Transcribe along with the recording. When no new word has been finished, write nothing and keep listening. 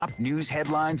Top news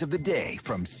headlines of the day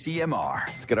from CMR.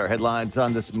 Let's get our headlines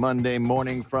on this Monday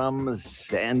morning from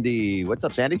Sandy. What's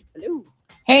up, Sandy? Hello.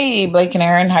 Hey, Blake and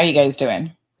Aaron. How you guys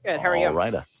doing? Good. How are you? All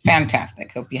right.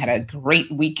 Fantastic. Hope you had a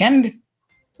great weekend.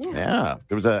 Yeah.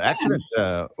 There was an accident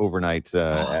overnight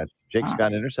at Jake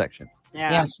Scott intersection.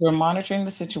 Yeah. Yes, we're monitoring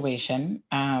the situation.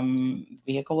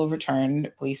 Vehicle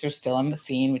overturned. Police are still on the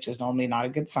scene, which is normally not a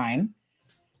good sign.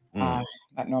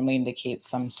 That normally indicates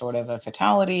some sort of a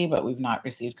fatality, but we've not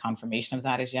received confirmation of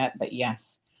that as yet. But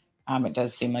yes, it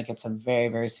does seem like it's a very,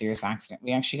 very serious accident.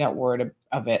 We actually got word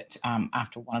of it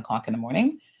after 1 o'clock in the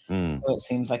morning. So it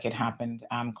seems like it happened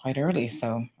quite early.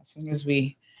 So as soon as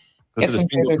we get some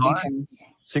further details.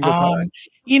 Single car?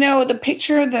 The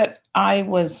picture that I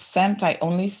was sent, I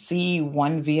only see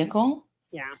one vehicle.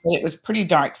 Yeah. But it was pretty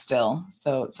dark still.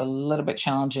 So it's a little bit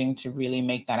challenging to really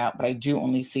make that out. But I do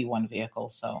only see one vehicle.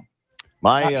 So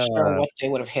not sure what they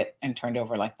would have hit and turned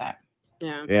over like that.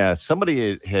 Yeah.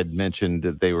 Somebody had mentioned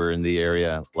that they were in the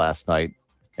area last night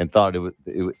and thought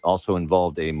it also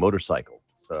involved a motorcycle.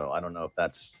 So I don't know if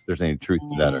there's any truth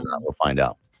to that or not. We'll find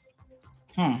out.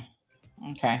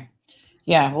 Okay.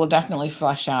 Yeah, we'll definitely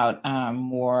flesh out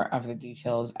more of the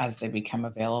details as they become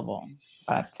available.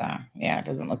 But it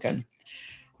doesn't look good.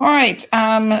 All right.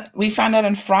 We found out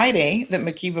on Friday that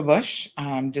Makiva Bush,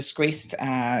 disgraced,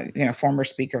 former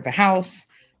Speaker of the House,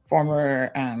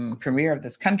 former premier of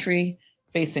this country,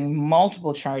 facing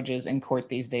multiple charges in court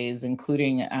these days,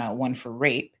 including one for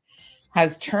rape,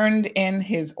 has turned in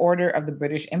his Order of the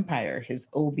British Empire, his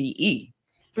OBE.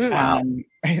 Wow.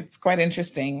 It's quite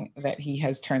interesting that he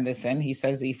has turned this in. He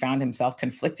says he found himself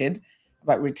conflicted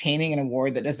about retaining an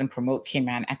award that doesn't promote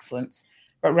Cayman excellence,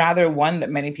 but rather one that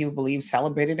many people believe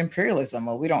celebrated imperialism.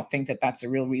 Well, we don't think that that's the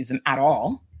real reason at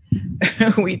all.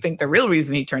 We think the real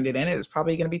reason he turned it in is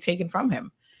probably going to be taken from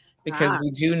him, because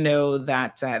we do know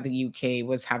that the UK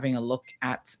was having a look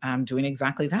at doing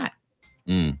exactly that.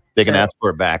 They can ask for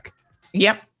it back.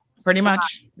 Yep, pretty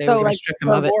much. They were going to strip him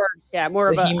of it. Yeah, more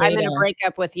of I'm going to break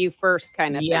up with you first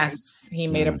kind of thing. Yes, he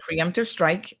made a preemptive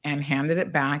strike and handed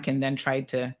it back and then tried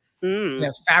to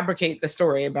fabricate the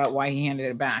story about why he handed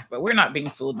it back. But we're not being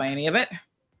fooled by any of it.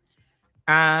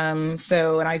 And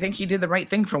I think he did the right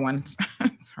thing for once.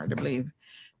 It's hard to believe.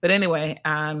 But anyway,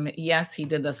 yes, he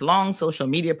did this long social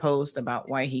media post about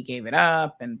why he gave it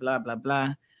up and blah, blah,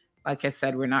 blah. Like I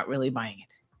said, we're not really buying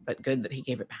it, but good that he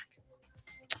gave it back.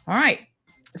 All right.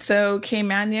 So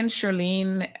Caymanian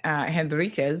Charlene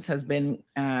Henriquez has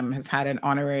had an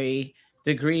honorary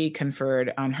degree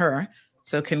conferred on her.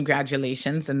 So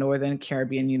congratulations. The Northern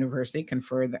Caribbean University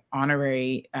conferred the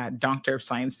honorary Doctor of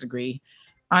Science degree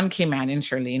on Caymanian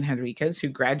Charlene Henriquez, who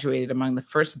graduated among the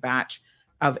first batch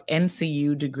of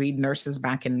NCU degreed nurses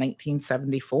back in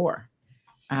 1974.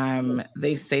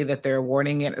 They say that they're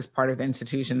awarding it as part of the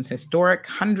institution's historic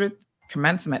 100th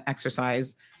commencement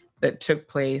exercise that took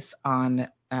place on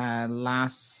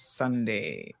last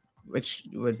Sunday, which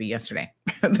would be yesterday,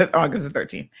 August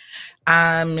the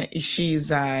 13th.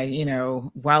 She's,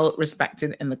 well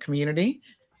respected in the community.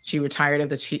 She retired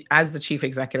as the chief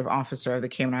executive officer of the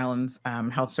Cayman Islands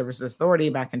Health Services Authority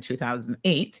back in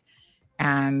 2008,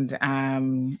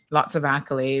 and lots of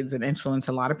accolades and influenced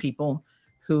a lot of people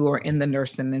who are in the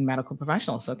nursing and medical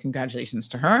professionals. So congratulations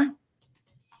to her.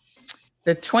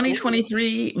 The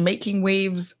 2023 Making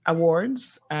Waves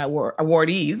Awards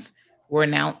awardees were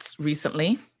announced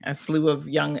recently. A slew of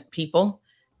young people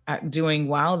doing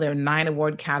well. There are 9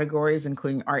 award categories,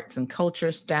 including arts and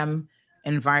culture, STEM,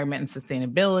 environment and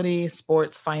sustainability,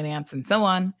 sports, finance, and so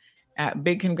on.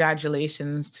 Big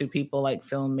congratulations to people like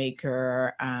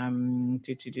filmmaker,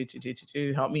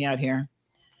 help me out here.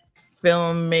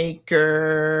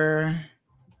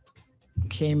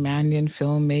 Caymanian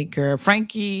filmmaker,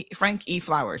 Frank E.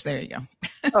 Flowers. There you go.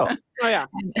 Oh yeah.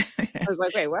 I was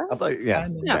like, wait, what?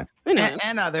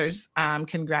 And others.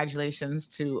 Congratulations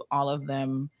to all of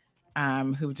them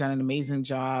who've done an amazing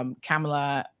job.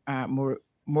 Kamala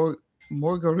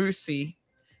Morgarusi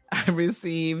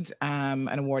received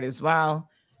an award as well.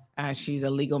 She's a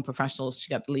legal and professional. She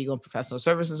got the Legal and Professional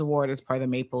Services Award as part of the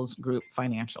Maples Group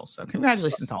Financial. So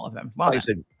congratulations to all of them. Well, I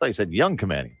thought you said young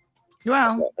Caymanian.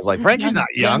 Well, I was like, Frankie's not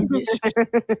young.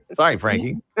 Sorry,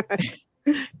 Frankie.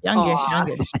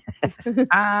 Youngish.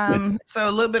 So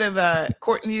a little bit of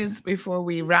court news before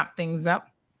we wrap things up.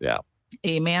 Yeah.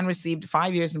 A man received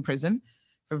 5 years in prison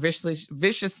for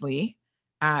viciously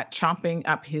chopping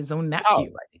up his own nephew. Oh,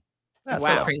 That's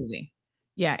so crazy.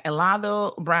 Yeah,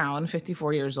 Elado Brown,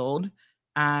 54 years old,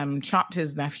 chopped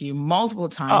his nephew multiple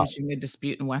times during a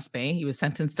dispute in West Bay. He was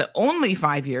sentenced to only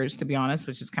 5 years, to be honest,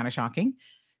 which is kind of shocking,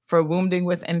 for wounding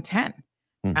with intent.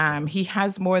 He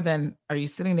has more than, are you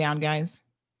sitting down, guys?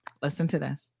 Listen to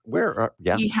this.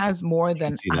 He has more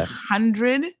than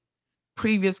 100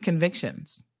 previous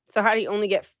convictions. So how do you only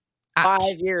get 5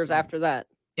 years after that?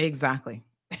 Exactly.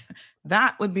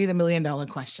 That would be the $1 million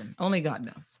question. Only God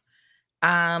knows.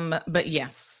 But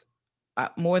yes,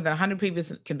 more than 100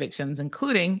 previous convictions,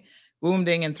 including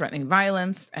wounding and threatening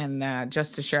violence. And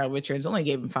Justice Cheryl Richards only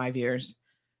gave him 5 years.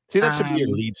 See, that should be your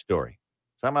lead story.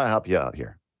 So I'm going to help you out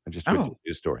here. And just read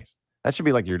your stories. That should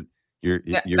be like your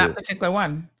that particular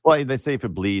one. Well, they say if it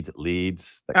bleeds, it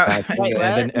leads.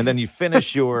 And then you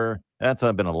finish your. That's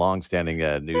been a long-standing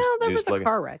news. Well, there was a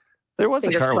car wreck. There was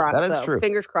a car wreck. That is true.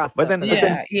 Fingers crossed. But then,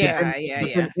 yeah.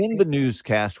 In the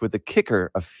newscast with the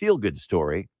kicker, a feel-good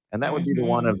story, and that would be the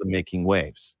one of the making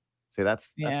waves. See,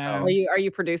 that's how, are you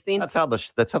producing? That's how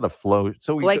the flow.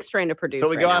 So Blake's trying to produce. So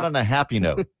we go out on a happy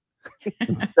note.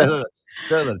 Instead of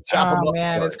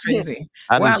man, it's crazy.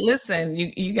 Well, listen,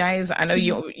 you guys, I know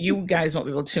you guys won't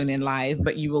be able to tune in live,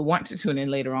 but you will want to tune in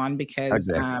later on because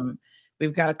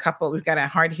we've got a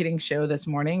hard-hitting show this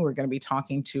morning. We're going to be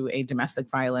talking to a domestic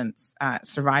violence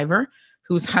survivor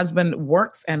whose husband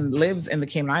works and lives in the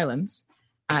Cayman Islands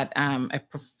at a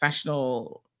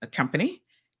professional company.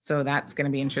 So that's going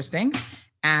to be interesting.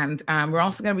 And we're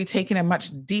also going to be taking a much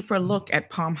deeper look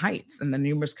at Palm Heights and the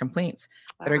numerous complaints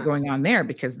that are going on there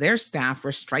because their staff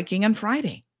were striking on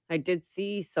Friday. I did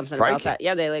see something about that.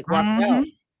 Yeah, they walked out.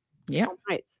 Yeah.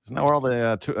 Isn't that where all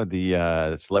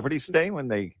the celebrities stay when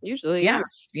they usually?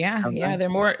 Yes. Yeah. They're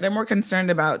more concerned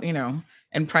about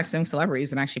impressing celebrities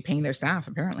than actually paying their staff.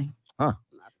 Apparently. Huh?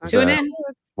 Tune in.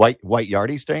 White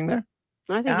Yardie staying there?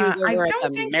 I think he was over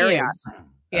at the Marriott.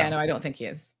 Yeah, no, I don't think he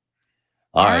is.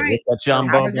 All right. That's John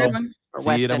Bobo.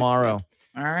 See you tomorrow.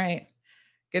 All right.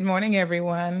 Good morning,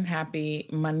 everyone. Happy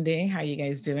Monday. How you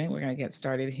guys doing? We're going to get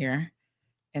started here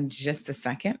in just a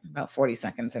second, about 40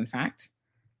 seconds, in fact.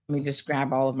 Let me just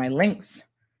grab all of my links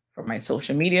for my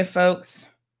social media folks.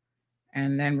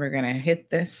 And then we're going to hit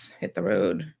the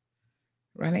road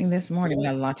running this morning. We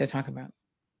got a lot to talk about.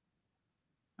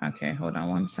 Okay, hold on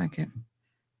one second.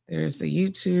 There's the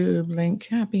YouTube link.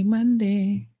 Happy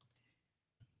Monday.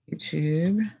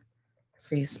 YouTube,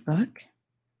 Facebook.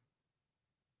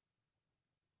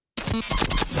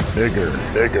 Bigger,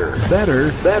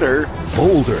 better,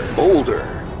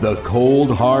 bolder. The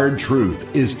cold, hard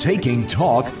truth is taking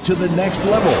talk to the next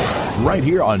level. Right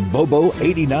here on Bobo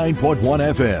 89.1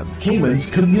 FM,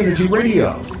 Cayman's Community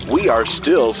Radio. We are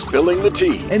still spilling the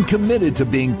tea and committed to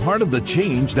being part of the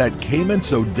change that Cayman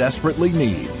so desperately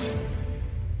needs.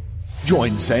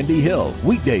 Join Sandy Hill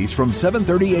weekdays from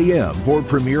 7:30 a.m. for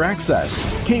Premier Access,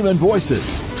 Cayman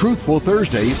Voices, Truthful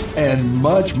Thursdays, and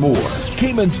much more.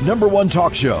 Cayman's #1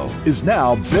 talk show is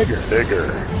now bigger,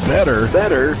 better,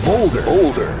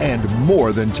 bolder, and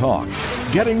more than talk.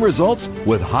 Getting results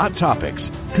with hot topics,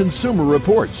 consumer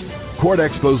reports, court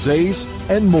exposés,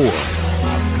 and more.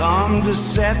 I've come to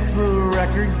set the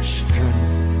record straight.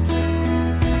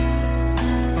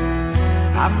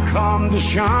 I've come to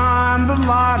shine the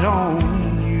light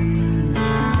on you.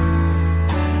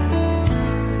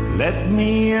 Let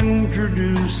me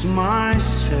introduce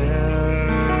myself.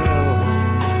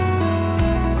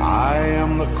 I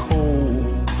am the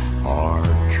cold,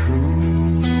 hard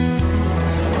truth.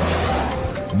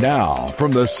 Now,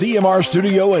 from the CMR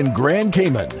studio in Grand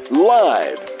Cayman,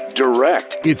 live,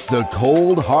 direct, it's the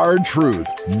cold, hard truth.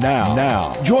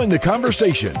 Now, join the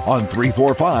conversation on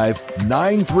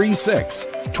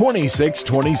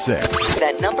 345-936-2626.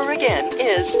 That number again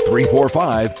is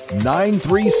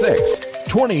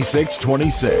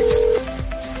 345-936-2626.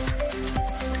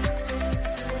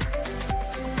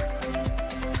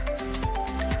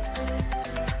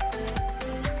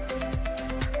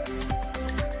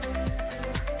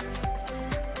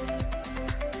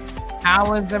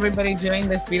 How is everybody doing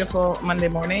this beautiful Monday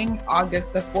morning,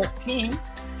 August the 14th?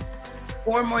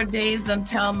 4 more days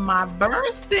until my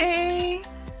birthday.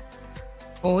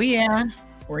 Oh, yeah.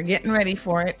 We're getting ready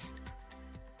for it.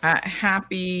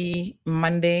 Happy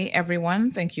Monday,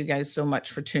 everyone. Thank you guys so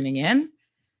much for tuning in.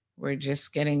 We're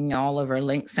just getting all of our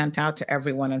links sent out to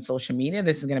everyone on social media.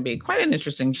 This is going to be quite an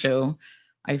interesting show,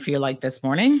 I feel like, this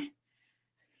morning.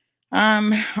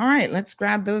 All right, let's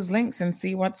grab those links and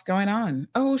see what's going on.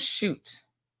 Oh, shoot.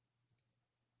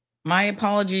 My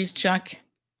apologies, Chuck.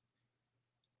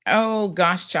 Oh,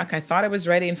 gosh, Chuck, I thought I was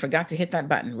ready and forgot to hit that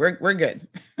button. We're good.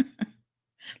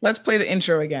 Let's play the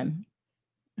intro again.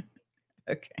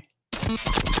 Okay.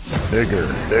 Bigger,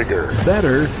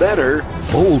 better,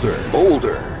 bolder.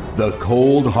 The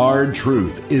cold, hard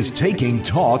truth is taking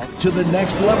talk to the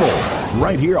next level.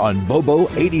 Right here on Bobo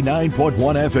 89.1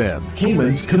 FM,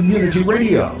 Cayman's Community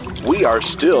Radio. We are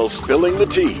still spilling the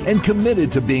tea. And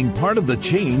committed to being part of the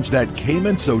change that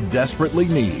Cayman so desperately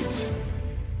needs.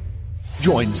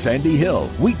 Join Sandy Hill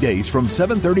weekdays from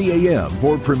 7:30 a.m.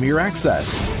 for Premier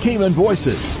Access, Cayman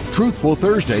Voices, Truthful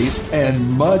Thursdays, and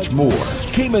much more.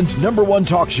 Cayman's #1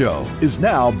 talk show is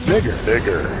now bigger,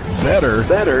 better,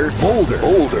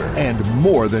 bolder, and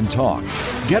more than talk.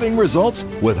 Getting results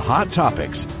with hot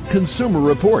topics, consumer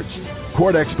reports,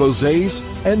 court exposés,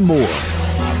 and more.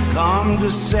 I've come to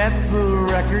set the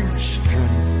record straight.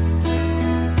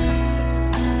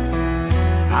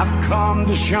 I've come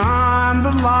to shine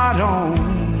the light on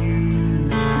you.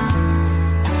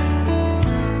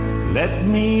 Let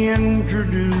me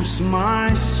introduce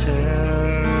myself.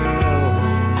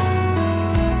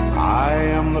 I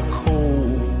am the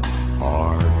cold,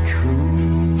 hard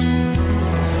truth.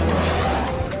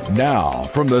 Now,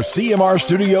 from the CMR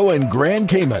studio in Grand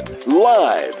Cayman,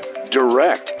 Live,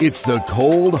 direct. it's the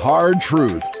cold, hard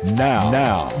truth.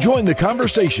 Now, join the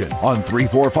conversation on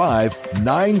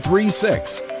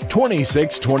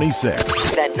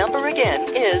 345-936-2626. That number again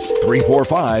is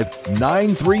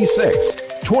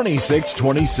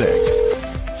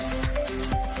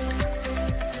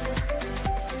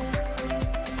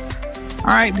 345-936-2626. All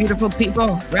right, beautiful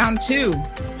people, round 2.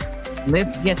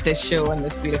 Let's get this show on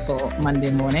this beautiful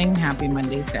Monday morning. Happy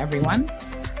Monday to everyone.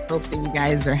 Hope that you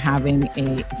guys are having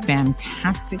a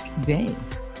fantastic day.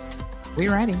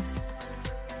 We're ready.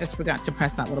 Just forgot to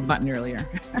press that little button earlier.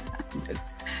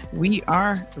 We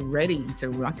are ready to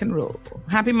rock and roll.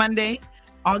 Happy Monday,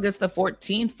 August the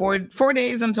 14th, 4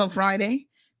 days until Friday,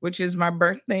 which is my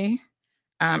birthday.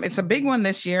 It's a big one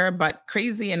this year, but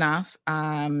crazy enough,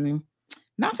 nothing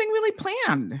really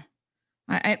planned.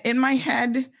 In my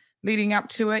head, leading up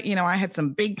to it, I had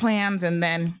some big plans, and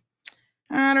then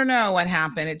I don't know what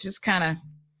happened. It just kind of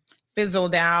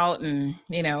fizzled out, and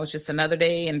it's just another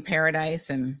day in paradise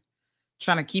and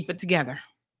trying to keep it together.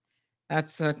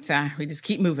 That's what we just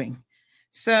keep moving.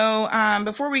 So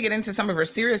before we get into some of our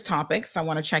serious topics, I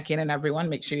want to check in on everyone,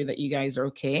 make sure that you guys are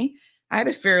okay. I had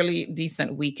a fairly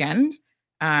decent weekend.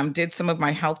 Did some of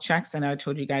my health checks. I know I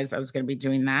told you guys I was going to be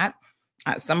doing that.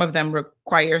 Some of them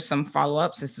require some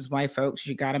follow-ups. This is why, folks,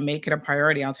 you got to make it a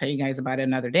priority. I'll tell you guys about it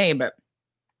another day, but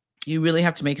you really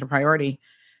have to make it a priority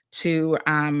to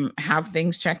have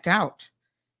things checked out.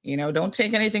 Don't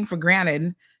take anything for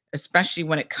granted, especially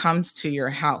when it comes to your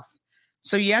health.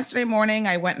 So yesterday morning,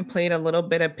 I went and played a little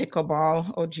bit of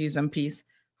pickleball. Oh, geez, I'm peace.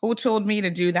 Who told me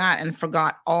to do that and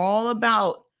forgot all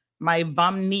about my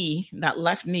bum knee, that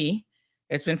left knee?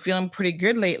 It's been feeling pretty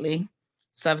good lately.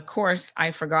 So, of course,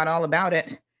 I forgot all about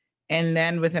it. And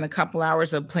then within a couple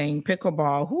hours of playing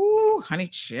pickleball, whoo, honey,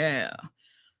 chill.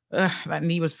 That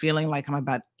knee was feeling like I'm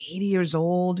about 80 years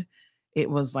old.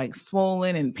 It was like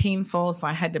swollen and painful. So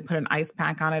I had to put an ice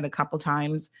pack on it a couple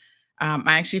times.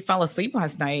 I actually fell asleep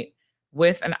last night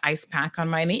with an ice pack on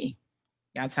my knee.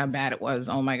 That's how bad it was.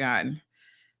 Oh, my God.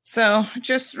 So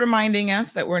just reminding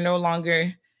us that we're no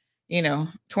longer,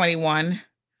 21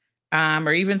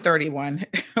 or even 31.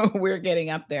 We're getting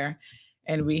up there.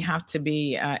 And we have to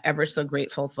be ever so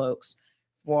grateful, folks,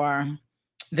 for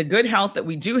the good health that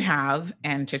we do have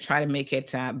and to try to make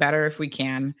it better if we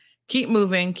can. Keep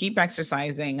moving, keep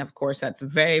exercising. Of course, that's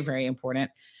very, very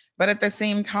important. But at the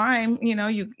same time,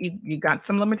 you got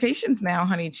some limitations now,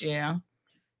 honey chia.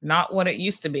 Not what it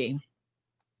used to be.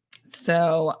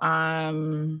 So,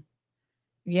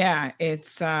 yeah,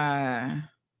 it's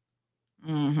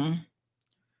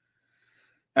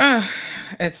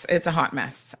it's a hot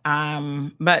mess.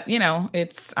 But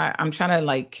I'm trying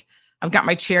to I've got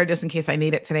my chair just in case I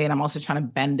need it today, and I'm also trying to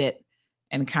bend it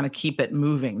and kind of keep it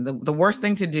moving. The worst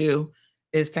thing to do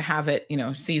is to have it,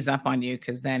 seize up on you,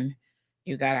 because then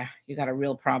you got a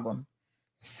real problem.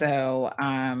 So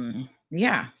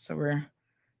so we're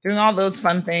doing all those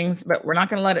fun things, but we're not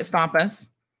going to let it stop us.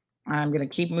 I'm going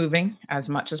to keep moving as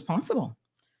much as possible.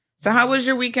 So how was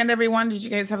your weekend, everyone? Did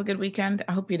you guys have a good weekend?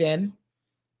 I hope you did.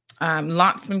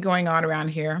 Lots been going on around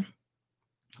here.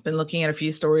 Been looking at a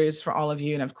few stories for all of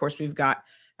you. And of course, we've got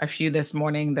a few this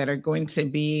morning that are going to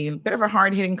be a bit of a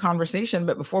hard-hitting conversation.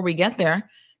 But before we get there,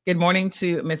 good morning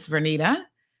to Miss Vernita.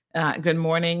 Good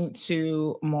morning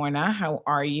to Morna. How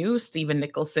are you? Stephen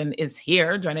Nicholson is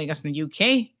here joining us in the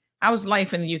UK. How's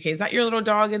life in the UK? Is that your little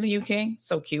dog in the UK?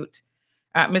 So cute.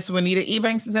 Miss Juanita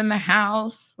Ebanks is in the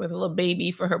house with a little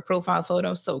baby for her profile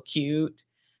photo. So cute.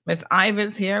 Miss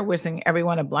Iva's here wishing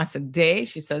everyone a blessed day.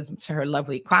 She says to her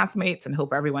lovely classmates and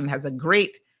hope everyone had a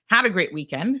great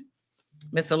weekend.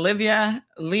 Miss Olivia,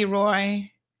 Leroy,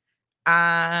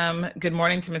 Good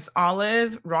morning to Miss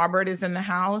Olive. Robert is in the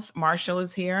house. Marshall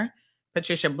is here.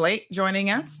 Patricia Blake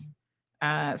joining us.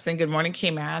 Saying good morning,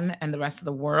 K-Man and the rest of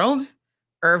the world.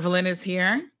 Evelyn is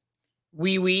here.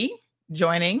 Wee Wee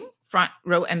joining front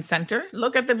row and center.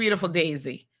 Look at the beautiful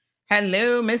Daisy.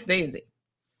 Hello, Miss Daisy.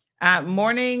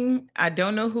 Morning. I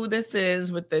don't know who this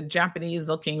is with the Japanese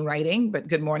looking writing, but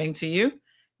good morning to you.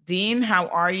 Dean, how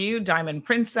are you? Diamond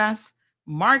Princess.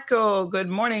 Marco, good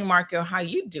morning, Marco. How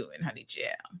you doing, honey chill?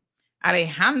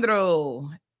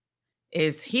 Alejandro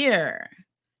is here.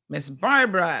 Miss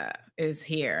Barbara is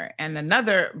here. And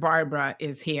another Barbara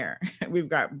is here. We've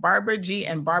got Barbara G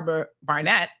and Barbara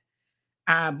Barnett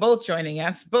both joining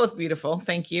us. Both beautiful.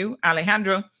 Thank you.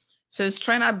 Alejandro says,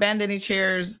 try not bend any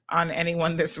chairs on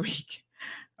anyone this week.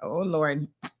 Oh, Lord.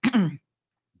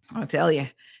 I'll tell you.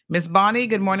 Miss Bonnie,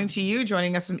 good morning to you,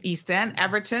 joining us from East End.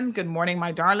 Everton, good morning,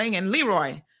 my darling. And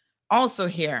Leroy, also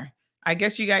here. I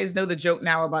guess you guys know the joke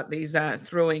now about these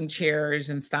throwing chairs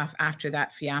and stuff after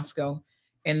that fiasco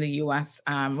in the U.S.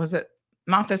 Was it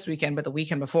not this weekend, but the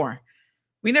weekend before?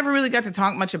 We never really got to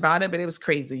talk much about it, but it was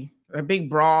crazy. A big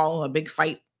brawl, a big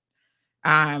fight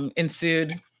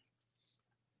ensued.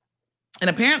 And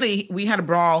apparently we had a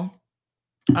brawl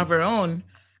of our own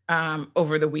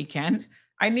over the weekend.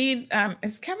 I need,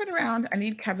 is Kevin around? I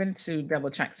need Kevin to double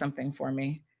check something for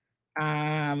me.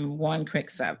 One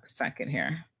quick second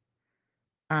here.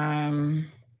 Let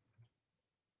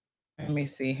me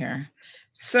see here.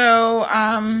 So,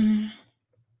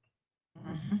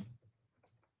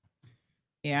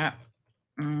 yeah.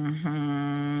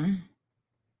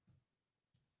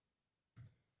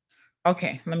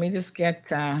 Okay, let me just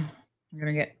get, I'm going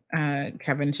to get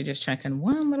Kevin to just check in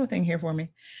one little thing here for me.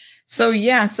 So,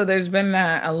 yeah, so there's been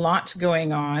a lot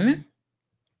going on.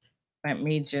 Let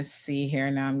me just see here.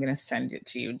 Now I'm going to send it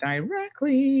to you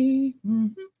directly.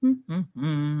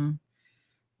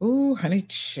 Ooh, honey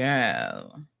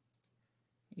chill.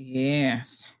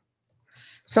 Yes.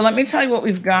 So let me tell you what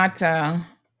we've got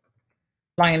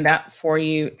lined up for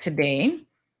you today.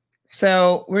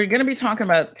 So we're going to be talking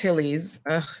about Tilly's.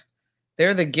 Ugh,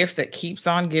 they're the gift that keeps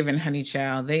on giving, honey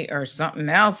child. They are something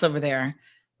else over there.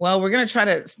 Well, we're going to try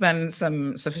to spend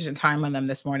some sufficient time on them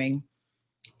this morning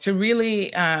to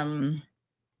really,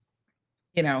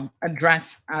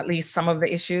 address at least some of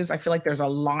the issues. I feel like there's a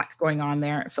lot going on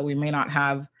there, so we may not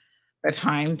have the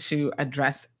time to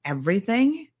address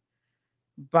everything.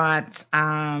 But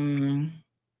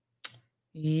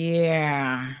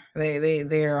yeah,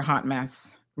 they're a hot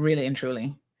mess, really and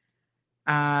truly.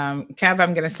 Kev,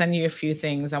 I'm going to send you a few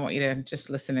things. I want you to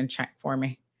just listen and check for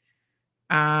me.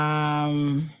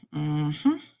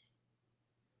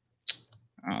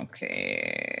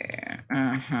 Okay.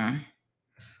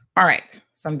 All right.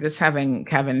 So I'm just having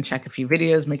Kevin check a few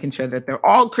videos, making sure that they're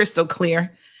all crystal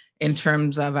clear in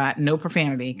terms of no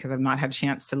profanity, because I've not had a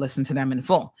chance to listen to them in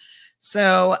full.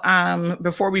 So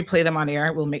before we play them on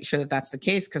air, we'll make sure that that's the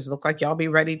case, because it look like y'all be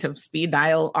ready to speed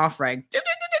dial off reg.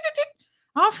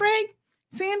 Off reg.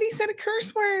 Sandy said a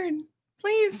curse word.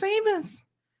 Please save us.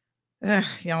 Ugh,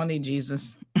 y'all need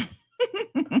Jesus.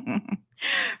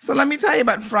 So let me tell you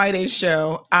about Friday's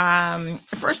show.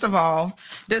 First of all,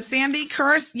 does Sandy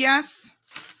curse? Yes.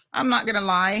 I'm not going to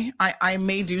lie. I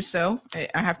may do so.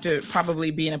 I have to probably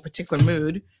be in a particular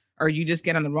mood, or you just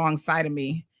get on the wrong side of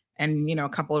me and, a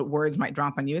couple of words might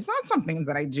drop on you. It's not something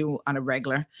that I do on a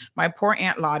regular. My poor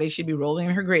Aunt Lottie, she'd be rolling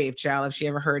in her grave, child, if she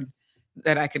ever heard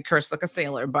that I could curse like a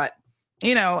sailor. But,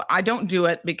 I don't do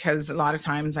it because a lot of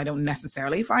times I don't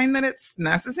necessarily find that it's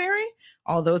necessary,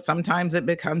 although sometimes it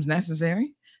becomes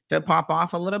necessary to pop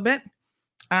off a little bit.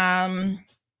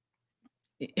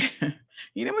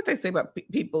 You know what they say about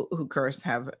people who curse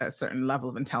have a certain level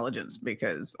of intelligence,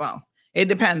 because, well, it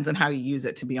depends on how you use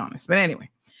it, to be honest. But anyway,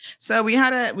 so we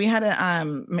had a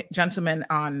gentleman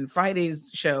on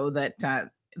Friday's show that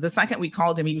the second we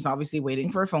called him, he was obviously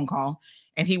waiting for a phone call,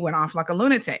 and he went off like a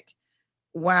lunatic.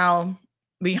 Well,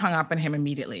 we hung up on him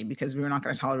immediately because we were not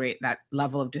going to tolerate that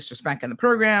level of disrespect in the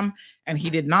program, and he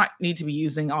did not need to be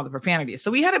using all the profanity. So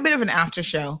we had a bit of an after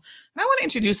show, and I want to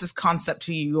introduce this concept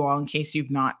to you all in case you've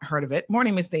not heard of it.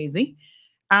 Morning, Miss Daisy.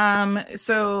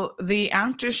 So the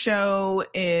after show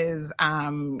is,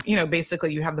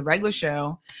 basically you have the regular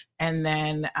show, and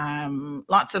then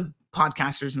lots of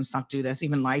podcasters and stuff do this,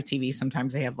 even live TV.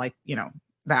 Sometimes they have the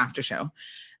after show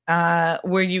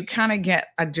where you kind of get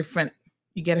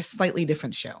a slightly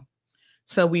different show.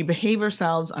 So we behave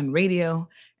ourselves on radio,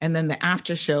 and then the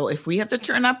after show, if we have to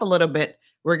turn up a little bit,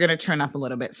 we're going to turn up a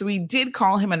little bit. So we did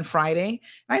call him on Friday.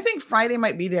 And I think Friday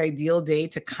might be the ideal day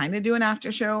to kind of do an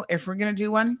after show if we're going to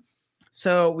do one.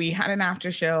 So we had an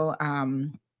after show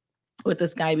with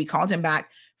this guy. We called him back.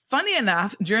 Funny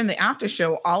enough, during the after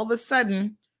show, all of a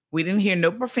sudden, we didn't hear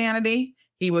no profanity.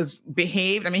 He was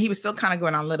behaved. I mean, he was still kind of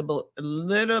going on a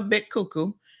little bit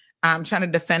cuckoo, trying to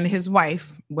defend his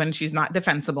wife when she's not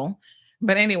defensible.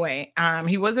 But anyway,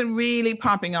 he wasn't really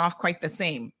popping off quite the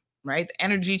same, right? The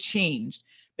energy changed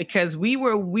because we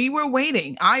were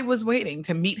waiting. I was waiting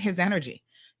to meet his energy.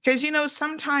 Because, you know,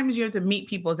 sometimes you have to meet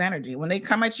people's energy. When they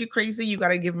come at you crazy, you got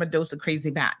to give them a dose of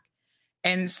crazy back.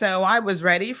 And so I was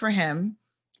ready for him,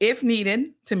 if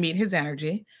needed, to meet his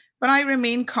energy. But I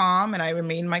remained calm and I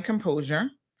remained my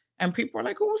composure. And people were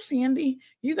like, oh, Sandy,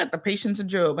 you got the patience of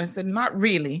Job. I said, not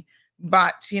really.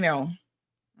 But, you know,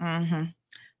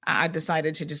 I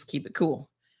decided to just keep it cool.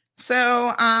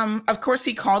 So, of course,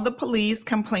 he called the police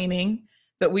complaining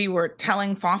that we were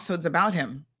telling falsehoods about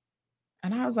him.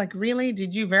 And I was like, really?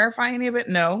 Did you verify any of it?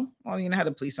 No. Well, you know how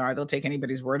the police are. They'll take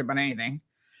anybody's word about anything.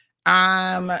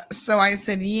 So I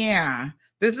said, yeah,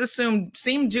 this is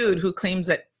same dude who claims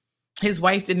that his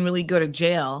wife didn't really go to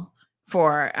jail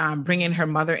for bringing her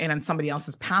mother in on somebody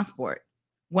else's passport,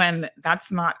 when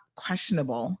that's not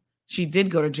questionable. She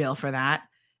did go to jail for that.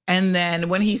 And then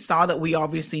when he saw that we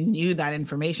obviously knew that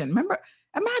information,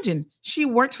 imagine she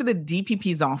worked for the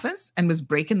DPP's office and was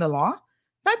breaking the law.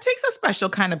 That takes a special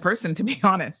kind of person, to be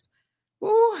honest.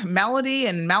 Ooh, Melody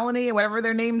and Melanie, whatever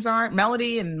their names are,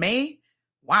 Melody and May.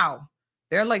 Wow,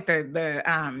 they're like the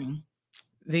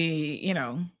you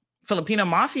know, Filipino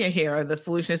mafia here, the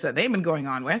foolishness that they've been going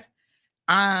on with.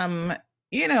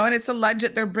 You know, and it's alleged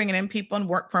that they're bringing in people on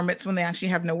work permits when they actually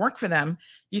have no work for them.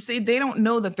 You see, they don't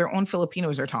know that their own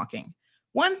Filipinos are talking.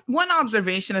 One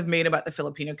observation I've made about the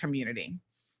Filipino community,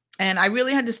 and I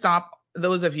really had to stop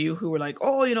those of you who were like,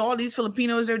 oh, you know, all these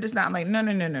Filipinos are just not. I'm like, no.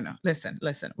 Listen.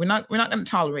 We're not going to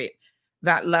tolerate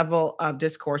that level of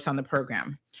discourse on the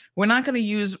program. We're not going to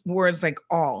use words like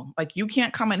all. Like, you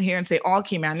can't come in here and say all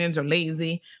Caymanians are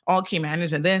lazy, all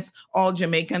Caymanians are this, all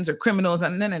Jamaicans are criminals.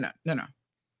 And no.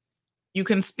 You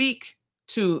can speak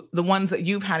to the ones that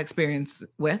you've had experience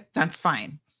with. That's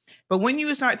fine. But when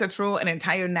you start to throw an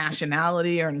entire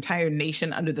nationality or entire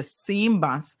nation under the same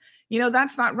bus, you know,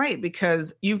 that's not right,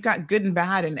 because you've got good and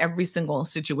bad in every single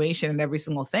situation and every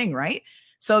single thing, right?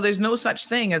 So there's no such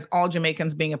thing as all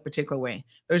Jamaicans being a particular way.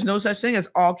 There's no such thing as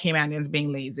all Caymanians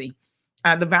being lazy.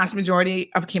 The vast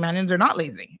majority of Caymanians are not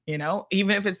lazy, you know,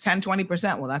 even if it's 10,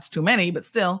 20%. Well, that's too many, but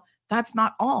still, that's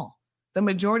not all. The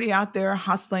majority out there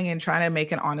hustling and trying to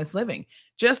make an honest living.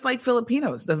 Just like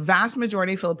Filipinos, the vast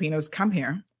majority of Filipinos come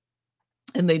here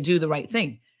and they do the right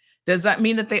thing. Does that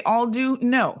mean that they all do?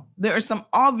 No. There are some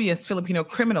obvious Filipino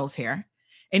criminals here.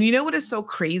 And you know what is so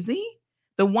crazy?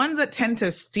 The ones that tend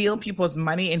to steal people's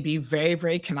money and be very,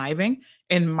 very conniving,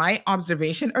 in my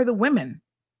observation, are the women.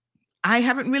 I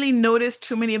haven't really noticed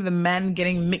too many of the men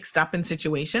getting mixed up in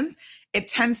situations. It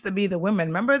tends to be the women.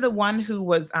 Remember the one who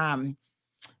was, I'm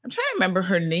trying to remember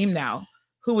her name now,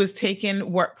 who was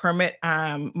taking work permit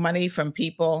money from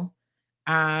people.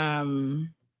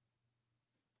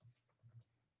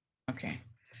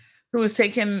 Who was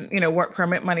taking, you know, work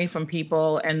permit money from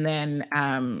people and then,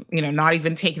 you know, not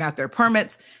even taking out their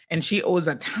permits. And she owes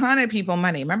a ton of people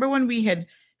money. Remember when we had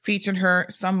featured her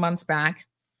some months back?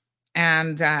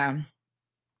 And I'm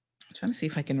trying to see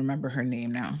if I can remember her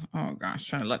name now. Oh gosh,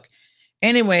 trying to look.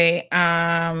 Anyway,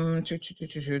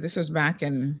 this was back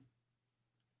in,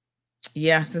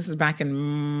 yes, this is back in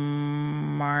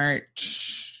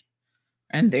March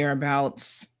and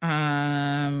thereabouts.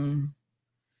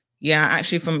 Yeah,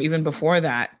 actually from even before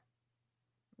that,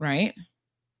 right?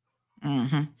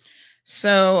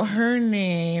 So her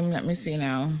name, let me see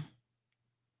now.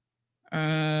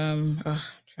 Trying to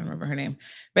remember her name.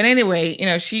 But anyway, you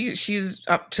know, she's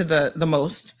up to the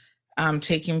most,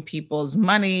 taking people's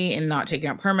money and not taking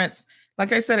out permits.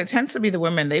 Like I said, it tends to be the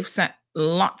women. They've sent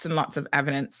lots and lots of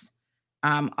evidence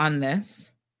on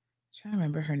this. I'm trying to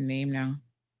remember her name now.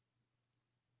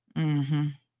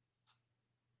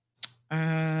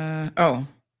 Oh,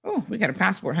 we got a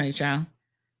passport, honey child.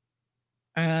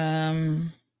 Oh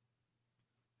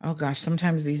gosh,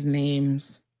 sometimes these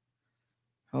names.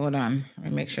 Hold on, let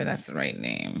me make sure that's the right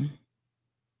name.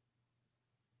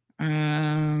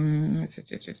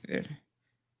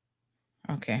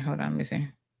 Okay, hold on, let me see.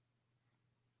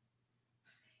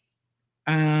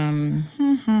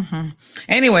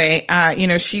 Anyway, you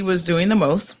know, she was doing the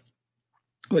most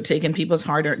with taking people's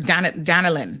hard-earned.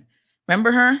 Danilyn,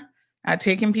 remember her?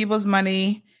 Taking people's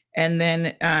money and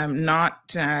then not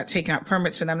taking out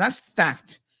permits for them. That's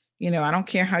theft. You know, I don't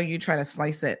care how you try to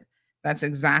slice it. That's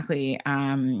exactly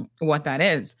what that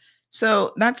is.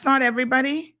 So that's not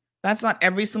everybody. That's not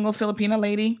every single Filipina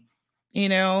lady. You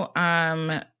know,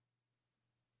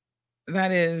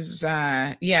 That is,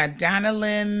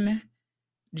 Danilyn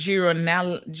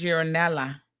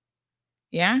Gironella.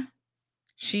 Yeah.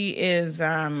 She is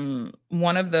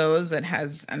one of those that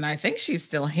has, and I think she's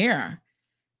still here,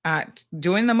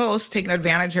 doing the most, taking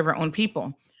advantage of her own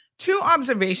people. Two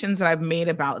observations that I've made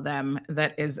about them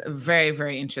that is very,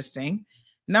 very interesting.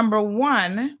 Number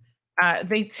one,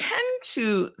 they tend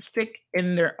to stick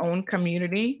in their own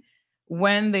community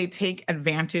when they take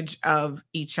advantage of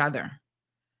each other.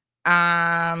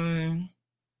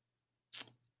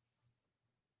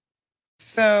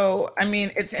 So, I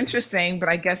mean, it's interesting, but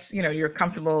I guess, you're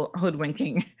comfortable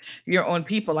hoodwinking your own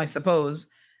people, I suppose,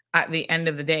 at the end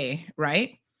of the day,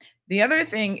 right? The other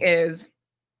thing is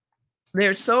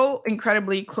they're so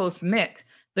incredibly close knit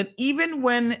that even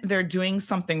when they're doing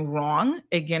something wrong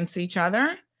against each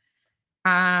other,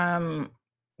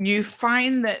 you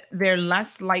find that they're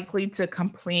less likely to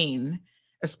complain,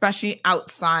 especially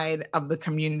outside of the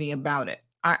community about it.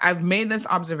 I've made this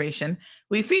observation.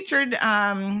 We featured,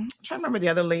 I'm trying to remember the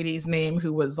other lady's name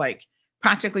who was like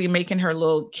practically making her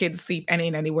little kids sleep any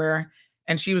and anywhere.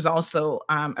 And she was also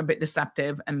a bit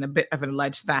deceptive and a bit of an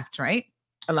alleged theft, right?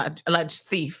 Alleged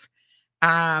thief.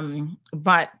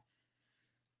 But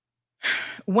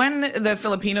when the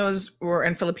Filipinos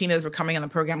and Filipinas were coming on the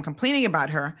program complaining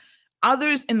about her,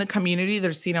 others in the community,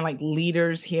 they're seeing like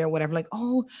leaders here, whatever, like,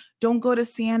 oh, don't go to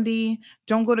Sandy,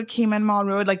 don't go to Cayman Mall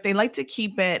Road. Like they like to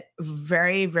keep it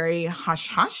very, very hush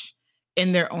hush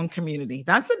in their own community.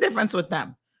 That's the difference with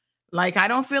them. Like, I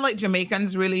don't feel like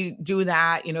Jamaicans really do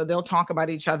that. They'll talk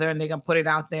about each other and they can put it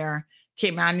out there.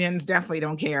 Caymanians definitely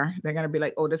don't care. They're going to be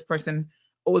like, oh, this person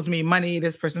owes me money.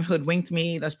 This person hoodwinked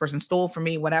me. This person stole from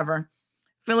me, whatever.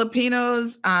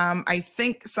 Filipinos, I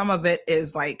think some of it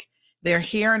is like, they're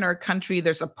here in our country.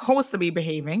 They're supposed to be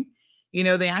behaving.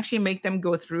 They actually make them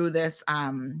go through this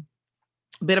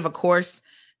bit of a course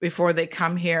before they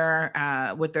come here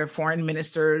with their foreign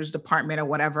minister's department or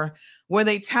whatever, where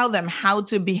they tell them how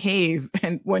to behave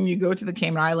and when you go to the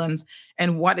Cayman Islands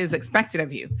and what is expected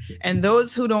of you. And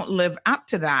those who don't live up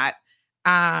to that,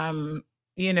 are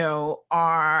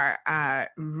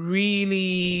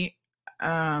really,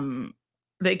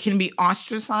 they can be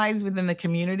ostracized within the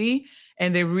community.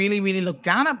 And they really, really look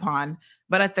down upon.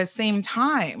 But at the same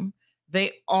time,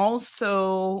 they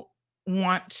also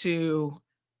want to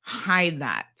hide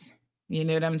that. You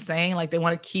know what I'm saying? Like they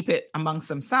want to keep it amongst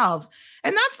themselves.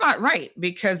 And that's not right,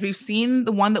 because we've seen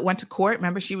the one that went to court.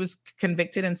 Remember, she was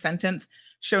convicted and sentenced,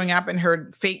 showing up in her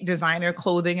fake designer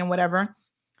clothing and whatever,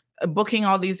 booking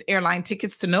all these airline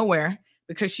tickets to nowhere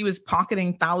because she was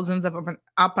pocketing thousands of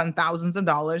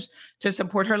dollars to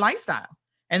support her lifestyle.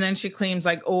 And then she claims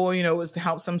like, oh, it was to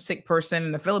help some sick person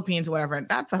in the Philippines, whatever.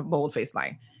 That's a bold-faced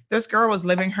lie. This girl was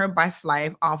living her best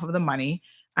life off of the money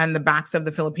and the backs of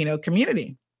the Filipino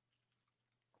community.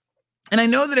 And I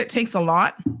know that it takes a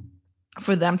lot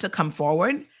for them to come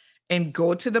forward and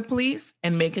go to the police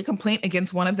and make a complaint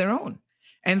against one of their own.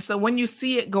 And so when you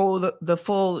see it go the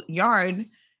full yard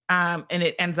and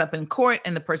it ends up in court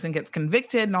and the person gets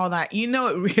convicted and all that,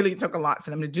 it really took a lot for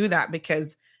them to do that,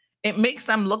 because it makes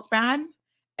them look bad.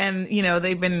 And,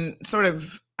 they've been sort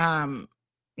of,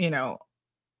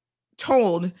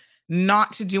 told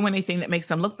not to do anything that makes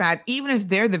them look bad, even if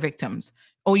they're the victims.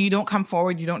 Oh, you don't come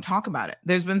forward, you don't talk about it.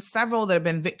 There's been several that have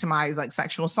been victimized, like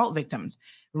sexual assault victims,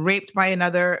 raped by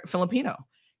another Filipino,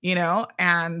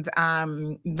 and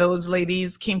those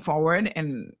ladies came forward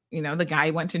and, the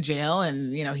guy went to jail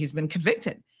and, he's been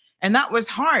convicted. And that was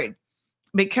hard,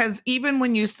 because even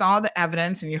when you saw the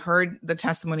evidence and you heard the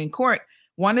testimony in court,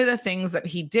 one of the things that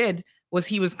he did was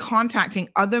he was contacting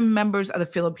other members of the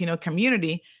Filipino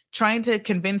community, trying to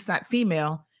convince that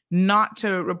female not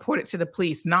to report it to the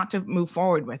police, not to move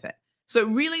forward with it. So it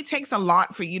really takes a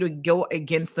lot for you to go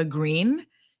against the green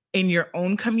in your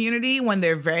own community when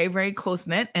they're very, very close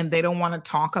knit and they don't want to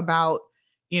talk about,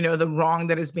 the wrong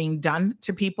that is being done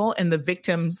to people and the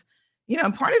victims.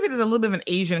 Part of it is a little bit of an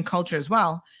Asian culture as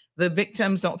well. The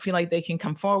victims don't feel like they can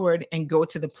come forward and go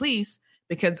to the police,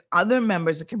 because other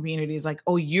members of the community is like,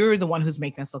 oh, you're the one who's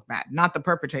making us look bad, not the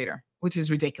perpetrator, which is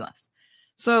ridiculous.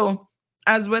 So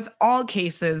as with all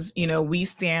cases, we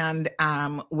stand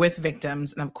with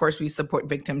victims. And of course, we support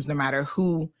victims no matter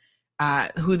who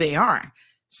they are.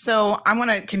 So I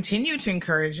want to continue to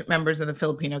encourage members of the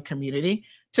Filipino community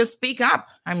to speak up.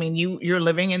 I mean, you're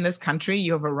living in this country.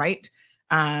 You have a right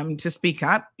to speak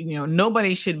up.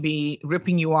 Nobody should be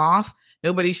ripping you off.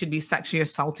 Nobody should be sexually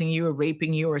assaulting you or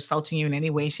raping you or assaulting you in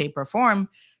any way, shape, or form,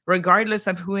 regardless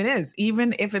of who it is.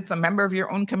 Even if it's a member of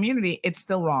your own community, it's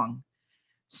still wrong.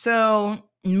 So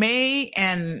May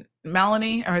and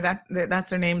Melanie, or that's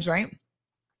their names, right?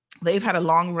 They've had a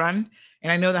long run.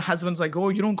 And I know the husband's like, oh,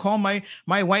 you don't call my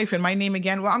wife and my name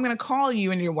again. Well, I'm going to call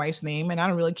you and your wife's name. And I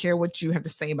don't really care what you have to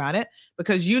say about it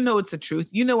because you know it's the truth.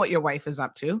 You know what your wife is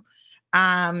up to.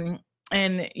 And,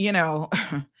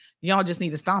 y'all just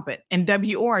need to stop it. And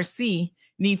WORC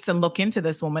needs to look into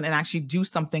this woman and actually do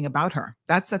something about her.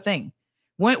 That's the thing.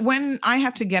 When I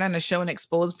have to get on a show and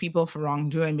expose people for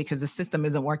wrongdoing because the system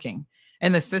isn't working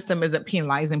and the system isn't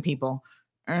penalizing people,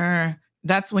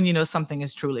 that's when you know something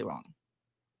is truly wrong.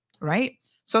 Right?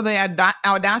 So the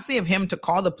audacity of him to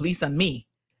call the police on me.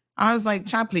 I was like,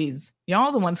 child, please,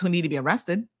 y'all the ones who need to be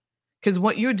arrested because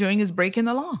what you're doing is breaking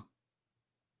the law.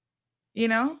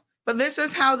 But this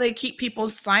is how they keep people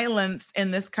silenced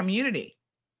in this community.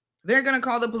 They're going to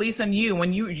call the police on you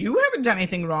when you haven't done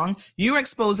anything wrong. You're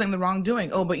exposing the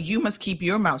wrongdoing. Oh, but you must keep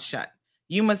your mouth shut.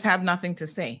 You must have nothing to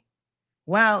say.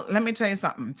 Well, let me tell you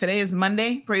something. Today is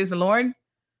Monday. Praise the Lord.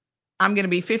 I'm going to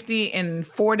be 50 in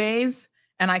 4 days.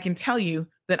 And I can tell you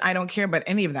that I don't care about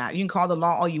any of that. You can call the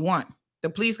law all you want. The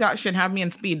police should have me in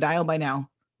speed dial by now.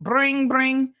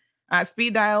 Bring.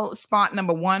 Speed dial spot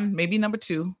number 1, maybe number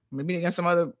 2. Maybe they got some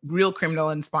other real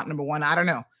criminal in spot number 1. I don't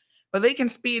know. But they can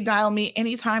speed dial me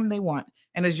anytime they want.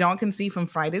 And as y'all can see from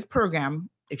Friday's program,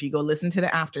 if you go listen to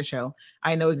the after show,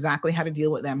 I know exactly how to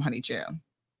deal with them, honey chill.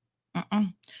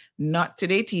 Not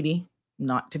today, TD.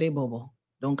 Not today, Bobo.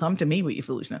 Don't come to me with your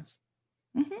foolishness.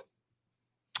 Mm-hmm.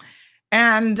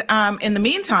 And in the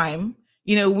meantime,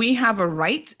 we have a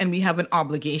right and we have an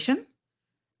obligation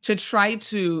to try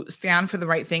to stand for the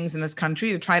right things in this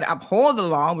country, to try to uphold the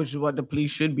law, which is what the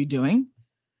police should be doing.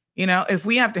 If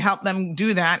we have to help them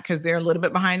do that because they're a little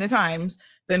bit behind the times,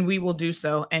 then we will do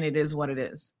so. And it is what it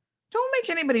is. Don't make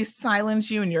anybody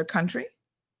silence you in your country.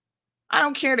 I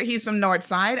don't care that he's from North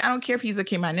Side. I don't care if he's a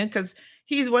Caymanian because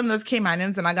he's one of those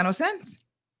Caymanians and I got no sense.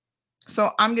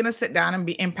 So I'm going to sit down and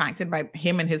be impacted by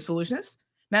him and his foolishness.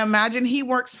 Now imagine he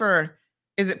works for,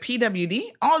 is it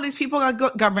PWD? All these people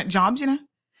got government jobs, and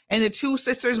the 2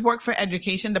 sisters work for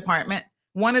education department.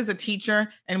 One is a teacher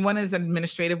and one is an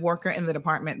administrative worker in the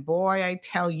department. Boy, I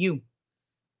tell you,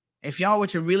 if y'all were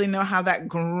to really know how that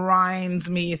grinds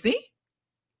me, you see?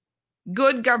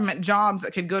 Good government jobs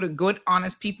that could go to good,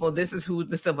 honest people. This is who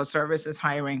the civil service is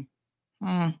hiring.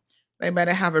 They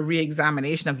better have a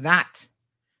re-examination of that.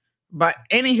 But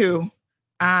anywho,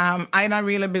 I not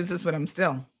really business with him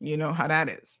still. You know how that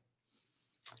is.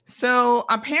 So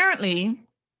apparently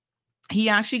he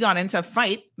actually got into a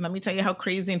fight. Let me tell you how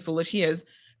crazy and foolish he is.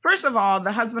 First of all,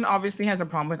 the husband obviously has a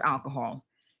problem with alcohol.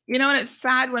 And it's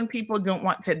sad when people don't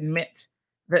want to admit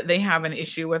that they have an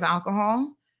issue with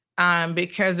alcohol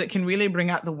because it can really bring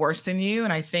out the worst in you.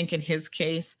 And I think in his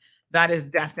case, that is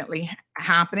definitely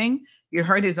happening. You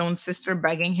heard his own sister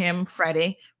begging him,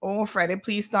 Freddie, oh, Freddie,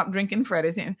 please stop drinking,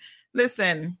 Freddie.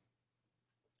 Listen,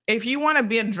 if you want to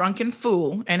be a drunken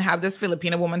fool and have this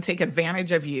Filipino woman take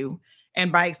advantage of you,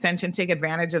 and by extension, take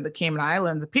advantage of the Cayman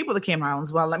Islands, the people of the Cayman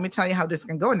Islands, well, let me tell you how this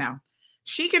can go now.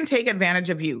 She can take advantage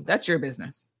of you. That's your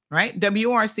business, right?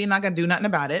 WRC not going to do nothing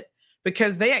about it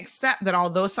because they accept that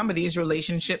although some of these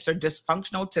relationships are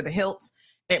dysfunctional to the hilts,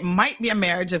 it might be a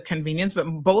marriage of convenience, but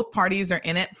both parties are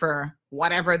in it for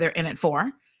whatever they're in it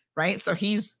for, right? So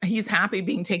he's happy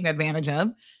being taken advantage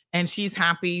of, and she's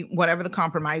happy, whatever the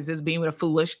compromise is, being with a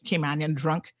foolish Caymanian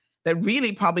drunk that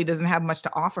really probably doesn't have much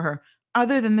to offer her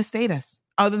other than the status,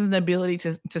 other than the ability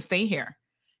to stay here,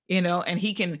 and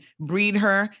he can breed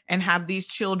her and have these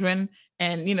children.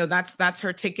 And, that's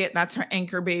her ticket. That's her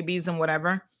anchor babies and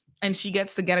whatever. And she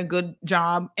gets to get a good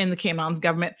job in the Cayman's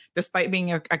government, despite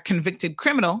being a convicted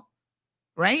criminal,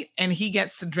 right? And he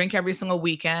gets to drink every single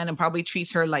weekend and probably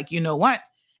treats her like, what?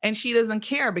 And she doesn't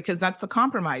care because that's the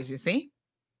compromise, you see?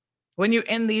 When you're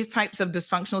in these types of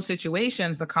dysfunctional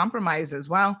situations, the compromise is,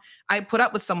 well, I put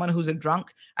up with someone who's a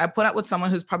drunk. I put up with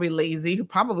someone who's probably lazy, who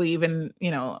probably even,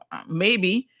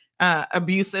 maybe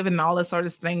abusive and all this sort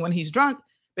of thing when he's drunk,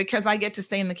 because I get to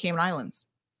stay in the Cayman Islands.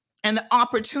 And the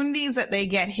opportunities that they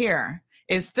get here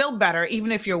is still better,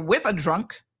 even if you're with a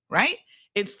drunk, right?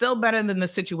 It's still better than the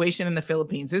situation in the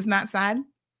Philippines. Isn't that sad?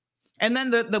 And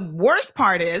then the worst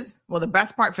part is, well, the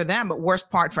best part for them, but worst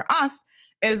part for us,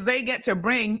 is they get to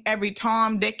bring every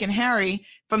Tom, Dick, and Harry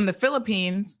from the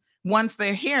Philippines once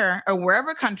they're here, or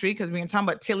wherever country, because we're going to talk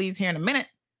about Tilly's here in a minute.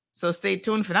 So stay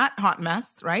tuned for that hot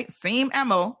mess, right? Same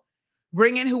MO.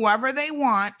 Bring in whoever they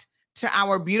want to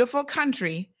our beautiful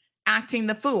country, acting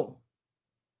the fool,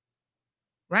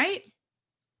 right?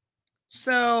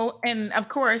 So, and of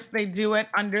course, they do it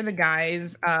under the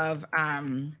guise of,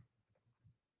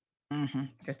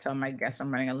 just tell my guest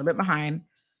I'm running a little bit behind.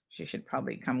 She should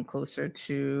probably come closer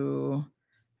to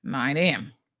 9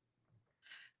 a.m.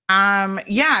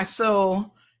 Yeah.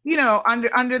 So,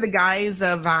 under the guise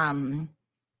of I'm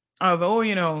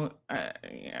going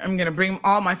to bring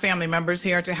all my family members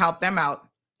here to help them out.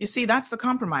 You see, that's the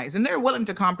compromise. And they're willing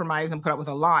to compromise and put up with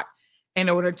a lot in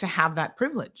order to have that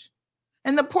privilege.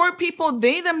 And the poor people,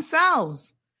 they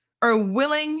themselves are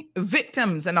willing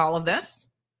victims in all of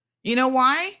this. You know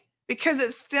why? Because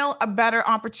it's still a better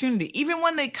opportunity. Even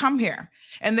when they come here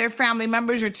and their family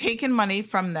members are taking money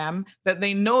from them that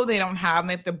they know they don't have and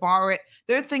they have to borrow it.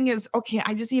 Their thing is, okay,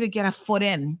 I just need to get a foot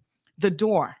in the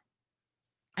door.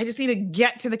 I just need to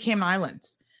get to the Cayman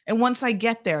Islands. And once I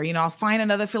get there, I'll find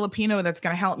another Filipino that's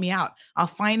going to help me out. I'll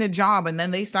find a job, and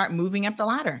then they start moving up the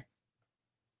ladder.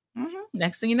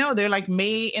 Next thing you know, they're like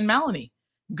May and Melanie.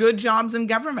 Good jobs in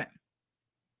government.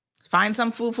 Find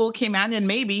some full Caymanian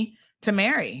maybe to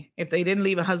marry if they didn't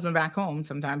leave a husband back home.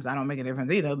 Sometimes I don't make a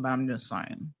difference either, but I'm just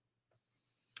saying.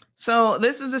 So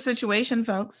this is the situation,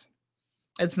 folks.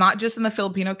 It's not just in the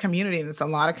Filipino community. It's a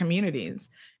lot of communities.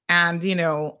 And,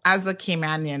 as a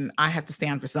Caymanian, I have to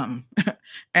stand for something.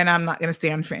 And I'm not going to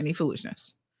stand for any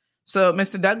foolishness. So,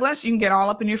 Mr. Douglas, you can get all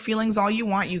up in your feelings all you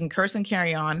want. You can curse and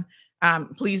carry on.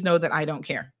 Please know that I don't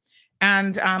care.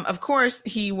 And, of course,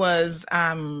 he was,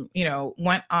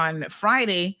 went on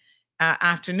Friday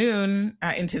afternoon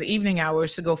into the evening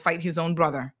hours to go fight his own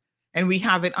brother. And we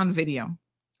have it on video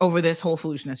over this whole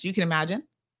foolishness. You can imagine.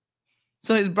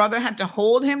 So his brother had to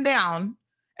hold him down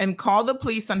and call the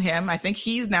police on him. I think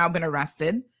he's now been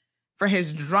arrested for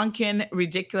his drunken,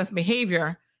 ridiculous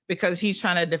behavior because he's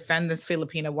trying to defend this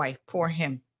Filipino wife. Poor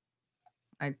him.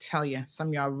 I tell you, some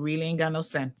of y'all really ain't got no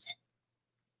sense.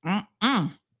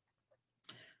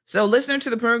 So listener to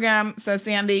the program says,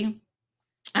 Sandy,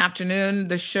 afternoon,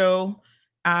 the show,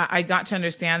 I got to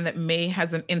understand that May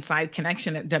has an inside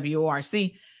connection at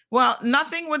WORC. Well,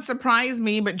 nothing would surprise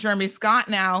me, but Jeremy Scott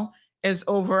now is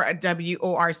over at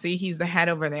WORC. He's the head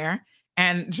over there.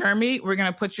 And Jeremy, we're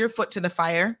going to put your foot to the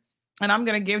fire. And I'm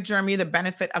going to give Jeremy the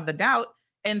benefit of the doubt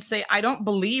and say, I don't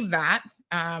believe that.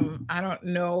 I don't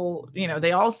know.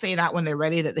 They all say that when they're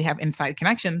ready, that they have inside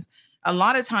connections. A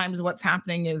lot of times what's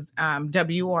happening is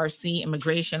WORC,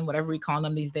 immigration, whatever we call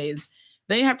them these days,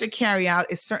 they have to carry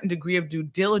out a certain degree of due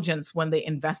diligence when they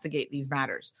investigate these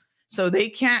matters. So they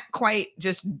can't quite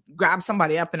just grab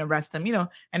somebody up and arrest them,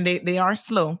 and they are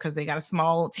slow because they got a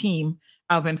small team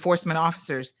of enforcement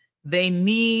officers. They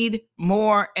need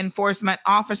more enforcement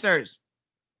officers.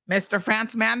 Mr.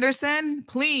 Franz Manderson,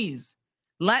 please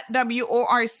let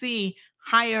WORC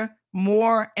hire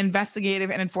more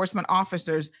investigative and enforcement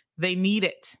officers. They need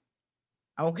it.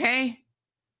 Okay?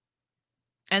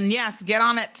 And yes, get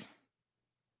on it.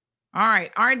 All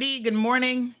right. RD, good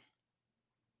morning.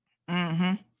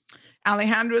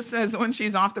 Alejandro says when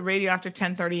she's off the radio after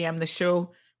 10:30 a.m., the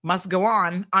show must go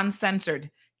on uncensored.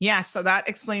 Yes, so that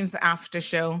explains the after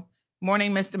show.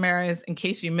 Morning, Mr. Maris. In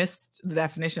case you missed the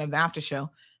definition of the after show,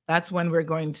 that's when we're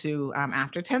going to,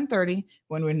 after 10:30,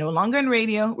 when we're no longer in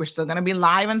radio, we're still going to be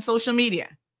live on social media.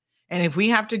 And if we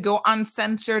have to go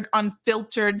uncensored,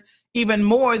 unfiltered, even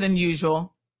more than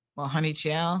usual, well, honey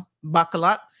child, buckle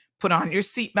up, put on your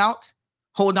seatbelt,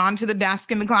 hold on to the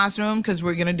desk in the classroom because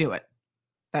we're going to do it.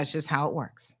 That's just how it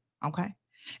works. Okay.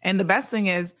 And the best thing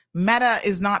is Meta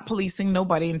is not policing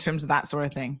nobody in terms of that sort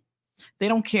of thing. They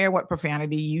don't care what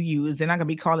profanity you use. They're not going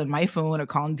to be calling my phone or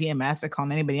calling DMS or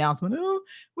calling anybody else. But,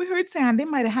 we heard Sandy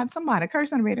might have had somebody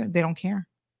curse on the radio. They don't care.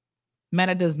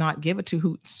 Meta does not give a two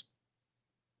hoots.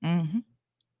 RD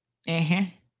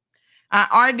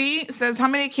says, how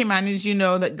many Caymanians you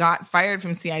know that got fired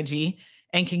from CIG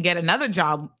and can get another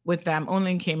job with them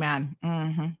only in Cayman?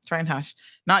 Try and hush.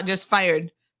 Not just fired,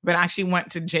 but actually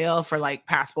went to jail for like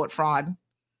passport fraud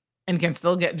and can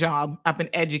still get job up in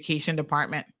education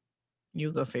department.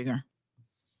 You go figure.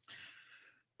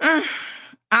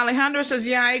 Alejandro says,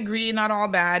 yeah, I agree. Not all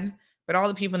bad, but all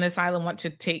the people in this island want to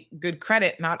take good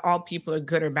credit. Not all people are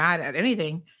good or bad at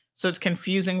anything. So it's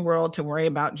confusing world to worry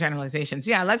about generalizations.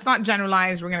 Yeah, let's not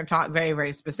generalize. We're going to talk very,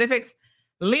 very specifics.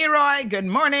 Leroy, good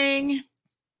morning.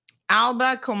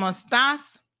 Alba, ¿cómo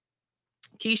estás?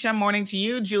 Keisha, morning to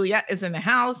you. Juliet is in the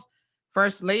house.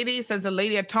 First lady says the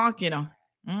lady at talk,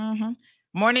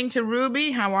 Morning to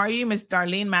Ruby. How are you? Miss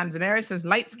Darlene Manzanera says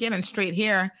light skin and straight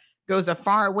hair goes a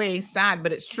far way. Sad,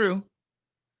 but it's true.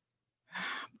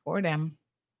 Poor them.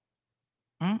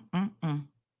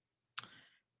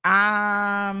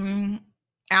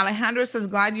 Alejandro says,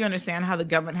 glad you understand how the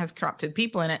government has corrupted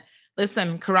people in it.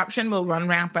 Listen, corruption will run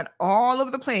rampant all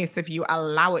over the place if you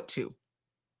allow it to.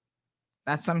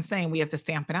 That's what I'm saying. We have to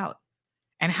stamp it out.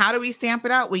 And how do we stamp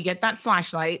it out? We get that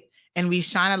flashlight and we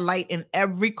shine a light in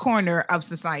every corner of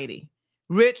society.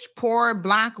 Rich, poor,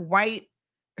 black, white,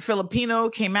 Filipino,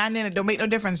 Caymanian, it don't make no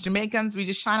difference. Jamaicans, we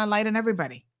just shine a light on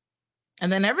everybody.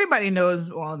 And then everybody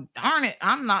knows, well, darn it,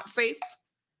 I'm not safe.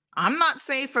 I'm not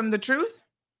safe from the truth.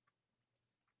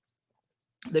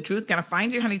 The truth gonna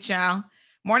find you, honey child.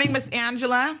 Morning, Miss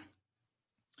Angela.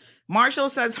 Marshall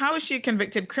says, how is she a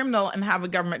convicted criminal and have a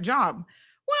government job?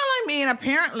 Well, I mean,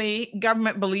 apparently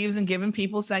government believes in giving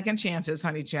people second chances,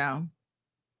 honey child.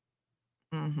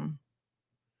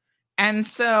 And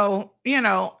so,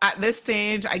 at this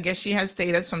stage, I guess she has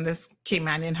status from this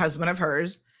Caymanian husband of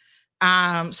hers.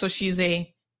 So she's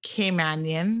a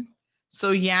Caymanian.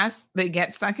 So yes, they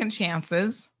get second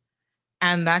chances.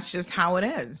 And that's just how it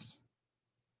is.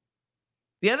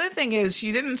 The other thing is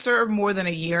she didn't serve more than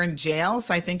a year in jail.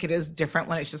 So I think it is different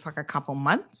when it's just like a couple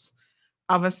months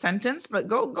of a sentence. But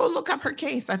go look up her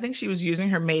case. I think she was using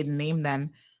her maiden name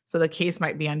then. So the case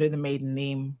might be under the maiden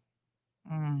name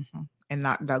and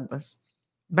not Douglas.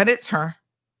 But it's her.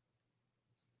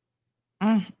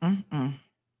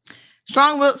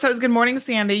 Strong Wilt says, good morning,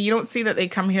 Sandy. You don't see that they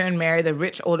come here and marry the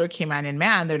rich, older Caymanian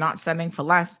man. They're not settling for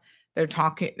less. They're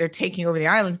taking over the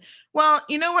island. Well,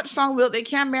 you know what, Strong Wilt? They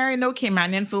can't marry no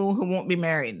Caymanian fool who won't be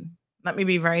married. Let me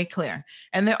be very clear.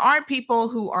 And there are people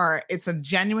who it's a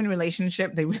genuine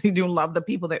relationship. They really do love the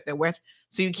people that they're with.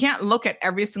 So you can't look at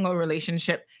every single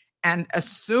relationship and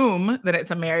assume that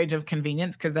it's a marriage of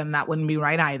convenience, because then that wouldn't be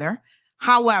right either.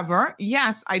 However,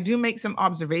 yes, I do make some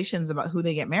observations about who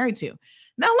they get married to.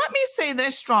 Now, let me say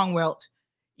this, Strong Wilt.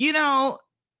 I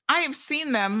have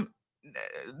seen them,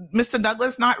 Mr.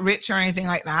 Douglas, not rich or anything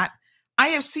like that. I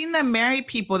have seen them marry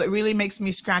people that really makes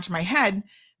me scratch my head,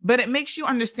 but it makes you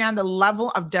understand the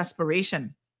level of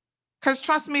desperation. Because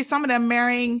trust me, some of them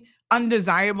marrying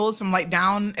undesirables from like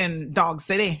down in Dog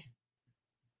City,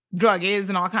 druggies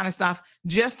and all kind of stuff,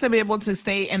 just to be able to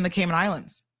stay in the Cayman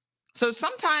Islands. So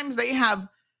sometimes they have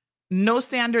no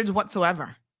standards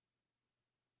whatsoever.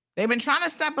 They've been trying to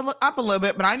step up a little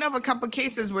bit, but I know of a couple of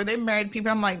cases where they married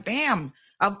people. I'm like, damn,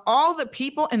 of all the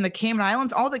people in the Cayman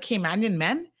Islands, all the Caymanian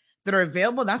men that are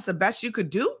available, that's the best you could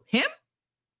do? Him?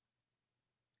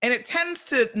 And it tends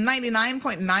to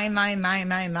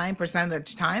 99.99999% of the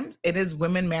times, it is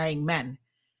women marrying men.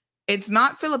 It's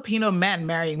not Filipino men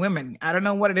marrying women. I don't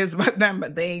know what it is about them,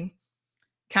 but they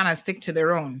kind of stick to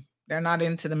their own. They're not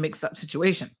into the mix-up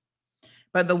situation.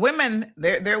 But the women,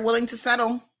 they're willing to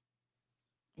settle.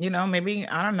 Maybe,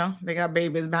 I don't know, they got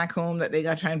babies back home that they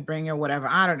got to try and bring or whatever.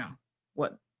 I don't know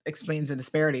what explains the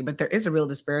disparity, but there is a real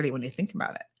disparity when you think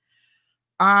about it.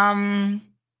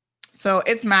 So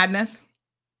it's madness.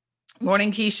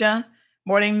 Morning, Keisha.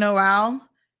 Morning, Noel.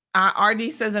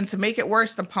 RD says, and to make it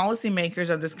worse, the policymakers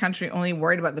of this country only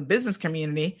worried about the business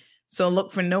community. So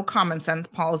look for no common sense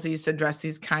policies to address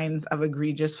these kinds of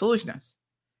egregious foolishness.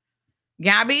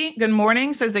 Gabby, good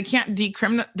morning, says they can't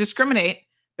discriminate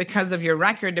because of your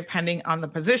record depending on the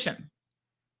position.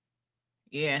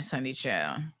 Yes, honey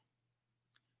child.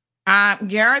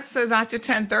 Garrett says after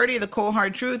 10:30, the cold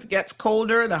hard truth gets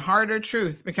colder, the harder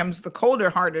truth becomes the colder,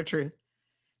 harder truth.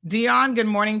 Dion, good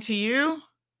morning to you.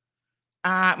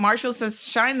 Marshall says,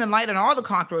 shine the light on all the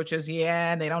cockroaches.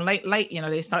 Yeah, they don't light,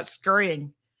 they start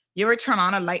scurrying. You ever turn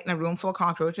on a light in a room full of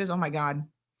cockroaches? Oh my God.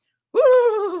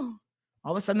 Woo!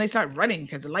 All of a sudden they start running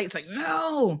because the light's like,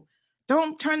 no,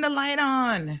 don't turn the light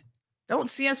on. Don't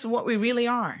see us for what we really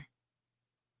are.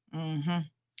 All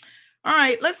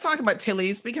right, let's talk about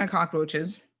Tilly's. Speaking of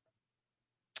cockroaches,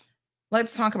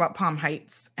 let's talk about Palm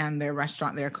Heights and their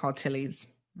restaurant there called Tilly's.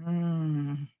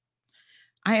 I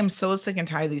am so sick and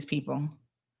tired of these people.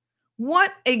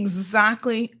 What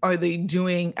exactly are they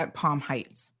doing at Palm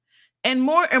Heights? And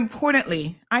more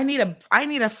importantly, I need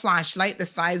a flashlight the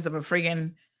size of a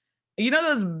friggin',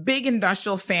 those big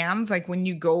industrial fans, like when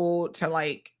you go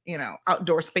to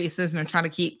outdoor spaces and they're trying to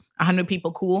keep 100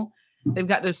 people cool. They've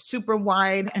got this super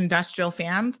wide industrial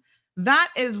fans. That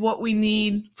is what we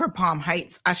need for Palm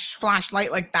Heights, a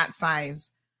flashlight like that size.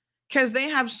 Because they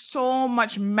have so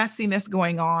much messiness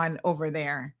going on over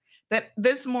there that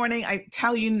this morning, I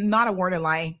tell you, not a word of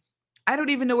lie, I don't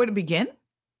even know where to begin.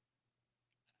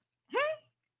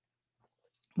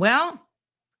 Well,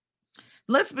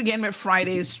 let's begin with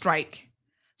Friday's strike.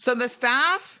 So the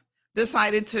staff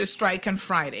decided to strike on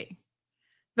Friday.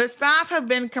 The staff have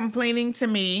been complaining to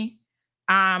me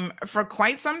for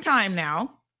quite some time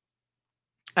now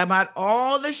about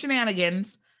all the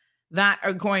shenanigans that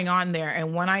are going on there.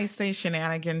 And when I say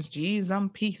shenanigans, geez, I'm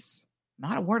peace.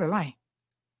 Not a word of lie.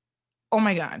 Oh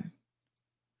my God.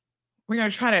 We're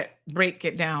going to try to break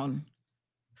it down.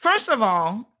 First of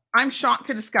all, I'm shocked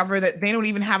to discover that they don't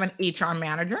even have an HR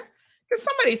manager. Because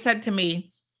somebody said to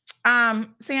me,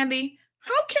 Sandy,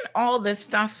 how can all this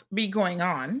stuff be going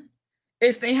on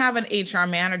if they have an HR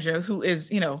manager who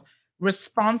is,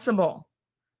 responsible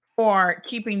for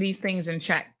keeping these things in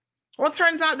check. Well, it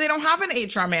turns out they don't have an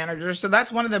HR manager, so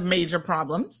that's one of the major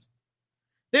problems.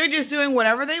 They're just doing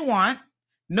whatever they want.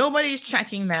 Nobody's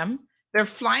checking them. They're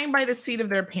flying by the seat of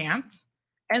their pants,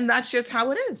 and that's just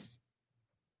how it is.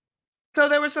 So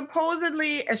there was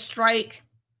supposedly a strike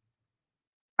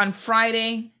on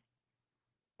Friday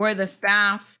where the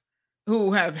staff,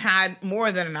 who have had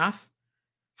more than enough,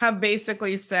 have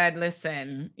basically said,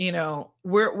 listen,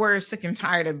 we're sick and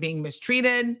tired of being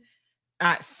mistreated,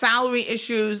 salary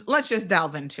issues. Let's just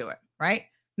delve into it, right?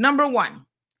 Number one,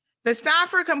 the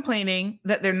staff are complaining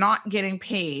that they're not getting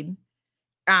paid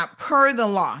per the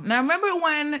law. Now, remember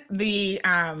when the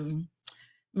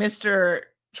Mr.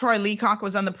 Troy Leacock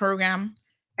was on the program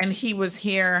and he was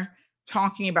here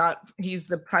talking about, he's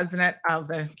the president of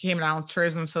the Cayman Islands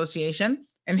Tourism Association,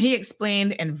 and he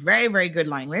explained in very, very good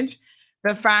language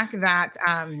the fact that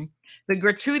the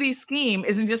gratuity scheme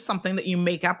isn't just something that you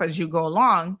make up as you go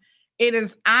along. It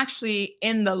is actually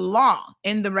in the law,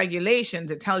 in the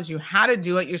regulations. It tells you how to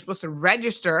do it. You're supposed to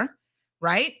register,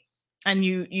 right? And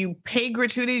you pay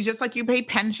gratuity just like you pay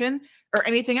pension or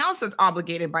anything else that's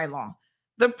obligated by law.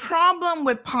 The problem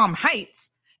with Palm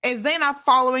Heights is they're not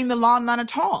following the law, none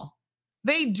at all.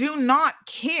 They do not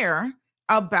care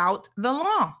about the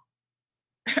law.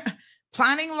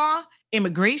 Planning law,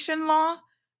 immigration law,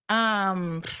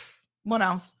 what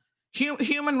else?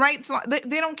 Human rights law.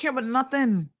 They don't care about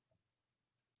nothing.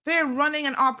 They're running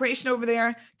an operation over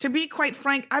there. To be quite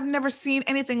frank, I've never seen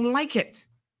anything like it.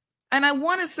 And I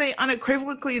want to say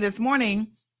unequivocally this morning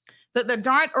that the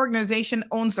DART organization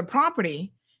owns the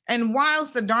property. And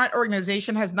whilst the DART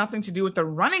organization has nothing to do with the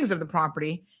runnings of the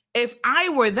property, if I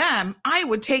were them, I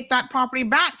would take that property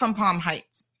back from Palm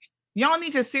Heights. Y'all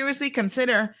need to seriously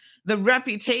consider the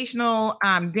reputational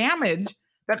damage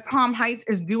that Palm Heights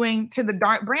is doing to the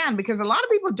DART brand, because a lot of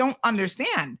people don't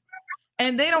understand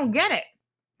and they don't get it.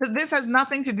 So this has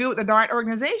nothing to do with the DART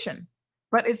organization,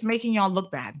 but it's making y'all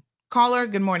look bad. Caller,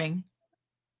 good morning.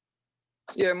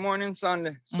 Yeah, morning,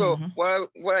 Sunday. So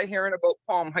what I hearing about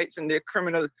Palm Heights and their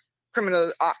criminal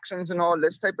actions and all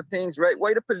this type of things, right?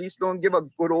 Why the police don't give a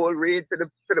good old raid to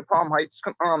the Palm Heights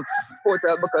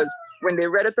hotel? Because when they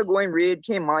ready to go and raid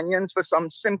Caymanians for some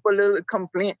simple little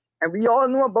complaint, and we all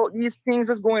know about these things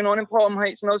that's going on in Palm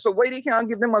Heights now, so why they can't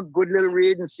give them a good little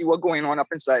raid and see what's going on up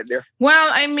inside there?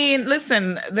 Well, I mean,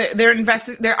 listen, they're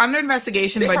under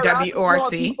investigation by WORC.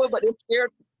 People, but they're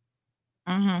scared.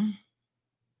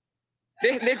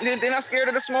 They're not scared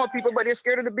of the small people, but they're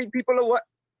scared of the big people. Or what?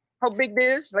 How big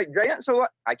they is? Like giants or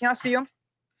what? I can't see them.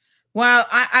 Well,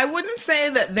 I wouldn't say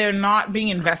that they're not being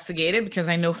investigated, because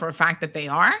I know for a fact that they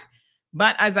are.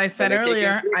 But as I said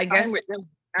earlier,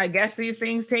 I guess these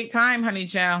things take time, honey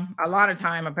child. A lot of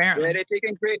time, apparently. Yeah, they're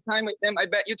taking great time with them. I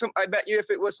bet you if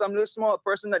it was some little small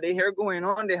person that they hear going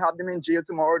on, they have them in jail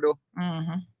tomorrow, though.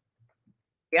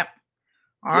 Yep.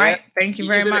 All right. Thank you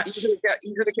very much. You should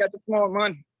have kept the small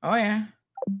man. Oh, yeah.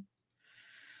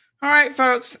 All right,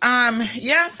 folks.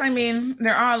 Yes, I mean,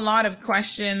 there are a lot of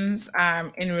questions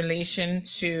in relation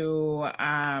to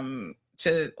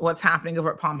what's happening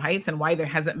over at Palm Heights and why there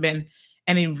hasn't been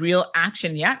any real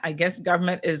action yet. I guess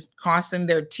government is crossing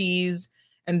their T's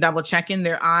and double checking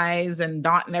their I's and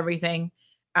dotting everything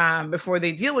before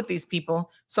they deal with these people.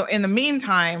 So in the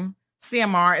meantime,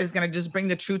 CMR is going to just bring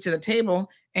the truth to the table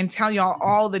and tell y'all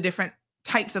all the different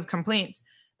types of complaints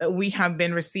that we have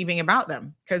been receiving about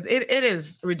them, because it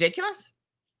is ridiculous.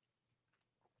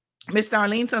 Miss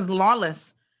Darlene says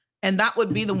lawless, and that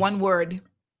would be the one word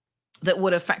that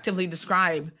would effectively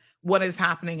describe what is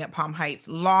happening at Palm Heights.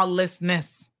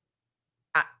 Lawlessness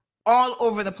all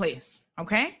over the place,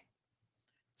 okay?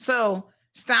 So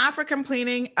staff are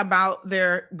complaining about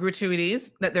their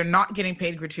gratuities, that they're not getting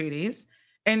paid gratuities.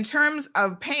 In terms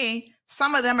of pay,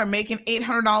 some of them are making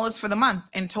 $800 for the month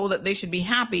and told that they should be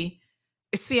happy.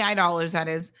 CI dollars, that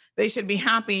is. They should be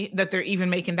happy that they're even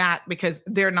making that, because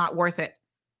they're not worth it.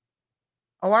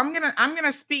 Oh, I'm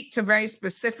gonna speak to very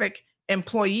specific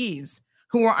employees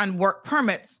who are on work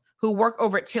permits who work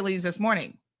over at Tilly's this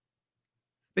morning,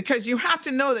 because you have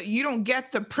to know that you don't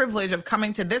get the privilege of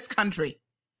coming to this country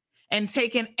and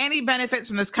taking any benefits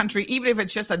from this country, even if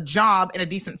it's just a job and a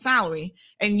decent salary,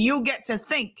 and you get to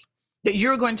think that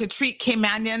you're going to treat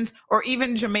Caymanians or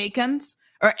even Jamaicans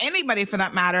or anybody for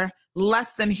that matter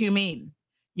less than humane.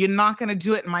 You're not going to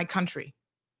do it in my country.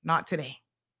 Not today.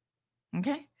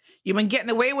 Okay? You've been getting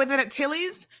away with it at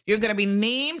Tilly's. You're going to be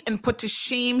named and put to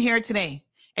shame here today.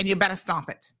 And you better stop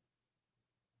it.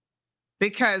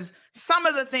 Because some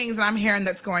of the things that I'm hearing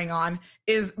that's going on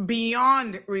is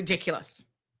beyond ridiculous.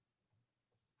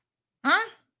 Huh?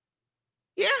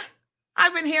 Yeah,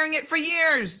 I've been hearing it for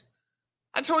years.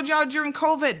 I told y'all during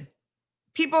COVID,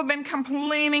 people have been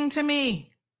complaining to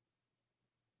me.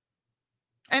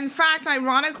 In fact,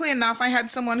 ironically enough, I had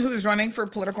someone who's running for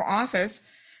political office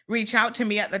reach out to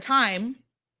me at the time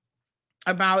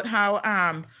about how,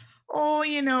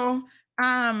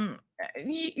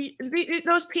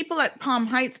 those people at Palm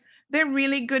Heights, they're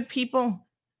really good people.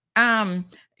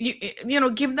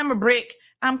 Give them a break.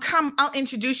 Come, I'll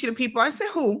introduce you to people. I said,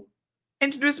 who?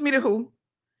 Introduce me to who?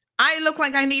 I look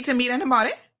like I need to meet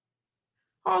anybody.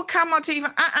 Oh, come, I'll tell you.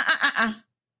 I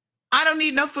don't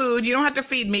need no food. You don't have to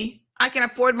feed me. I can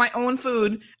afford my own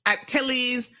food at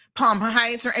Tilly's, Palm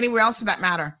Heights, or anywhere else for that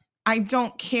matter. I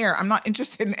don't care. I'm not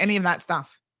interested in any of that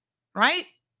stuff. Right?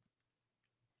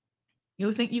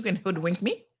 You think you can hoodwink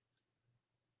me?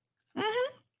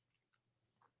 Mm-hmm.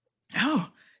 Oh,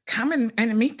 come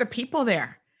and meet the people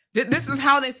there. This is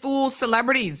how they fool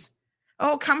celebrities.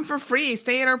 Oh, come for free.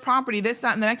 Stay at our property. This,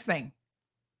 that, and the next thing.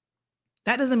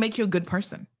 That doesn't make you a good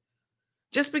person.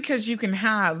 Just because you can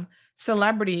have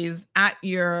celebrities at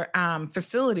your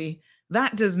facility,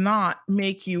 that does not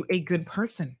make you a good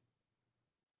person.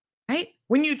 Right?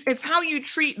 It's how you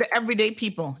treat the everyday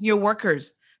people, your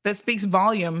workers, that speaks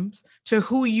volumes to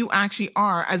who you actually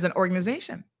are as an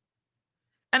organization.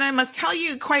 And I must tell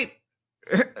you quite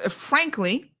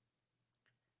frankly,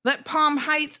 that Palm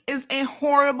Heights is a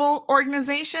horrible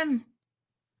organization.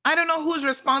 I don't know who's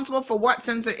responsible for what,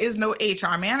 since there is no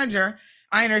HR manager.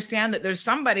 I understand that there's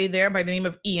somebody there by the name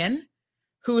of Ian,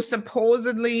 who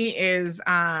supposedly is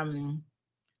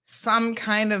some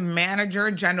kind of manager,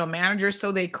 general manager,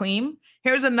 so they claim.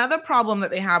 Here's another problem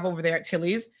that they have over there at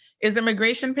Tilly's. Is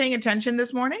immigration paying attention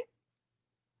this morning?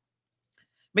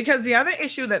 Because the other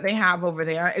issue that they have over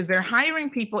there is they're hiring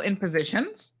people in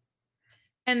positions,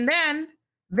 and then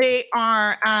they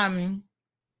are,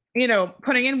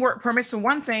 putting in work permits for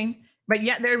one thing, but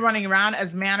yet they're running around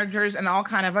as managers and all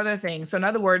kind of other things. So in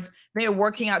other words, they are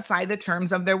working outside the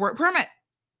terms of their work permit.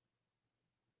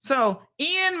 So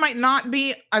Ian might not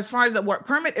be, as far as the work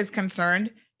permit is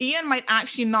concerned, Ian might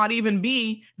actually not even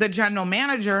be the general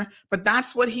manager, but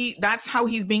that's how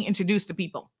he's being introduced to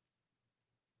people.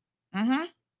 Mm-hmm.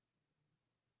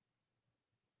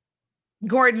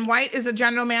 Gordon White is a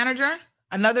general manager.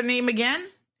 Another name again.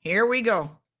 Here we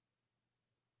go.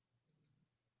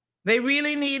 They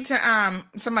really need to,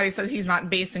 somebody says he's not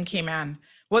based in Cayman.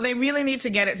 Well, they really need to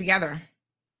get it together.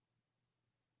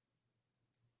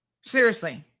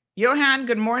 Seriously. Johan,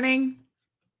 good morning.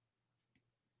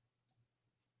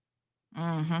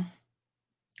 Mm-hmm.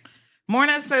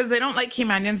 Morna says they don't like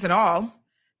Caymanians at all.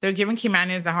 They're giving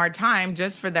Caymanians a hard time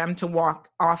just for them to walk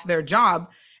off their job.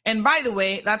 And by the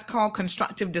way, that's called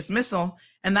constructive dismissal,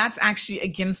 and that's actually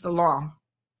against the law.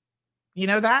 You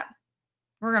know that?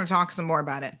 We're going to talk some more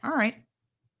about it. All right.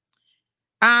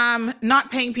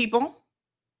 Not paying people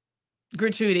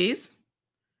gratuities.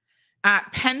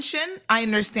 Pension, I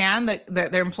understand that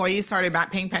their employees started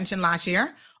back paying pension last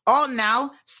year. Oh,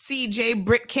 now CJ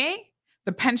Britke,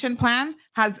 the pension plan,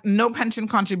 has no pension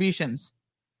contributions.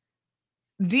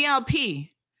 DLP,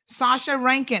 Sasha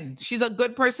Rankin, she's a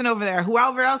good person over there.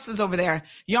 Whoever else is over there,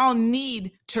 y'all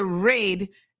need to raid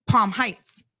Palm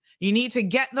Heights. You need to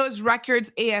get those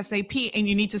records ASAP, and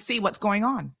you need to see what's going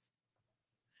on.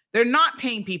 They're not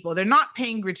paying people. They're not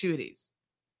paying gratuities,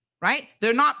 right?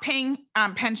 They're not paying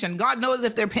pension. God knows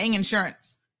if they're paying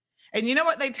insurance. And you know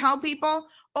what they tell people?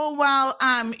 Oh,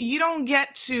 well, you don't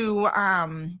get to,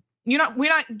 we're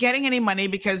not getting any money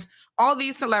because all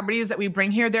these celebrities that we bring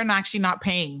here, they're actually not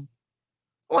paying.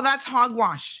 Well, that's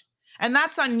hogwash. And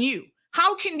that's on you.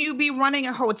 How can you be running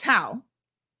a hotel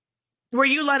where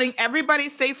you letting everybody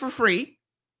stay for free?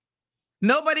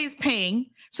 Nobody's paying.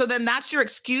 So then that's your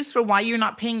excuse for why you're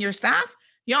not paying your staff?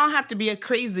 Y'all have to be a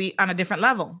crazy on a different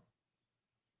level.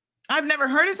 I've never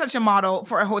heard of such a model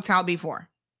for a hotel before.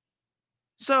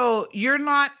 So you're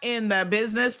not in the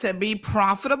business to be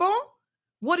profitable?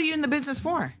 What are you in the business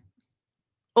for?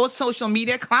 Oh, social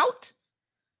media clout?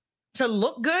 To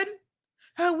look good?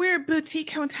 Oh, we're a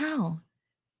boutique hotel.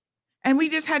 And we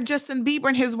just had Justin Bieber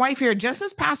and his wife here just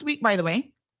this past week, by the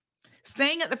way,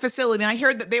 staying at the facility. And I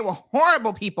heard that they were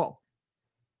horrible people.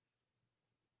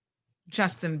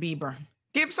 Justin Bieber.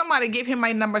 Give him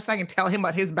my number so I can tell him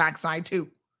about his backside too.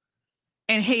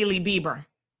 And Hailey Bieber.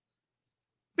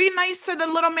 Be nice to the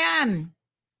little man.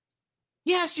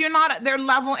 Yes, you're not at their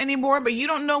level anymore, but you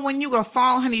don't know when you go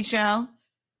fall, honey child.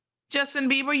 Justin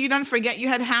Bieber, you don't forget you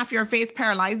had half your face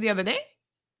paralyzed the other day.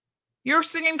 Your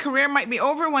singing career might be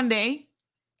over one day,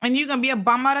 and you're going to be a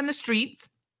bum out in the streets.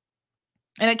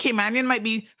 And a Caymanian might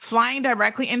be flying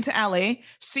directly into LA,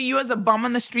 see you as a bum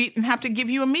on the street, and have to give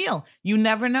you a meal. You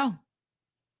never know.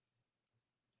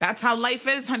 That's how life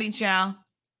is, honey child.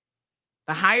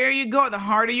 The higher you go, the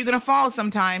harder you're going to fall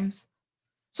sometimes.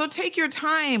 So take your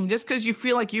time just because you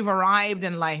feel like you've arrived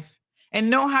in life, and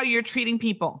know how you're treating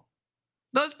people.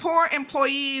 Those poor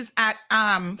employees at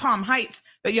Palm Heights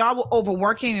that y'all were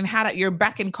overworking and had at your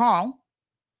beck and call,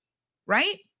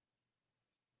 right?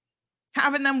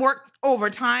 Having them work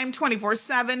overtime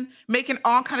 24/7, making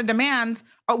all kind of demands.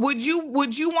 Would you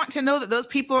want to know that those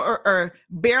people are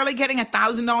barely getting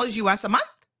 $1,000 US a month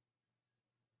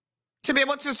to be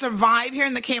able to survive here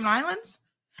in the Cayman Islands?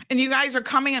 And you guys are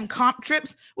coming on comp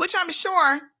trips, which I'm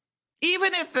sure,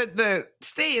 even if the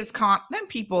stay is comp, then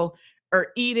people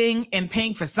are eating and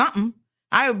paying for something.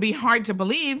 I would be hard to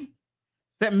believe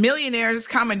that millionaires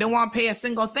come and don't want to pay a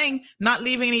single thing, not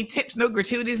leaving any tips, no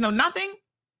gratuities, no nothing.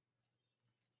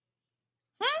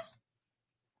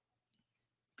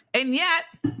 And yet,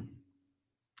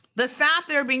 the staff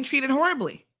there are being treated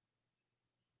horribly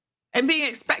and being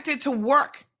expected to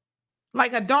work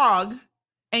like a dog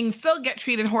and still get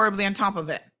treated horribly on top of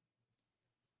it.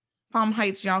 Palm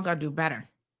Heights, y'all got to do better.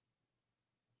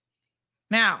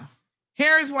 Now,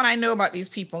 here's what I know about these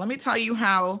people. Let me tell you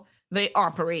how they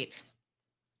operate.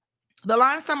 The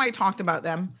last time I talked about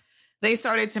them, they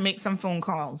started to make some phone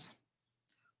calls.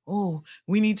 Oh,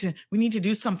 we need to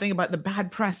do something about the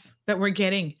bad press that we're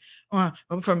getting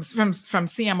from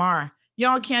CMR.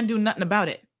 Y'all can't do nothing about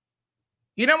it.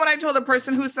 You know what I told the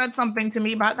person who said something to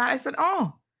me about that? I said,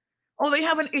 oh, they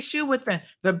have an issue with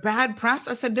the bad press.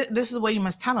 I said, this is what you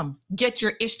must tell them. Get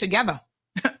your ish together.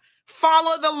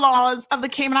 Follow the laws of the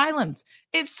Cayman Islands.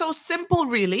 It's so simple,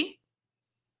 really.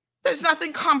 There's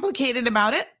nothing complicated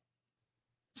about it.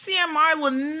 CMR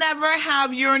will never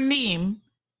have your name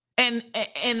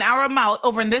in our mouth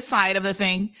over on this side of the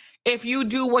thing if you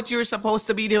do what you're supposed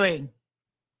to be doing.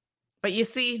 But you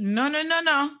see,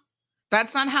 no.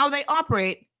 That's not how they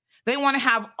operate. They want to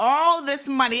have all this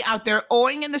money out there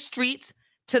owing in the streets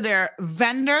to their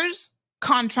vendors,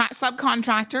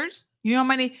 subcontractors. You know how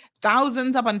many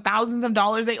thousands upon thousands of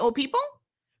dollars they owe people?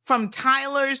 From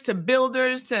tilers to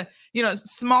builders to,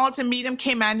 small to medium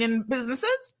Caymanian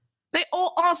businesses. They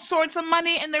owe all sorts of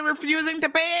money and they're refusing to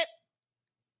pay it.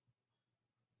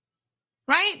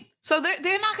 Right? So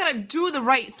they're not going to do the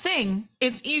right thing.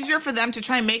 It's easier for them to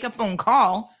try and make a phone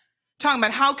call talking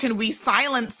about how can we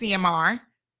silence CMR,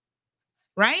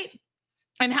 right?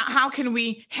 And how can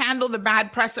we handle the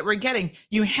bad press that we're getting?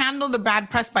 You handle the bad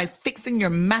press by fixing your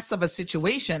mess of a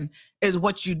situation is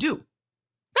what you do.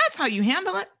 That's how you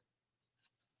handle it.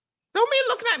 Don't be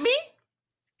looking at me.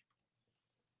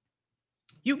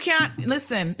 You can't,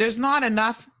 listen, there's not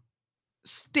enough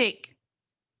steak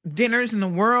dinners in the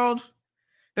world.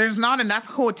 There's not enough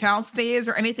hotel stays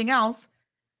or anything else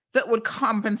that would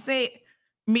compensate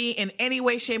me in any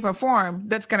way, shape, or form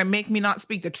that's going to make me not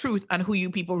speak the truth on who you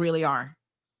people really are.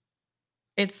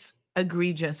 It's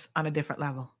egregious on a different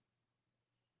level.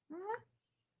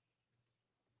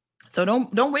 So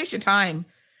don't waste your time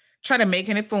trying to make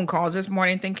any phone calls this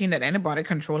morning thinking that anybody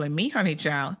controlling me, honey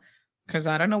child, because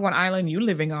I don't know what island you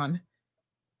living on.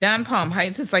 Down Palm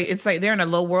Heights, it's like they're in a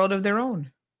little world of their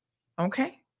own.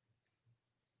 Okay.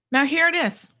 Now here it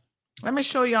is. Let me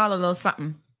show y'all a little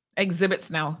something. Exhibits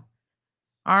now.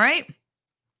 All right.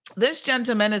 This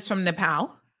gentleman is from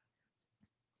Nepal.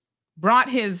 Brought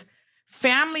his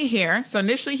family here. So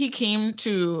initially he came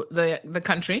to the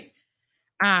country.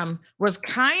 Was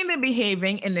kind of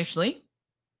behaving initially.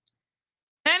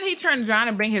 Then he turns around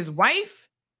and bring his wife.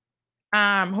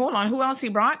 Hold on. Who else he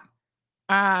brought?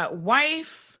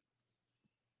 Wife,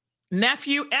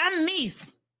 nephew, and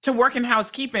niece to work in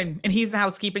housekeeping. And he's the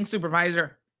housekeeping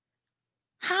supervisor.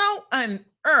 How on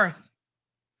earth?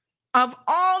 Of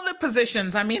all the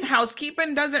positions, I mean,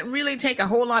 housekeeping doesn't really take a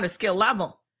whole lot of skill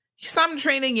level. Some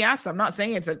training, yes. I'm not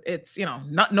saying it's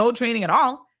no training at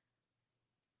all.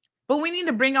 But we need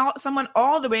to bring someone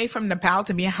all the way from Nepal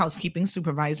to be a housekeeping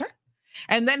supervisor.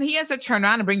 And then he has to turn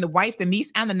around and bring the wife, the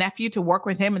niece, and the nephew to work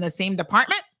with him in the same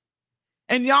department.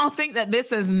 And y'all think that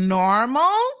this is normal?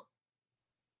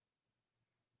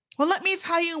 Well, let me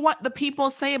tell you what the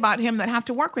people say about him that have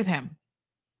to work with him.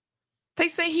 They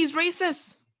say he's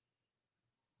racist.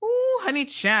 Ooh, honey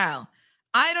child.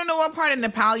 I don't know what part of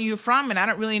Nepal you're from, and I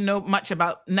don't really know much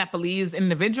about Nepalese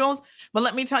individuals, but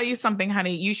let me tell you something,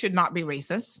 honey. You should not be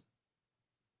racist.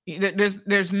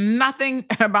 There's nothing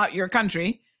about your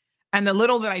country, and the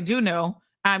little that I do know,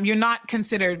 you're not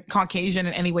considered Caucasian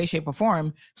in any way, shape, or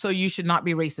form, so you should not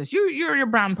be racist. You're a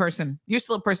brown person. You're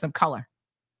still a person of color.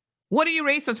 What are you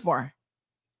racist for?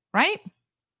 Right?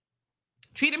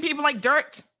 treating people like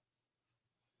dirt.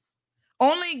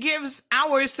 Only gives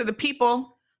hours to the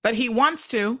people that he wants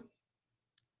to,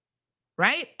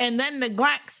 right? And then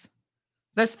neglects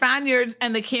the Spaniards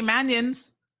and the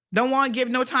Caymanians. Don't want to give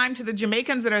no time to the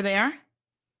Jamaicans that are there.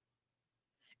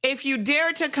 If you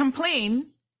dare to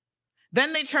complain,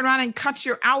 then they turn around and cut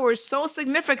your hours so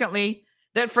significantly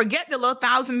that forget the little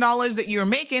 $1,000 that you're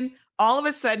making, all of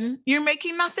a sudden you're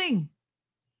making nothing.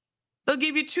 They'll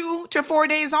give you 2 to 4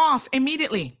 days off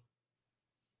immediately.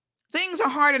 Things are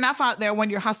hard enough out there when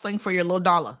you're hustling for your little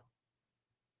dollar,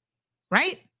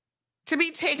 right? To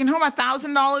be taking home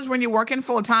 $1,000 when you're working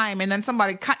full time and then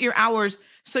somebody cut your hours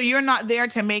so you're not there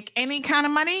to make any kind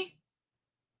of money?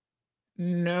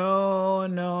 No.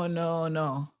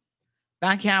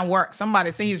 That can't work.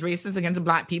 Somebody say he's racist against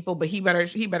black people, but he better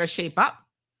shape up.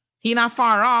 He not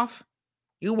far off.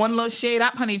 You one little shade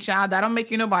up, honey child. That don't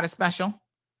make you nobody special.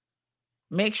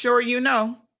 Make sure you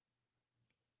know.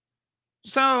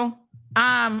 So,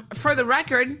 for the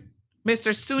record,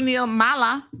 Mr. Sunil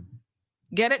Mala,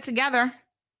 get it together.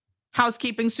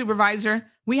 Housekeeping supervisor,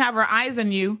 we have our eyes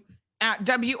on you. At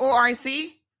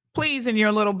WORC, please, in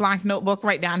your little blank notebook,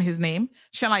 write down his name.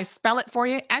 Shall I spell it for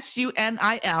you?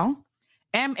 SUNILMALLA.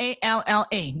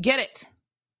 Get it.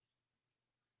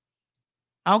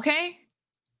 Okay?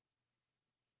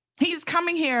 He's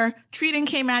coming here treating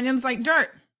Caymanians like dirt.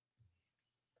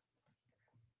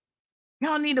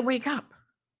 Y'all need to wake up.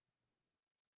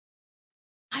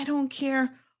 I don't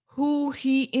care who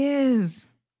he is.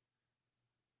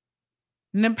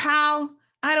 Nepal,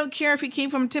 I don't care if he came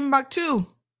from Timbuktu.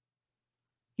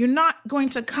 You're not going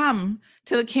to come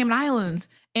to the Cayman Islands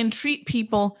and treat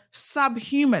people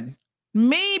subhuman.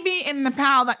 Maybe in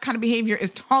Nepal, that kind of behavior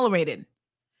is tolerated.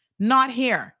 Not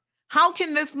here. How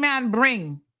can this man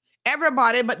bring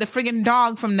everybody but the friggin'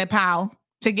 dog from Nepal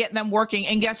to get them working?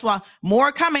 And guess what?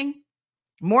 More coming.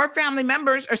 More family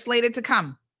members are slated to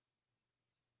come.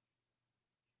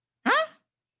 Huh?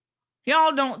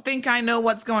 Y'all don't think I know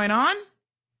what's going on?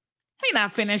 Ain't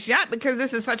not finished yet because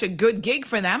this is such a good gig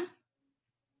for them.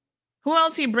 Who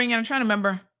else he bringing? I'm trying to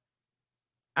remember.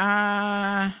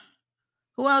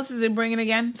 Who else is he bringing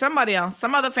again? Somebody else,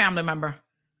 some other family member.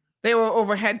 They were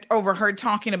overheard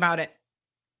talking about it.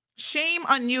 Shame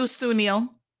on you, Sunil.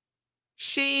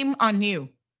 Shame on you.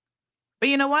 But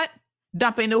you know what?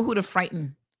 Duppe know who to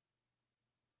frighten.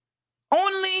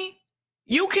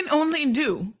 You can only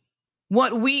do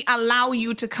what we allow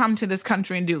you to come to this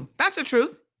country and do. That's the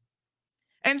truth.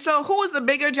 And so who is the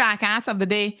bigger jackass of the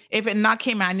day if it's not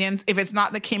Caymanians, if it's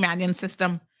not the Caymanian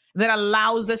system that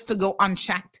allows us to go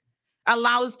unchecked,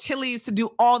 allows Tillies to do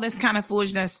all this kind of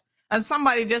foolishness? As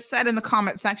somebody just said in the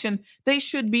comment section, they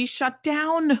should be shut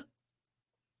down.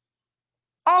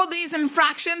 All these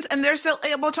infractions and they're still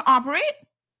able to operate?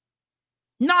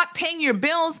 Not paying your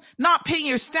bills, not paying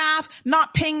your staff,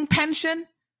 not paying pension,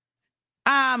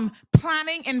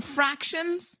 planning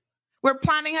infractions where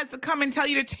planning has to come and tell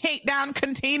you to take down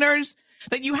containers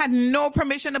that you had no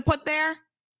permission to put there.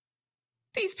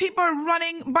 These people are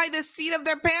running by the seat of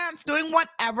their pants, doing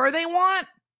whatever they want.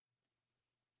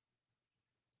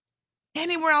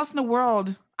 Anywhere else in the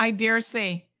world, I dare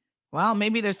say, well,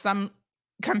 maybe there's some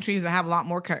countries that have a lot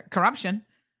more corruption.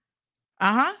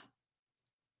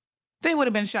 They would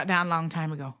have been shut down a long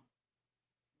time ago.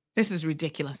 This is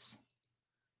ridiculous.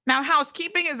 Now,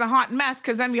 housekeeping is a hot mess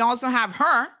because then we also have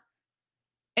her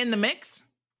in the mix.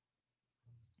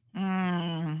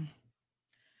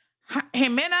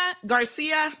 Jimena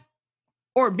Garcia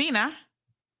Urbina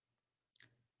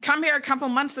come here a couple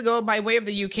months ago by way of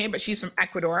the UK, but she's from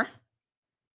Ecuador.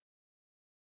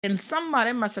 And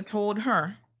somebody must have told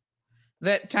her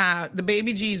that the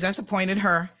baby Jesus appointed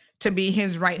her to be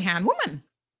his right-hand woman.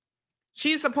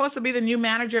 She's supposed to be the new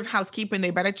manager of housekeeping.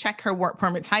 They better check her work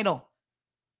permit title.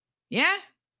 Yeah?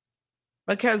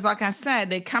 Because like I said,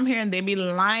 they come here and they be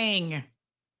lying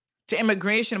to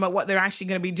immigration about what they're actually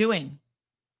going to be doing.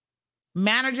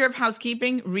 Manager of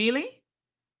housekeeping? Really?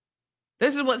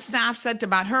 This is what staff said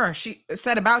about her. She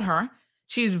said about her.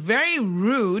 She's very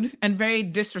rude and very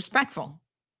disrespectful.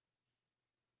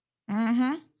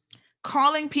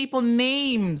 Calling people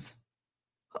names.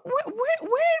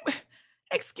 Where,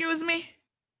 excuse me?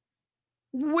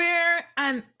 Where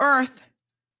on earth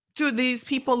do these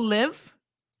people live?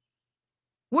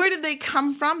 Where did they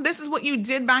come from? This is what you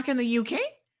did back in the UK?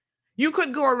 You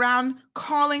could go around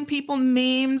calling people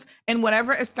names in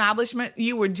whatever establishment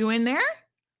you were doing there?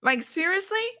 Like,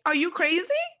 seriously? Are you crazy?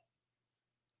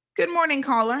 Good morning,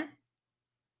 caller.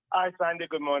 Hi, Sandy.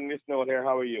 Good morning. Miss Noel here.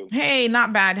 How are you? Hey,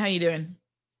 not bad. How you doing?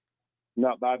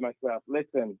 Not bad myself.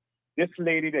 Listen, this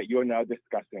lady that you're now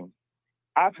discussing,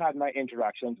 I've had my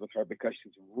interactions with her because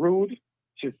she's rude,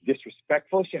 she's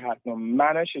disrespectful, she has no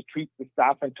manners, she treats the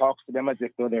staff and talks to them as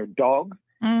if they're dogs.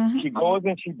 Mm-hmm. She goes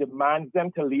and she demands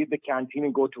them to leave the canteen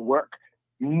and go to work.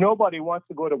 Nobody wants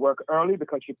to go to work early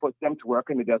because she puts them to work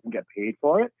and it doesn't get paid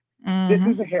for it.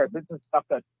 Mm-hmm. This is stuff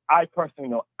that I personally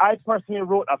know. I personally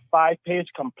wrote a 5-page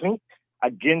complaint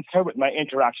against her with my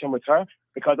interaction with her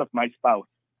because of my spouse.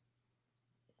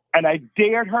 And I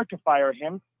dared her to fire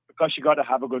him because she got to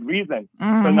have a good reason.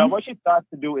 Mm-hmm. So now what she starts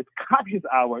to do is cut his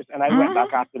hours, and I went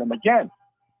back after them again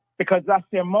because that's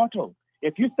their motto.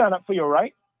 If you stand up for your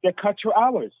right, they cut your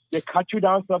hours. They cut you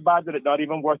down so bad that it's not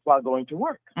even worthwhile going to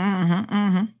work. Mm-hmm.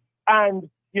 Mm-hmm. And,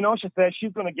 you know, she says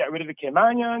she's going to get rid of the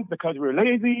Caymanians because we're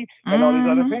lazy and all these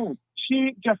other things.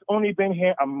 She just only been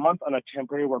here a month on a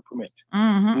temporary work permit.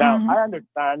 Mm-hmm. Now, I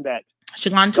understand that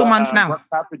she's gone 2 months now. Work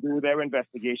have to do their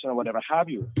investigation or whatever have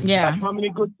you. Yeah. But how many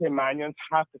good Caymanians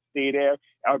have to stay there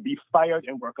or be fired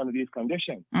and work under these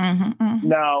conditions? Mm-hmm. Mm-hmm.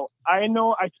 Now, I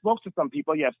know I spoke to some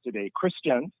people yesterday,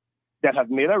 Christians, that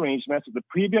have made arrangements with the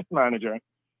previous manager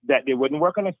that they wouldn't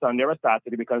work on a Sunday or a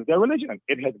Saturday because of their religion.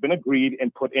 It has been agreed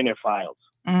and put in their files.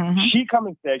 Mm-hmm. She come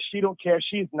and says she don't care.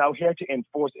 She's now here to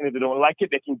enforce, and if they don't like it,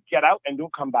 they can get out and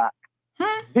don't come back.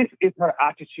 This is her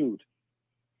attitude.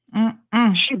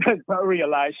 She does not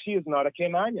realize she is not a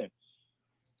Caymanian.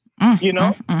 You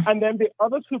know? And then the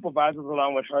other supervisors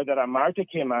along with her that are married to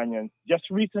Caymanians just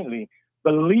recently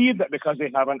believe that because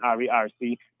they have an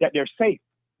RERC that they're safe.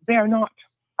 They're not.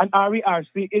 An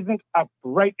RERC isn't a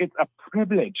right, it's a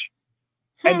privilege.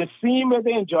 And the same way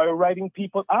they enjoy writing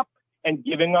people up and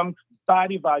giving them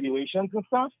bad evaluations and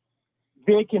stuff,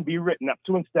 they can be written up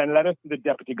to and send letters to the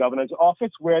deputy governor's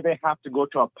office where they have to go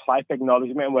to apply for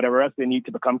acknowledgement and whatever else they need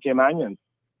to become Caymanians.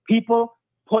 People,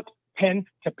 put pen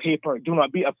to paper. Do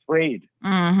not be afraid.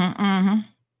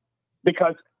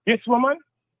 Because this woman,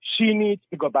 she needs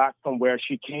to go back from where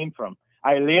she came from.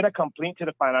 I laid a complaint to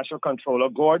the financial controller,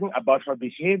 Gordon, about her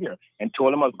behavior and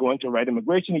told him I was going to write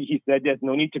immigration. He said there's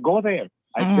no need to go there.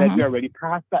 I said we're already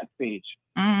past that stage.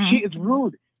 She is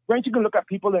rude. When you can look at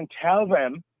people and tell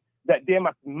them that they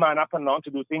must man up and learn to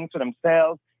do things for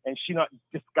themselves, and she not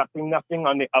discussing nothing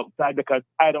on the outside because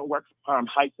I don't work for Palm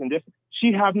Heights and this.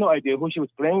 She had no idea who she was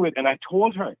playing with. And I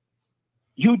told her,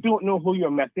 you don't know who you're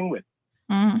messing with.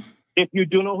 If you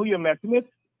don't know who you're messing with,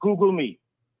 Google me.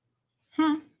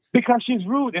 Because she's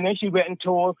rude. And then she went and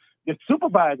told the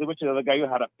supervisor, which is the guy who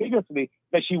had up previously,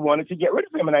 that she wanted to get rid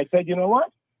of him. And I said, you know what?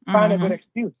 Find a good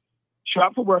excuse. Show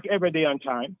up for work every day on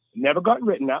time. Never got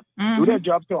written up. Do their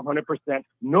jobs to 100%.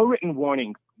 No written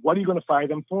warnings. What are you going to fire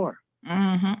them for?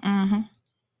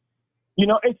 You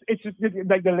know, it's just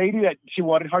like the lady that she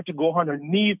wanted her to go on her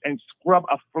knees and scrub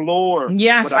a floor.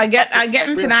 Yes, I get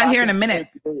into that here in a minute.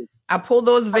 I'll pull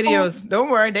those videos. Don't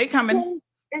worry, they coming. Who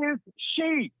is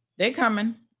she? They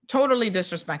coming. Totally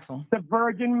disrespectful. The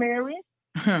Virgin Mary?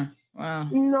 Wow.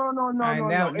 No.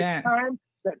 Doubt that. It's time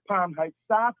that Palm Heights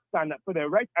staff stand up for their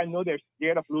rights. I know they're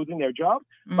scared of losing their job,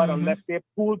 but unless they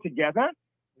pull together,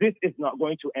 this is not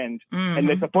going to end. And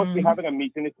they're supposed to be having a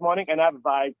meeting this morning, and I've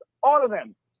advised all of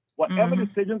them, whatever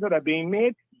decisions that are being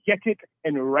made, get it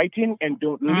in writing and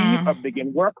don't leave or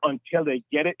begin work until they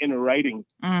get it in writing.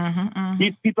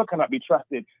 These people cannot be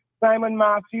trusted. Simon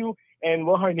Matthew and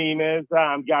what her name is,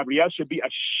 Gabrielle, should be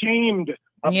ashamed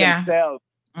of themselves.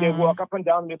 They walk up and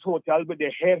down this hotel with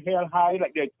their head held high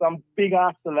like they're some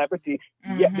big-ass celebrity,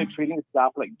 yet they're treating the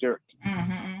staff like dirt.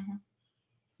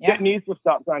 It needs to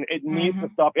stop, son. It needs to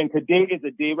stop. And today is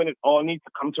a day when it all needs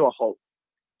to come to a halt.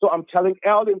 So I'm telling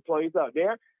all the employees out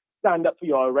there, stand up for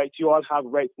your rights. You all have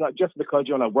rights. Not just because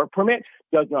you're on a work permit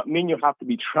does not mean you have to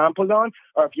be trampled on.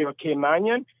 Or if you're a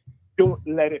Caymanian, don't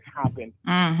let it happen.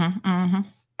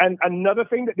 And another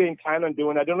thing that they intend on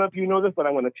doing, I don't know if you know this, but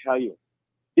I'm going to tell you.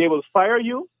 They will fire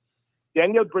you,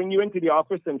 then they'll bring you into the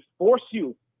office and force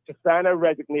you to sign a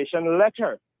resignation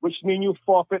letter, which means you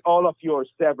forfeit all of your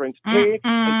severance pay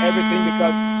and everything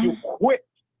because you quit.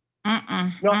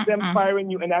 Not them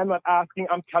firing you. And I'm not asking,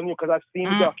 I'm telling you because I've seen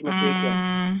the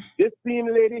documentation. This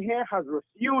same lady here has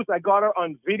refused. I got her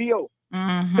on video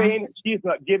saying she's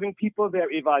not giving people their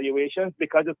evaluations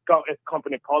because it's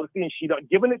company policy and she's not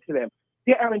giving it to them.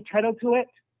 They are entitled to it.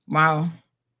 Wow.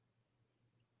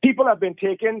 People have been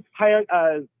taken, hired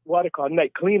as what they call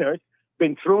night cleaners,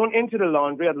 been thrown into the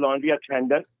laundry as laundry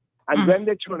attendants. And when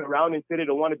they turn around and say they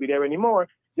don't want to be there anymore,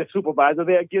 the supervisor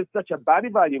there gives such a bad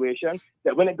evaluation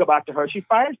that when it go back to her, she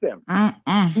fires them.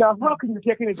 Now, how can you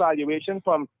take an evaluation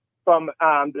from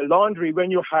the laundry when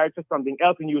you're hired for something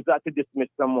else and use that to dismiss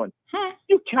someone?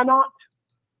 You cannot.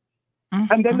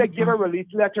 And then they give a release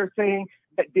letter saying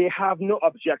that they have no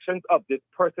objections of this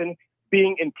person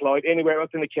being employed anywhere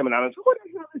else in the Cayman Islands. What the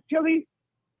hell is Tilly?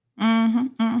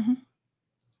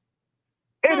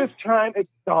 It is time it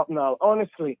stopped now.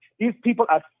 Honestly, these people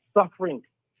are suffering.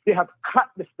 They have cut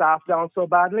the staff down so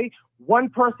badly. One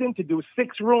person to do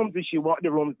 6 rooms if she want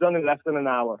the rooms done in less than an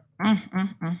hour. I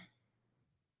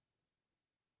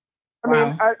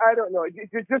mean, I don't know.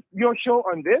 It's just your show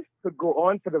on this could go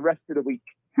on for the rest of the week.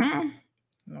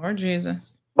 Lord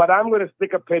Jesus. But I'm going to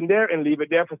stick a pin there and leave it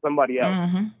there for somebody else.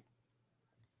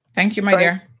 Thank you, my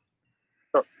dear.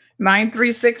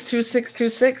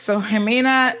 936-2626. So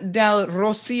Jimena del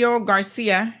Rocio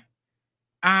Garcia,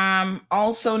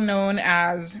 also known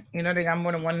as, they got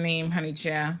more than one name, honey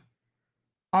chair.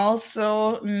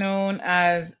 Also known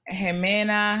as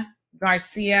Jimena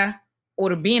Garcia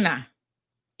Urbina.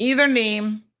 Either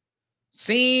name,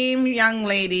 same young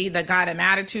lady that got an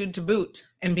attitude to boot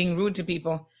and being rude to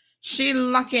people. She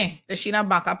lucky that she not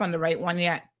back up on the right one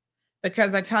yet.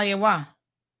 Because I tell you what,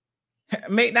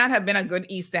 may that have been a good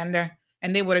East Ender,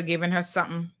 and they would have given her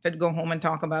something to go home and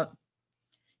talk about.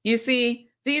 You see,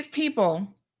 these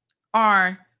people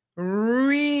are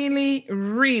really,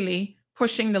 really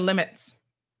pushing the limits,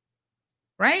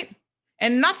 right?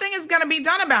 And nothing is going to be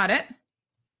done about it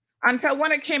until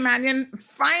one of Caymanian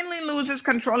finally loses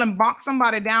control and box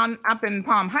somebody down up in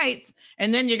Palm Heights,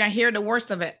 and then you're going to hear the worst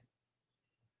of it.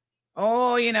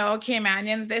 Oh,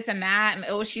 Caymanians, this and that, and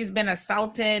oh, she's been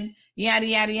assaulted, yada,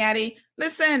 yada, yada.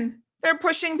 Listen, they're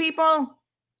pushing people.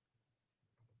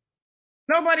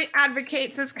 Nobody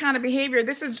advocates this kind of behavior.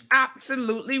 This is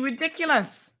absolutely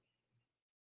ridiculous.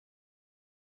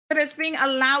 But it's being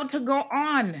allowed to go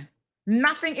on.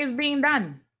 Nothing is being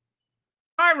done.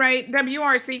 All right,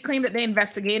 WRC claimed that they're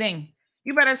investigating.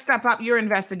 You better step up your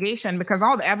investigation because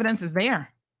all the evidence is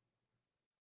there.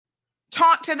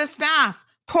 Talk to the staff.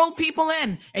 Pull people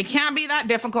in. It can't be that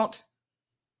difficult.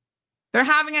 They're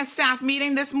having a staff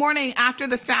meeting this morning after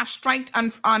the staff striked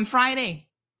on Friday.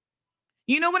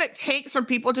 You know what it takes for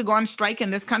people to go on strike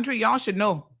in this country? Y'all should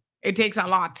know. It takes a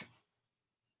lot.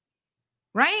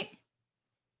 Right?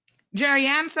 Jerry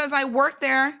Ann says, I worked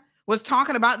there, was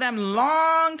talking about them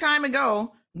long time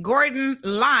ago. Gordon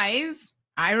lies.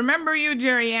 I remember you,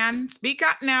 Jerry Ann. Speak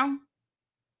up now.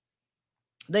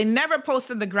 They never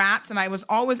posted the grats, and I was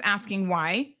always asking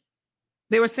why.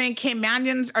 They were saying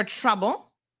Caymanians are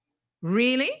trouble.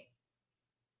 Really?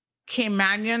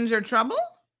 Caymanians are trouble?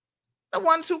 The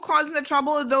ones who causing the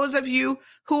trouble are those of you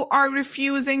who are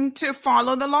refusing to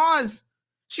follow the laws.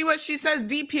 She says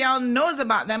DPL knows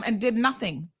about them and did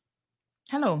nothing.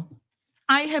 Hello.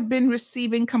 I have been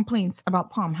receiving complaints about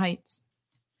Palm Heights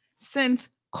since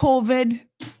COVID.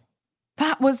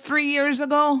 That was 3 years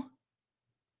ago.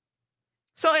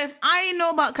 So if I know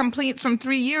about complaints from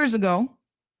 3 years ago,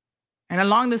 and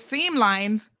along the same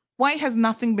lines, why has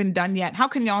nothing been done yet? How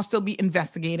can y'all still be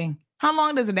investigating? How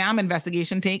long does a damn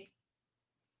investigation take?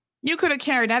 You could have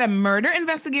carried out a murder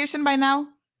investigation by now,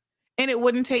 and it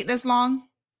wouldn't take this long.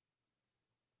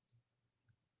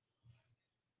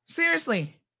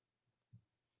 Seriously.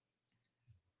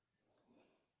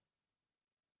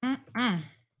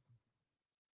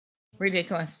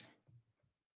 Ridiculous.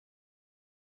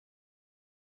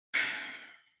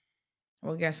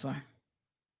 Well, guess what?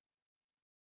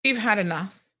 We've had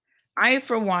enough. I,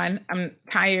 for one, am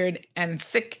tired and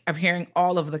sick of hearing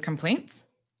all of the complaints.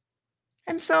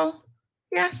 And so,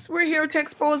 yes, we're here to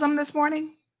expose them this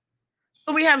morning.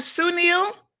 So we have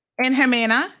Sunil and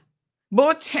Jimena,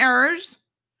 both terrors,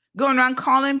 going around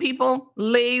calling people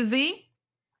lazy,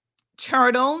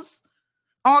 turtles,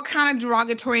 all kind of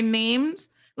derogatory names.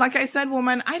 Like I said,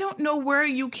 woman, I don't know where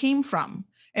you came from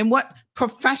and what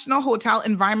professional hotel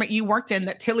environment you worked in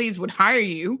that Tilly's would hire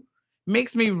you.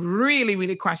 Makes me really,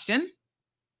 really question.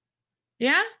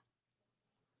 Yeah?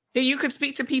 That you could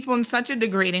speak to people in such a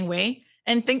degrading way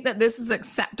and think that this is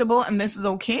acceptable and this is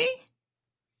okay?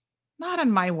 Not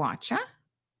on my watch, huh?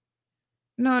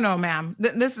 No, ma'am.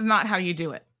 This is not how you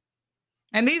do it.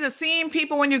 And these are same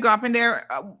people when you go up in there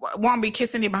won't be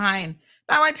kissing you behind.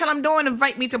 Now I tell them, don't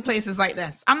invite me to places like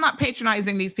this. I'm not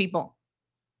patronizing these people.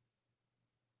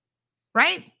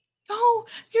 Right? Oh,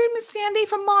 you're Miss Sandy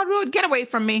from Maud Road. Get away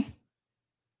from me.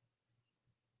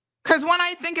 Because when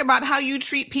I think about how you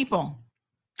treat people,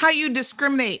 how you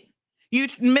discriminate, you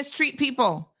mistreat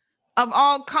people of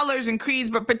all colors and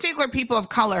creeds, but particular people of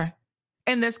color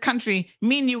in this country,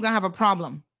 me and you are going to have a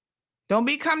problem. Don't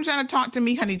come trying to talk to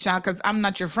me, honey child, because I'm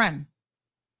not your friend.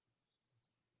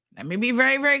 Let me be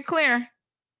very, very clear.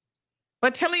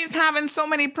 But Tilly's having so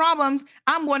many problems,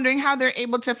 I'm wondering how they're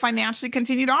able to financially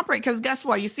continue to operate. Because guess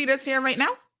what? You see this here right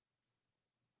now?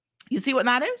 You see what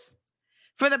that is?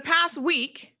 For the past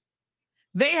week,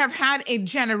 They have had a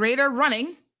generator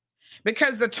running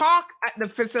because the talk at the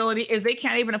facility is they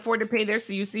can't even afford to pay their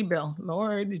CUC bill.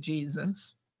 Lord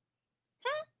Jesus.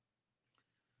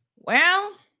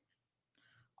 Well,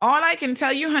 all I can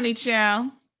tell you, honey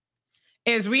child,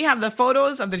 is we have the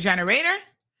photos of the generator.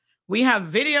 We have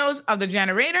videos of the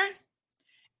generator.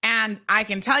 And I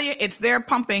can tell you it's there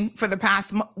pumping for the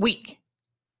past week.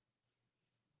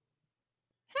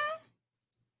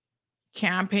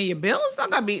 Can't pay your bills?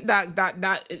 Not gonna be that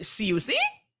CUC?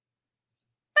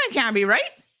 That can't be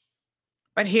right.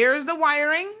 But here's the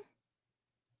wiring.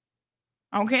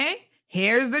 Okay,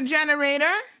 here's the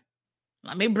generator.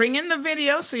 Let me bring in the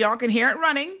video so y'all can hear it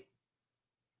running.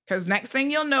 Because next thing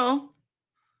you'll know,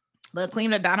 they'll claim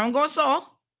that don't go so.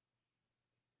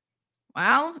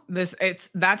 Well, that's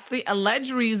the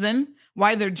alleged reason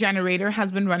why their generator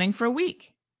has been running for a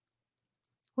week.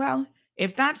 Well,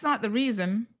 if that's not the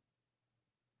reason,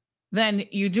 then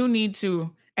you do need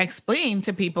to explain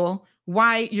to people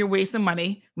why you're wasting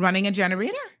money running a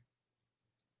generator.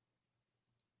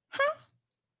 Huh?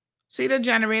 See the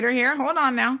generator here? Hold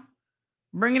on now.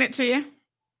 Bringing it to you.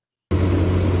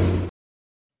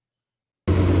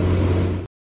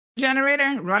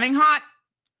 Generator running hot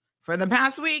for the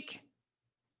past week.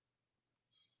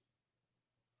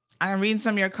 I'll read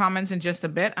some of your comments in just a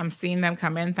bit. I'm seeing them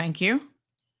come in. Thank you.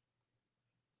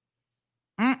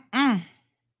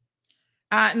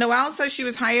 Noelle says she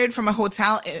was hired from a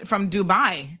hotel from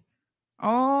Dubai.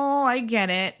 Oh, I get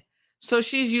it. So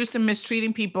she's used to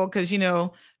mistreating people because,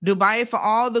 Dubai, for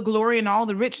all the glory and all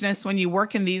the richness, when you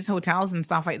work in these hotels and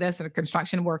stuff like this, and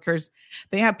construction workers,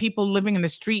 they have people living in the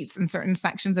streets in certain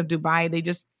sections of Dubai. They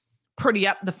just pretty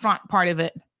up the front part of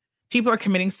it. People are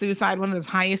committing suicide. One of the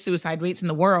highest suicide rates in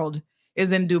the world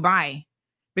is in Dubai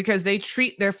because they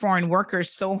treat their foreign workers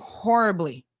so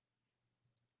horribly.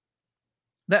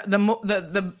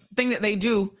 The thing that they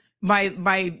do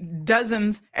by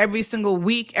dozens every single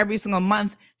week, every single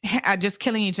month, just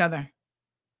killing each other.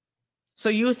 So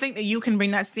you think that you can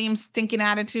bring that same stinking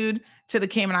attitude to the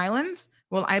Cayman Islands?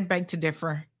 Well, I beg to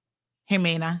differ.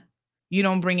 Jimena, you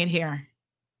don't bring it here.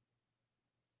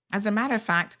 As a matter of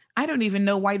fact, I don't even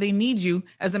know why they need you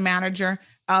as a manager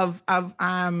of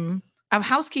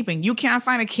housekeeping. You can't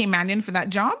find a Caymanian for that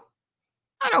job?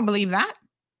 I don't believe that.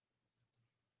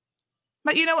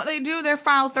 But you know what they do? They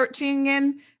file 13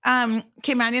 in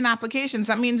Caymanian applications.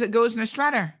 That means it goes in a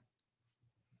shredder.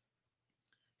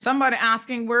 Somebody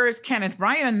asking, where is Kenneth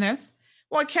Bryan in this?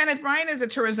 Well, Kenneth Bryan is a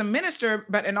tourism minister,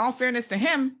 but in all fairness to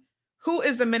him, who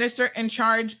is the minister in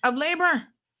charge of labor?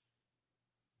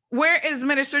 Where is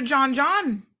Minister John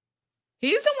John?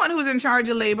 He's the one who's in charge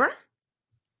of labor.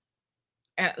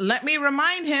 Let me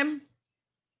remind him,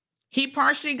 he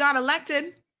partially got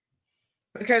elected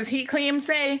because he claimed,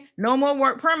 say, no more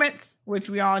work permits, which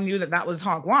we all knew that was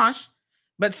hogwash.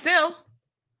 But still,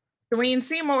 Dwayne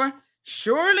Seymour,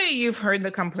 surely you've heard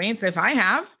the complaints, if I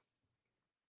have.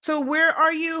 So where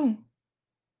are you?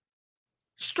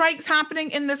 Strikes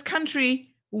happening in this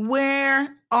country.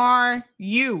 Where are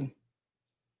you?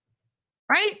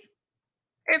 Right?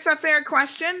 It's a fair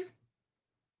question.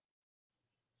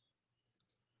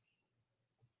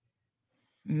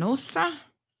 No, sir.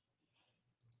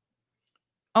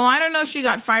 Oh, I don't know if she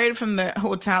got fired from the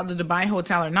hotel, the Dubai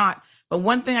hotel or not. But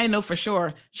one thing I know for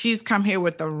sure, she's come here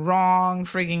with the wrong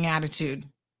frigging attitude.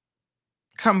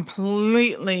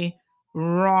 Completely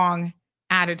wrong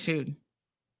attitude.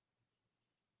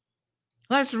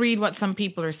 Let's read what some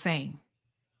people are saying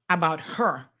about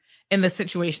her in the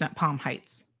situation at Palm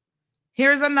Heights.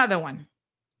 Here's another one.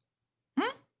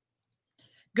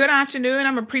 Good afternoon.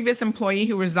 I'm a previous employee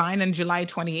who resigned on July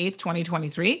 28th,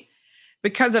 2023,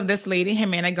 because of this lady,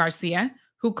 Jimena Garcia,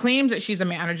 who claims that she's a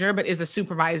manager, but is a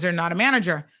supervisor, not a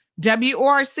manager.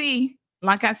 WORC,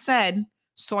 like I said,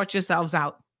 sort yourselves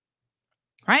out,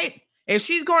 right? If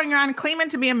she's going around claiming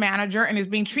to be a manager and is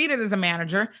being treated as a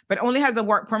manager, but only has a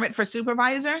work permit for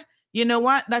supervisor, you know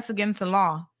what? That's against the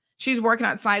law. She's working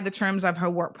outside the terms of her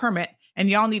work permit, and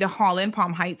y'all need to haul in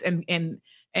Palm Heights and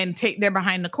take their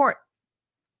behind the court.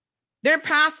 They're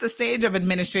past the stage of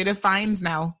administrative fines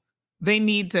now. They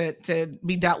need to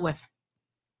be dealt with.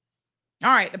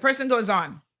 All right, the person goes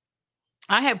on.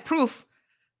 I have proof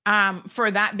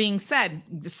for that being said.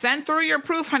 Send through your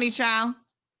proof, honey child.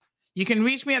 You can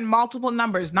reach me at multiple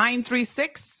numbers,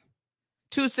 936-2626.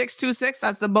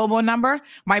 That's the Bobo number.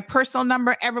 My personal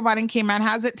number, everybody in Cayman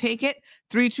has it. Take it,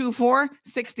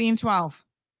 324-1612.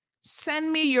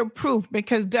 Send me your proof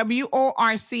because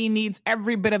WORC needs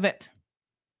every bit of it.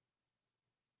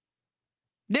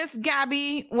 This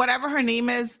Gabby, whatever her name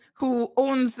is, who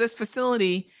owns this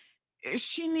facility,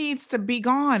 she needs to be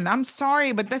gone. I'm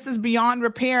sorry, but this is beyond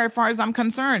repair as far as I'm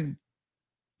concerned.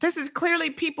 This is clearly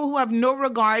people who have no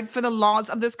regard for the laws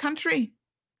of this country.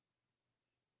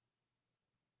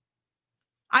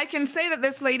 I can say that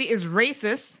this lady is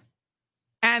racist,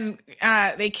 and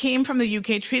they came from the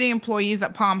UK treating employees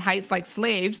at Palm Heights like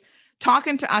slaves,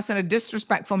 talking to us in a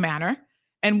disrespectful manner.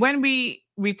 And when we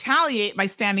retaliate by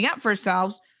standing up for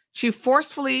ourselves, she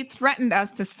forcefully threatened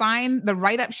us to sign the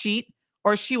write-up sheet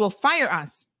or she will fire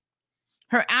us.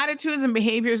 Her attitudes and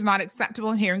behavior is not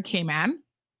acceptable here in Cayman.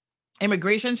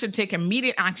 Immigration should take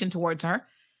immediate action towards her.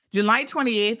 July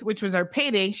 28th, which was our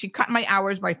payday, she cut my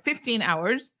hours by 15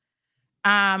 hours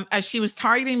as she was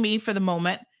targeting me for the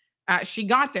moment. She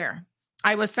got there.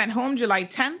 I was sent home July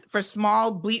 10th for a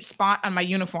small bleach spot on my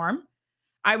uniform.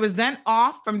 I was then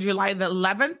off from July the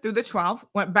 11th through the 12th,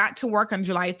 went back to work on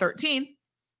July 13th,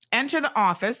 entered the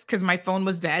office because my phone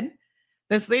was dead.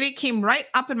 This lady came right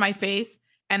up in my face,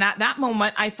 and at that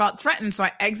moment, I felt threatened, so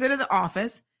I exited the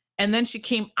office, and then she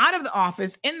came out of the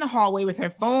office in the hallway with her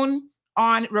phone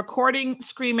on, recording,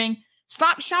 screaming,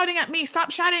 "Stop shouting at me,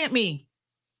 stop shouting at me."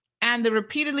 And the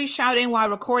repeatedly shouting while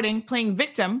recording, playing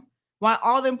victim, while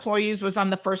all the employees was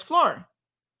on the first floor.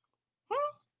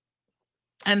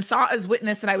 And saw as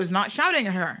witness that I was not shouting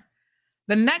at her.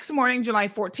 The next morning, July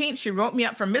 14th, she wrote me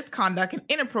up for misconduct and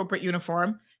inappropriate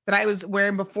uniform that I was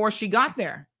wearing before she got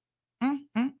there.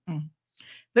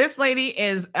 This lady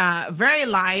is very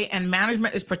light, and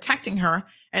management is protecting her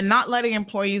and not letting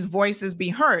employees' voices be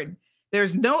heard.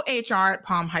 There's no HR at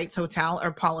Palm Heights Hotel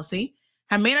or policy.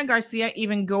 Jimena Garcia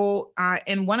even go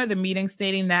in one of the meetings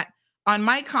stating that on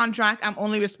my contract, I'm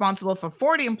only responsible for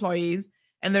 40 employees,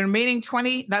 and the remaining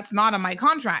 20, that's not on my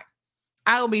contract.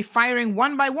 I will be firing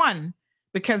one by one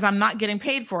because I'm not getting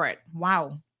paid for it.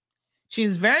 Wow.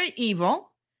 She's very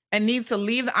evil and needs to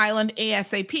leave the island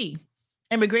ASAP.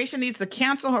 Immigration needs to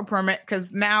cancel her permit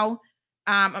because now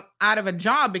I'm out of a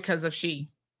job because of she.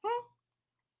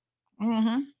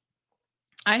 I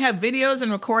have videos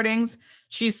and recordings.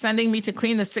 She's sending me to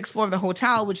clean the 6th floor of the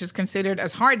hotel, which is considered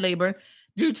as hard labor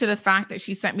due to the fact that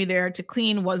she sent me there to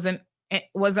clean wasn't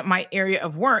my area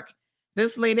of work.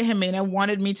 This lady Jimena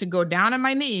wanted me to go down on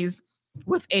my knees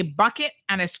with a bucket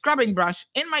and a scrubbing brush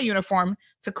in my uniform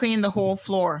to clean the whole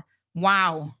floor.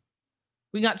 Wow.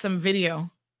 We got some video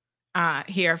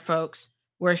here, folks,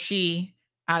 where she,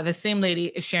 the same lady,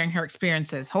 is sharing her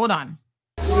experiences. Hold on.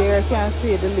 Here you can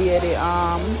see the lady,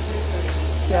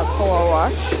 she have power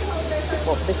wash,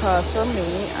 but because for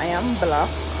me, I am black,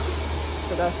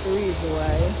 so that's the reason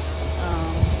why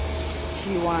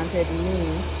she wanted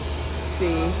me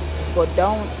to go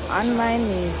down on my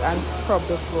knees and scrub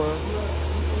the floor,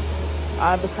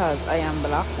 because I am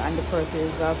black and the person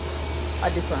is of a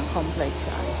different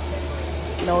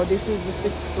complexion. Now this is the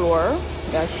 6th floor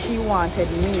that she wanted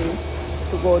me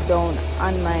to go down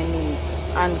on my knees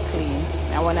and clean.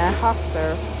 And when I asked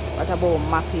her what about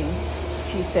mopping,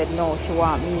 she said no, she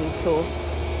want me to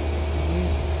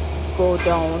go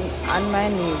down on my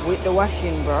knee with the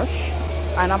washing brush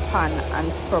and a pan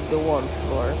and scrub the wall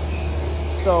floor.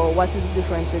 So what is the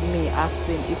difference with me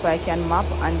asking if I can mop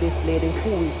and this lady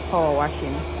who is power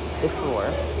washing the floor?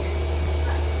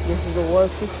 This is the whole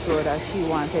 6th floor that she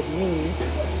wanted me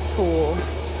to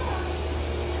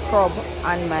scrub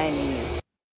on my knees.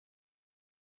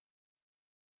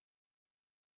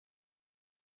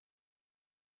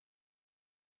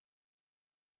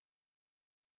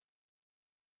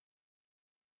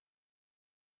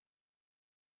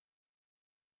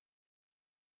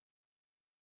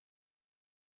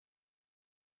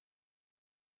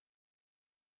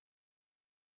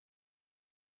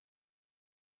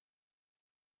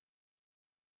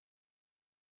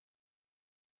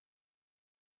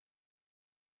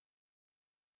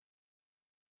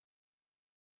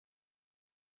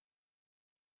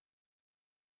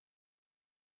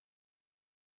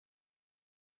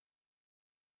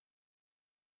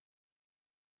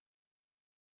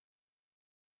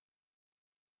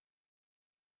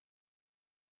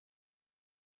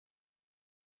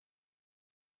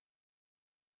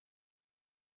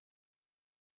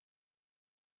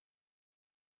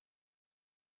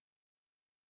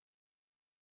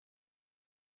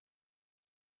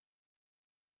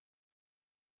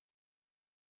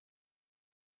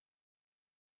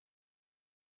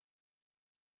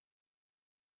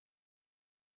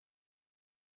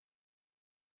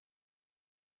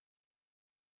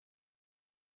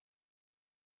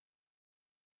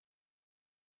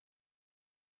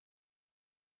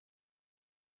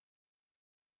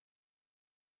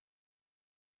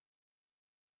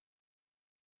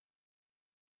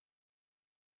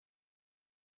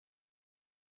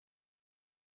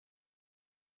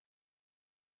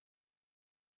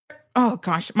 Oh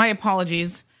gosh, my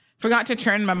apologies. Forgot to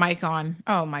turn my mic on.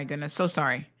 Oh my goodness, so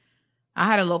sorry. I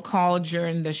had a little call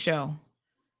during the show.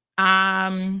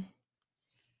 I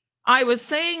was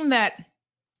saying that,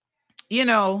 you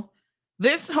know,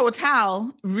 this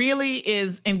hotel really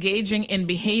is engaging in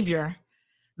behavior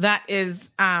that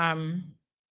is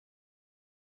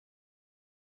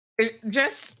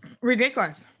just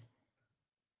ridiculous,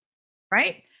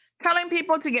 right? Telling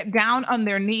people to get down on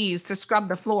their knees to scrub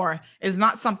the floor is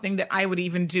not something that I would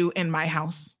even do in my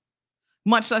house,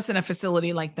 much less in a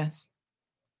facility like this.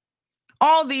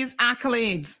 All these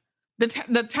accolades, the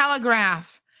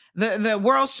Telegraph, the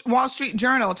Wall Street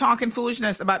Journal talking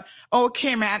foolishness about, oh,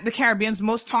 Cayman, the Caribbean's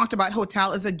most talked about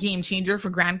hotel is a game changer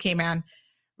for Grand Cayman.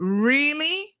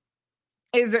 Really?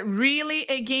 Is it really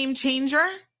a game changer?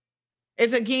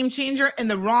 It's a game changer in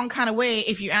the wrong kind of way,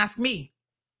 if you ask me.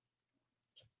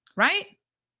 Right?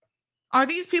 Are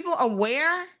these people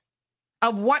aware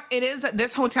of what it is that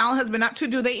this hotel has been up to?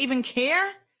 Do they even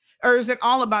care? Or is it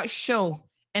all about show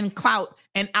and clout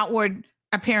and outward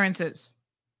appearances?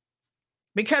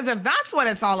 Because if that's what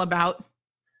it's all about,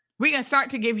 we can start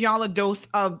to give y'all a dose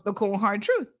of the cold, hard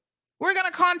truth. We're going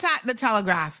to contact the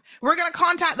Telegraph. We're going to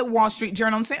contact the Wall Street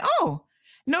Journal and say, oh,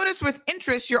 notice with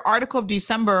interest your article of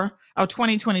December of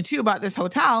 2022 about this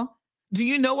hotel. Do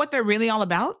you know what they're really all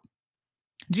about?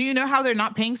 Do you know how they're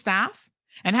not paying staff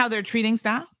and how they're treating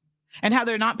staff and how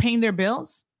they're not paying their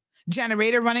bills?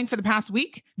 Generator running for the past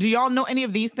week. Do y'all know any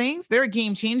of these things? They're a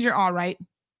game changer, all right.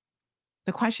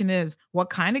 The question is,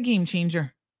 what kind of game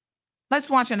changer?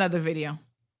 Let's watch another video.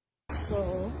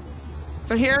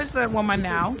 So here's the woman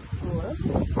now.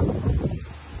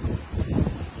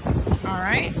 All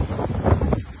right.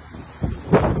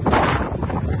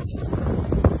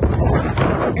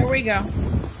 Here we go.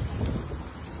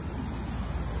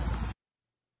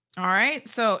 All right,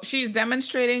 so she's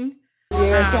demonstrating.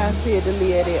 Here you can see the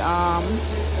lady, she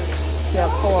have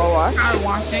power wash. Power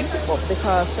washing. But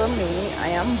because for me, I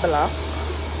am black,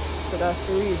 so that's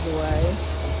the reason why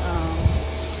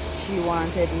she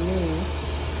wanted me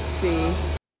to.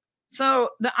 So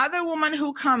the other woman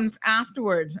who comes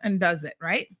afterwards and does it,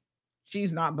 right?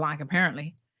 She's not black,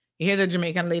 apparently. You hear the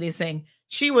Jamaican lady saying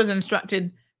she was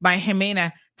instructed by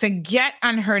Jimena to get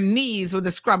on her knees with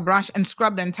a scrub brush and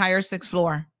scrub the entire 6th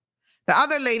floor. The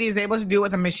other lady is able to do it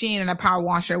with a machine and a power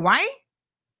washer. Why?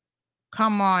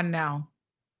 Come on now.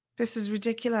 This is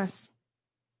ridiculous.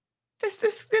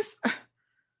 This.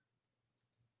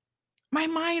 My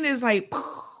mind is like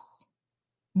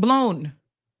blown.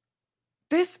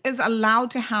 This is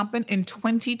allowed to happen in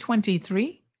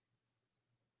 2023.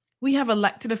 We have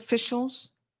elected officials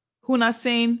who are not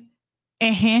saying,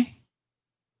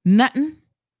 nothing.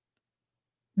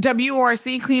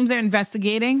 WRC claims they're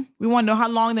investigating. We want to know how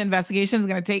long the investigation is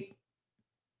going to take,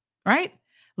 right?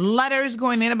 Letters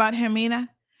going in about Jimena.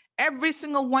 Every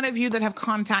single one of you that have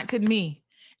contacted me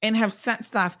and have sent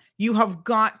stuff, you have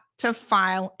got to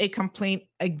file a complaint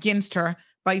against her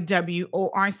by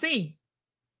WORC.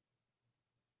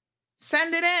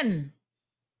 Send it in.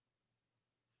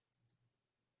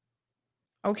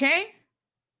 Okay?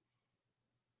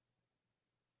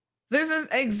 This is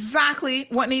exactly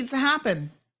what needs to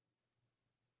happen.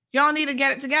 Y'all need to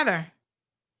get it together.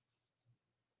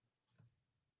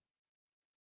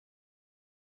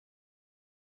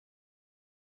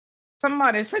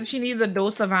 Somebody said she needs a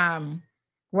dose of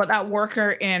what that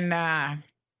worker in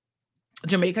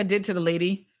Jamaica did to the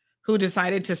lady who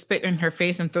decided to spit in her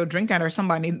face and throw a drink at her.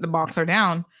 Somebody needed to box her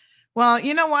down. Well,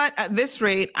 you know what? At this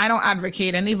rate, I don't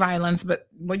advocate any violence, but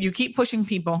when you keep pushing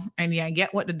people and you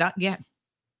get what the duck get.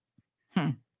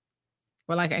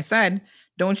 Well, like I said,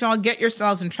 don't y'all get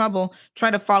yourselves in trouble.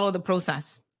 Try to follow the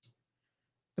process.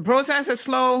 The process is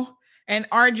slow and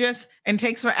arduous and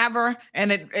takes forever.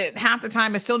 And it half the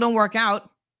time it still don't work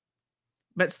out.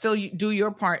 But still, you do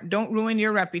your part. Don't ruin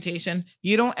your reputation.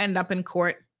 You don't end up in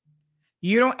court.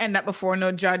 You don't end up before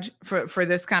no judge for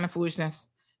this kind of foolishness.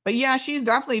 But yeah, she's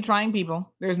definitely trying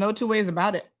people. There's no two ways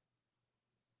about it.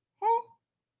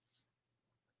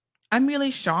 I'm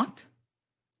really shocked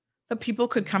that people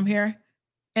could come here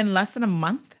in less than a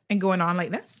month and going on like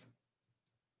this.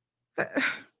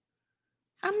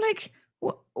 I'm like,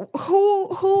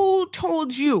 who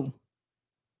told you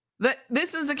that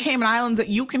this is the Cayman Islands, that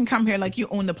you can come here like you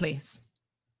own the place?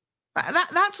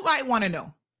 That's what I want to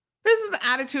know. This is the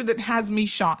attitude that has me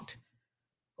shocked.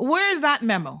 Where is that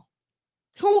memo?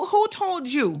 Who told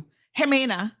you,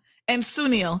 Jimena and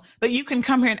Sunil, that you can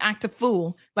come here and act a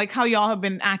fool like how y'all have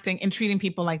been acting and treating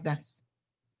people like this?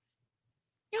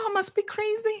 Y'all must be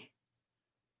crazy.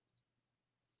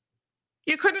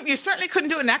 You certainly couldn't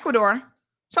do it in Ecuador.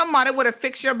 Somebody would have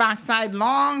fixed your backside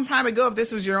long time ago if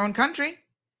this was your own country.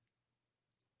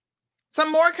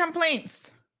 Some more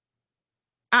complaints.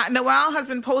 Noel has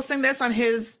been posting this on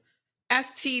his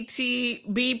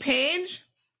STTB page.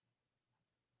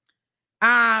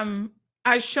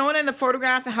 As shown in the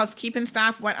photograph, the housekeeping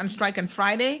staff went on strike on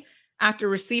Friday after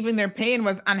receiving their pay and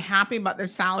was unhappy about their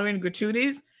salary and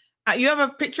gratuities. You have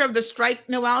a picture of the strike,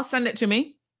 Noel? Send it to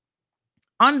me.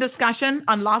 On discussion,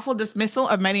 unlawful dismissal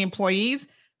of many employees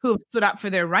who have stood up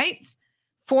for their rights,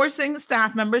 forcing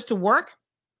staff members to work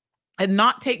and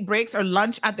not take breaks or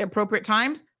lunch at the appropriate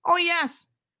times. Oh, yes.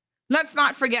 Let's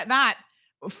not forget that.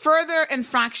 Further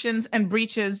infractions and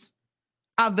breaches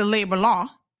of the labor law.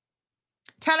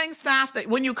 Telling staff that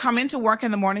when you come into work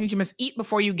in the mornings, you must eat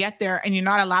before you get there and you're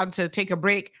not allowed to take a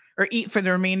break or eat for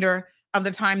the remainder of the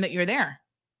time that you're there.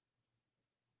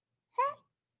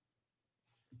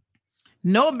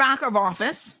 No back of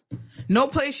office, no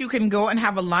place you can go and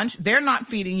have a lunch. They're not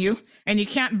feeding you and you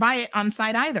can't buy it on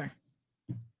site either.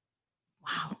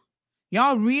 Wow.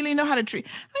 Y'all really know how to treat.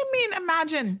 I mean,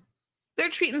 imagine they're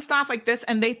treating staff like this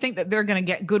and they think that they're going to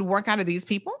get good work out of these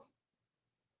people.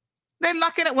 They're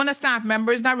lucky that one of the staff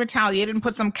members not retaliated and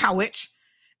put some couch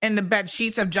in the bed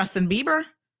sheets of Justin Bieber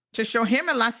to show him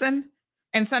a lesson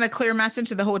and send a clear message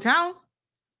to the hotel.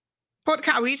 Put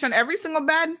couch on every single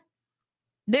bed.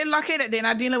 They're lucky that they're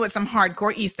not dealing with some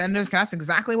hardcore EastEnders, because that's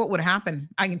exactly what would happen.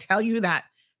 I can tell you that.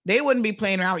 They wouldn't be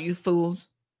playing around with you fools.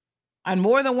 On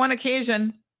more than one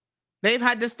occasion, they've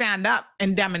had to stand up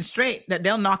and demonstrate that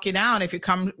they'll knock you down if you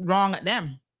come wrong at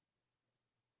them.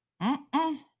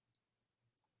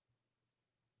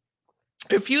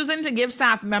 Refusing to give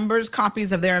staff members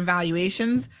copies of their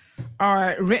evaluations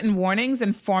or written warnings,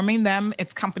 informing them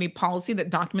it's company policy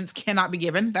that documents cannot be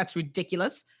given. That's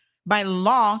ridiculous. By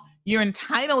law, you're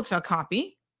entitled to a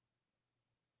copy.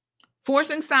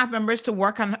 Forcing staff members to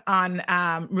work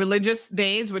on religious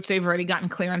days, which they've already gotten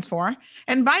clearance for.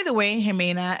 And by the way,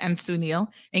 Jimena and Sunil,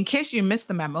 in case you missed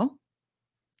the memo,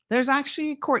 there's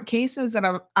actually court cases that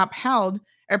have upheld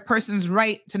a person's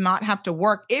right to not have to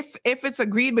work if it's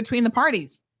agreed between the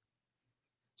parties.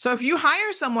 So if you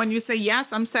hire someone, you say,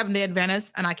 yes, I'm Seventh-day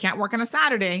Adventist and I can't work on a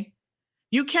Saturday.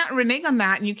 You can't renege on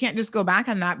that and you can't just go back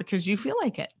on that because you feel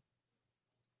like it.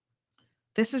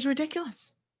 This is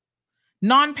ridiculous.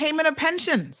 Non-payment of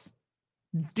pensions.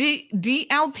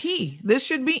 DLP. This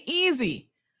should be easy.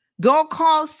 Go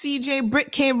call CJ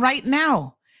Britke right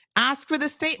now. Ask for the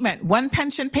statement when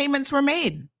pension payments were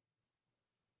made.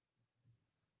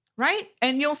 Right?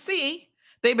 And you'll see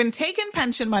they've been taking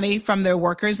pension money from their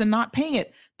workers and not paying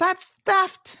it. That's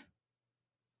theft.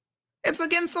 It's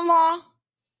against the law.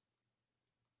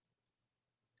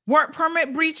 Work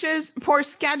permit breaches, poor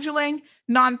scheduling,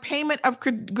 non-payment of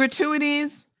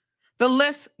gratuities. The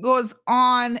list goes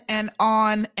on and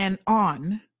on and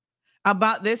on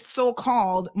about this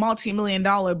so-called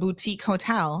multi-million-dollar boutique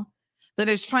hotel that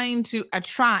is trying to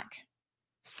attract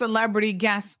celebrity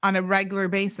guests on a regular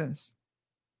basis.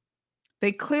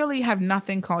 They clearly have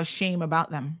nothing called shame about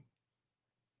them.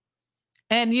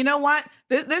 And you know what?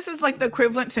 This is like the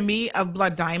equivalent to me of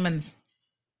blood diamonds.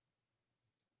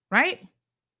 Right?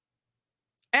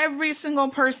 Every single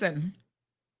person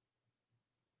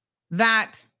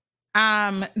that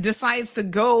decides to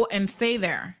go and stay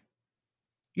there,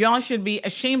 y'all should be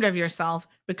ashamed of yourself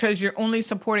because you're only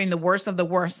supporting the worst of the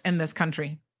worst in this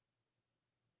country.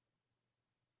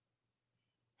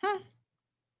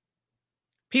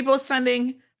 People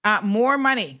sending more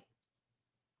money.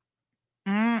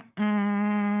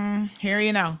 Here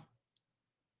you know.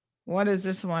 What is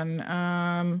this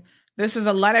one? This is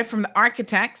a letter from the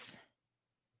architects.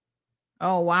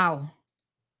 Oh wow.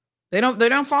 They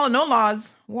don't follow no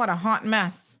laws. What a hot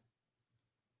mess.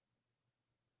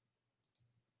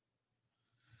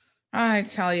 I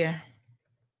tell you.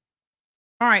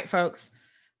 All right, folks.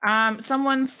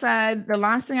 Someone said the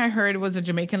last thing I heard was a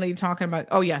Jamaican lady talking about,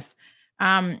 oh yes.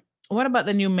 What about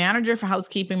the new manager for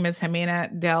housekeeping, Ms.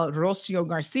 Jimena Del Rocio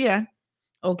Garcia?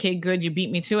 Okay, good. You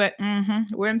beat me to it.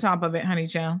 We're on top of it, honey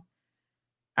child.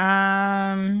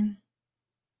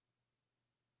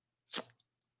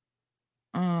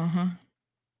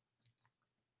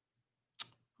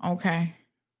 Okay.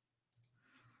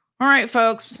 All right,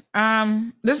 folks.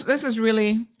 This is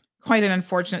really quite an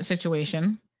unfortunate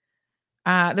situation.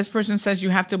 This person says you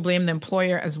have to blame the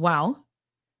employer as well,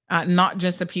 not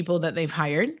just the people that they've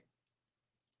hired.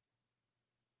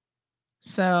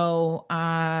 So,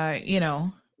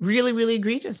 really, really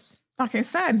egregious. Like I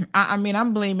said, I mean,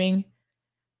 I'm blaming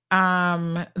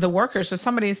the workers. So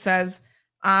somebody says,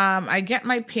 I get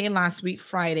my pay last week,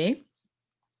 Friday.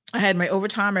 I had my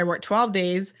overtime. I worked 12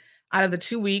 days out of the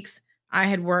 2 weeks. I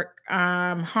had worked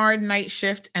hard night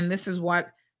shift, and this is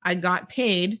what I got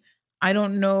paid. I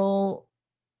don't know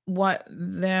what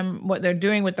they're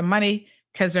doing with the money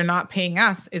because they're not paying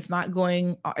us. It's been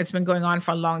going on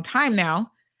for a long time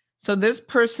now. So this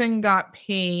person got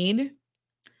paid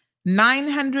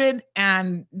 900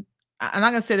 and I'm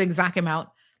not going to say the exact amount.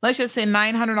 Let's just say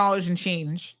 $900 and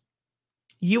change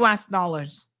US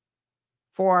dollars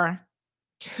for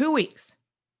 2 weeks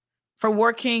for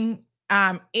working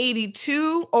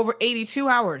 82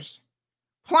 hours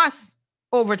plus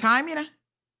overtime,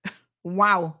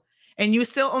 Wow. And you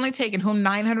still only taking home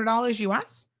 $900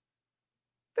 US?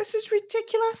 This is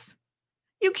ridiculous.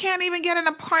 You can't even get an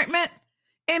apartment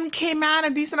in Cayman, a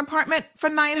decent apartment for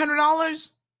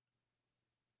 $900.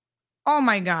 Oh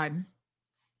my God.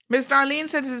 Ms. Darlene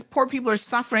says these poor people are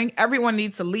suffering. Everyone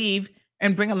needs to leave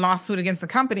and bring a lawsuit against the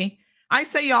company. I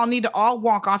say y'all need to all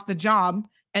walk off the job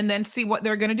and then see what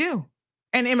they're going to do.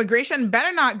 And immigration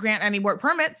better not grant any work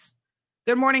permits.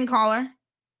 Good morning, caller.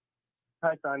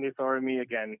 Hi, Sandy. Sorry, me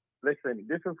again. Listen,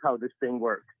 this is how this thing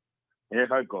works. Here's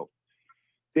how it goes.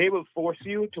 They will force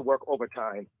you to work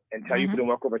overtime and tell you if you don't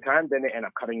work overtime, then they end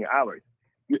up cutting your hours.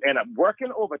 You end up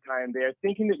working overtime there,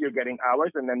 thinking that you're getting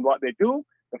hours, and then what they do,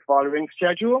 the following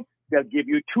schedule, they'll give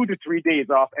you 2 to 3 days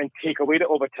off and take away the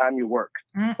overtime you work.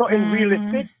 So in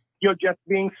realistic, you're just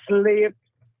being slaved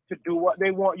to do what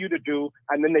they want you to do,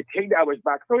 and then they take the hours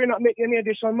back. So you're not making any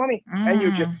additional money, and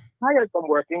you're just tired from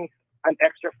working an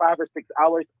extra 5 or 6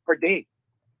 hours per day.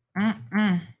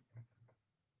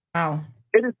 Wow.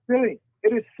 It is silly.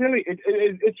 It is silly.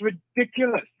 It's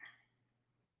ridiculous.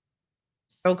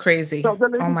 So crazy. So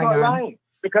the oh my God. Lying.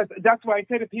 Because that's why I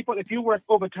say to people, if you work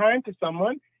overtime to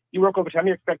someone, you work overtime,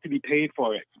 you expect to be paid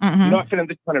for it. Not for them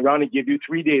to turn around and give you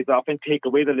 3 days off and take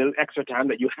away the little extra time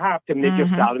that you have to make your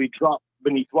salary drop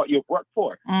beneath what you've worked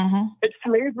for. It's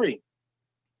slavery.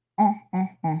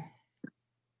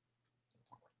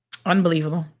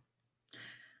 Unbelievable.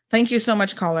 Thank you so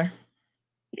much, caller.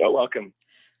 You're welcome.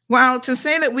 Well, to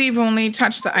say that we've only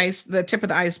touched the tip of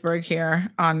the iceberg here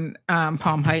on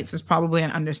Palm Heights is probably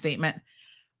an understatement.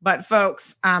 But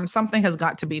folks, something has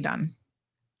got to be done.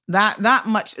 That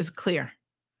much is clear.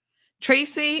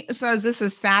 Tracy says this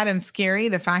is sad and scary,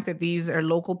 the fact that these are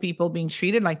local people being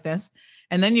treated like this.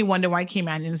 And then you wonder why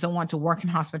Caymanians don't want to work in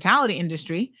hospitality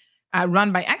industry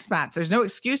run by expats. There's no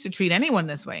excuse to treat anyone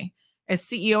this way. A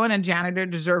CEO and a janitor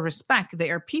deserve respect.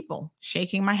 They are people.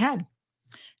 Shaking my head.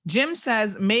 Jim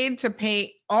says made to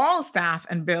pay all staff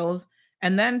and bills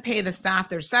and then pay the staff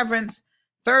their severance.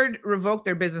 Third, revoke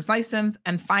their business license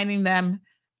and fining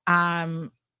and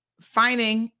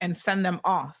send them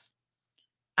off.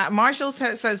 Marshall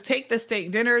says take the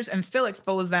steak dinners and still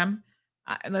expose them.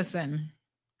 Listen.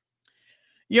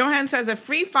 Johan says a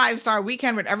free 5-star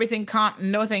weekend with everything comp.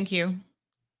 No, thank you.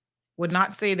 Would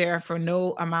not stay there for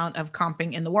no amount of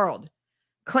comping in the world.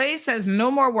 Clay says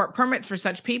no more work permits for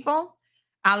such people.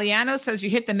 Aliano says you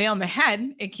hit the nail on the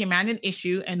head. It came an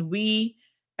issue and we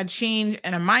a change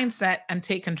in a mindset and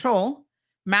take control.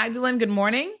 Magdalene, good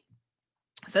morning.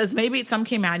 Says maybe it's some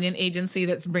Caymanian agency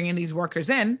that's bringing these workers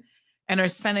in and are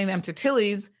sending them to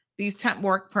Tilly's. These temp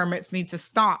work permits need to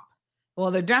stop. Well,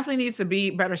 there definitely needs to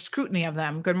be better scrutiny of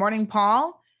them. Good morning,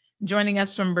 Paul. Joining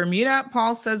us from Bermuda.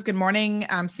 Paul says, good morning,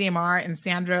 CMR and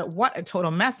Sandra. What a total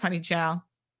mess, honey child.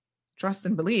 Trust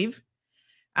and believe.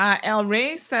 El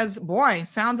Rey says, boy,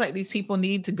 sounds like these people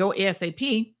need to go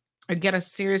ASAP or get a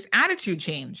serious attitude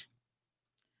change.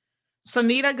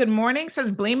 Sonita, good morning, says,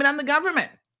 blame it on the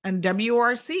government and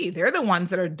WRC. They're the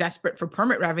ones that are desperate for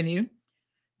permit revenue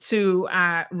to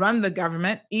run the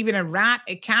government. Even a rat,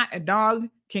 a cat, a dog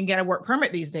can get a work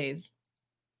permit these days.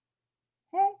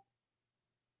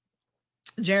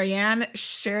 Jerry Ann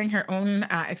sharing her own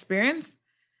experience.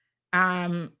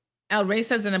 El Rey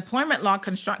says an employment law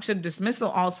constructive dismissal,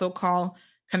 also called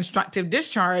constructive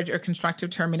discharge or constructive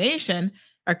termination,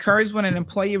 occurs when an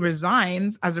employee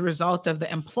resigns as a result of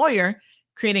the employer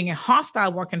creating a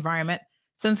hostile work environment.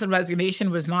 Since the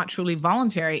resignation was not truly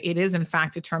voluntary, it is in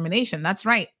fact a termination. That's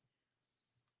right.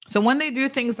 So when they do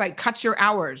things like cut your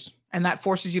hours and that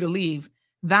forces you to leave,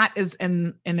 that is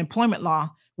in employment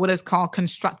law what is called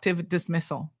constructive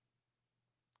dismissal.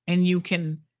 And you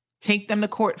can take them to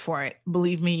court for it.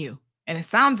 Believe me, you. And it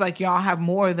sounds like y'all have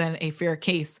more than a fair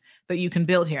case that you can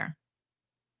build here.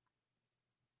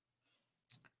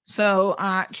 So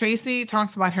Tracy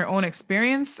talks about her own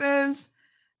experiences.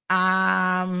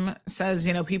 Says,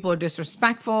 people are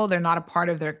disrespectful. They're not a part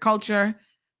of their culture.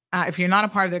 If you're not a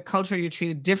part of their culture, you're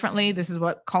treated differently. This is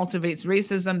what cultivates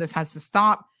racism. This has to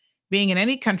stop. Being in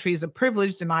any country is a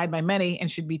privilege denied by many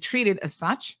and should be treated as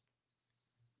such.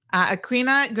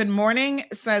 Aquina, good morning,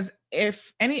 says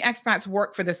if any expats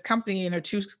work for this company and are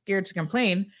too scared to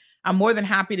complain, I'm more than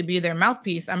happy to be their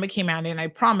mouthpiece. I'm a Cayman and I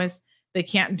promise they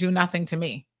can't do nothing to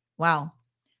me. Well,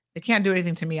 they can't do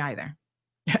anything to me either.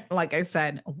 Like I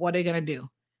said, what are they going to do?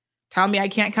 Tell me I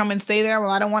can't come and stay there?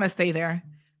 Well, I don't want to stay there.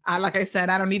 Like I said,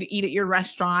 I don't need to eat at your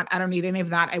restaurant. I don't need any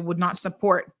of that. I would not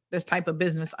support this type of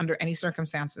business under any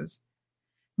circumstances.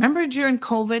 Remember during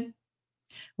COVID,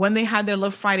 when they had their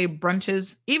Love Friday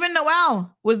brunches, even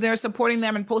Noelle was there supporting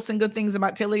them and posting good things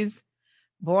about Tilly's.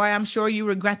 Boy, I'm sure you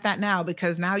regret that now,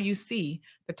 because now you see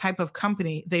the type of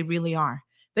company they really are.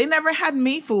 They never had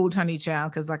me fooled, honey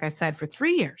child, because like I said, for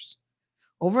 3 years,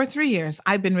 over 3 years,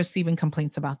 I've been receiving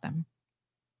complaints about them.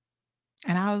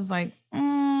 And I was like,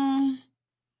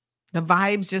 the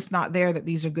vibe's just not there that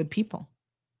these are good people.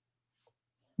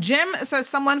 Jim says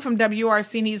someone from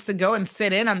WRC needs to go and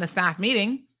sit in on the staff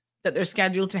meeting that they're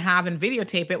scheduled to have and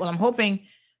videotape it. Well, I'm hoping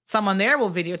someone there will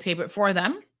videotape it for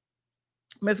them.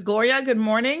 Miss Gloria, good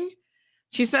morning.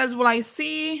 She says, well, I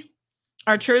see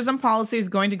our tourism policy is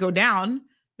going to go down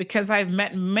because I've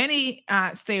met many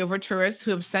stayover tourists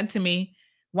who have said to me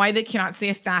why they cannot see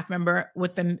a staff member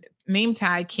with the name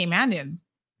tag Cayman in.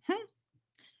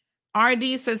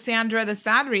 RD says, Sandra, the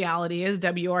sad reality is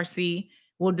WRC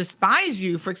will despise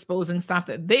you for exposing stuff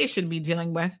that they should be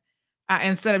dealing with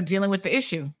instead of dealing with the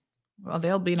issue. Well,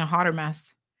 they'll be in a hotter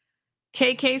mess.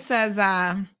 KK says,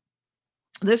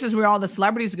 this is where all the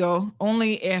celebrities go,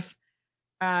 only if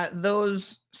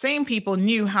those same people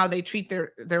knew how they treat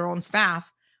their own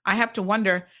staff. I have to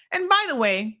wonder. And by the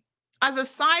way, as a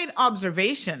side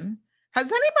observation, has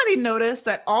anybody noticed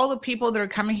that all the people that are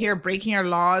coming here breaking our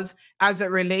laws as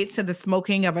it relates to the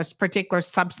smoking of a particular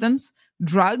substance,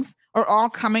 drugs, are all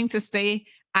coming to stay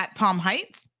at Palm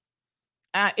Heights?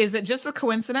 Is it just a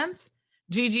coincidence?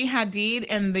 Gigi Hadid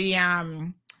and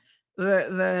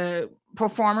the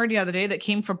performer the other day that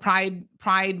came for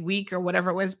Pride Week or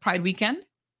whatever it was, Pride Weekend,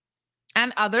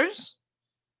 and others.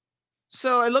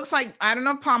 So it looks like, I don't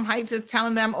know if Palm Heights is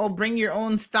telling them, oh, bring your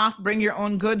own stuff, bring your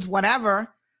own goods,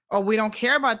 whatever, or we don't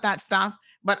care about that stuff.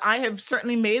 But I have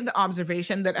certainly made the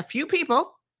observation that a few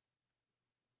people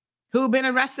who've been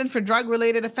arrested for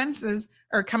drug-related offenses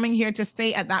are coming here to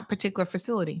stay at that particular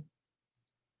facility.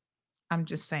 I'm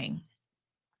just saying.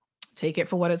 Take it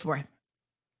for what it's worth.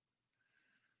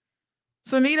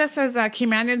 So Nita says,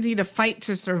 Caymanians need to fight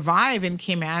to survive in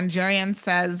Cayman. Jerian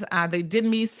says, they did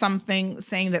me something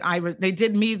saying that they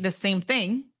did me the same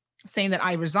thing, saying that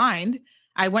I resigned.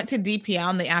 I went to DPL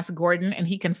and they asked Gordon and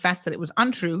he confessed that it was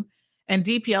untrue. And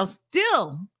DPL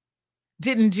still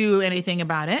didn't do anything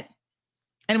about it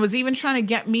and was even trying to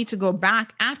get me to go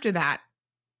back after that.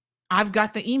 I've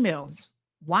got the emails.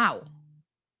 Wow.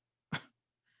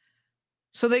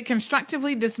 So they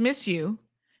constructively dismiss you,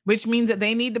 which means that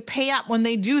they need to pay up when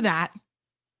they do that.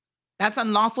 That's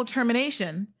unlawful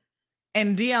termination.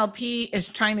 And DLP is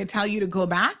trying to tell you to go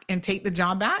back and take the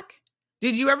job back.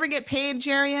 Did you ever get paid,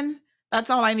 Jerian? That's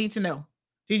all I need to know.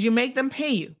 Did you make them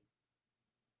pay you?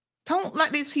 Don't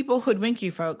let these people hoodwink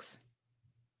you, folks.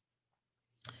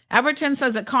 Everton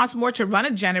says it costs more to run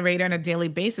a generator on a daily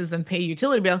basis than pay a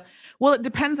utility bill. Well, it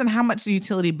depends on how much the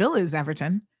utility bill is,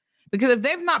 Everton. Because if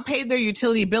they've not paid their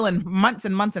utility bill in months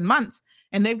and months and months,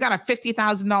 and they've got a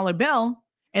 $50,000 bill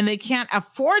and they can't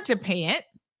afford to pay it,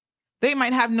 they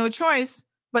might have no choice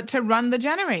but to run the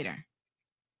generator.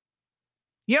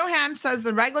 Johan says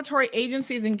the regulatory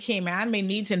agencies in Cayman may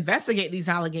need to investigate these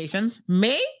allegations.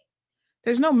 May?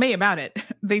 There's no may about it.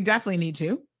 They definitely need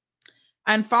to.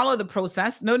 And follow the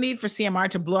process. No need for CMR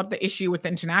to blow up the issue with the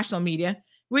international media,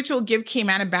 which will give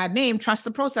Cayman a bad name. Trust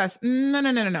the process.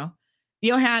 No.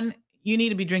 Johan, you need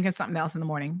to be drinking something else in the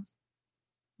mornings.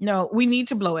 No, we need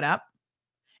to blow it up.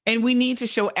 And we need to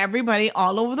show everybody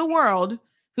all over the world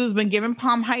who's been giving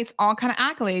Palm Heights all kind of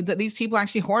accolades that these people are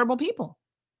actually horrible people.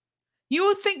 You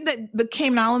would think that the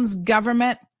Cayman Islands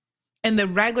government and the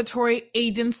regulatory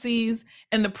agencies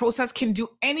and the process can do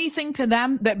anything to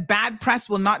them that bad press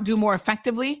will not do more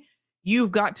effectively.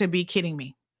 You've got to be kidding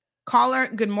me. Caller,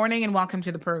 good morning and welcome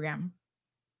to the program.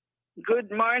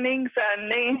 Good morning,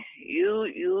 Sandy.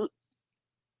 You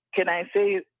can I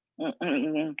say,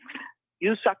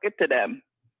 you suck it to them.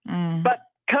 But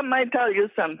come, I tell you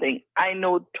something. I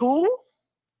know two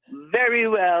very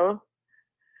well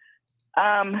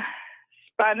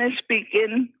Spanish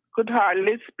speaking, could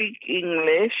hardly speak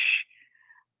English,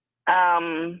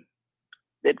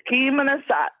 that came on a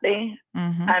Saturday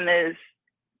and is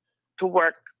to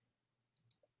work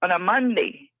on a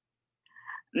Monday.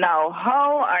 Now,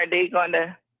 how are they going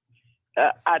to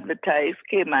advertise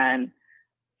Cayman,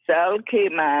 sell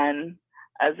Cayman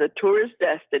as a tourist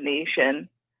destination,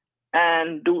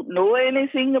 and don't know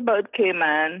anything about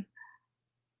Cayman.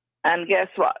 And guess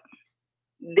what?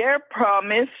 Their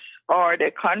promise or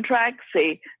their contract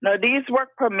say, now these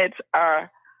work permits are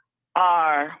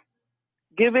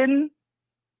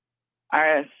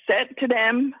sent to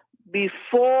them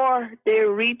before they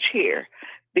reach here,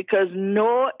 because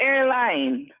no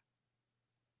airline,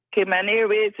 Cayman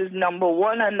Airways is number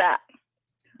one on that,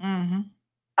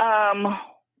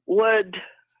 would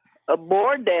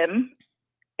board them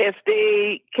if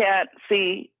they can't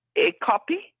see a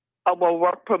copy of a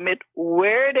work permit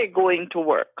where they're going to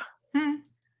work.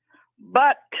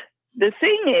 But the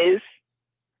thing is,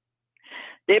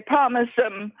 they promise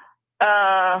them,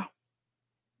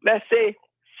 let's say,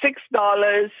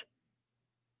 $6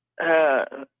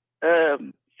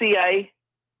 CI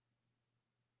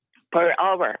per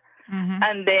hour.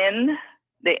 And then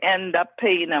they end up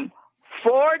paying them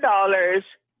 $4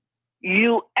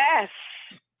 US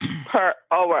per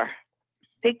hour.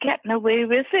 They're getting away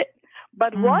with it.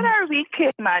 But what are we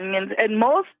Caymanians? And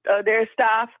most of their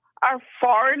staff are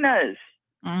foreigners,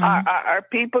 are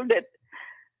people that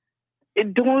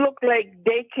it don't look like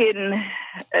they can,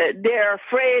 they're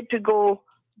afraid to go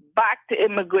back to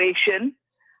immigration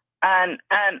and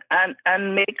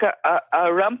make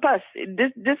a rumpus.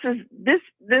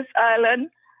 This island,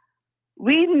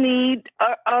 we need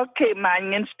our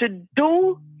Caymanians to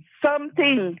do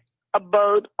something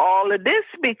about all of this,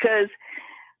 because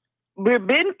we've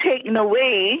been taken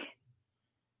away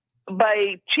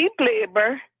by cheap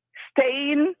labor,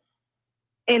 staying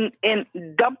in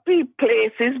dumpy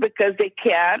places because they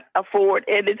can't afford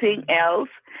anything else.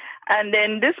 And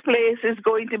then this place is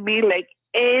going to be like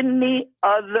any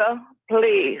other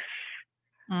place.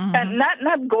 And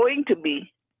not going to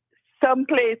be. Some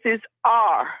places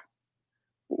are.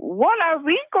 What are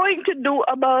we going to do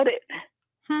about it?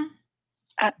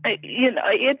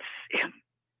 It's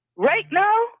right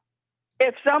now,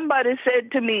 if somebody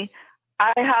said to me,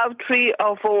 I have 3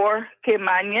 or 4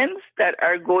 Caymanians that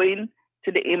are going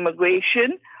to the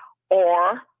immigration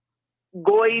or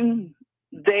going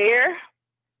there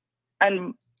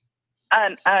and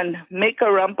make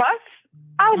a rumpus,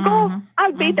 I'll go.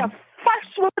 I'll be the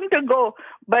first one to go.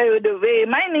 By the way,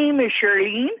 my name is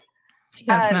Shirlene.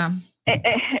 Yes, ma'am.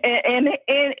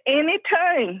 Any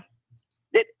time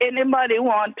that anybody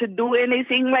want to do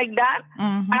anything like that,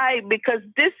 because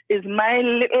this is my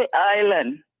little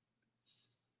island.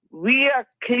 We are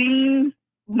clean.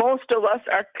 Most of us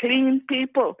are clean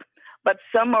people, but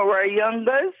some of our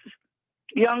younger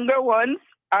ones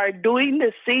are doing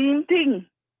the same thing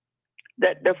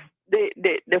that the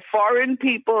foreign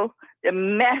people, the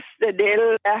mess that they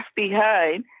left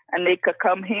behind, and they could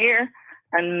come here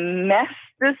and mess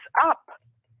this up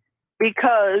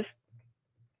because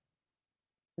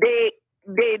they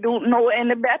don't know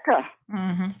any better.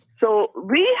 So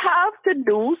we have to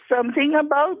do something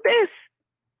about this.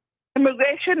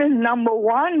 Immigration is number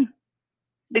 1.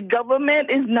 The government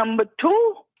is number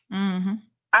 2.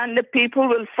 And the people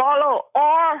will follow.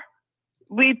 Or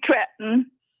we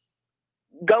threaten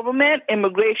government,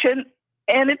 immigration,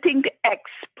 anything to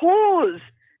expose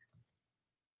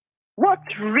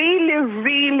what's really,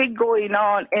 really going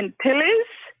on until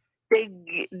they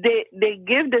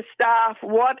give the staff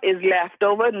what is left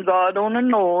over, and God only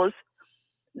knows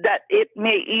that it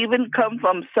may even come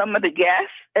from some of the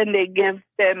guests, and they give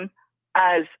them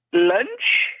as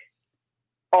lunch,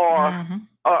 or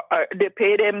they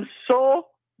pay them so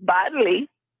badly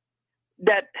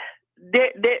that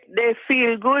they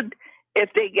feel good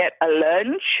if they get a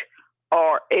lunch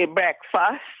or a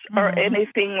breakfast or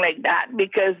anything like that,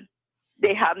 because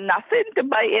they have nothing to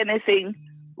buy anything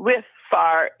with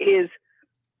far is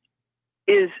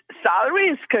salary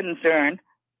is concerned.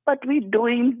 But we're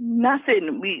doing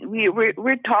nothing.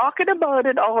 We're talking about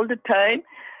it all the time.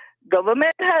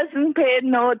 Government hasn't paid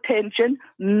no attention.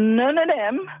 None of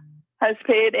them has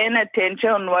paid any attention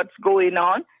on what's going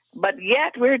on. But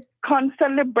yet we're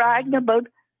constantly bragging about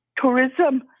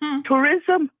tourism. But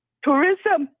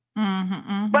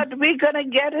we're going to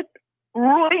get it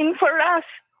ruined for us.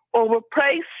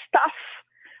 Overpriced stuff,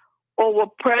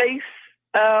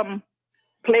 overpriced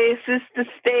places to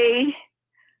stay.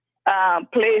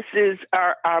 Places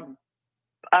are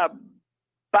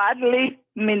badly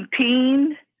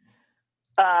maintained,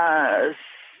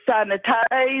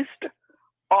 sanitized,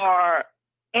 or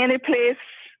any place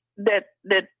that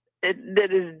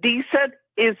is decent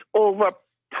is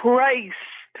overpriced.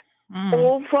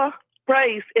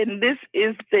 Overpriced, and this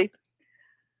is the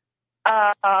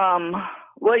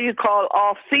what you call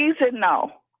off season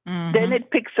now. Then it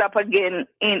picks up again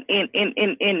in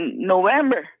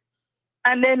November.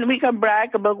 And then we can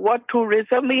brag about what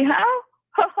tourism we have.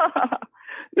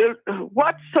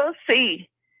 What so see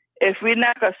if we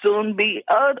not soon be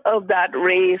out of that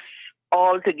race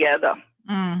altogether?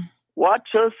 What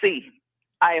so see?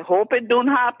 I hope it don't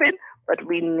happen, but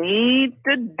we need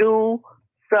to do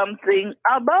something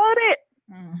about it.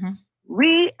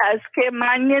 We as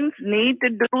Caymanians need to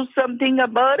do something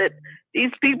about it.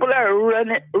 These people are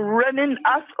running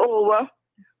us over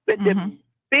with the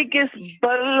biggest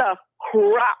bottle of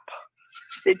crap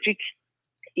that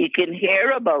you can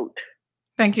hear about.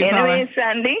 Thank you, anyway, caller.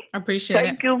 Sandy. Appreciate it.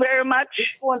 Thank you very much.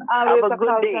 Have a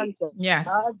good day. Yes.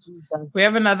 Oh, Jesus. We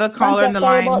have another caller in the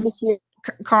sorry line. about this here.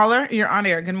 Caller, you're on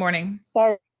air. Good morning.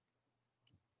 Sorry.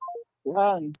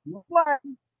 What's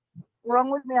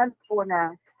wrong with me on the phone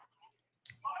now?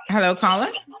 Hello,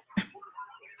 caller.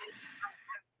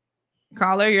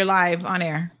 Caller, you're live on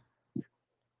air.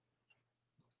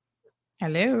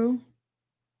 Hello.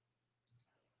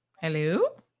 Hello.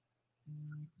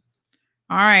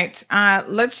 All right.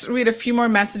 Let's read a few more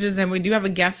messages. Then we do have a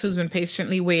guest who's been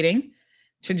patiently waiting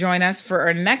to join us for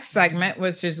our next segment,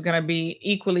 which is going to be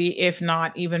equally, if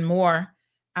not even more,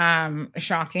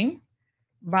 shocking.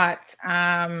 But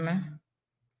let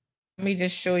me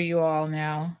just show you all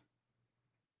now.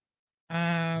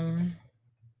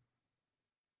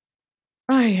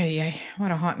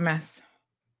 What a hot mess.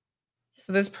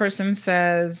 So this person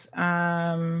says,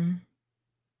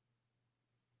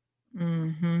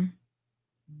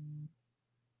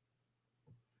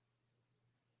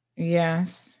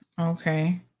 yes.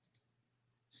 Okay.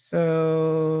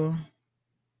 So,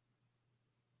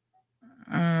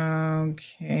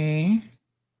 okay.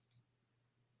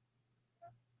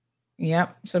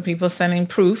 Yep. So people sending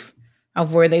proof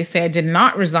of where they say I did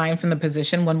not resign from the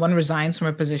position. When one resigns from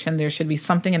a position, there should be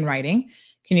something in writing.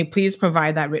 Can you please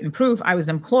provide that written proof? I was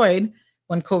employed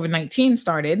when COVID-19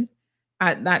 started.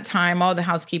 At that time, all the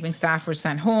housekeeping staff were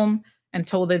sent home and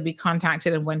told they'd be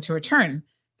contacted and when to return.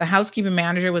 The housekeeping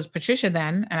manager was Patricia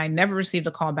then, and I never received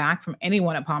a call back from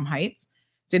anyone at Palm Heights.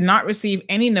 Did not receive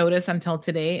any notice until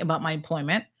today about my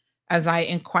employment, as I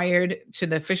inquired to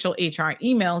the official HR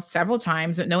email several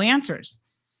times, but no answers.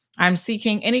 I'm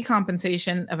seeking any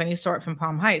compensation of any sort from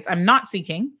Palm Heights. I'm not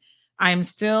seeking. I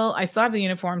still have the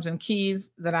uniforms and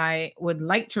keys that I would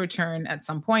like to return at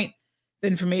some point. The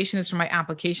information is from my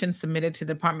application submitted to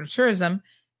the Department of Tourism,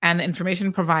 and the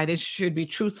information provided should be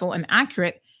truthful and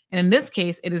accurate. And in this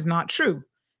case, it is not true.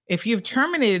 If you've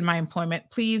terminated my employment,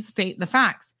 please state the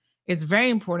facts. It's very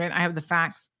important I have the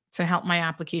facts to help my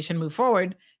application move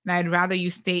forward. And I'd rather you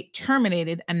state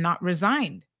terminated and not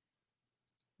resigned.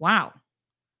 Wow.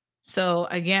 So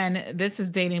again, this is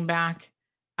dating back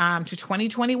to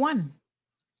 2021.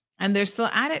 And they're still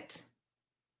at it.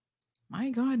 My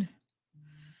God.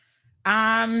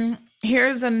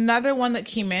 Here's another one that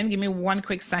came in. Give me one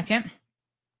quick second.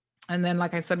 And then,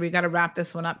 like I said, we got to wrap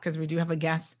this one up because we do have a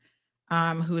guest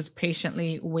who is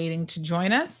patiently waiting to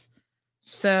join us.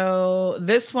 So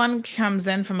this one comes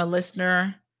in from a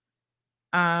listener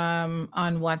on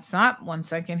WhatsApp. One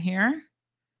second here.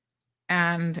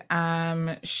 And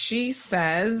she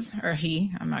says, or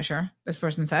he, I'm not sure, this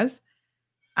person says,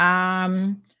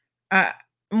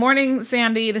 morning,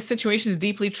 Sandy. The situation is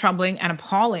deeply troubling and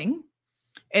appalling.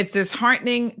 It's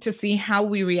disheartening to see how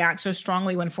we react so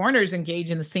strongly when foreigners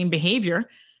engage in the same behavior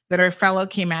that our fellow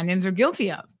Caymanians are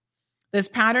guilty of. This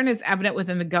pattern is evident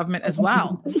within the government as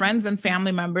well. Friends and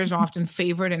family members are often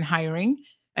favored in hiring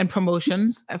and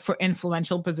promotions for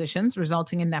influential positions,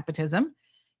 resulting in nepotism.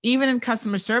 Even in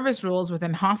customer service roles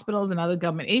within hospitals and other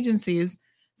government agencies,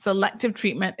 selective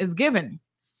treatment is given,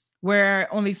 where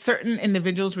only certain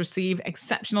individuals receive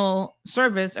exceptional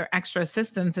service or extra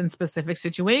assistance in specific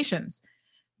situations.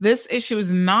 This issue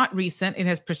is not recent. It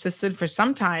has persisted for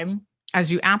some time.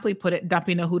 As you aptly put it,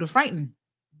 duppy know who to frighten.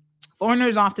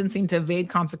 Foreigners often seem to evade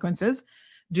consequences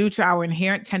due to our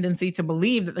inherent tendency to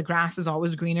believe that the grass is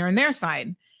always greener on their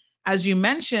side. As you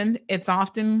mentioned, it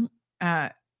often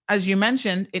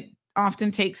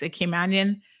takes a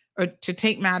Caymanian or to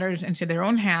take matters into their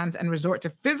own hands and resort to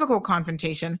physical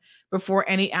confrontation before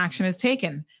any action is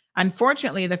taken.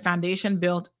 Unfortunately, the foundation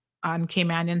built on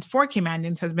Caymanians for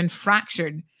Caymanians has been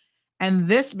fractured, and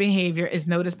this behavior is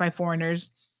noticed by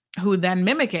foreigners who then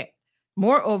mimic it.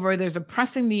 Moreover, there's a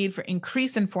pressing need for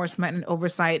increased enforcement and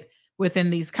oversight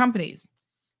within these companies.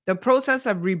 The process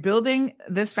of rebuilding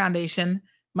this foundation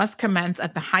must commence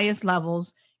at the highest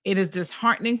levels. It is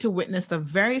disheartening to witness the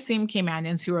very same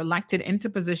Caymanians who are elected into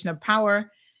position of power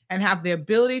and have the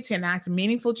ability to enact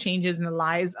meaningful changes in the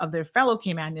lives of their fellow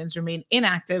Caymanians remain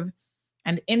inactive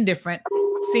and indifferent,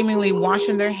 seemingly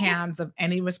washing their hands of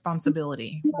any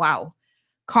responsibility. Wow.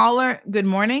 Caller, good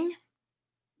morning.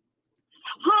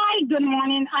 Hi, good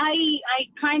morning. I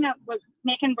kind of was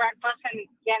making breakfast and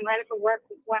getting ready for work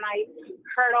when I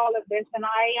heard all of this, and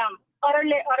I am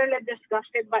utterly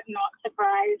disgusted, but not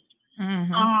surprised.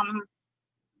 Mm-hmm.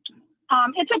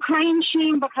 It's a crying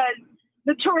shame because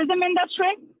the tourism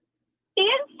industry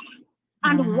is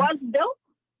and was built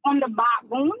on the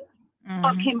backbone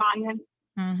of Caymanian.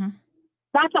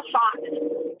 That's a fact.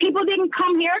 People didn't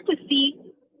come here to see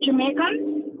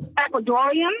Jamaicans,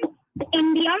 Ecuadorians,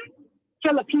 Indians,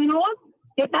 Filipinos.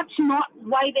 That's not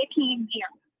why they came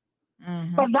here.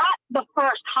 So that's the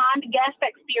first-hand guest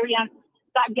experience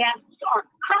that guests are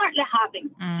currently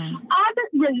having. As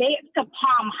it relates to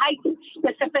Palm Heights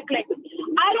specifically,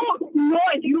 I don't know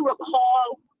if you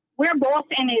recall, we're both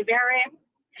in a very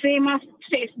famous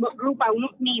Facebook group, I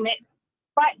won't name it,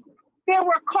 but there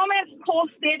were comments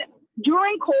posted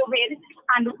during COVID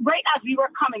and right as we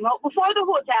were coming out, before the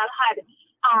hotel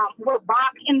were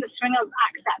back in the swing of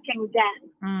accepting death,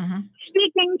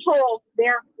 speaking to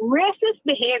their racist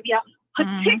behavior,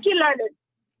 particularly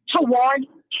toward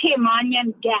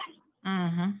Caymanian guests.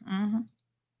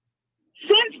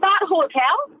 Since that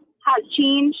hotel has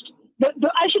changed,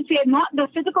 I should say not the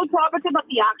physical property, but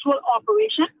the actual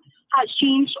operation has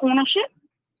changed ownership.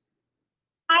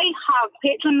 I have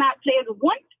patroned that place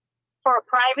once for a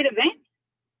private event,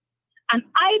 and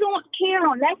I don't care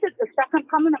unless it's the second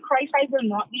coming of Christ, I will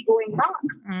not be going back.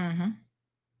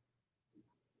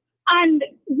 And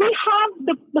we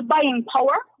have the buying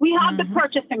power, we have the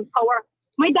purchasing power.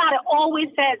 My dad always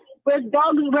says, where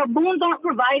bones aren't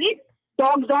provided,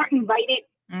 dogs aren't invited.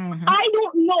 I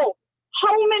don't know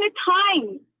how many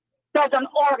times does an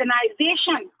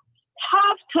organization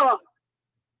have to,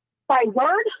 by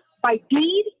word, by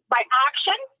deed, by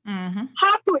action,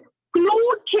 have to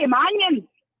exclude Caymanians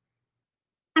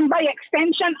and by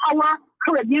extension our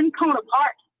Caribbean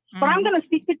counterparts. But I'm going to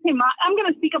speak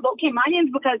about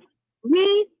Caymanians because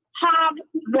we have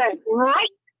the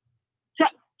right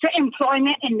to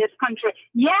employment in this country.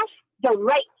 Yes, the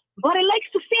right. But I like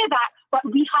to say that, but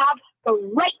we have the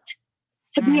right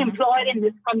to be employed in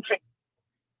this country.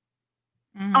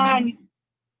 And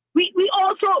we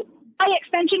also, by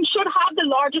extension, should have the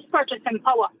largest purchasing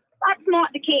power. That's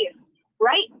not the case,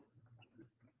 right?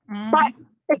 But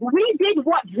if we did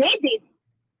what they did,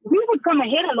 we would come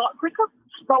ahead a lot quicker.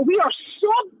 But we are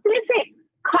so busy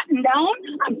cutting down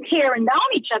and tearing down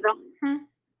each other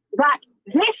that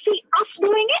they see us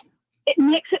doing it, it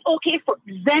makes it okay for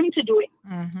them to do it.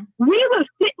 We will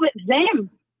sit with them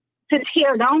to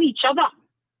tear down each other.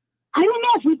 I don't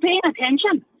know if we're paying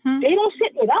attention. They don't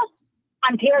sit with us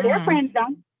and tear their friends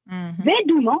down. They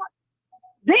do not.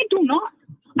 They do not.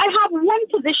 I have one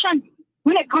position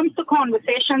when it comes to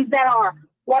conversations that are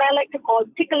what I like to call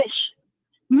ticklish.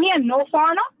 Me and no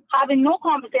foreigner having no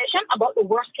conversation about the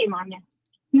worst Caymanian.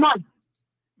 None.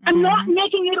 I'm not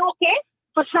making it okay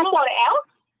for somebody else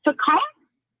to come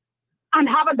and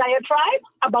have a diatribe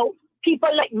about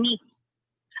people like me.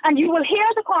 And you will hear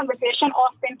the conversation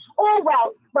often, oh,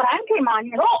 well, but I'm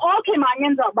Caymanian. Oh, all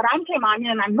Caymanians are, but I'm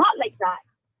Caymanian and I'm not like that.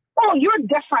 Oh, you're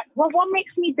different. Well, what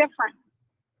makes me different?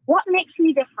 What makes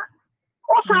me different?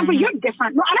 Oh, Sandra, you're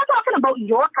different. No, I'm not talking about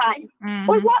your kind.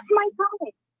 Well, what's my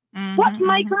kind? What's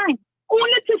my kind?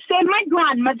 Only to say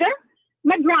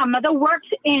my grandmother works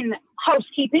in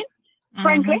housekeeping,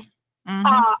 frankly,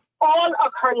 all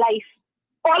of her life,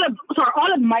 all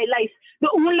of my life. The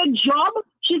only job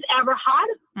she's ever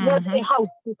had was a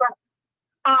housekeeper.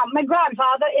 My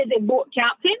grandfather is a boat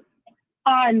captain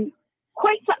and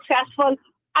quite successful.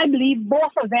 I believe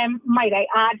both of them, might I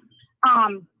add,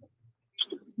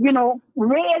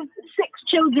 raised 6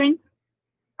 children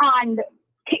and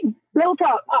built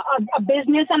a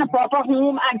business and a proper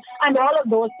home and all of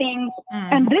those things.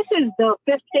 And this is the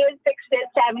 50s, 60s,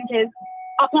 70s,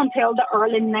 up until the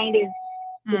early 90s.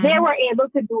 They were able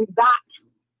to do that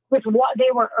with what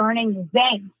they were earning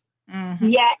then.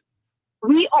 Yet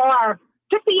we are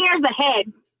 50 years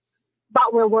ahead,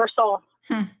 but we're worse off.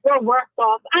 We're worse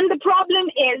off. And the problem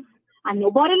is, and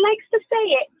nobody likes to say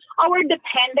it, our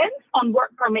dependence on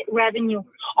work permit revenue,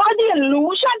 or the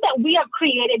illusion that we have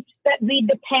created that we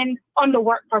depend on the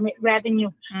work permit revenue.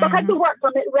 Because the work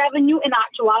permit revenue, in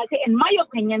actuality, in my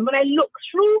opinion, when I look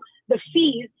through the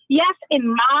fees, yes,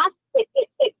 in math,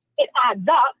 it adds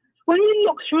up. When you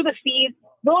look through the fees,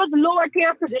 those lower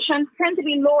tier positions tend to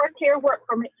be lower tier work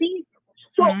permit fees.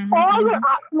 So all we're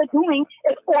actually doing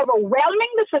is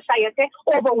overwhelming the society,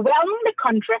 overwhelming the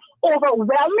country,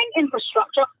 overwhelming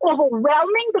infrastructure,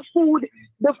 overwhelming the food,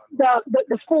 the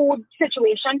food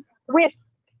situation with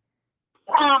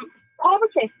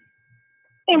poverty,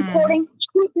 importing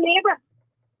cheap labor.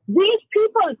 These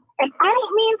people, and I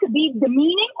don't mean to be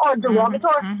demeaning or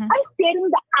derogatory, I'm stating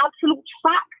the absolute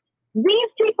fact.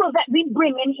 These people that we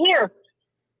bring in here,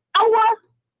 our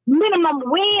minimum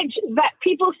wage that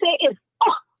people say is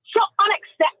so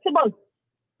unacceptable.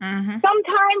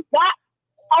 Sometimes that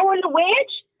hourly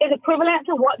wage is equivalent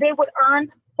to what they would earn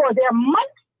for their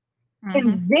month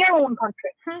in their own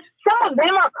country. Some of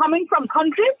them are coming from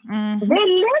countries, they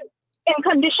live in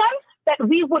conditions that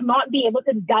we would not be able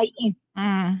to die in.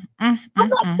 I'm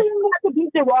not saying that to be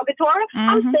derogatory.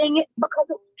 I'm saying it because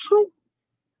it's true.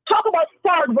 Talk about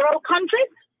third world countries.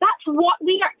 That's what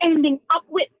we are ending up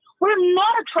with. We're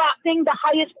not attracting the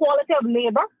highest quality of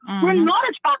labor. We're not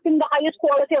attracting the highest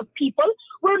quality of people.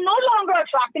 We're no longer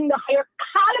attracting the higher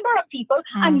caliber of people.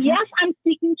 And yes, I'm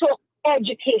speaking to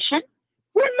education.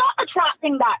 We're not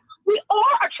attracting that. We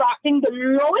are attracting the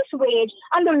lowest wage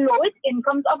and the lowest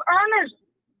incomes of earners.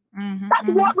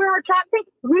 That's what we're attracting.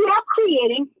 We are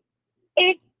creating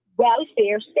a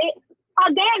welfare state.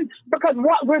 Again, because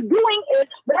what we're doing is,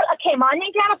 well, a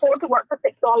Caymanian can't afford to work for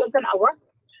 $6 an hour.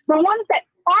 The ones that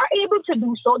are able to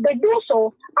do so, they do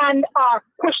so and are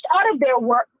pushed out of their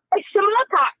work by similar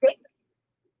tactics,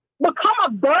 become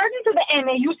a burden to the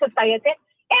MAU society.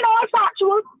 In all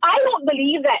factual, I don't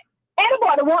believe that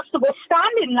anybody wants to go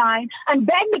stand in line and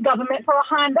beg the government for a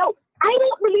handout. I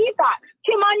don't believe that.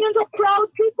 Caymanians are proud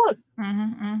people.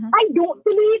 I don't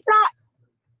believe that.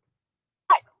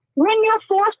 When you're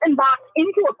forced and backed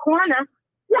into a corner,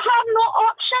 you have no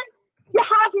option. You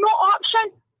have no option.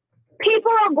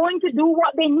 People are going to do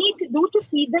what they need to do to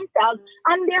feed themselves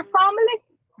and their families.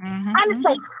 And it's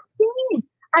a shame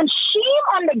and shame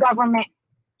on the government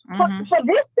for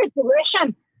this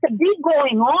situation to be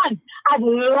going on as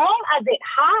long as it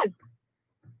has,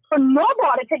 for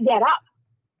nobody to get up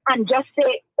and just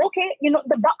say, okay,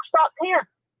 the buck stops here.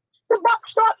 The buck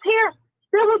stops here.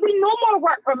 There will be no more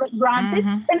work permits granted.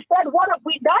 Instead, what have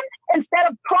we done?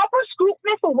 Instead of proper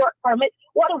scrutiny for work permits,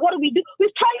 what do we do?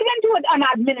 We've turned it into an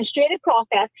administrative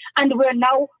process, and we're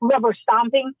now rubber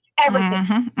stamping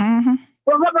everything.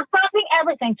 We're rubber stamping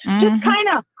everything. Just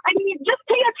just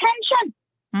pay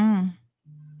attention.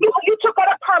 You took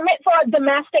out a permit for a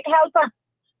domestic helper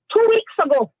 2 weeks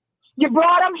ago. You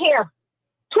brought him here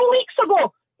 2 weeks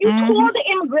ago. You told the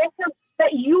immigration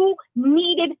that you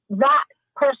needed that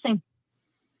person.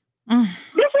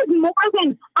 This is more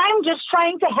than I'm just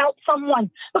trying to help someone,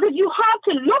 because you have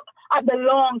to look at the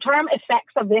long-term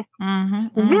effects of this.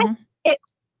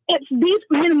 It's these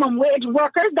minimum wage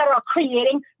workers that are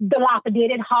creating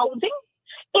dilapidated housing.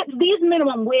 It's these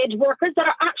minimum wage workers that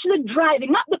are actually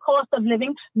driving up the cost of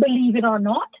living, believe it or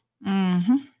not.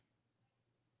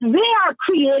 They are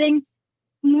creating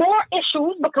more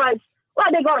issues because,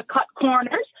 they got to cut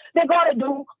corners. They got to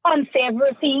do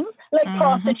unsavory things like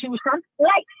prostitution,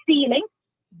 like stealing.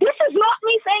 This is not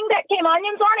me saying that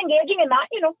Caymanians aren't engaging in that,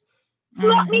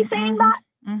 Not me saying that.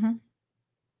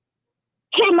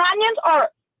 Caymanians are,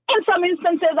 in some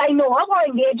instances I know of, are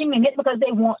engaging in it because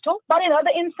they want to, but in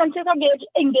other instances are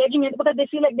engaging in it because they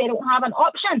feel like they don't have an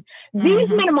option. These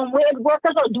minimum wage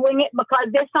workers are doing it because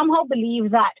they somehow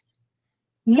believe that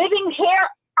living here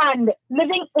and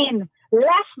living in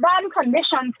less than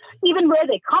conditions, even where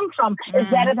they come from, is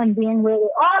better than being where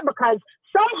they are, because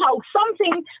somehow,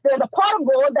 there's a pot of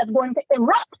gold that's going to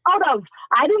erupt out of,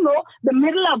 I don't know, the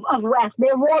middle of West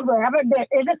Bay Road, wherever there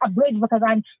isn't a bridge, because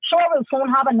I'm sure we'll soon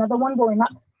have another one going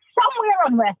up. Somewhere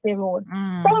on West Bay Road,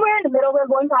 somewhere in the middle, we're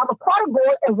going to have a pot of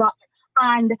gold erupt,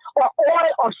 or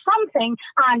oil or something,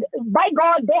 and by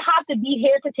God, they have to be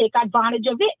here to take advantage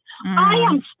of it. I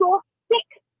am so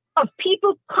sick of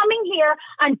people coming here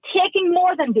and taking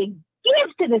more than they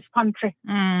give to this country.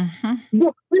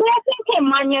 Displacing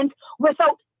Caymanians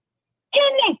without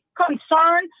any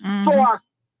concern for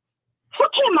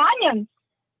Caymanians.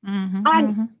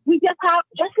 And we just have,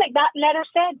 just like that letter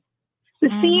said, the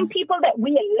same people that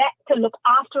we elect to look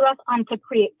after us and to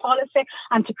create policy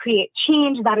and to create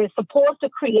change that is supposed to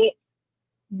create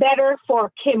better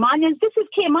for Caymanians. This is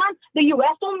Cayman. The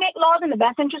U.S. don't make laws in the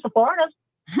best interest of foreigners.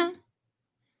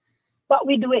 But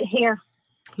we do it here.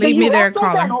 Leave me there,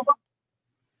 caller.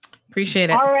 Appreciate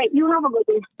it. All right. You have a good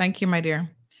day. Thank you, my dear.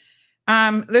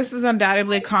 This is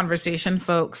undoubtedly a conversation,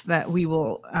 folks, that we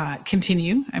will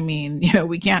continue. I mean,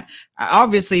 we can't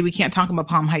talk about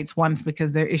Palm Heights once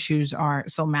because their issues are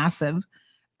so massive.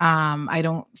 I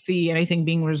don't see anything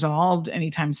being resolved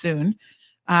anytime soon.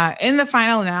 In the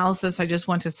final analysis, I just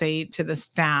want to say to the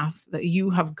staff that you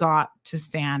have got to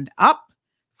stand up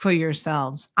for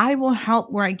yourselves. I will help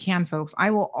where I can, folks.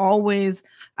 I will always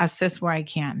assist where I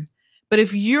can. But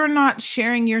if you're not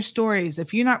sharing your stories,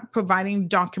 if you're not providing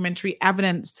documentary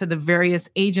evidence to the various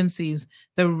agencies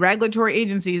the regulatory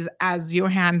agencies, as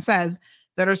Johan says,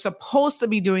 that are supposed to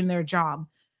be doing their job,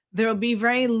 there will be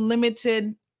very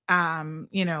limited,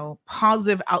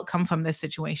 positive outcome from this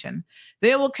situation.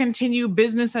 They will continue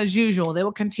business as usual. They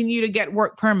will continue to get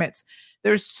work permits.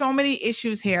 There's so many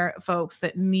issues here, folks,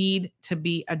 that need to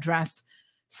be addressed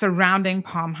surrounding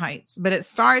Palm Heights. But it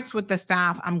starts with the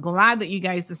staff. I'm glad that you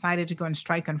guys decided to go on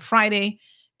strike on Friday.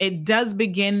 It does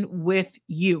begin with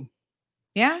you.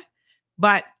 Yeah?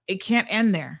 But it can't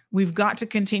end there. We've got to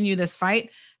continue this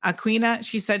fight. Aquina,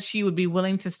 she said she would be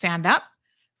willing to stand up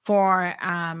for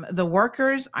the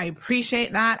workers. I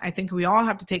appreciate that. I think we all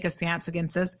have to take a stance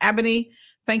against this. Ebony,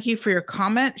 thank you for your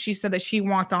comment. She said that she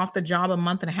walked off the job a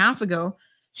month and a half ago.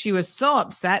 She was so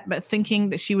upset, but thinking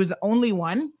that she was the only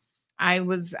one. I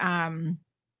was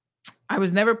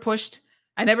never pushed.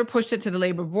 I never pushed it to the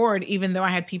labor board, even though I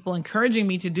had people encouraging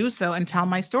me to do so and tell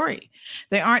my story.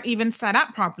 They aren't even set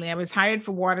up properly. I was hired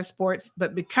for water sports,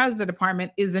 but because the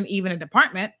department isn't even a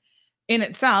department in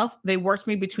itself, they worked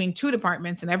me between two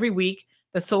departments. And every week,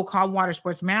 the so-called water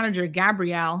sports manager,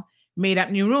 Gabrielle, made up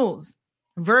new rules.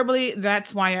 Verbally,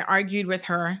 that's why I argued with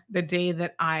her the day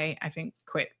that I think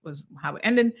quit was how it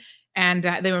ended. And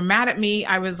they were mad at me.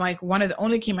 I was like one of the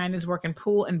only Caymanians working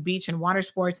pool and beach and water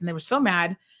sports. And they were so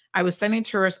mad. I was sending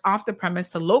tourists off the premise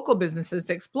to local businesses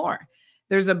to explore.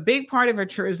 There's a big part of our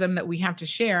tourism that we have to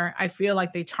share. I feel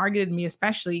like they targeted me,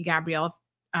 especially Gabrielle.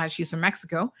 She's from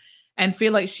Mexico, and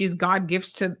feel like she's God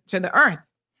gifts to the earth.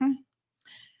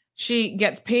 She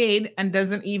gets paid and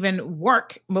doesn't even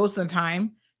work most of the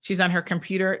time. She's on her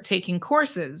computer taking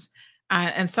courses.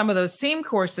 And some of those same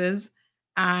courses,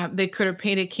 they could have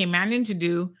paid a Caymanian to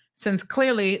do, since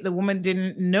clearly the woman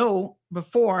didn't know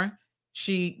before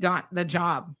she got the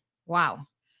job. Wow.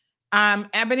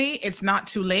 Ebony, it's not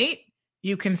too late.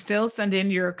 You can still send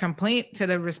in your complaint to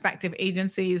the respective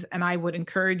agencies, and I would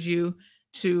encourage you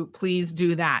to please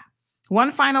do that.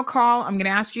 One final call. I'm going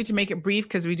to ask you to make it brief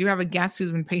because we do have a guest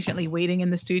who's been patiently waiting in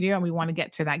the studio, and we want to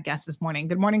get to that guest this morning.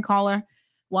 Good morning, caller.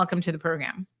 Welcome to the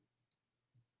program.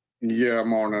 Yeah,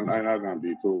 morning. I'm not going to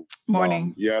be too.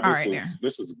 Morning.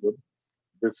 This is good.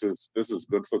 This is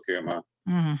good for Cayman.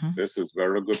 Mm-hmm. This is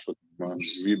very good for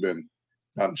Cayman.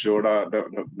 I'm sure that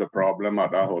the problem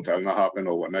at that hotel not happened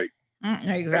overnight.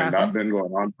 Exactly. And that's been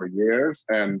going on for years.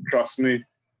 And trust me,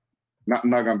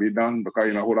 nothing not gonna be done,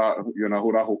 because you know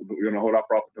who that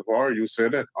property for. You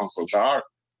said it, Uncle Dar.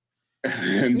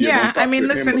 Yeah, I mean,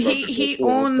 listen, he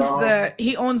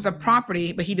owns the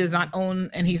property, but he does not own,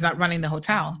 and he's not running the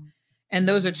hotel. And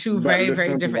those are two very,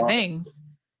 very different things.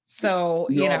 So,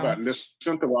 but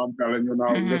listen to what I'm telling you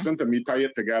now. Listen to me tie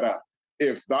it together.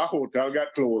 If that hotel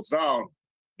get closed down,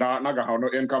 that not gonna have no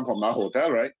income from that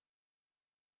hotel, right?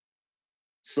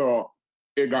 So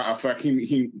it gonna affect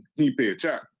he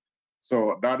paycheck.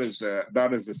 So that is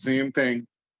the same thing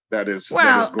that is.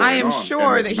 Well, I am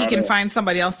sure that he can find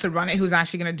somebody else to run it who's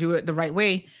actually going to do it the right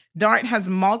way. Dart has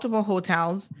multiple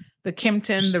hotels: the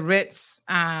Kimpton, the Ritz.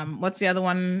 What's the other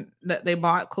one that they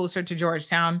bought closer to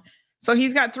Georgetown? So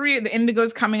he's got three. The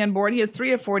Indigo's coming on board. He has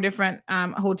 3 or 4 different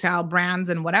hotel brands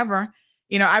and whatever.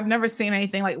 I've never seen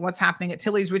anything like what's happening at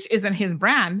Tilly's, which isn't his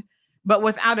brand. But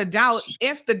without a doubt,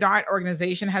 if the Dart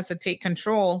organization has to take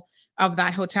control of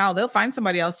that hotel, they'll find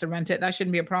somebody else to rent it. That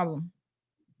shouldn't be a problem.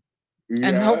 Yeah,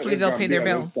 and hopefully they'll pay their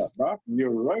bills.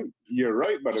 You're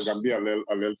right, but it's gonna be a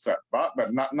little setback,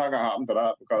 but not gonna happen to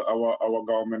that, because our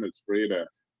government is afraid of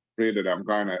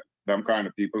them kind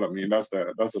of people. I mean, that's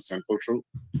the simple truth.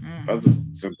 That's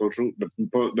the simple truth.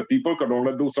 The people could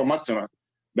only do so much.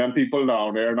 Them people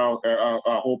down there now,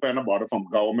 I hope anybody from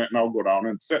government now go down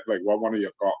and sit like what one of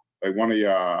your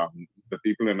the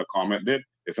people in the comment did.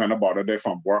 If anybody there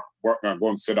from work and go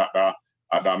and sit at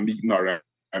that meeting, or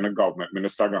and the government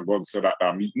minister can go and sit at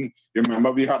that meeting. You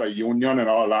remember we had a union and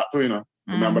all that too,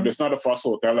 Remember, this is not the first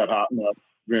hotel that happened.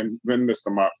 When Mr.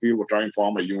 Markfield was trying to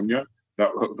form a union,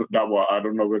 that was, I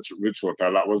don't know which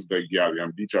hotel that was, the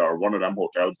Galleon Beach or one of them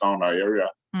hotels down that area.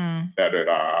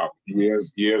 That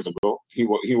years ago he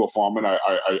was forming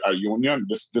a union.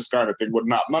 This kind of thing would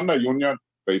not happen under a union.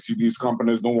 But you see, these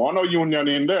companies don't want no union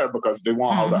in there because they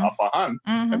want all the upper hand,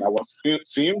 and I was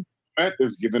seeing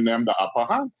is giving them the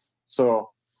upper hand.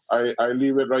 So I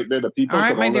leave it right there. The people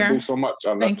can only do so much.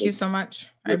 Thank you so much.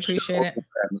 I appreciate it.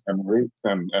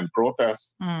 And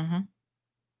protest. I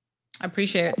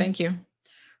appreciate it. Thank you.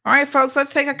 All right, folks,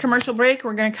 let's take a commercial break.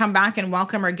 We're going to come back and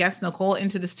welcome our guest, Nicole,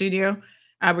 into the studio.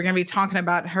 We're going to be talking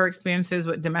about her experiences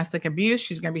with domestic abuse.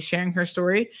 She's going to be sharing her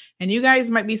story. And you guys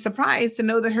might be surprised to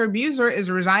know that her abuser is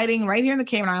residing right here in the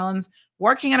Cayman Islands,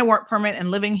 working on a work permit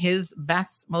and living his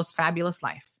best, most fabulous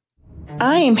life.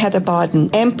 I am Heather Bodden,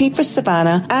 MP for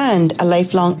Savannah and a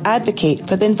lifelong advocate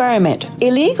for the environment.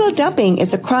 Illegal dumping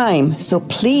is a crime, so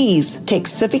please take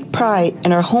civic pride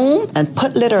in our home and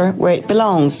put litter where it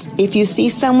belongs. If you see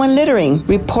someone littering,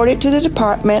 report it to the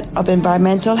Department of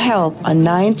Environmental Health on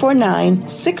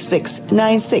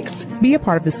 949-6696. Be a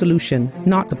part of the solution,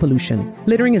 not the pollution.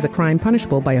 Littering is a crime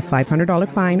punishable by a $500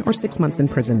 fine or 6 months in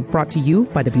prison. Brought to you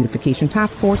by the Beautification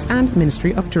Task Force and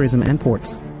Ministry of Tourism and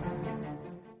Ports.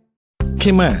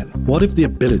 Cayman, what if the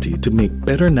ability to make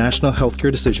better national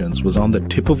healthcare decisions was on the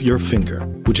tip of your finger?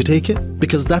 Would you take it?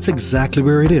 Because that's exactly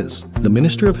where it is. The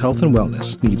Ministry of Health and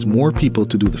Wellness needs more people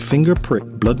to do the finger prick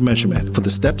blood measurement for the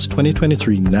STEPS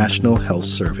 2023 National Health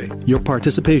Survey. Your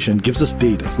participation gives us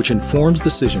data which informs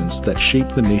decisions that shape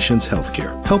the nation's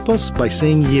healthcare. Help us by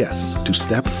saying yes to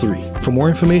Step 3. For more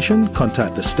information,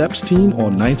 contact the STEPS team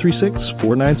on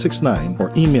 936-4969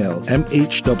 or email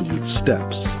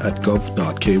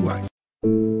mhwsteps@gov.ky.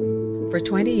 For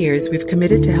 20 years, we've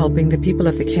committed to helping the people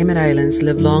of the Cayman Islands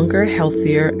live longer,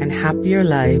 healthier, and happier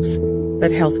lives.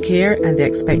 But healthcare and the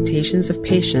expectations of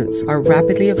patients are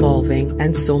rapidly evolving,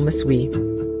 and so must we.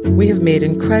 We have made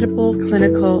incredible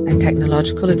clinical and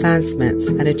technological advancements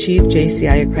and achieved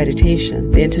JCI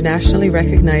accreditation, the internationally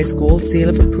recognized gold seal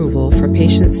of approval for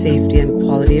patient safety and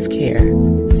quality of care.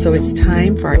 So it's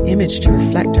time for our image to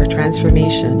reflect our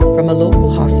transformation from a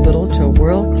local hospital to a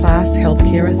world-class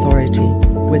healthcare authority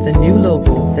with a new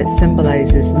logo that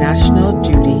symbolizes national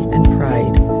duty and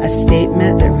pride, a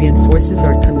statement that reinforces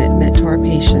our commitment to our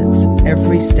patients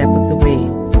every step of the way,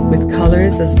 with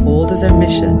colors as bold as our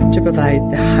mission to provide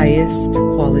the highest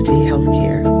quality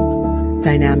healthcare.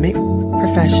 Dynamic,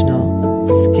 professional,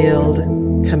 skilled,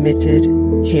 committed,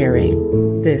 caring.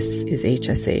 This is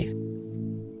HSA.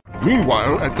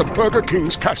 Meanwhile, at the Burger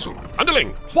King's castle.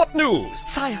 Underling, what news?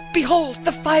 Sire, behold,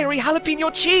 the fiery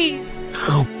jalapeno cheese.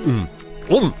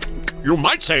 You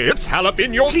might say it's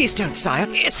jalapeno. Please don't, sire.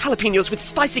 It's jalapenos with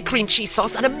spicy cream cheese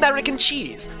sauce and American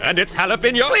cheese. And it's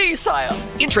jalapeno? Please, sire.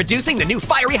 Introducing the new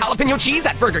fiery jalapeno cheese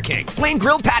at Burger King. Plain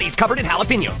grilled patties covered in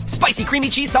jalapenos, spicy creamy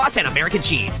cheese sauce, and American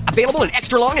cheese. Available in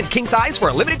extra long and king size for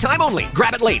a limited time only.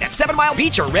 Grab it late at 7 Mile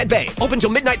Beach or Red Bay. Open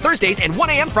till midnight Thursdays and 1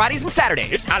 a.m. Fridays and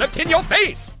Saturdays. It's jalapeno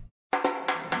face.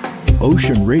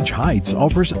 Ocean Ridge Heights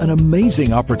offers an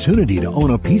amazing opportunity to own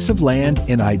a piece of land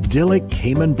in idyllic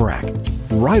Cayman Brac,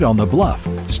 right on the bluff,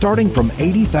 starting from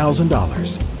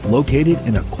 $80,000. Located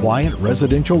in a quiet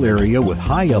residential area with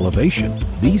high elevation,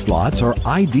 these lots are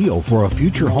ideal for a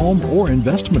future home or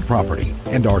investment property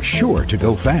and are sure to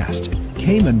go fast.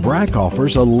 Cayman Brac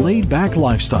offers a laid-back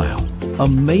lifestyle,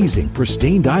 amazing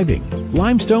pristine diving,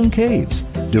 limestone caves,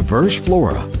 diverse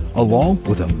flora, along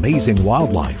with amazing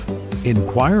wildlife.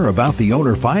 Inquire about the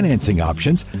owner financing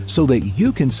options so that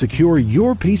you can secure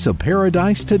your piece of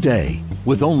paradise today.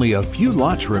 With only a few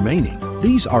lots remaining,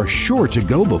 these are sure to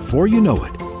go before you know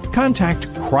it.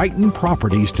 Contact Crichton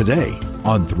Properties today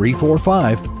on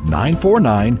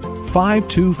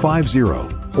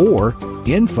 345-949-5250 or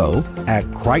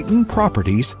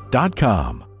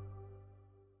info@crichtonproperties.com.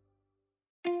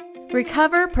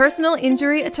 Recover Personal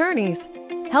Injury Attorneys,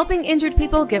 helping injured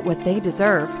people get what they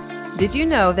deserve. Did you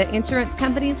know that insurance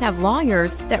companies have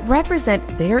lawyers that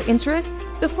represent their interests?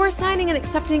 Before signing and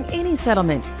accepting any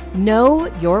settlement, know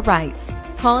your rights.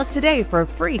 Call us today for a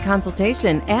free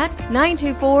consultation at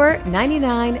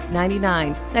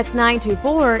 924-9999. That's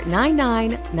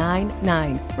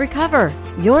 924-9999. Recover.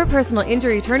 Your personal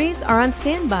injury attorneys are on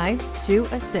standby to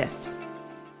assist.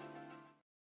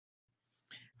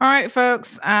 All right,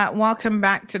 folks, welcome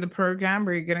back to the program.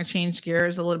 We're going to change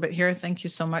gears a little bit here. Thank you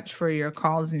so much for your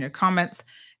calls and your comments.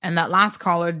 And that last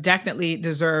caller definitely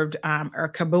deserved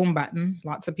our kaboom button.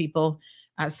 Lots of people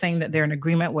saying that they're in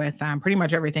agreement with pretty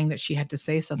much everything that she had to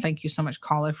say. So thank you so much,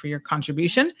 caller, for your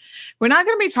contribution. We're not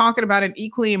going to be talking about an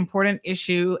equally important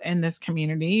issue in this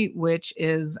community, which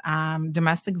is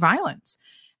domestic violence.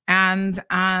 And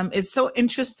it's so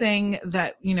interesting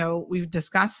that, you know, we've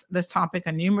discussed this topic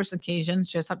on numerous occasions,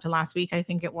 just up to last week, I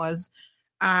think it was,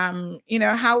 you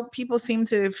know, how people seem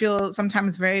to feel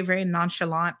sometimes very, very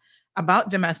nonchalant about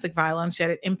domestic violence, yet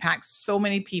it impacts so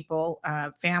many people,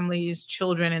 families,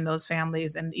 children in those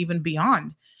families, and even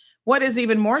beyond. What is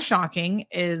even more shocking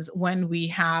is when we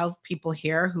have people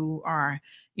here who are,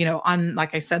 you know, on,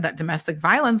 like I said, that domestic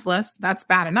violence list. That's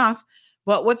bad enough.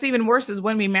 But what's even worse is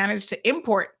when we manage to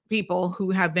import people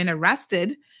who have been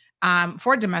arrested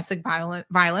for domestic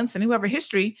violence and who have a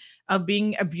history of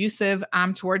being abusive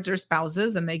towards their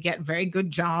spouses, and they get very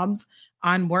good jobs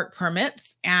on work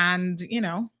permits. And, you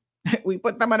know, we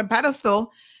put them on a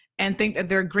pedestal and think that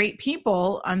they're great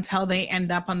people until they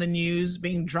end up on the news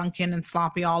being drunken and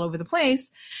sloppy all over the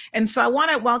place. And so I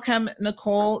want to welcome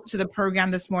Nicole to the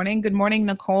program this morning. Good morning,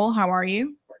 Nicole. How are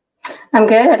you? I'm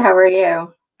good. How are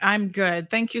you? I'm good.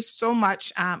 Thank you so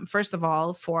much, first of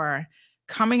all, for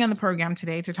coming on the program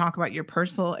today to talk about your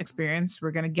personal experience.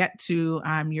 We're going to get to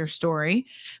your story,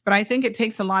 but I think it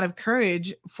takes a lot of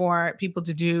courage for people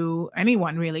to do,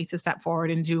 anyone really, to step forward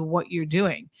and do what you're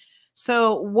doing.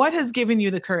 So what has given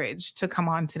you the courage to come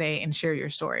on today and share your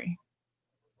story?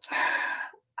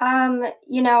 I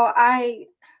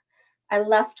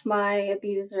left my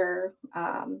abuser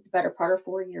the better part of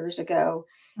 4 years ago.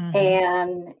 Mm-hmm.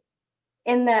 And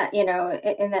in that, in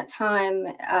that time,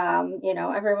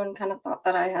 everyone kind of thought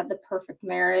that I had the perfect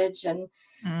marriage. And,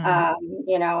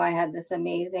 I had this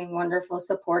amazing, wonderful,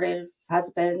 supportive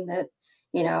husband that,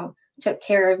 took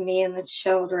care of me and the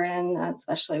children,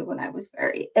 especially when I was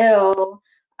very ill,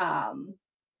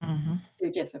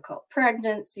 through difficult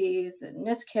pregnancies and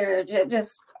miscarriage,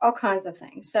 just all kinds of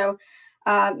things. So,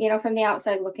 from the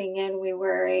outside looking in, we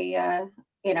were a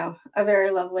very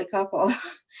lovely couple.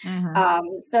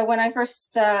 So when I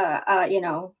first,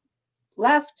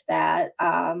 left that,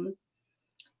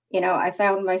 I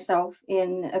found myself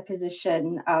in a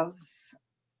position of,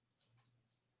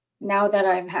 now that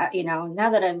I've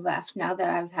left, now that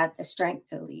I've had the strength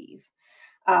to leave,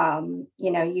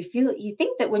 you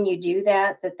think that when you do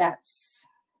that, that's,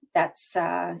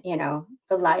 the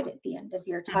light at the end of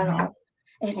your tunnel.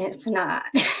 And it's not.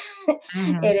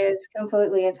 It is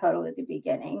completely and totally the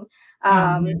beginning.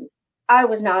 I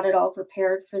was not at all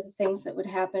prepared for the things that would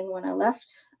happen when I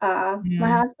left my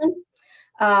husband.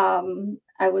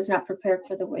 I was not prepared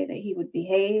for the way that he would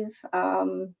behave,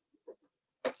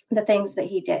 the things that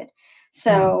he did.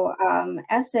 So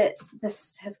as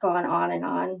this has gone on and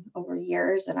on over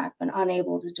years, and I've been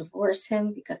unable to divorce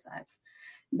him because I've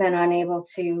been unable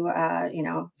to,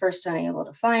 first unable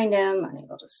to find him,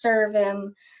 unable to serve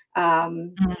him.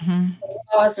 The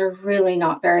laws are really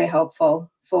not very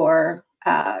helpful for,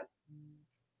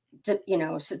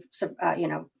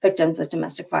 victims of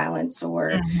domestic violence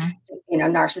or,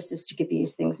 narcissistic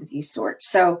abuse, things of these sorts.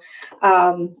 So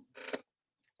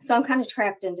I'm kind of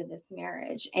trapped into this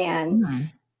marriage,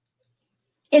 and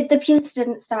the abuse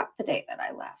didn't stop the day that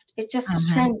I left. It just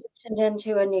transitioned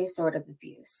into a new sort of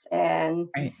abuse. And,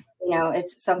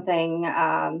 it's something,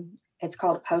 it's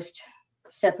called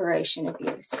post-separation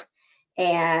abuse.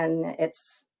 And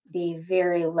it's the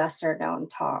very lesser known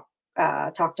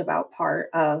talked about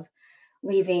part of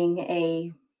leaving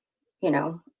an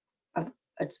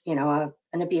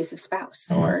abusive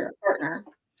spouse or a partner.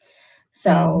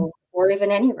 So, or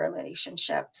even any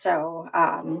relationship. So,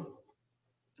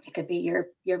 it could be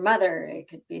your mother, it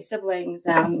could be siblings,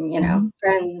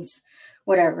 friends,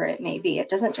 whatever it may be. It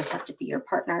doesn't just have to be your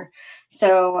partner.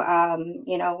 So,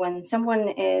 when someone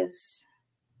is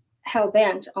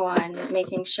hell-bent on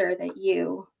making sure that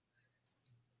you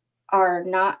are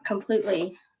not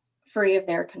completely free of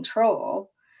their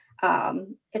control,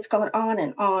 it's going on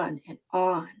and on and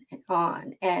on and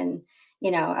on. And,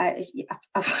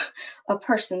 a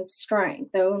person's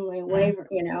strength, the only way,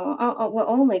 will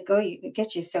only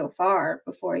get you so far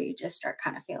before you just start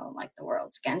kind of feeling like the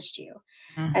world's against you.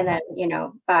 And then,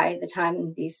 by the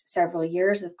time these several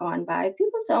years have gone by,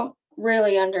 people don't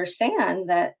really understand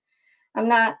that I'm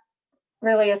not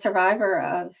really a survivor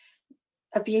of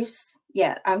abuse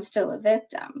yet. I'm still a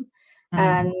victim.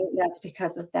 And that's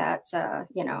because of that,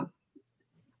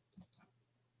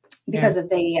 because of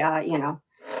the,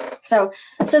 so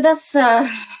that's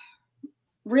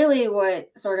really what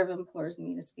sort of implores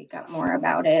me to speak up more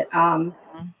about it.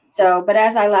 But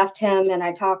as I left him and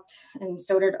I talked and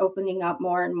started opening up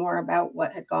more and more about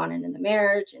what had gone in the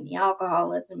marriage and the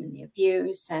alcoholism and the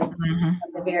abuse and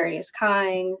the various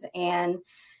kinds. And,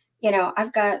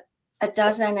 I've got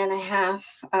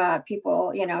 12.5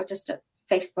 people, just a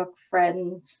Facebook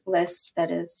friends list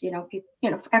that is, people,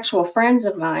 actual friends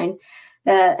of mine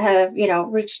that have,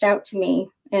 reached out to me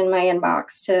in my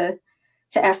inbox to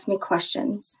ask me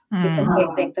questions because they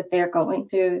think that they're going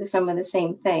through some of the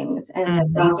same things and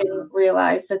that they didn't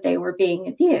realize that they were being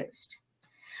abused.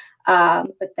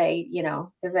 But they,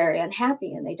 they're very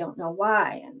unhappy and they don't know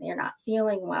why, and they're not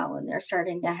feeling well, and they're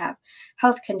starting to have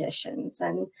health conditions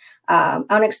and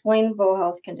unexplainable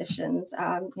health conditions.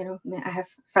 I have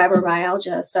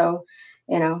fibromyalgia, so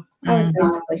I was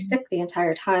basically sick the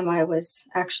entire time I was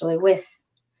actually with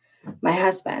my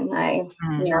husband. I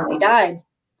nearly died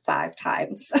 5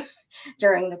 times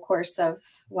during the course of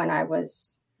when I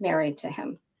was married to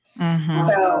him.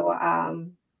 So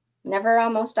never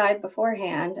almost died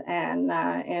beforehand. And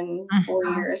in 4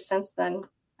 years since then,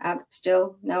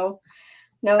 still no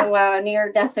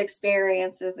near death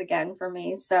experiences again for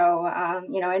me. So, I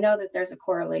know that there's a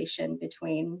correlation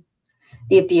between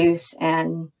the abuse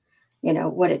and,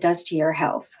 what it does to your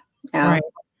health. Right.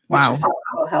 Wow. Your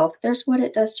physical health. There's what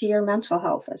it does to your mental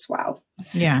health as well.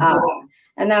 Yeah.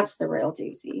 And that's the real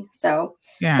doozy. So,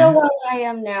 yeah. So while I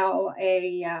am now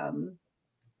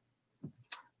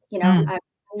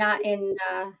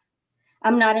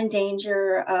I'm not in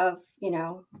danger of,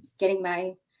 getting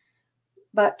my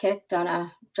butt kicked on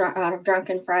a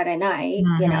drunken Friday night,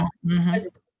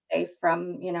 physically safe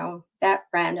from, that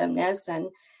randomness. And,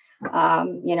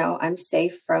 I'm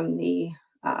safe from the,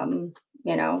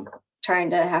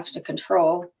 trying to have to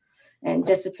control and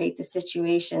dissipate the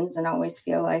situations and always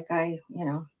feel like I,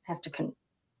 have to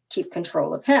keep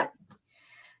control of him.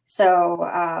 So,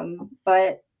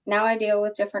 but now I deal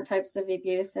with different types of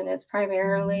abuse, and it's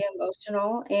primarily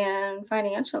emotional and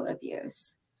financial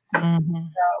abuse.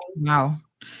 Wow.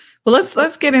 Well,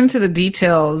 let's get into the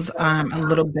details a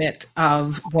little bit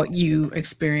of what you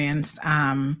experienced.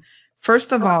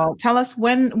 First of all, tell us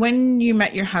when you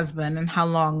met your husband and how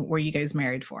long were you guys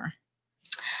married for?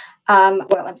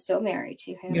 Well, I'm still married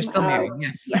to him. You're still married,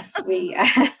 yes. Yes, we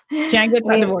can't get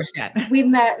that divorced yet. We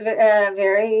met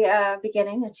very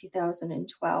beginning of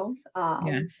 2012.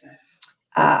 Yes.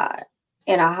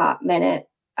 In a hot minute,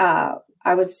 I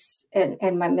was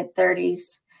in my mid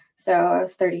 30s, so I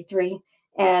was 33,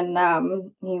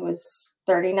 and he was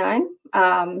 39.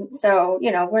 So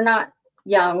we're not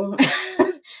young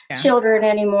children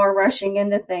anymore rushing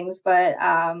into things, but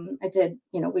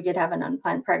we did have an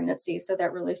unplanned pregnancy, so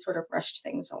that really sort of rushed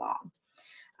things along.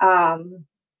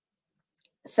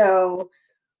 So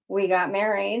we got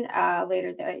married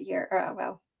later that year,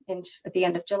 at the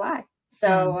end of July.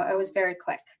 So it was very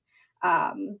quick.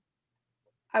 I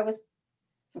was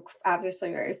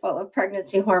obviously very full of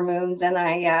pregnancy hormones, and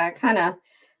I kind of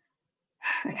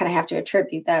have to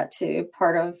attribute that to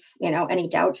part of, any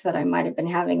doubts that I might have been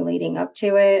having leading up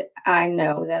to it. I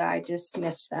know that I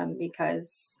dismissed them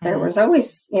because there was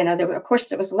always, of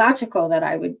course it was logical that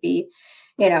I would be,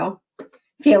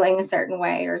 feeling a certain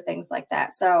way or things like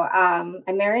that. So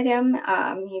I married him.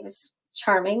 He was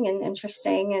charming and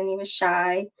interesting, and he was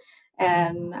shy.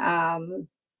 And,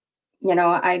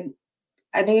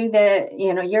 I knew that,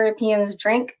 Europeans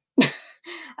drink.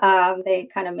 They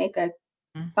kind of make a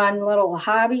fun little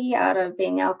hobby out of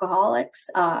being alcoholics.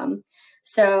 I knew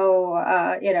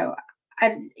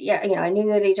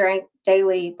that he drank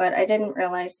daily, but I didn't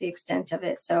realize the extent of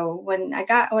it. So when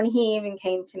he even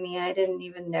came to me, I didn't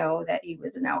even know that he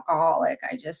was an alcoholic.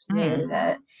 I just knew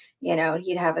that,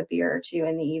 he'd have a beer or two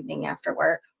in the evening after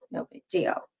work. No big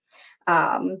deal.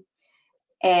 And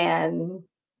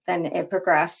then it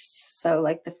progressed. So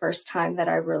like the first time that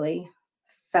I really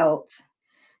felt,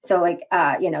 the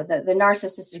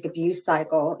narcissistic abuse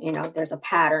cycle, there's a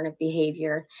pattern of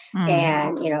behavior.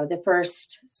 And, the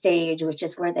first stage, which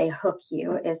is where they hook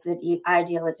you, is the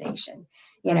idealization.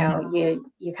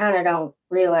 You kind of don't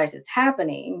realize it's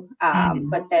happening,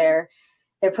 but they're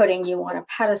putting you on a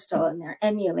pedestal and they're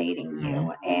emulating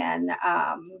you. And,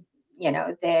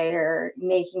 they're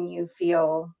making you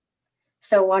feel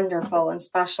so wonderful and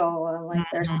special, and like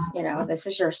there's this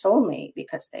is your soulmate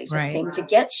because they just seem to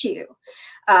get you.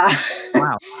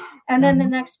 Wow. And then the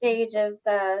next stage is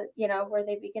where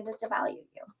they begin to devalue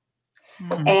you.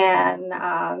 And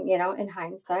in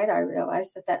hindsight, I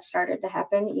realized that started to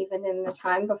happen even in the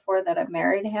time before that I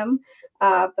married him.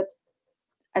 But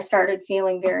I started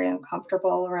feeling very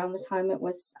uncomfortable around the time it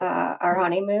was our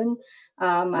honeymoon.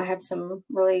 I had some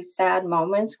really sad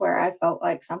moments where I felt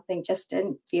like something just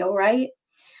didn't feel right.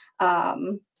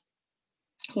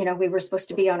 We were supposed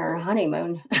to be on our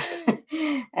honeymoon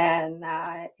and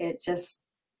it just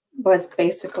was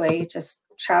basically just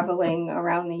traveling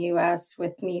around the U.S.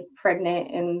 with me pregnant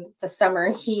in the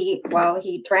summer heat while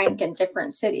he drank in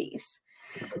different cities,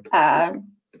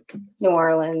 New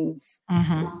Orleans,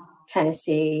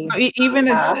 Tennessee. So even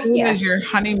as soon as your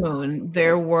honeymoon,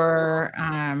 there were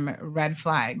red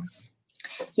flags.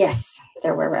 Yes,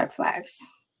 there were red flags.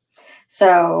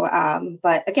 So,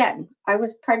 but again, I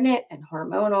was pregnant and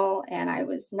hormonal, and I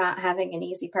was not having an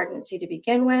easy pregnancy to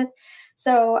begin with.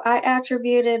 So I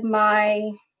attributed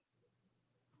my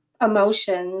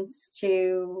emotions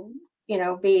to,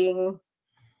 being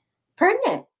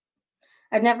pregnant.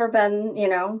 I'd never been,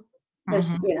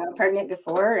 pregnant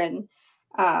before. And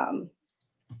so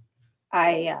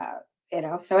I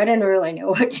didn't really know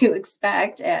what to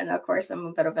expect. And of course, I'm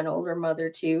a bit of an older mother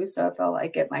too. So I felt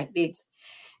like it might be,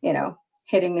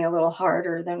 hitting me a little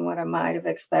harder than what I might have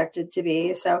expected to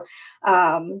be. So,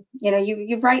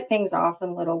 you write things off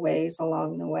in little ways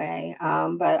along the way.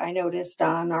 But I noticed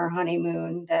on our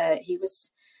honeymoon that he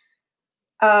was,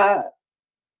 I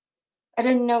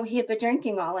didn't know he had been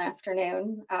drinking all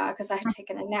afternoon because I had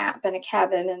taken a nap in a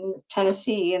cabin in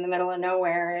Tennessee in the middle of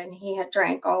nowhere, and he had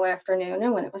drank all afternoon.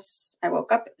 And when I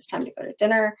woke up, it was time to go to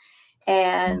dinner,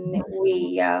 and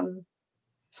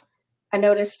I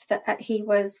noticed that he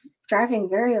was driving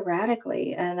very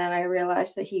erratically, and then I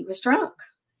realized that he was drunk.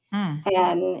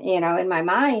 And in my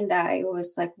mind, I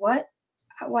was like, "What?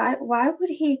 Why would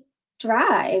he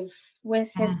drive with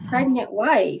his pregnant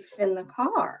wife in the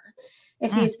car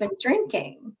if he's been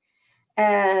drinking?"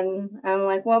 And I'm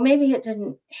like, well, maybe it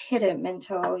didn't hit him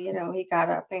until, he got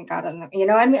up and got in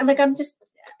the, I mean, like,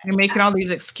 you're making all these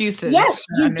excuses. Yes,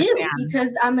 you do,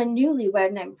 because I'm a newlywed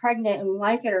and I'm pregnant, and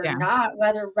like it or not,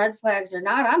 whether red flags or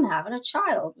not, I'm having a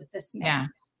child with this man. Yeah.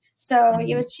 So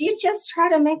you just try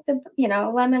to make the,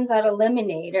 lemons out of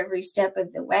lemonade every step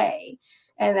of the way.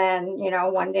 And then,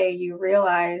 one day you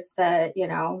realize that,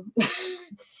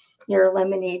 your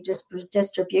lemonade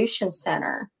distribution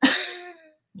center.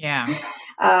 Yeah.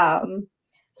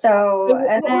 So,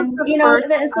 and then,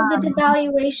 the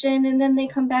devaluation, and then they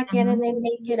come back in and they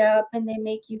make it up and they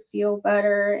make you feel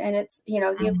better. And it's, the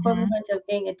equivalent of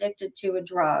being addicted to a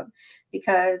drug,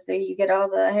 because you get all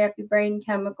the happy brain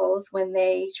chemicals when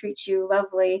they treat you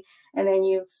lovely. And then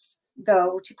you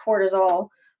go to cortisol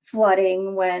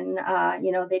flooding when,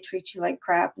 they treat you like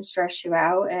crap and stress you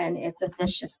out. And it's a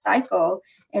vicious cycle.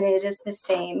 And it is the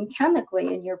same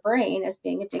chemically in your brain as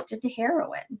being addicted to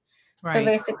heroin. Right. So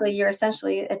basically, you're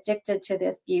essentially addicted to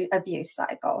this abuse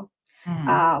cycle.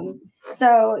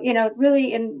 So,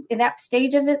 really in that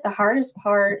stage of it, the hardest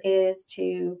part is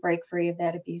to break free of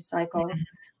that abuse cycle.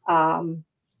 Can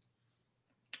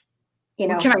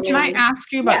I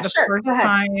ask you about the first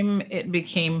time it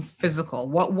became physical?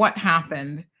 What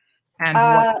happened and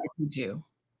what did you do?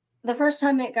 The first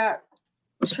time it got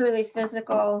truly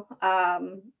physical,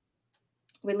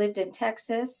 we lived in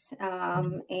Texas,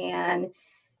 and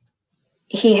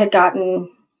he had gotten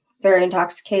very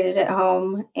intoxicated at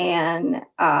home, and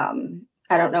I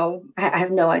don't know, I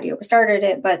have no idea what started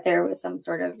it, but there was some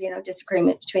sort of,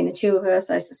 disagreement between the two of us.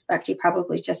 I suspect he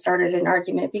probably just started an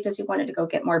argument because he wanted to go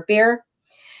get more beer.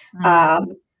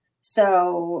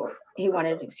 So he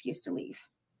wanted an excuse to leave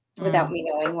without me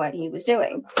knowing what he was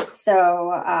doing. So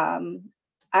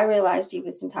I realized he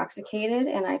was intoxicated,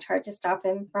 and I tried to stop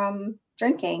him from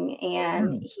drinking,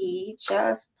 and he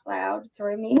just plowed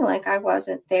through me like I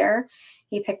wasn't there.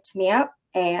 He picked me up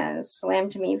and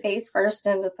slammed me face first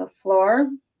into the floor.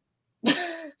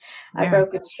 I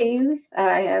broke a tooth.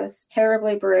 I was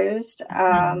terribly bruised.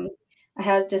 I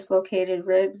had dislocated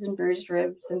ribs and bruised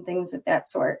ribs and things of that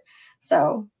sort.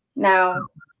 So now,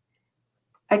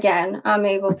 again, I'm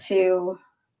able to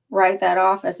write that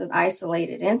off as an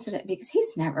isolated incident because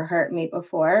he's never hurt me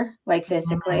before, like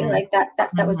physically, like that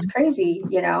was crazy,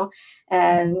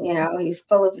 and, he's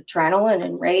full of adrenaline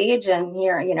and rage. And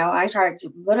here, I tried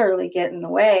to literally get in the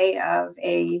way of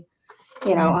a,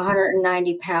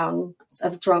 190 pounds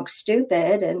of drunk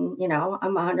stupid. And,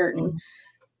 I'm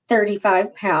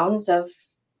 135 pounds of,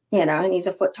 and he's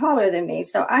a foot taller than me.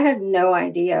 So I had no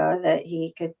idea that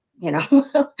he could,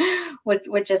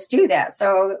 would just do that.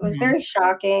 So it was very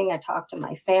shocking. I talked to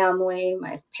my family.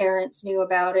 My parents knew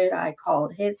about it. I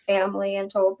called his family and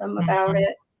told them about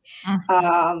it.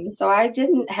 So I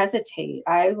didn't hesitate.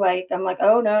 I'm like,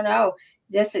 oh, no,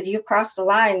 you've crossed the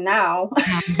line now.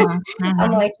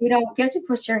 I'm like, you don't get to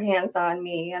put your hands on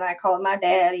me. And I called my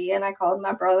daddy, and I called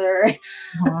my brother.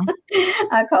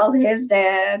 I called his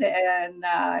dad, and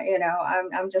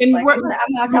I'm just like, I'm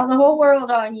gonna tell the whole world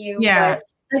on you. Yeah.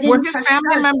 But were his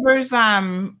family members,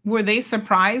 were they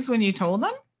surprised when you told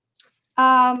them?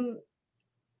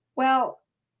 Well,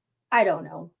 I don't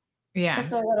know. Yeah.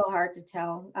 It's a little hard to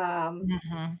tell.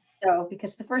 So,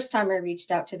 because the first time I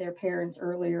reached out to their parents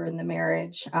earlier in the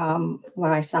marriage, when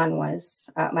my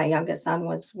youngest son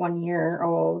was 1 year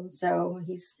old. So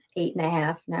he's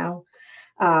 8.5 now.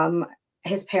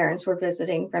 His parents were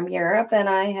visiting from Europe, and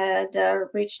I had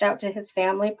reached out to his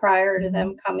family prior to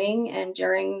them coming, and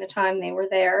during the time they were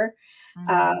there.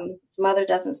 His mother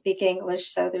doesn't speak English,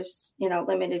 so there's,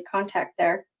 limited contact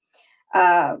there.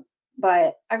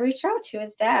 But I reached out to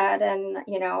his dad, and,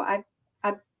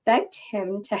 I begged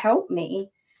him to help me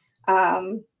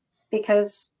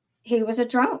because he was a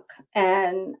drunk,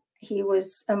 and he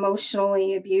was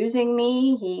emotionally abusing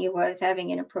me. He was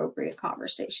having inappropriate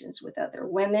conversations with other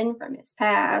women from his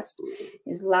past.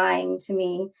 He's lying to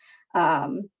me.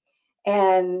 And,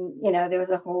 there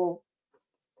was a whole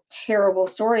terrible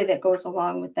story that goes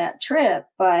along with that trip,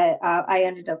 but I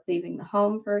ended up leaving the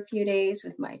home for a few days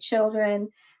with my children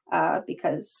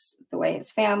because the way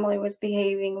his family was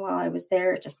behaving while I was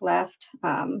there, it just left.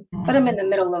 But I'm in the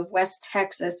middle of West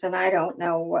Texas and I don't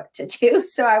know what to do.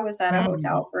 So I was at a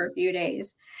hotel for a few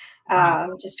days,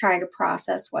 just trying to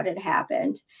process what had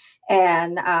happened.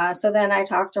 And so then I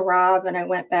talked to Rob and I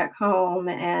went back home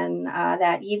and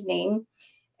that evening,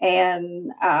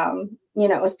 and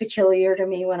it was peculiar to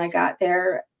me when I got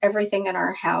there. Everything in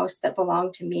our house that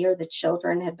belonged to me or the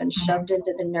children had been shoved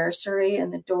into the nursery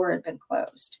and the door had been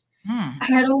closed. I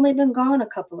had only been gone a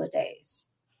couple of days.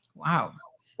 Wow.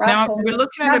 Rob Now told we're me,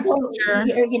 looking at a told picture.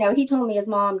 me, he told me his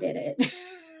mom did it.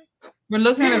 We're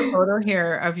looking at a photo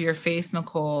here of your face,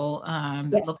 Nicole. That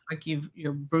Yes. looks like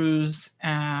you're bruised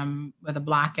with a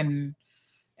black and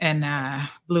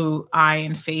blue eye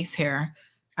and face here.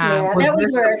 Yeah, that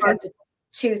was where the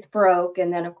tooth broke,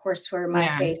 and then of course where my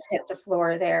face hit the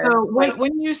floor there. So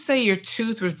when you say your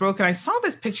tooth was broken, I saw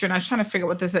this picture and I was trying to figure out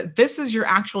what this is. This is your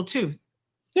actual tooth?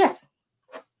 Yes.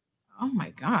 Oh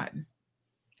my God.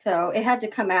 So it had to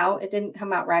come out. It didn't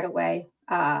come out right away.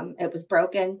 It was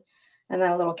broken, and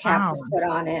then a little cap was put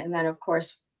on it, and then of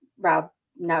course Rob.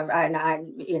 No,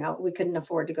 we couldn't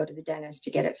afford to go to the dentist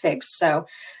to get it fixed. So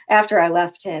after I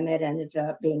left him, it ended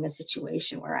up being a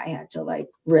situation where I had to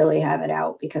really have it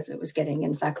out because it was getting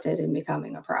infected and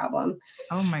becoming a problem.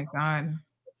 Oh my God.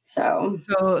 So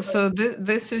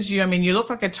this is you. I mean, you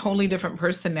look like a totally different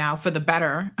person now, for the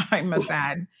better, I must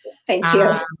add. Thank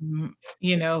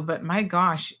you. But my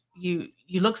gosh, you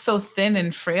look so thin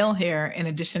and frail here in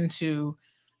addition to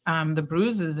the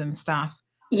bruises and stuff.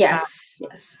 Yes.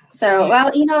 So,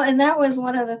 and that was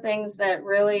one of the things that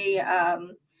really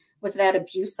was that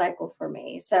abuse cycle for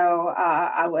me. So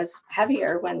I was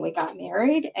heavier when we got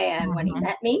married and when he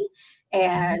met me,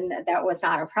 and that was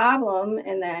not a problem.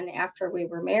 And then after we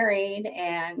were married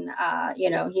and,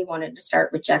 he wanted to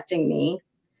start rejecting me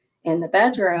in the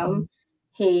bedroom.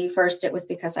 It was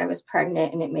because I was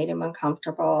pregnant and it made him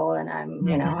uncomfortable. And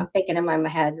I'm thinking in my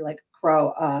head, grow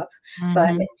up,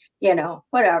 but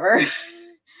whatever.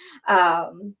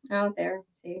 Out there,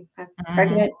 see,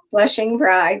 pregnant, blushing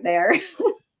bride there.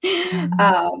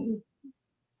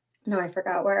 No, I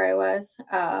forgot where I was.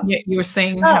 You were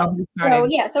saying how you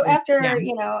started. So after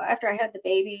after I had the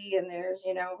baby and there's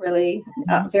really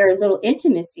very little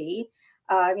intimacy,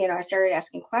 I started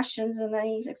asking questions, and then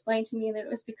he explained to me that it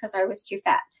was because I was too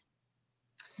fat.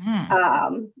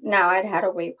 Now I'd had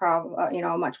a weight problem,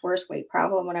 a much worse weight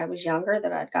problem when I was younger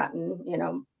that I'd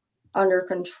gotten, under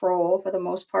control for the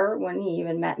most part when he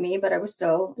even met me, but I was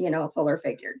still, fuller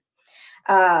figured.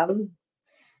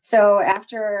 So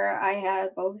after I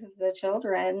had both of the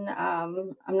children,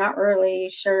 I'm not really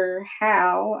sure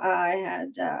how I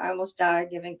almost died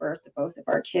giving birth to both of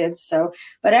our kids. So,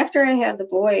 but after I had the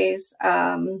boys,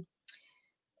 by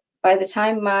the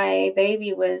time my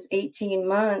baby was 18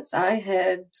 months, I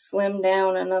had slimmed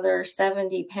down another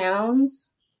 70 pounds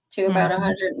to about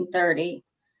 130.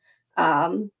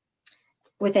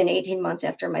 Within 18 months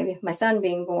after my son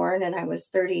being born, and I was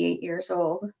 38 years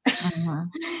old.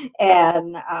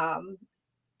 And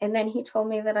then he told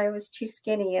me that I was too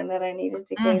skinny and that I needed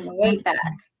to gain the weight back.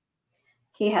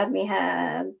 He had me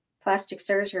had plastic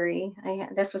surgery.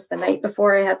 This was the night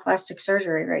before I had plastic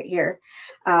surgery right here.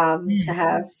 To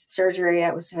have surgery,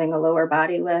 I was having a lower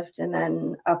body lift and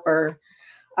then upper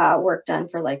work done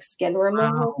for skin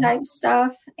removal type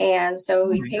stuff. And so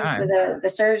we paid for the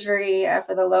surgery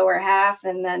for the lower half.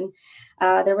 And then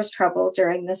there was trouble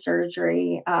during the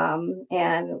surgery, and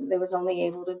it was only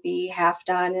able to be half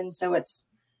done. And so it's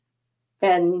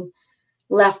been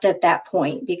left at that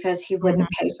point because he wouldn't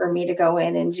pay for me to go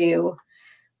in and to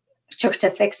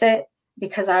fix it,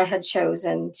 because I had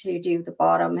chosen to do the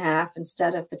bottom half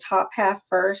instead of the top half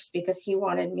first, because he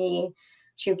wanted me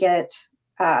to get,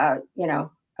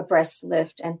 a breast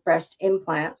lift and breast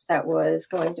implants that was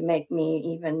going to make me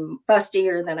even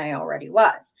bustier than I already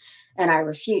was. And I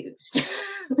refused.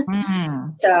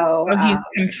 So he's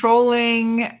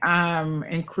controlling,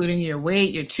 including your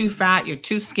weight. You're too fat. You're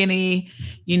too skinny.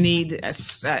 You need a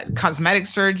cosmetic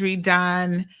surgery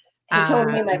done. He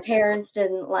told me my parents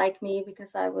didn't like me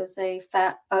because I was a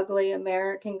fat, ugly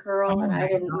American girl, and I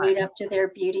didn't meet up to their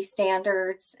beauty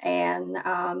standards. And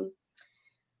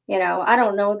I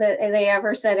don't know that they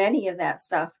ever said any of that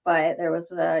stuff, but there was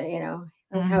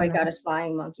that's how he got his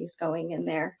flying monkeys going in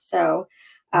there. So,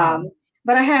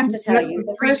 but I have to tell you,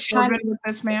 the first time with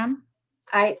this man,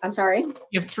 I'm sorry.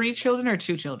 You have 3 children or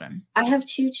 2 children? I have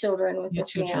 2 children with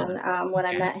this man. When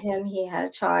I met him, he had a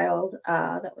child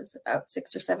that was about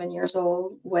 6 or 7 years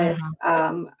old with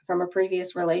from a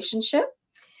previous relationship.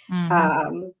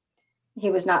 He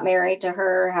was not married to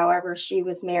her. However, she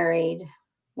was married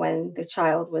when the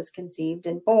child was conceived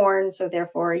and born. So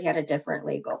therefore he had a different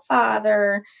legal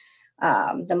father.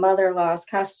 The mother lost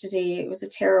custody. It was a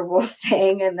terrible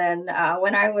thing. And then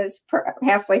when I was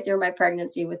halfway through my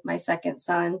pregnancy with my second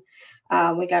son,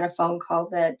 we got a phone call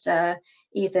that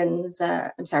Ethan's,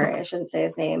 I'm sorry, I shouldn't say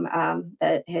his name,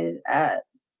 that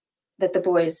the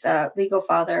boy's legal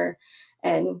father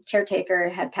and caretaker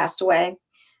had passed away.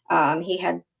 He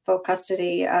had full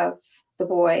custody of the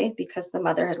boy because the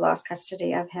mother had lost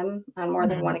custody of him on more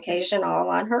than one occasion, all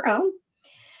on her own.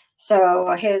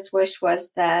 So his wish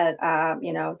was that,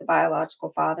 the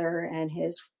biological father and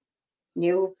his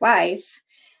new wife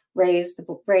raise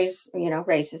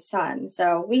his son.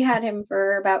 So we had him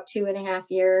for about 2.5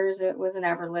 years. It was an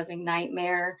ever living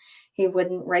nightmare. He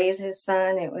wouldn't raise his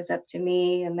son. It was up to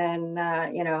me. And then,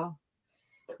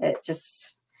 it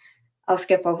just, I'll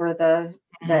skip over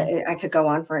I could go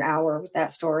on for an hour with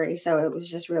that story. So it was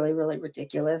just really, really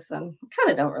ridiculous. And I kind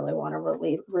of don't really want to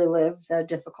relive the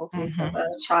difficulties of a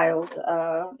child,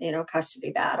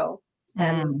 custody battle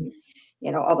and,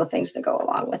 all the things that go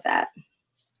along with that.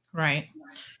 Right.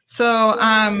 So,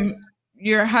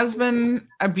 your husband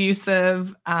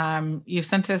abusive, you've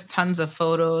sent us tons of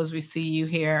photos. We see you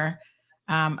here,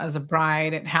 as a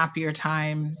bride at happier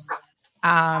times.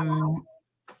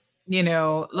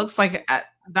 Looks like at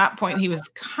that point he was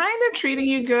kind of treating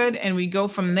you good, and we go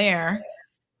from there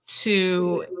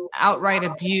to outright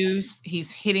abuse.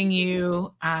 He's hitting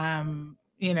you,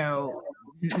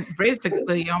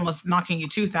 basically almost knocking your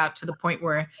tooth out to the point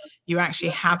where you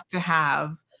actually have to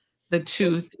have the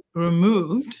tooth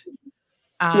removed.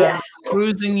 Yes.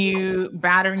 Bruising you,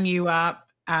 battering you up,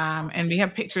 and we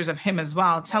have pictures of him as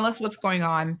well. Tell us what's going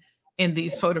on in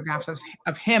these photographs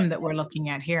of him that we're looking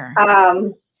at here.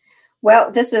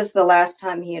 Well, this is the last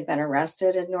time he had been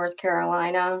arrested in North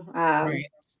Carolina. Right.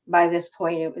 By this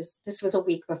point, this was a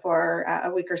week or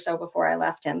so before I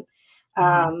left him.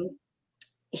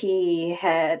 He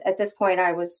had, at this point,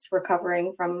 I was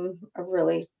recovering from a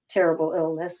really terrible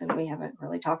illness, and we haven't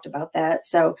really talked about that.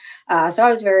 So I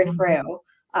was very frail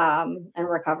and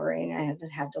recovering. I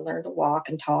had to learn to walk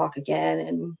and talk again,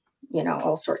 and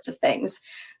all sorts of things.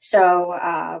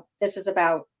 So this is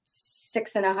about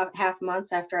 6.5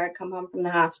 months after I'd come home from the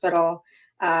hospital.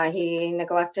 He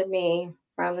neglected me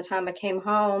from the time I came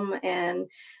home, and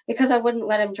because I wouldn't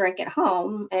let him drink at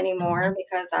home anymore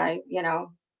because I,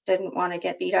 didn't want to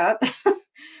get beat up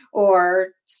or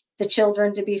the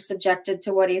children to be subjected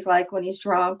to what he's like when he's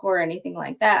drunk or anything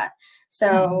like that.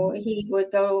 So he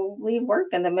would leave work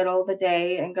in the middle of the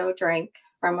day and go drink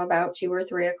from about 2 or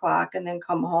 3 o'clock, and then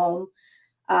come home,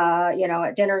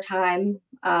 at dinner time,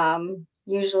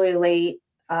 usually late,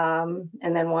 and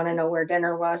then want to know where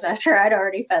dinner was after I'd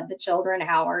already fed the children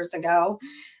hours ago,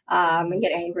 and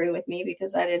get angry with me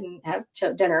because I didn't have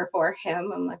dinner for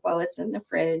him. I'm like, well, it's in the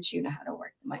fridge. You know how to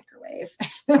work the microwave.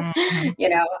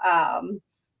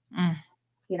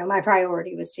 My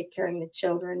priority was taking care of the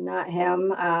children, not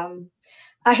him.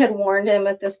 I had warned him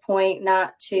at this point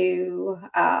not to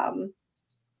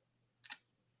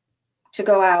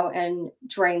go out and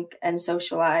drink and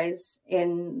socialize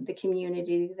in the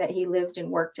community that he lived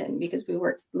and worked in, because we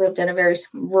lived in a very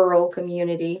rural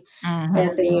community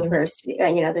at the university,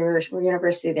 the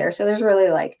university there. So there's really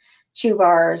like 2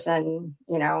 bars and,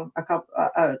 a couple,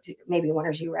 maybe 1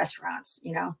 or 2 restaurants,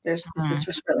 this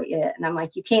was really it. And I'm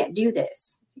like, you can't do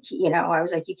this. I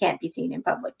was like, you can't be seen in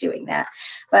public doing that,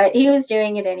 but he was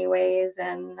doing it anyways.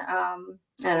 And I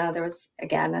don't know, there was,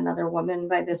 again, another woman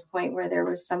by this point where there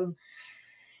was some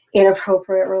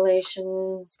inappropriate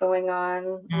relations going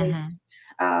on. At least,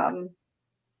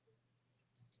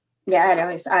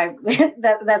 anyways,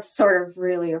 that's sort of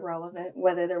really irrelevant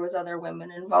whether there was other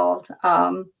women involved.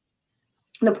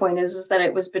 The point is that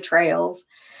it was betrayals,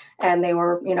 and they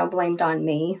were, blamed on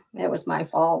me. It was my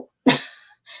fault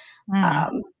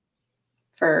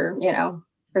for,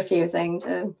 refusing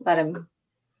to let him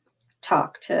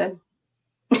talk to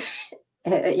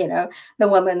the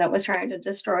woman that was trying to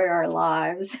destroy our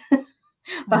lives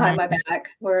behind my back.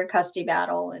 We're in custody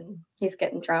battle, and he's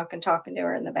getting drunk and talking to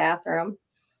her in the bathroom.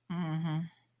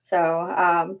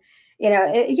 So,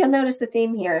 you'll notice a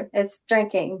theme here. It's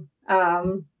drinking.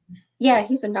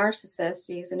 He's a narcissist.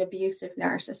 He's an abusive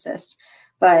narcissist.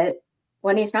 But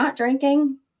when he's not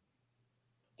drinking,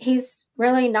 he's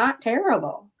really not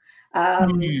terrible.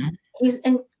 He's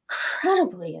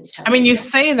incredibly intelligent. I mean, you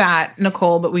say that,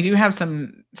 Nicole, but we do have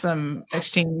some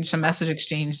message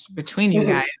exchange between you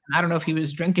guys. I don't know if he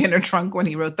was drinking or drunk when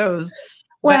he wrote those,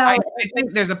 But Well, I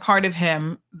think there's a part of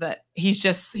him that he is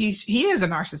a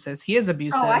narcissist. He is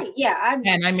abusive.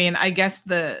 And I mean, I guess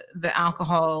the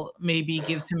alcohol maybe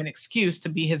gives him an excuse to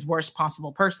be his worst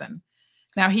possible person.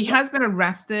 Now, he has been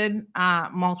arrested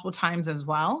multiple times as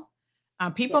well.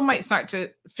 People might start to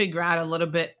figure out a little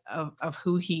bit of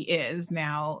who he is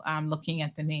now, looking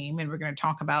at the name, and we're going to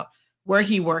talk about where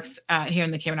he works here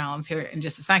in the Cayman Islands here in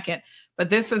just a second.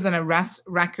 But this is an arrest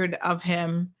record of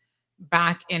him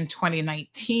back in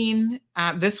 2019.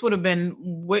 This would have been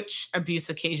which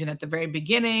abuse occasion, at the very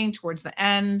beginning, towards the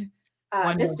end?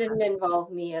 This didn't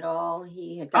involve me at all.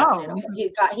 He had gotten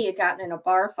he had gotten in a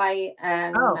bar fight,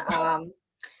 and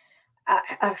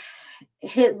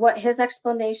his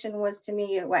explanation was to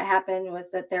me, what happened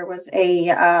was that there was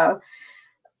a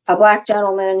black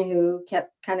gentleman who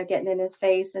kept kind of getting in his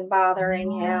face and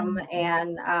bothering him,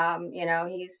 and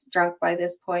he's drunk by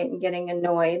this point and getting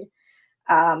annoyed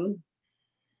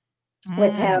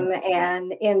with him,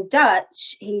 and in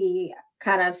Dutch he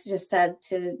kind of just said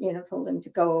to told him to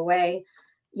go away,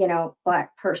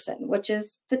 black person, which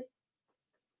is the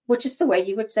way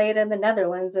you would say it in the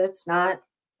Netherlands. It's not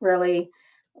really,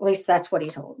 at least that's what he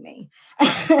told me.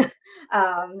 So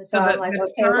I'm like,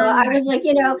 okay, well, I was like,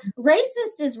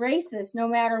 racist is racist no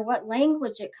matter what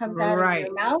language it comes out of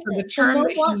your mouth. So the term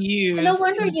that he used, no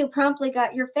wonder you promptly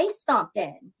got your face stomped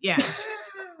in. Yeah.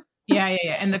 Yeah.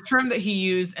 And the term that he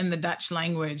used in the Dutch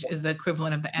language is the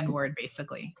equivalent of the N-word,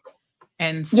 basically.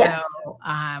 And so,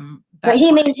 but he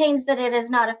maintains that it is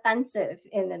not offensive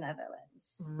in the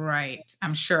Netherlands. Right.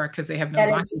 I'm sure, because they have no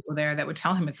black people there that would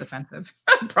tell him it's offensive.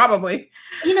 Probably.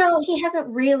 He hasn't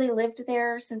really lived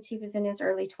there since he was in his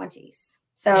early 20s.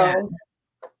 So,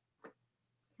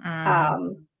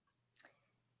 wow.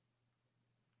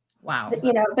 But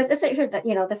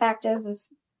the fact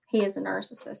is he is a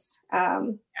narcissist.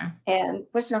 And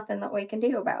there's nothing that we can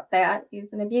do about that.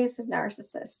 He's an abusive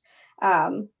narcissist.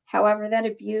 However, that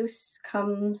abuse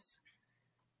comes,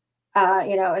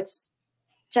 it's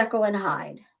Jekyll and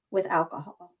Hyde with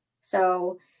alcohol.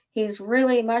 So he's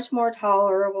really much more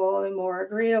tolerable and more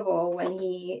agreeable when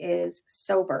he is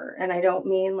sober. And I don't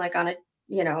mean like on a,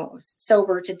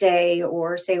 sober today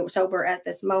or say sober at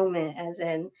this moment, as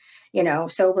in,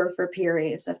 sober for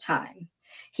periods of time.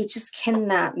 He just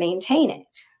cannot maintain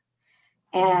it.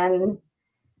 And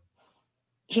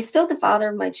he's still the father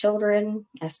of my children.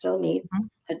 I still need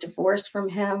a divorce from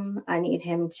him. I need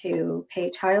him to pay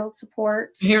child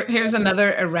support. Here's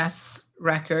another arrest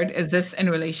record. Is this in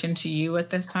relation to you at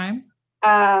this time?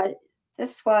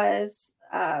 This was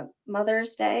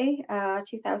Mother's Day,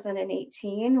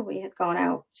 2018. We had gone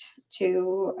out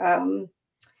to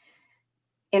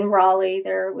in Raleigh.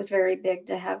 There, it was very big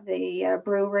to have the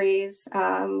breweries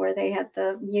where they had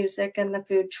the music and the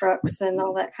food trucks and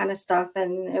all that kind of stuff.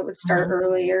 And it would start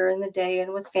earlier in the day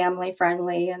and was family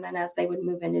friendly. And then as they would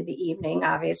move into the evening,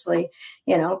 obviously,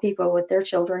 people with their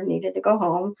children needed to go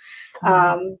home.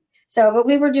 But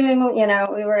we were doing,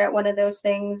 we were at one of those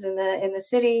things in the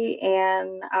city,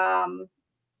 and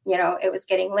it was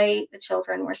getting late. The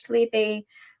children were sleepy.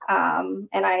 And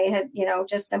I had,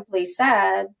 just simply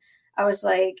said, I was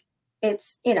like,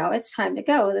 it's time to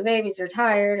go. The babies are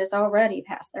tired. It's already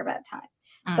past their bedtime.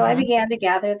 So I began to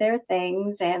gather their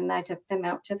things, and I took them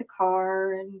out to the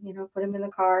car and, put them in the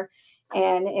car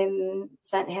and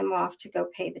sent him off to go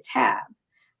pay the tab.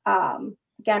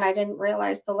 Again, I didn't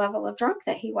realize the level of drunk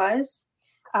that he was,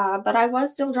 but I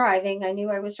was still driving. I knew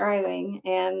I was driving.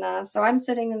 And so I'm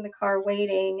sitting in the car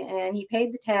waiting, and he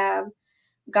paid the tab,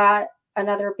 got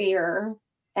another beer,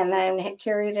 and then had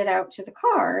carried it out to the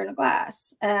car in a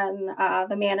glass. And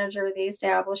the manager of the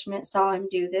establishment saw him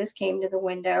do this, came to the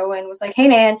window and was like, "Hey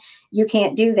man, you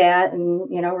can't do that." And,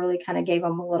 really kind of gave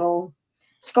him a little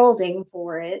scolding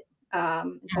for it,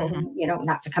 and told him,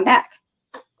 not to come back.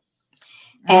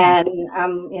 And,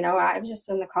 I was just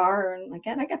in the car, and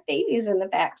again, I got babies in the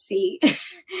back seat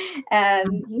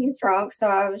and he's drunk. So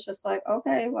I was just like,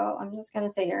 okay, well, I'm just going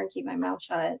to sit here and keep my mouth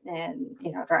shut and,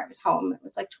 drive us home. It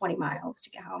was like 20 miles to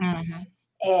get home.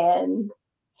 And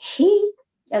he,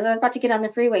 as I was about to get on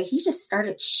the freeway, he just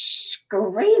started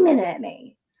screaming at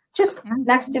me, just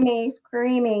next to me,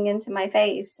 screaming into my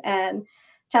face and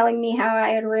telling me how I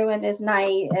had ruined his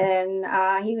night,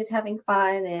 and he was having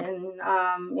fun. And,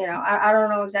 I don't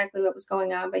know exactly what was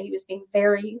going on, but he was being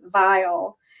very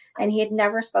vile, and he had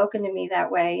never spoken to me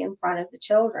that way in front of the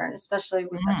children, especially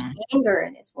with such anger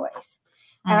in his voice.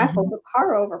 And I pulled the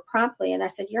car over promptly, and I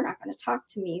said, "You're not going to talk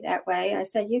to me that way." I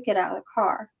said, "You get out of the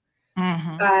car."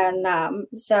 And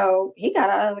so he got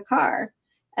out of the car,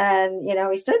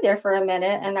 And, he stood there for a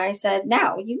minute, and I said,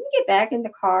 now you can get back in the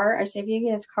car. I said, you get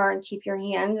in his car and keep your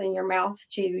hands and your mouth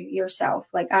to yourself.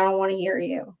 Like, I don't want to hear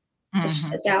you. Just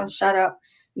sit down, shut up.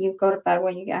 You go to bed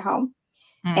when you get home.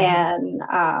 And,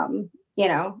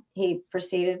 he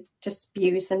proceeded to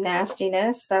spew some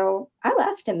nastiness. So I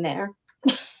left him there.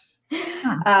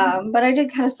 But I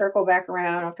did kind of circle back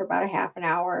around after about a half an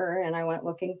hour, and I went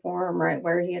looking for him right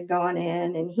where he had gone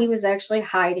in, and he was actually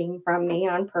hiding from me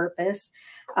on purpose.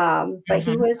 But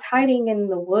he was hiding in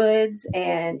the woods,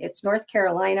 and it's North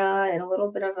Carolina and a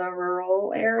little bit of a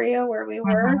rural area where we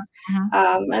were.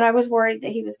 And I was worried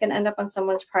that he was going to end up on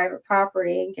someone's private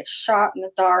property and get shot in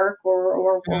the dark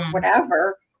or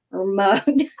whatever, or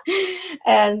mugged.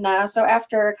 And so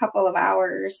after a couple of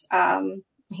hours,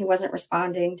 he wasn't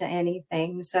responding to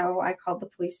anything. So I called the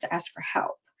police to ask for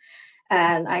help.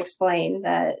 And I explained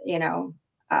that,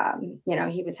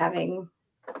 he was having,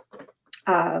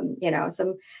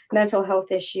 some mental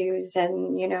health issues,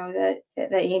 and,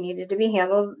 that he needed to be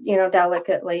handled,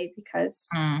 delicately, because,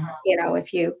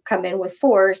 if you come in with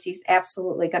force, he's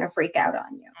absolutely going to freak out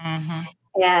on you.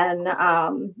 And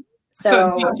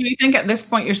so do you think at this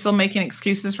point you're still making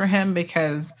excuses for him?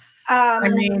 Because,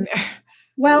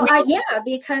 well,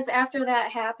 because after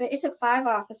that happened, it took 5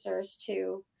 officers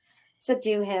to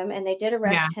subdue him, and they did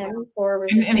arrest him for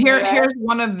resisting arrest. Here's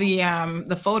one of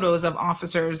the photos of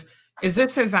officers. Is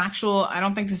this his actual? I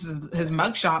don't think this is his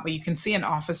mugshot, but you can see an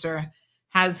officer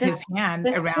has his hand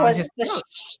around his throat.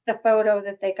 The photo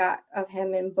that they got of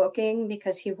him in booking,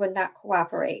 because he would not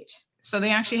cooperate. So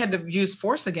they actually had to use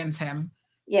force against him.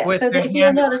 Yeah, so if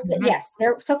you'll notice that, yes,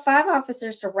 there took 5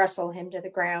 officers to wrestle him to the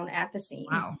ground at the scene.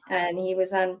 Wow. And he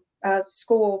was on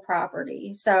school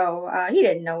property. So he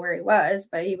didn't know where he was,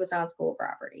 but he was on school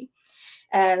property.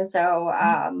 And so,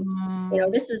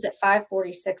 this is at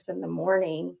 5:46 in the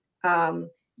morning.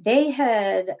 They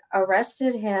had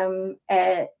arrested him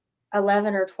at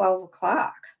 11 or 12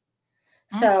 o'clock.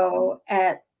 So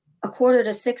at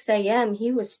 5:45 a.m.,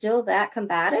 he was still that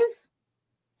combative.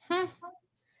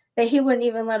 That he wouldn't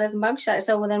even let his mugshot.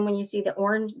 So then when you see the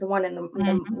orange, the one in the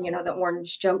the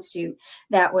orange jumpsuit,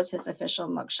 that was his official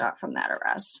mugshot from that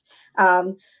arrest.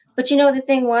 But the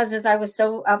thing is I was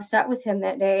so upset with him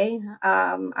that day,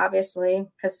 obviously,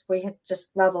 because we had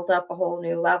just leveled up a whole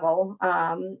new level.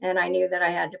 And I knew that I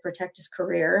had to protect his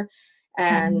career.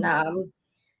 And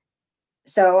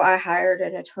so I hired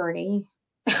an attorney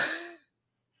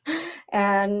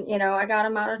and, I got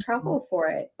him out of trouble for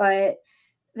it. But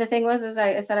the thing is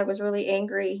I said I was really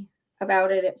angry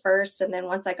about it at first. And then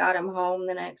once I got him home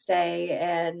the next day,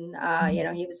 and,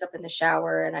 he was up in the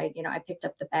shower, and I picked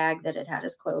up the bag that had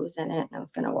his clothes in it, and I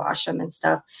was going to wash them and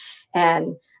stuff.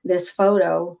 And this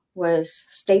photo was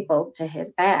stapled to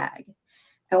his bag.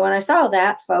 And when I saw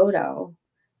that photo,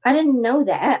 I didn't know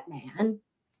that man.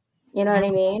 You know what I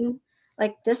mean?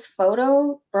 Like, this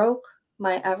photo broke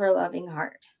my ever loving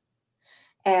heart.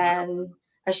 And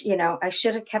I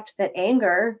should have kept that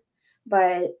anger,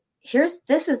 but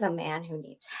this is a man who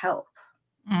needs help.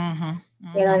 You know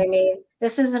what I mean?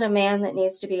 This isn't a man that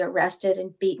needs to be arrested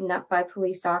and beaten up by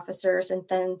police officers and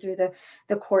then through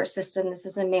the court system. This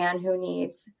is a man who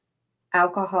needs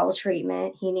alcohol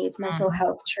treatment. He needs mental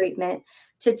health treatment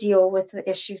to deal with the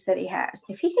issues that he has.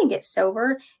 If he can get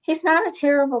sober, he's not a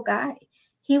terrible guy.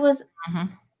 He was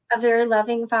a very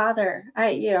loving father.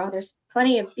 There's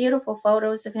plenty of beautiful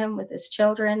photos of him with his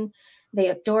children. They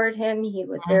adored him. He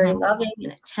was very loving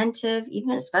and attentive,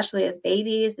 even especially as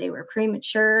babies. They were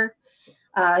premature.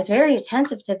 He was very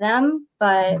attentive to them,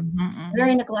 but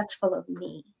very neglectful of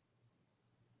me.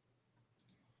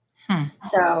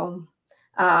 So,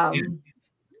 it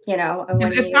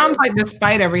sounds like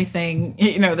despite everything,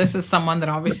 this is someone that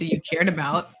obviously you cared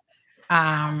about.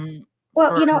 I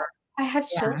have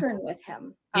children with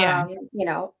him. I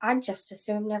just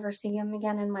assume never see him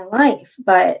again in my life,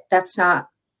 but that's not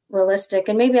realistic.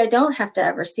 And maybe I don't have to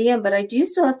ever see him, but I do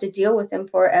still have to deal with him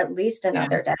for at least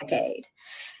another decade.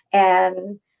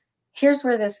 And here's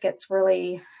where this gets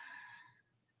really,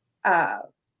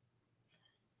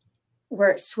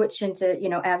 where it switched into,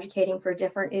 advocating for a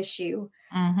different issue.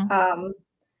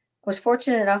 Was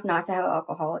fortunate enough not to have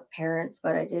alcoholic parents,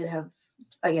 but I did have,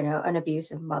 an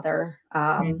abusive mother.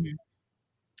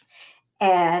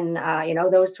 And,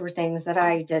 those were things that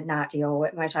I did not deal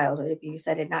with. My childhood abuse,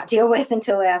 I did not deal with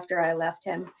until after I left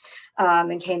him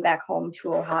and came back home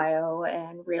to Ohio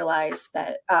and realized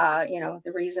that,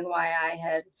 the reason why I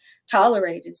had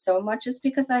tolerated so much is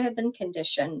because I had been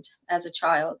conditioned as a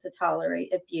child to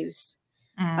tolerate abuse,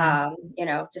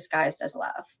 disguised as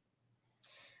love.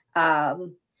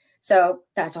 So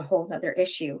that's a whole nother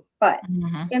issue. But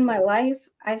in my life,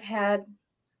 I've had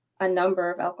a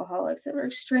number of alcoholics that were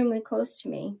extremely close to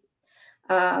me.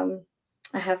 I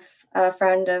have a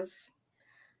friend of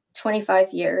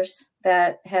 25 years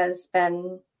that is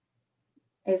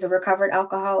a recovered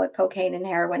alcoholic, cocaine and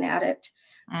heroin addict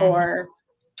for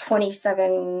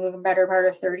 27, better part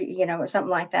of 30, something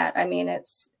like that. I mean,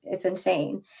 it's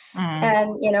insane.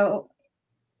 And,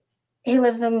 he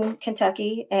lives in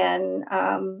Kentucky, and,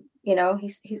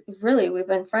 he's really, we've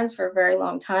been friends for a very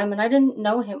long time. And I didn't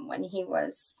know him when he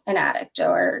was an addict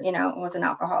or, was an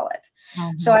alcoholic.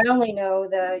 So I only know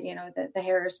the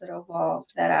hairs that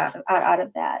evolved that out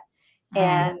of that.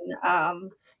 And,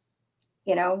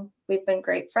 we've been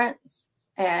great friends,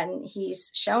 and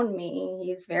he's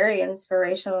very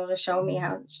inspirational to show me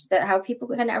how people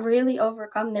can really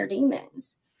overcome their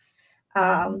demons.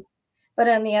 But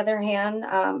on the other hand,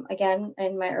 again,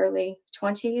 in my early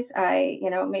 20s, I,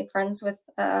 made friends with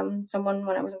someone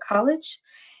when I was in college,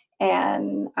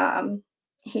 and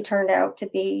he turned out to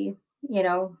be,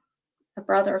 a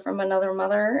brother from another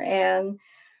mother, and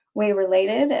we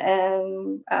related,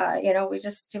 and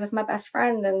he was my best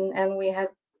friend, and we had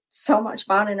so much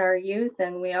fun in our youth,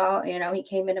 and we all, he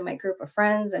came into my group of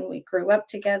friends, and we grew up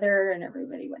together, and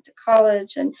everybody went to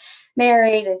college and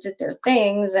married and did their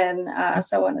things, and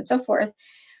so on and so forth.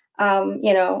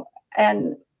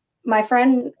 And my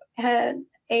friend had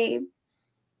a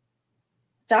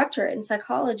doctorate in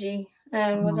psychology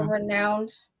and was a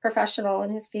renowned professional in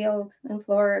his field in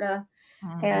Florida,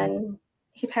 and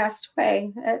he passed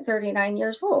away at 39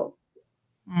 years old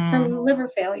from liver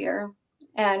failure.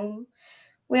 And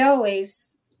we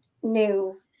always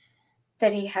knew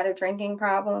that he had a drinking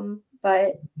problem,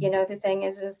 but the thing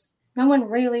is no one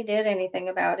really did anything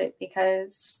about it,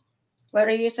 because what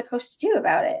are you supposed to do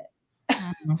about it?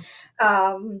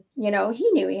 He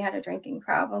knew he had a drinking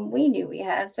problem. We knew we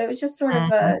had, so it was just sort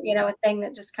of a thing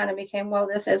that just kind of became, well,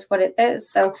 this is what it is.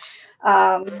 So,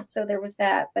 so there was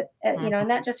that, but and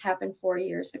that just happened 4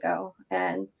 years ago,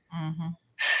 and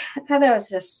that was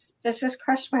just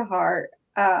crushed my heart,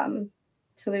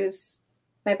 to lose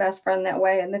my best friend that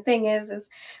way. And the thing is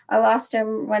I lost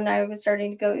him when I was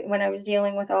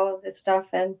dealing with all of this stuff,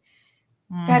 and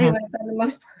God, he would have been the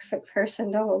most perfect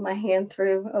person to hold my hand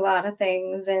through a lot of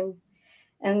things. And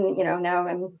now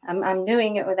I'm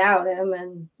doing it without him,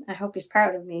 and I hope he's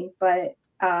proud of me, but,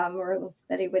 or at least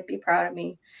that he would be proud of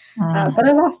me. But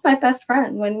I lost my best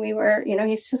friend when we were,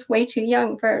 he's just way too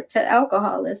young to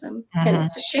alcoholism, and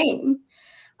it's a shame.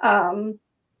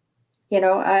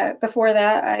 Before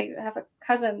that, I have a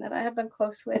cousin that I have been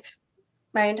close with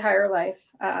my entire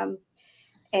life.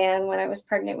 And when I was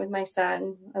pregnant with my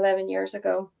son 11 years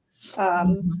ago,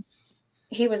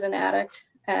 he was an addict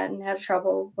and had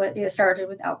trouble it started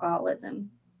with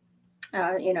alcoholism,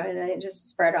 and then it just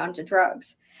spread on to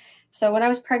drugs. So when I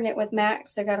was pregnant with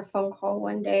Max, I got a phone call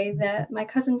one day that my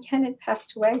cousin Ken had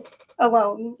passed away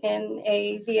alone in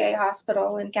a VA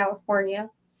hospital in California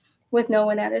with no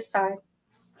one at his side,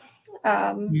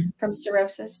 from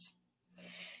cirrhosis.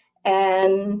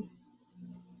 And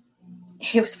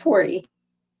he was 40.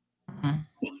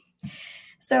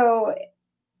 So,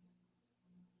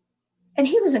 and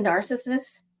he was a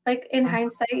narcissist. Like, in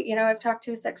hindsight, I've talked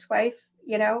to his ex-wife,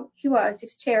 he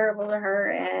was terrible to her.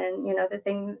 And, the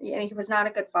thing, he was not a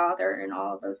good father and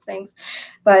all of those things.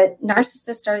 But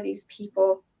narcissists are these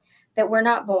people that were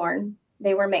not born,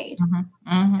 they were made.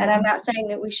 And I'm not saying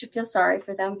that we should feel sorry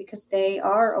for them, because they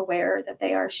are aware that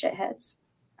they are shitheads.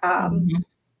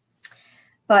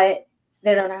 But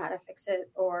they don't know how to fix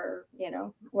it, or,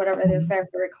 whatever. It's very,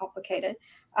 very complicated.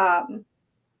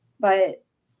 But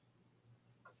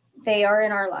they are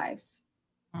in our lives.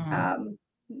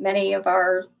 Many of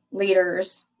our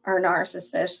leaders are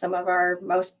narcissists. Some of our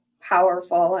most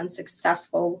powerful and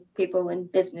successful people in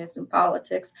business and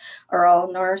politics are all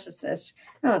narcissists.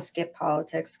 I don't skip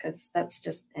politics, because that's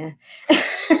just,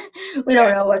 we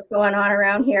don't know what's going on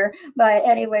around here. But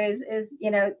anyways,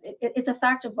 it's a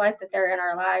fact of life that they're in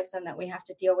our lives, and that we have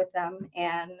to deal with them.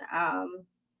 And,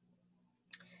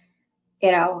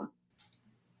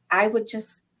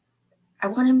 I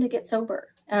want him to get sober.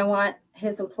 And I want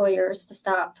his employers to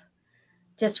stop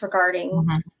disregarding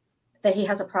that he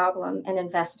has a problem and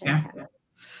invest in him.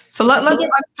 So let's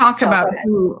talk about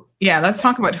let's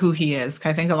talk about who he is.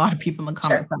 I think a lot of people in the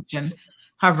comment section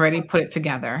have already put it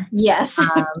together. Yes.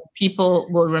 People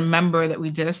will remember that we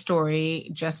did a story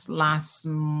just last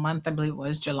month, I believe it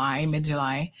was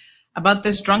mid-July, about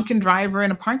this drunken driver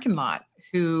in a parking lot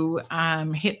who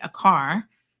hit a car,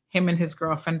 him and his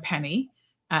girlfriend Penny,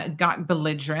 got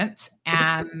belligerent,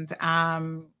 and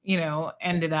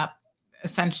ended up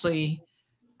essentially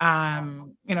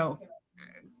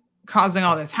causing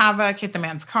all this havoc, hit the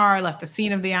man's car, left the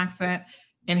scene of the accident.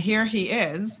 And here he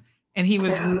is. And he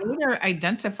was later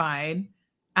identified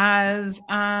as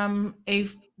a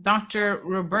Dr.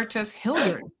 Robertus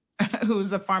Hilders,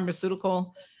 who's a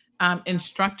pharmaceutical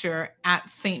instructor at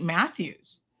St.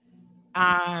 Matthew's.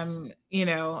 You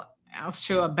know, I'll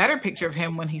show a better picture of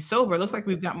him when he's sober. It looks like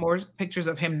we've got more pictures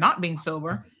of him not being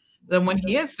sober than when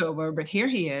he is sober, but here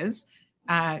he is,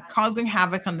 causing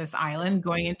havoc on this island,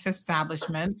 going into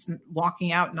establishments,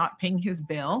 walking out, not paying his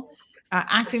bill,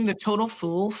 acting the total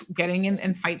fool, getting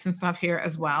in fights and stuff here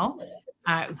as well,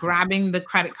 grabbing the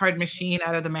credit card machine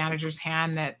out of the manager's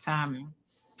hand at,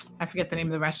 I forget the name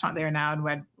of the restaurant there now,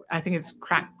 and I think it's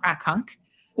Crack Hunk.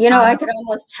 You know, I could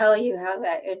almost tell you how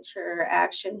that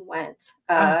interaction went.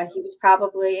 He was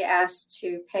probably asked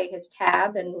to pay his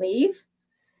tab and leave,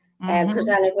 and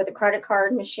presented with a credit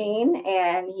card machine,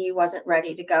 and he wasn't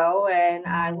ready to go. And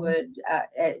I would,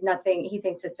 nothing, he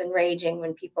thinks it's enraging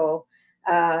when people,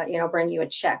 you know, bring you a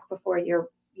check before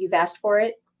you've asked for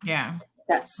it. Yeah.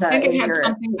 That's, I think it had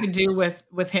something to do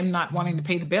with him not wanting to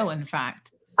pay the bill, in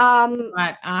fact.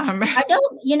 But I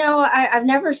don't, you know, I've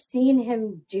never seen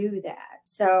him do that.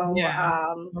 So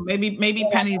yeah, well, maybe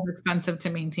Penny's expensive to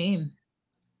maintain.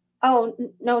 Oh,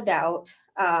 no doubt.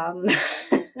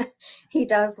 He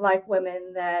does like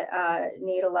women that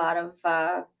need a lot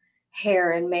of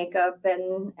hair and makeup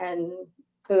and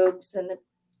boobs and the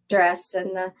dress,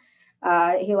 and the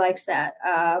he likes that.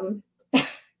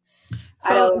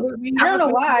 So I don't know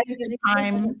why.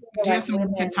 Time, do have some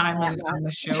limited time on the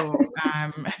show,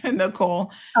 Nicole.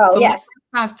 Oh, so yes.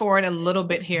 Let's fast forward a little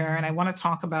bit here, and I want to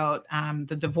talk about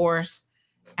the divorce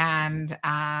and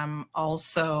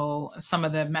also some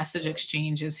of the message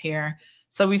exchanges here.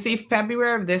 So we see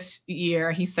February of this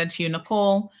year, he said to you,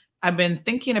 Nicole, I've been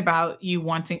thinking about you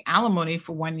wanting alimony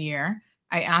for 1 year.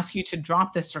 I ask you to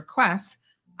drop this request.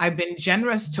 I've been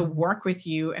generous to work with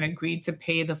you and agreed to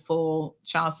pay the full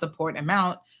child support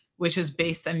amount, which is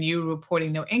based on you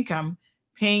reporting no income.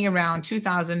 Paying around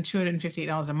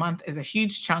 $2,258 a month is a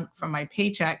huge chunk from my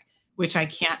paycheck, which I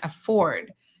can't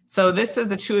afford. So this is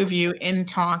the two of you in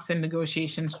talks and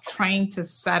negotiations, trying to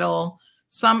settle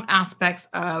some aspects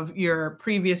of your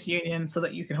previous union so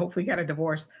that you can hopefully get a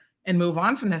divorce and move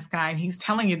on from this guy. And he's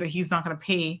telling you that he's not going to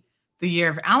pay the year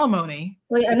of alimony.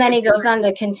 Well, and then he goes on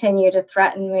to continue to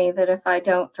threaten me that if I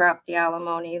don't drop the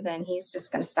alimony, then he's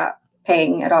just going to stop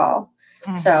paying at all.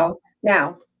 So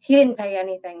now he didn't pay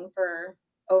anything for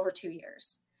over 2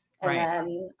 years. And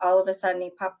then all of a sudden he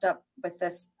popped up with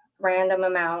this random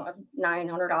amount of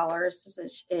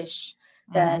 $900 ish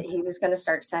that he was going to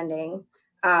start sending.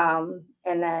 And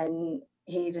then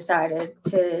he decided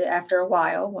to, after a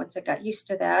while, once I got used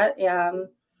to that,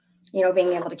 you know,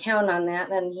 being able to count on that,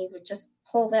 then he would just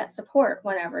pull that support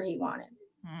whenever he wanted.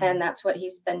 And that's what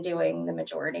he's been doing the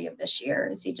majority of this year,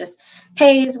 is he just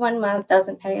pays 1 month,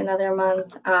 doesn't pay another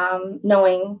month,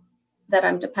 knowing that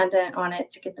I'm dependent on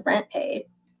it to get the rent paid.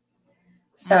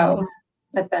 So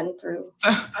I've been through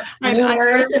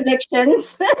numerous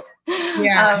evictions.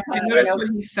 Yeah, I noticed what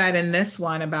he said in this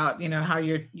one about, you know, how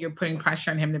you're putting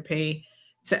pressure on him to pay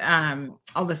to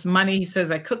all this money. He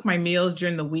says, I cook my meals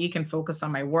during the week and focus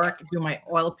on my work, do my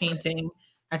oil painting.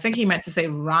 I think he meant to say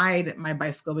ride my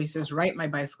bicycle, but he says write my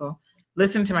bicycle,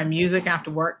 listen to my music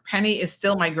after work. Penny is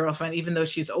still my girlfriend, even though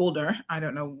she's older. I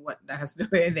don't know what that has to do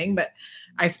with anything, but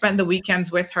I spend the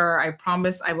weekends with her. I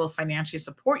promise I will financially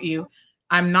support you.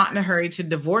 I'm not in a hurry to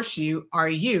divorce you. Are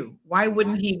you? Why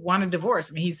wouldn't he want a divorce?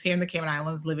 I mean, he's here in the Cayman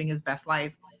Islands living his best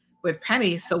life with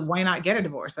Penny. So why not get a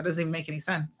divorce? That doesn't even make any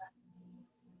sense.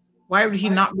 Why would he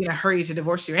not be in a hurry to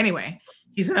divorce you anyway?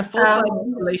 He's in a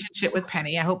full-fledged relationship with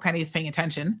Penny. I hope Penny's paying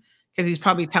attention, because he's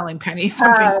probably telling Penny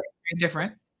something very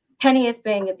different. Penny is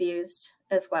being abused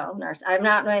as well. I'm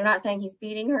not saying he's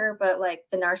beating her, but like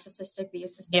the narcissistic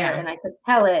abuse is there. And I could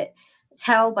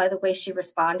tell by the way she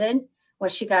responded when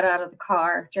she got out of the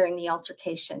car during the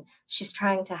altercation. She's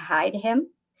trying to hide him.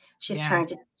 She's trying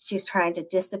to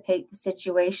dissipate the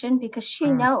situation, because she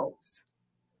knows.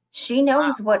 She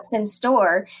knows what's in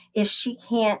store if she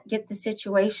can't get the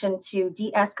situation to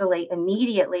de-escalate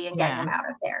immediately and get him out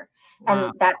of there.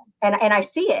 And that's, and I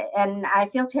see it, and I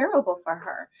feel terrible for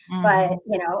her. But,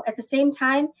 you know, at the same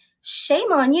time,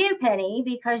 shame on you, Penny,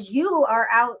 because you are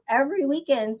out every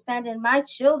weekend spending my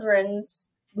children's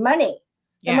money.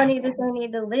 The money that they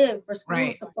need to live for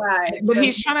school supplies. But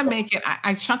he's trying to make it,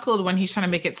 I chuckled when he's trying to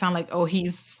make it sound like, oh,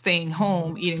 he's staying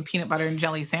home eating peanut butter and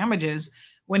jelly sandwiches,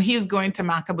 when he's going to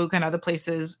Macabuca and other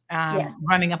places,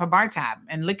 running up a bar tab.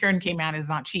 And liquor in Cayman is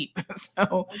not cheap.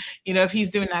 So, you know, if he's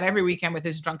doing that every weekend with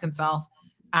his drunken self,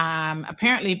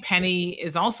 apparently Penny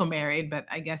is also married, but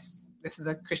I guess this is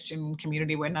a Christian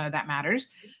community where none of that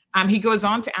matters. He goes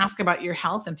on to ask about your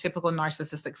health in typical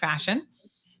narcissistic fashion.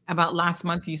 About last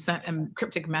month, you sent a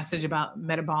cryptic message about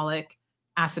metabolic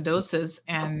acidosis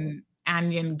and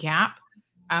anion gap.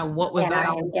 What was that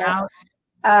all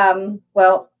about?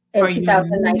 Well, in Are you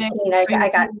 2019, I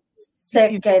got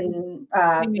sick and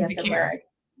yes,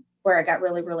 where I got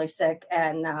really, really sick.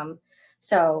 And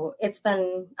so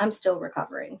I'm still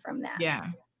recovering from that. Yeah.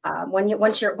 When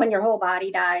your whole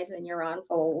body dies and you're on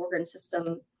full organ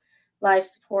system life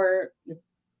support,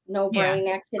 no brain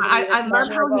activity. I love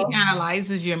how he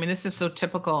analyzes you. I mean, this is so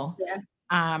typical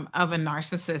of a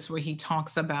narcissist, where he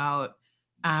talks about,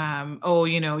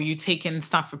 you taking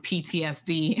stuff for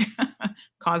PTSD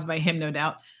caused by him, no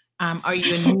doubt. Are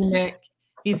you anemic?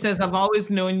 He says, I've always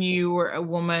known you were a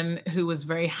woman who was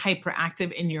very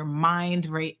hyperactive in your mind,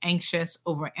 very anxious,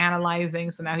 over analyzing.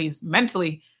 So now he's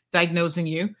mentally diagnosing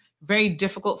you. Very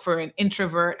difficult for an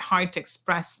introvert, hard to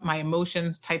express my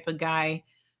emotions type of guy.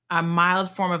 A mild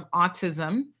form of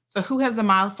autism. So who has a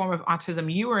mild form of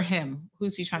autism, you or him?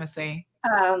 Who's he trying to say?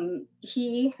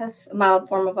 He has a mild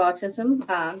form of autism.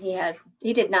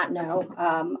 He did not know.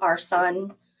 Our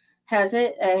son has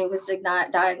it, and he was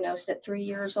diagnosed at 3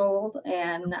 years old.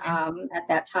 And at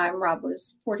that time, Rob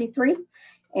was 43.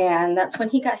 And that's when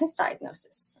he got his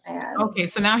diagnosis. And okay,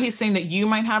 so now he's saying that you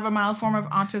might have a mild form of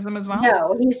autism as well?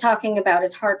 No, he's talking about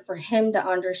it's hard for him to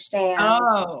understand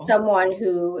someone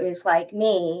who is like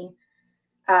me,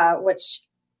 which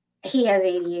he has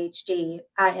ADHD.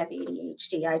 I have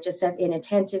ADHD. I just have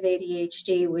inattentive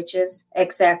ADHD, which is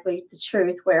exactly the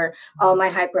truth, where all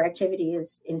my hyperactivity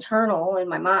is internal in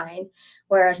my mind,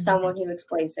 whereas someone who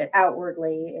explains it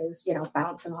outwardly is,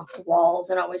 bouncing off the walls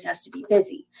and always has to be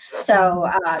busy. So,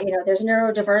 there's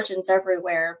neurodivergence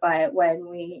everywhere. But when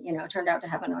we, turned out to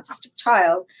have an autistic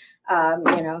child,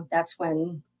 that's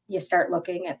when you start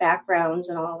looking at backgrounds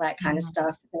and all that kind of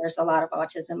stuff. There's a lot of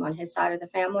autism on his side of the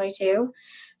family too.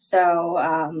 So,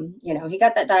 he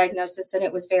got that diagnosis, and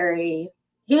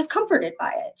he was comforted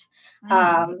by it.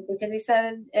 Because he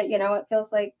said, it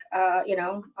feels like,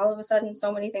 all of a sudden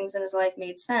so many things in his life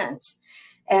made sense.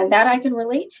 And that I can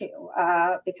relate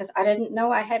to, because I didn't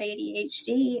know I had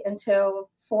ADHD until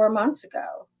 4 months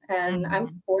ago, and I'm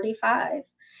 45.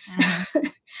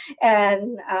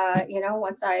 And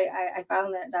once I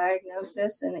found that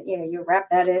diagnosis, and you wrap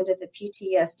that into the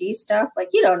PTSD stuff, like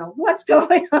you don't know what's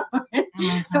going on.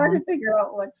 It's hard to figure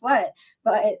out what's what.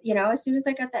 But as soon as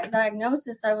I got that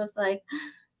diagnosis, I was like,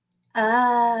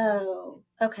 oh,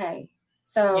 okay.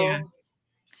 So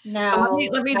now so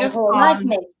let me just life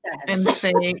makes sense. And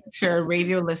say to our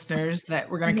radio listeners that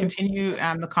we're going to continue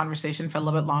the conversation for a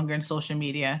little bit longer in social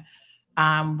media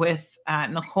with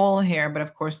Nicole here, but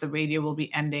of course the radio will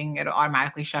be ending. It'll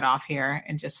automatically shut off here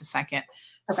in just a second.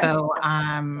 Okay. So,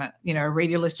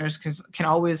 radio listeners can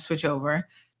always switch over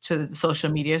to the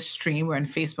social media stream. We're on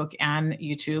Facebook and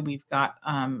YouTube. We've got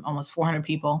almost 400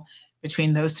 people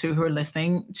between those two who are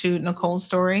listening to Nicole's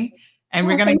story. And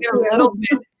we're going to get a little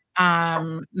bit,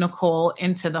 Nicole,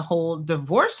 into the whole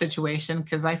divorce situation,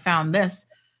 because I found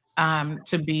this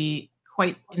to be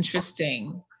quite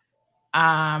interesting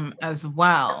as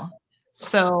well.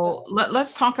 So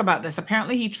let's talk about this.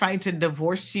 Apparently he tried to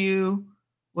divorce you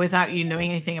without you knowing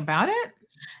anything about it?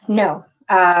 No.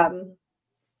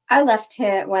 I left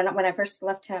him when I first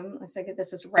left him. I think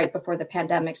this was right before the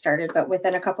pandemic started, but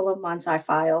within a couple of months I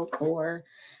filed for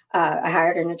I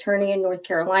hired an attorney in North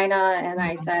Carolina, and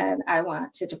I said I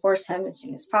want to divorce him as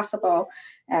soon as possible.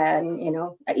 And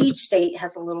each state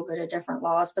has a little bit of different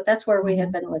laws, but that's where we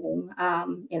had been living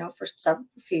for a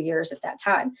few years at that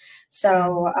time.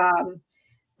 So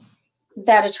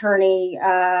that attorney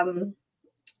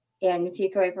in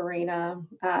Fuquay Varina,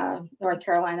 North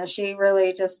Carolina, she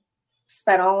really just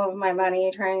spent all of my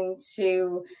money trying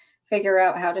to figure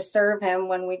out how to serve him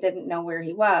when we didn't know where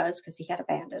he was, because he had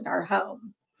abandoned our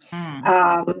home.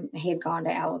 He had gone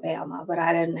to Alabama, but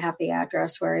I didn't have the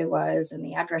address where he was, and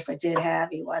the address I did have,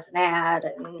 he wasn't at,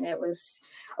 and it was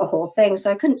a whole thing. So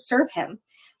I couldn't serve him.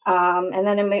 And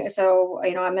then I'm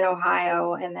in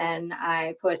Ohio, and then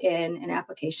I put in an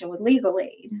application with legal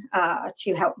aid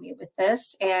to help me with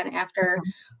this. And after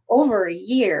over a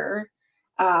year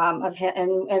of him,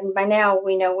 and by now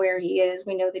we know where he is.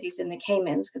 We know that he's in the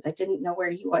Caymans, because I didn't know where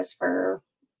he was for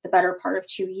the better part of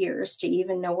 2 years to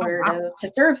even know where to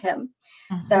serve him.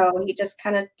 So he just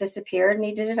kind of disappeared, and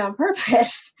he did it on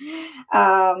purpose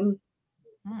so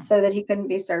that he couldn't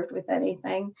be served with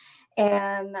anything.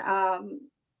 And I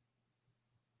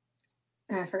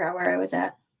forgot where I was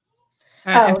at.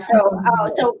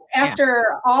 So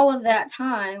after all of that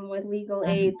time with legal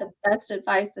aid, the best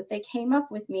advice that they came up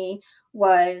with me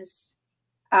was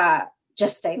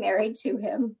just stay married to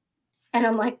him. And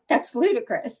I'm like, that's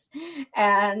ludicrous.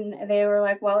 And they were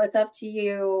like, well, it's up to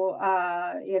you,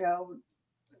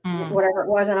 whatever it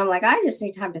was. And I'm like, I just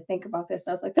need time to think about this.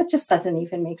 I was like, that just doesn't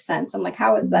even make sense. I'm like,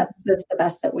 how is that's the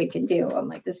best that we can do? I'm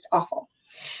like, this is awful.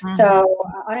 So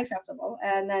unacceptable.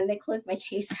 And then they closed my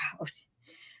case out.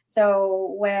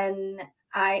 So when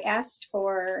I asked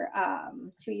for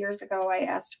 2 years ago, I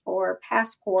asked for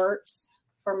passports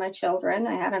for my children.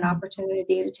 I had an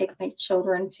opportunity to take my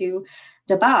children to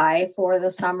Dubai for the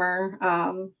summer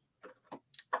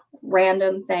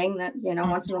random thing that,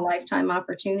 once in a lifetime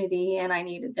opportunity. And I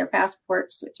needed their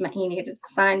passports, which meant he needed to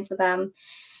sign for them.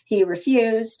 He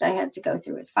refused. I had to go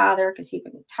through his father because he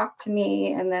wouldn't talk to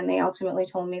me. And then they ultimately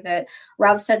told me that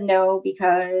Rob said no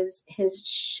because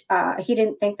he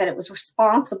didn't think that it was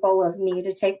responsible of me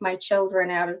to take my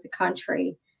children out of the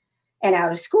country and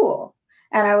out of school.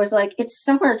 And I was like, it's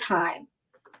summertime.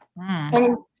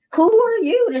 And who are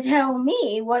you to tell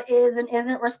me what is and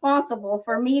isn't responsible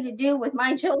for me to do with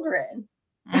my children?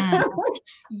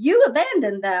 You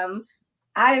abandoned them.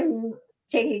 I'm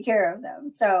taking care of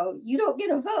them. So you don't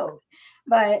get a vote.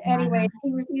 But anyways,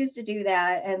 he refused to do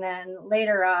that. And then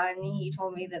later on, he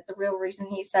told me that the real reason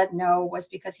he said no was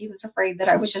because he was afraid that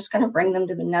I was just going to bring them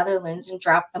to the Netherlands and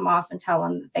drop them off and tell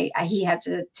him that he had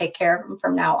to take care of them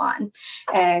from now on.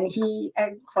 And he,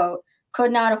 quote,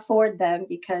 could not afford them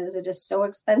because it is so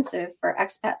expensive for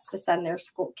expats to send their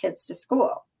kids to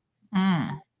school.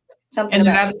 Something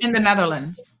in the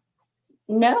Netherlands.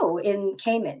 No, in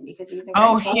Cayman, because he's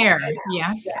in here.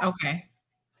 Yes. Yeah. Okay.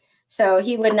 So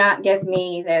he would not give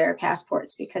me their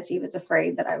passports because he was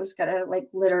afraid that I was going to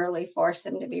literally force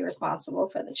him to be responsible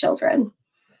for the children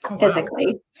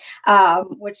physically,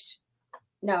 which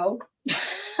no,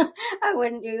 I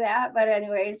wouldn't do that. But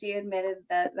anyways, he admitted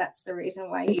that that's the reason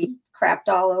why he crapped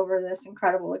all over this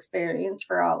incredible experience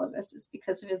for all of us is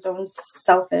because of his own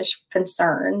selfish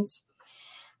concerns.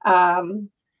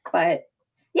 But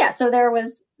yeah, so there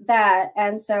was that.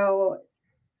 And so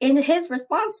in his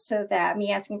response to that,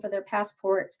 me asking for their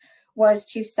passports was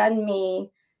to send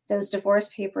me those divorce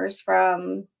papers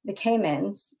from the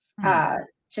Caymans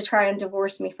to try and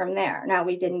divorce me from there. Now,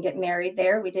 we didn't get married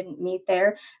there. We didn't meet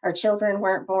there. Our children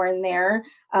weren't born there.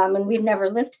 And we've never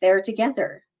lived there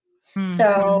together.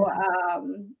 So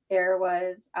there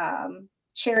was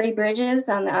Cherry Bridges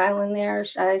on the island there.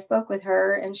 I spoke with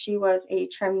her and she was a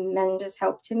tremendous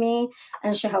help to me.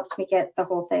 And she helped me get the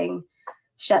whole thing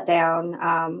shut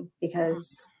down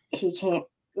because he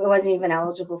wasn't even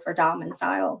eligible for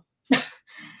domicile.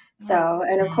 So,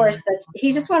 and of course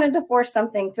he just wanted to force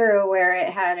something through where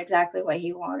it had exactly what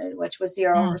he wanted, which was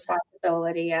zero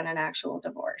responsibility and an actual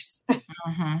divorce.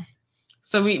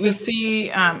 So we see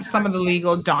some of the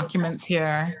legal documents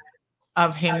here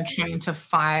of him trying to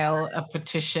file a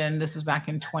petition. This is back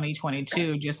in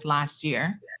 2022, just last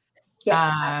year.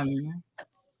 Yes.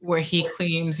 Where he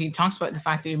talks about the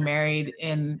fact that he married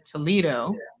in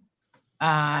Toledo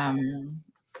and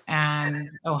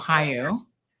Ohio,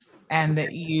 and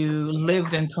that you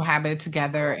lived and cohabited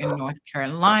together in North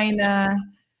Carolina.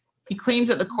 He claims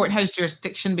that the court has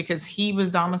jurisdiction because he was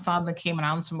domiciled in the Cayman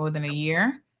Islands for more than a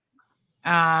year.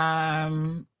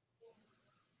 And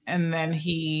then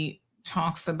he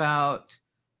talks about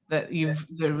that the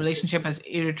relationship has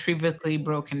irretrievably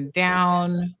broken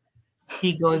down.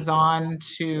 He goes on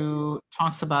to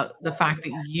talks about the fact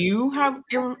that you have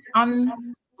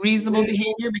unreasonable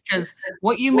behavior, because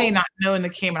what you may not know in the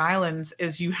Cayman Islands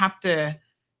is we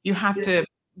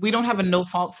don't have a no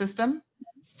fault system.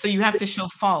 So you have to show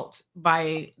fault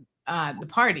by the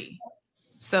party.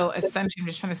 So essentially, I'm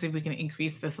just trying to see if we can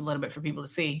increase this a little bit for people to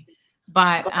see.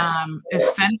 But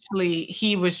essentially,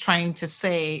 he was trying to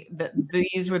say that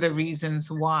these were the reasons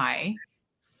why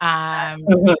he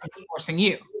was divorcing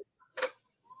you.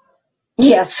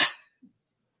 Yes.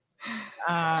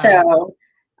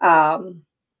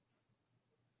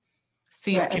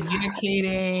 Cease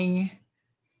communicating,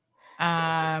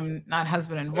 not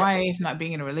husband and wife, not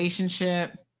being in a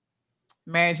relationship.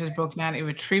 Marriage is broken down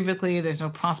irretrievably. There's no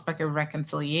prospect of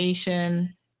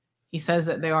reconciliation. He says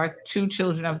that there are 2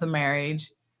 children of the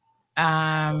marriage.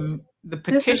 The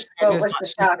petitioner was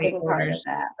the shocking part of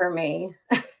that for me.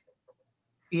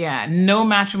 Yeah, no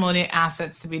matrimonial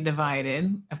assets to be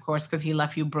divided, of course, because he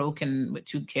left you broken with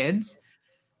 2 kids.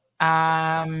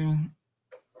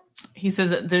 He says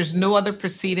that there's no other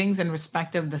proceedings in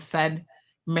respect of the said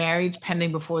marriage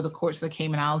pending before the courts of the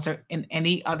Cayman Islands or in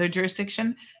any other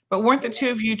jurisdiction. But weren't the 2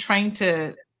 of you trying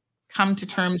to come to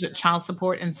terms with child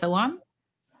support and so on?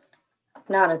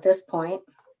 Not at this point.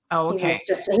 Oh, okay.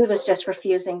 He was just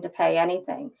refusing to pay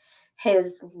anything.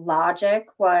 His logic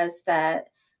was that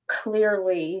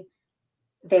clearly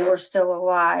they were still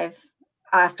alive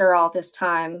after all this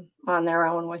time on their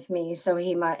own with me. So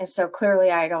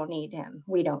clearly I don't need him.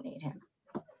 We don't need him.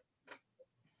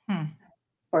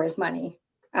 Or his money.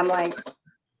 I'm like,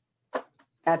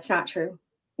 that's not true.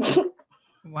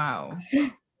 Wow.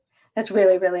 That's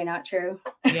really, really not true.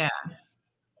 Yeah.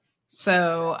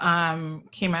 So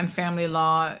Cayman Family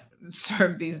Law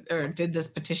did this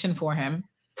petition for him.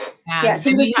 And yes,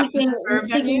 he was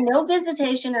seeking no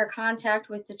visitation or contact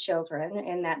with the children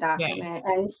in that document,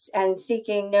 and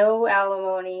seeking no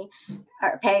alimony,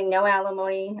 or paying no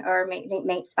alimony or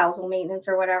spousal maintenance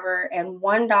or whatever, and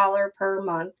 $1 per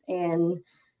month in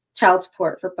child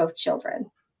support for both children.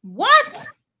 What?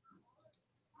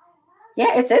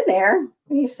 Yeah, it's in there.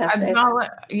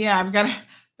 I've got.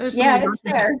 It's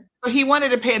there. So he wanted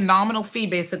to pay a nominal fee,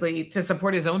 basically, to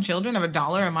support his own children of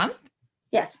 $1 a month.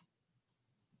 Yes.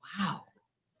 Wow.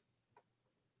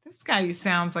 This guy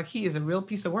sounds like he is a real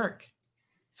piece of work.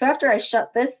 So after I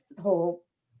shut this whole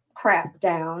crap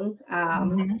down,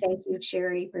 thank you,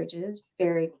 Sherry Bridges,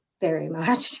 very, very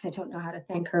much. I don't know how to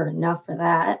thank her enough for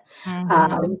that.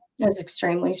 It was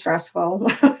extremely stressful.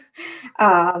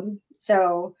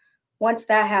 So once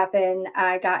that happened,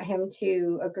 I got him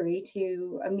to agree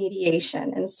to a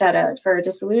mediation for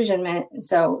disillusionment.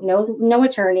 So no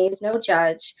attorneys, no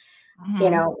judge.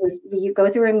 You know, you go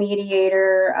through a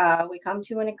mediator. We come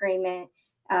to an agreement.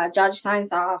 Judge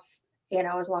signs off. You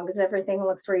know, as long as everything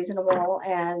looks reasonable,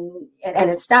 and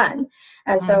it's done.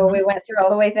 And so we went through all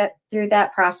the way through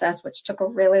that process, which took a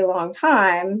really long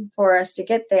time for us to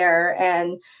get there.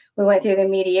 And we went through the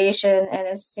mediation, and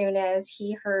as soon as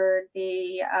he heard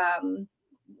the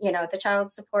the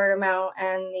child support amount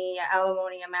and the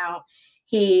alimony amount,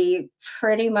 he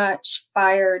pretty much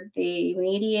fired the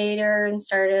mediator and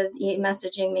started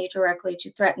messaging me directly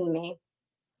to threaten me.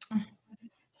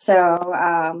 So,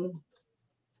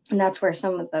 and that's where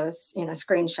some of those,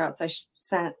 screenshots I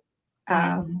sent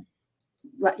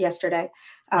yesterday,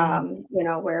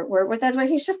 where that's where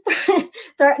he's just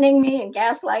threatening me and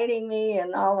gaslighting me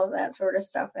and all of that sort of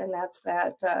stuff. And that's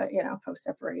that,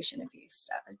 post-separation abuse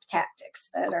stuff, tactics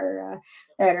that are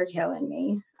killing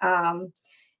me.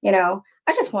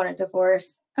 I just want a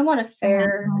divorce. I want a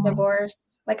fair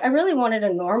divorce. Like, I really wanted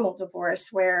a normal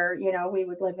divorce where, we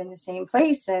would live in the same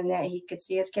place and that he could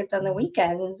see his kids on the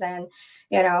weekends and,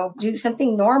 do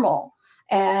something normal.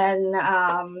 And,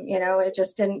 it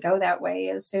just didn't go that way.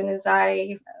 As soon as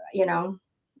I,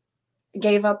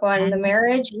 gave up on the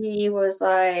marriage, he was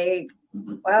like,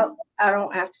 well, I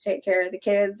don't have to take care of the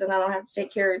kids and I don't have to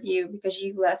take care of you because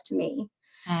you left me.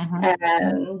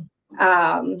 And,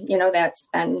 that's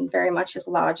been very much his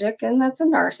logic, and that's a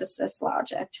narcissist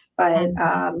logic, but,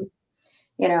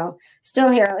 still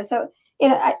here. So,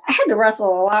 I had to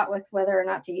wrestle a lot with whether or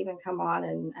not to even come on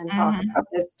and talk about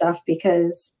this stuff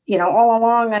because, all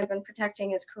along I've been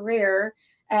protecting his career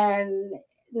and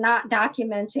not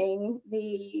documenting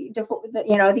the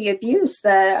abuse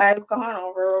that I've gone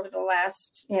over the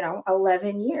last,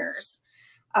 11 years.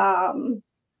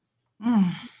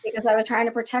 Because I was trying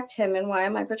to protect him. And why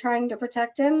am I trying to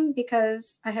protect him?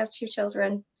 Because I have 2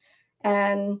 children,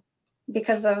 and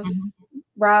because of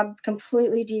Rob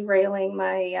completely derailing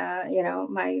my,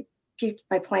 my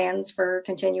plans for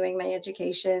continuing my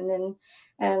education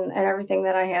and everything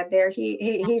that I had there.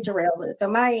 He derailed it. So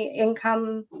my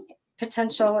income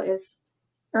potential is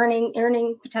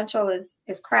earning potential is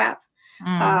crap.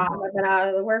 I've been out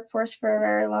of the workforce for a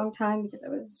very long time because I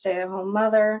was a stay-at-home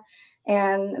mother.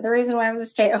 And the reason why I was a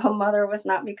stay-at-home mother was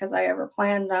not because I ever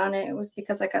planned on it. It was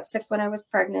because I got sick when I was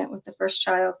pregnant with the first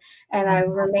child, and I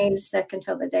remained sick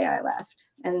until the day I left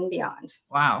and beyond.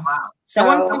 Wow. So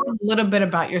I want to talk a little bit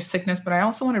about your sickness, but I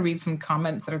also want to read some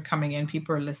comments that are coming in.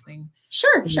 People are listening.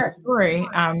 Sure. Story.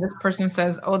 This person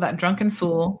says, "Oh, that drunken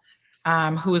fool,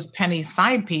 who is Penny's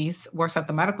side piece, works at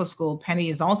the medical school. Penny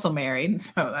is also married,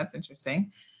 so that's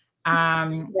interesting."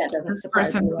 This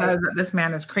person says that this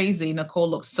man is crazy. Nicole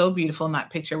looks so beautiful in that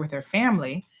picture with her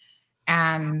family.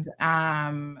 And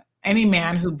any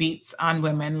man who beats on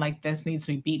women like this needs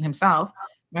to be beaten himself.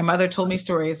 My mother told me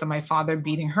stories of my father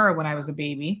beating her when I was a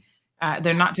baby.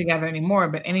 They're not together anymore,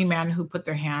 but any man who put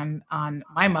their hand on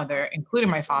my mother,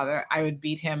 including my father, I would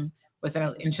beat him within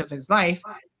an inch of his life.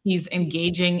 He's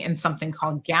engaging in something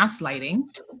called gaslighting.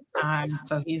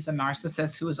 So he's a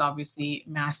narcissist who has obviously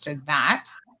mastered that.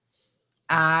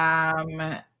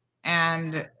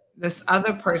 And this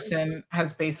other person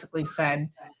has basically said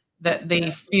that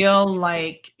they feel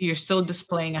like you're still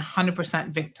displaying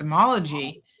 100%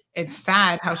 victimology it's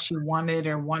sad how she wanted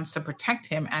or wants to protect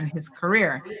him and his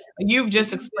career. You've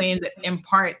just explained that in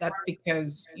part that's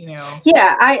because, Yeah,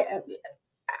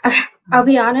 I'll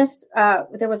be honest.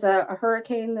 There was a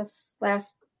hurricane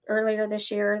earlier this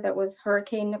year that was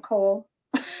Hurricane Nicole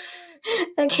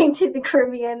that came to the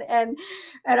Caribbean, and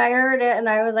I heard it, and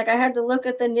I was like, I had to look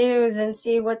at the news and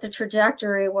see what the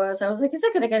trajectory was. I was like, is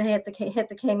it going to hit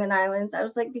the Cayman Islands? I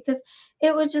was like, because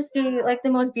it would just be like the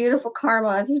most beautiful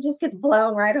karma if he just gets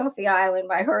blown right off the island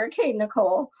by Hurricane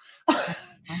Nicole.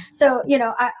 So,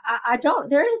 I don't.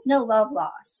 There is no love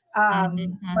loss,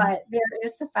 but there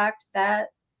is the fact that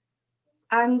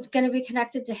I'm going to be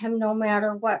connected to him no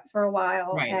matter what for a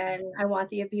while. Right. And I want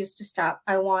the abuse to stop.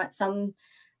 I want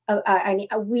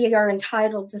we are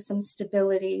entitled to some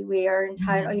stability. We are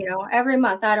entitled, every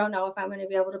month. I don't know if I'm going to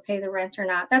be able to pay the rent or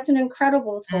not. That's an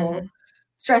incredible toll,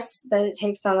 stress that it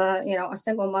takes on a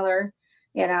single mother,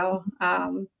 he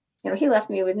left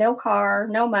me with no car,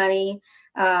 no money.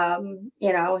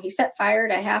 He set fire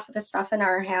to half of the stuff in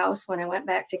our house when I went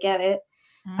back to get it.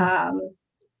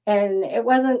 And it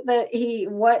wasn't that he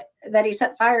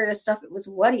set fire to stuff. It was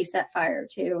what he set fire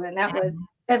to. And that was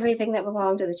everything that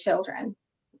belonged to the children.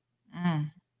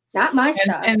 Not my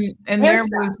stuff. And there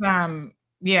stuff.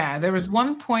 There was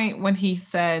one point when he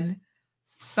said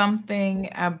something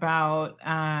about,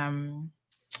 I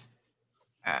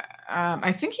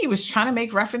think he was trying to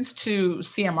make reference to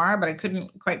CMR, but I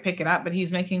couldn't quite pick it up. But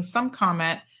he's making some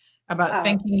comment about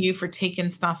thanking you for taking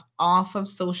stuff off of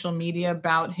social media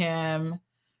about him.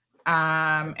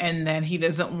 And then he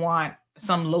doesn't want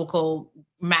some local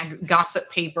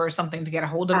gossip paper or something to get a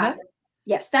hold of it.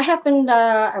 Yes, that happened.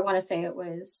 I want to say it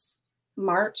was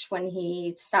March when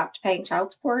he stopped paying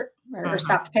child support or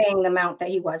stopped paying the amount that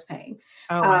he was paying.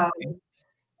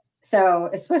 So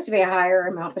it's supposed to be a higher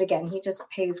amount, but again, he just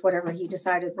pays whatever he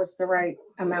decided was the right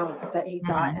amount that he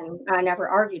thought. And I never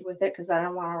argued with it because I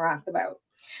don't want to rock the boat.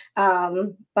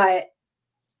 But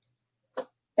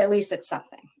at least it's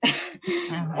something.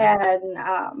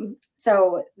 And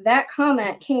so that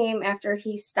comment came after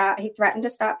he threatened to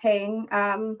stop paying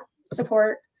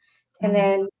support, and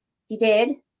then he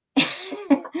did.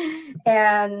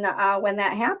 And when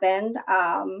that happened,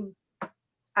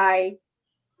 I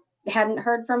hadn't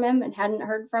heard from him.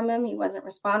 He wasn't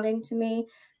responding to me.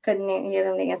 Couldn't get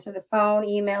him to answer the phone,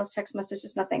 emails, text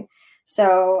messages, nothing.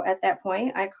 So at that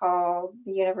point, I called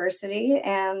the university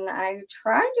and I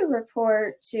tried to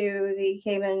report to the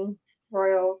Cayman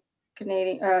whatever,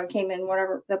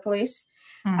 the police,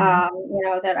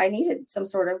 that I needed some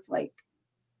sort of like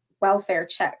welfare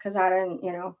check because I didn't,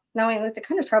 knowing like the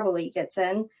kind of trouble he gets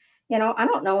in, I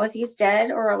don't know if he's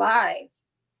dead or alive,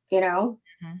 I don't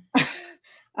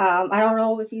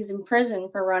know if he's in prison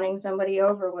for running somebody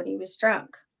over when he was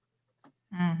drunk.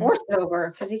 Or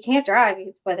sober, because he can't drive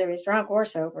whether he's drunk or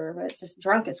sober, but it's just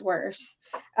drunk is worse.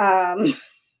 So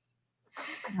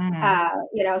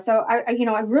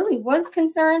I really was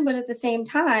concerned, but at the same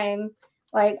time,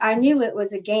 like I knew it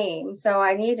was a game, so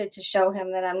I needed to show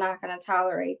him that I'm not going to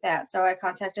tolerate that. So I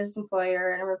contacted his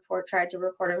employer and tried to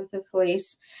report it with the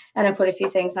police, and I put a few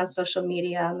things on social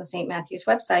media on the St. Matthew's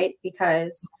website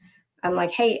because I'm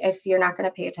like, hey, if you're not going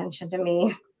to pay attention to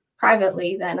me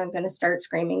privately, then I'm going to start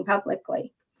screaming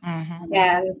publicly.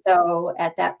 And so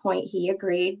at that point, he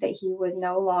agreed that he would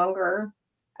no longer,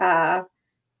 with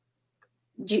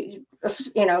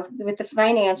the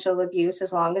financial abuse,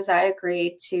 as long as I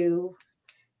agreed to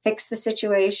fix the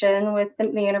situation with the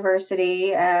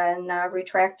university and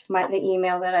retract the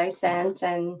email that I sent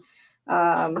and,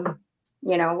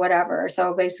 whatever.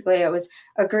 So basically it was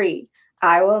agreed.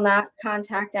 I will not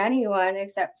contact anyone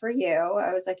except for you.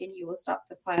 I was like, and you will stop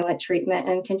the silent treatment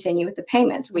and continue with the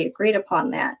payments. We agreed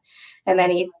upon that. And then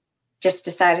he just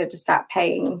decided to stop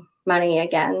paying money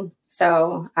again.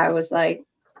 So I was like,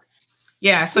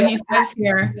 yeah. So he says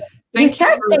here, he's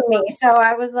testing me. So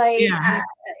I was like,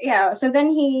 so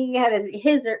then he had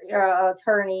his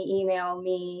attorney email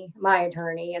me, my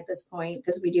attorney at this point,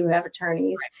 because we do have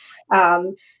attorneys,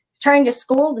 trying to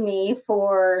scold me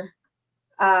for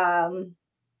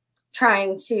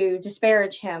trying to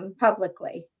disparage him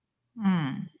publicly.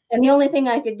 And the only thing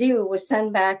I could do was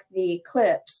send back the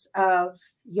clips of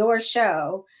your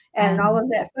show and all of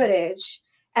that footage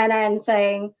and then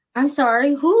saying, I'm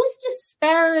sorry, who's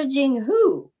disparaging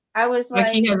who? I was like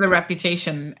he has a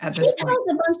reputation at this point. He tells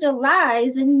a bunch of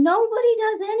lies and nobody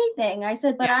does anything. I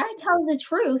said, but I tell the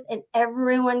truth and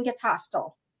everyone gets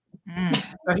hostile.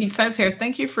 So he says here,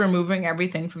 thank you for removing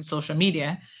everything from social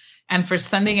media and for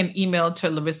sending an email to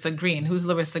Larissa Green. Who's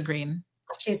Larissa Green?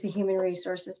 She's the human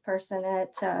resources person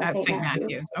at St.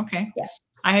 Matthews. Okay. Yes.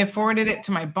 I have forwarded it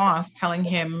to my boss, telling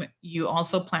him you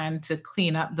also plan to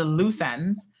clean up the loose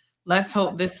ends. Let's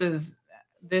hope this is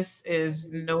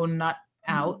no nut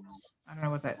out. I don't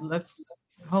know what that. Let's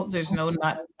hope there's no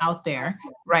nut out there,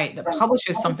 right, that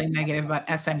publishes something negative about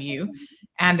SMU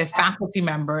and a faculty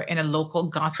member in a local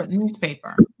gossip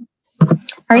newspaper.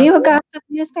 Are you a gossip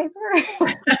newspaper?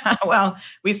 Well,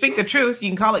 we speak the truth. You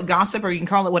can call it gossip or you can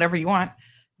call it whatever you want,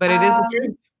 but it is the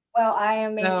truth. Well, I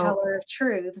am a teller of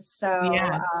truth, so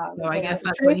yes. So I guess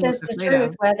that's truth what is the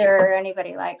truth, whether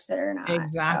anybody likes it or not.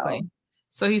 Exactly.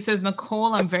 So he says,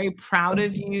 Nicole, I'm very proud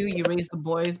of you. You raised the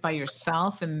boys by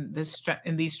yourself in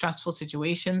these stressful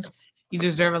situations. You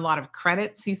deserve a lot of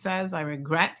credits, he says. I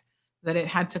regret that it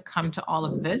had to come to all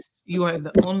of this. You are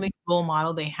the only role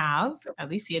model they have. At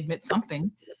least he admits something.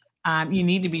 You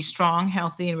need to be strong,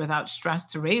 healthy, and without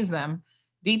stress to raise them.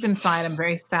 Deep inside, I'm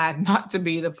very sad not to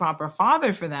be the proper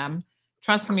father for them.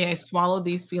 Trust me, I swallow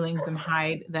these feelings and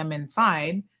hide them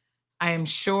inside. I am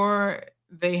sure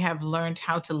they have learned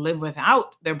how to live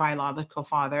without their biological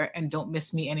father and don't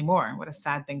miss me anymore. What a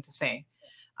sad thing to say.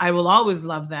 I will always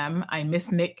love them. I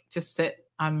miss Nick to sit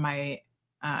on my,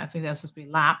 I think that's supposed to be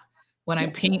lap, when I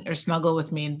paint or snuggle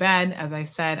with me in bed. As I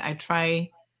said, I try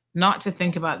not to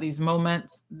think about these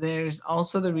moments. There's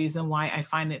also the reason why I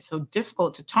find it so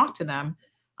difficult to talk to them.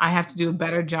 I have to do a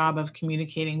better job of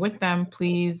communicating with them.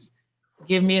 Please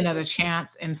give me another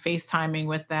chance in FaceTiming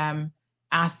with them.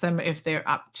 Ask them if they're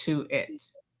up to it.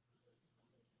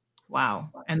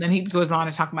 Wow. And then he goes on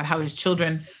to talk about how his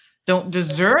children don't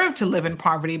deserve to live in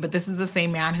poverty, but this is the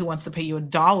same man who wants to pay you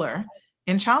 $1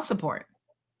 in child support.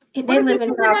 They live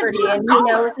in poverty and he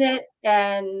knows it,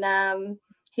 and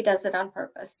he does it on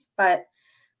purpose. But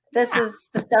this is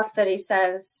the stuff that he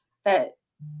says that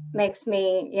makes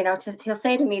me, he'll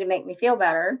say to me to make me feel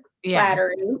better,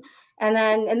 flattering, and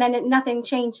then nothing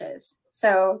changes.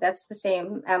 So that's the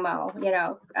same MO.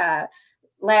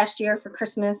 Last year for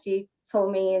Christmas, he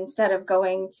told me instead of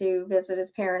going to visit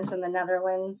his parents in the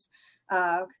Netherlands,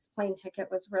 because plane ticket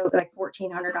was really like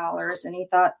 $1,400, and he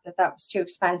thought that was too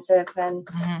expensive, and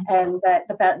that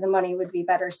the money would be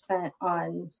better spent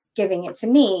on giving it to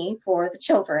me for the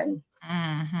children.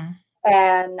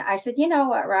 And I said, you know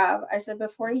what, Rob? I said,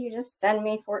 before you just send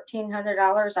me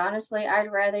 $1,400, honestly,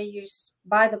 I'd rather you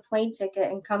buy the plane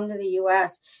ticket and come to the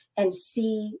U.S. and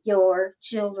see your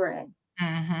children.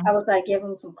 I was like, give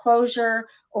them some closure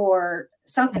or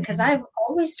something, because I've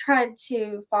always tried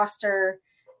to foster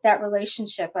that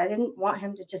relationship. I didn't want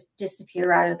him to just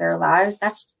disappear out of their lives.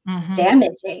 That's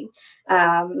damaging.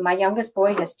 My youngest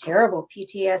boy has terrible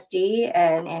PTSD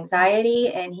and anxiety,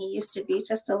 and he used to be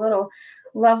just a little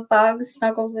love bug,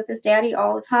 snuggled with his daddy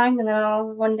all the time. And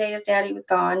then one day his daddy was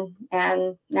gone,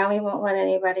 and now he won't let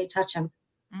anybody touch him,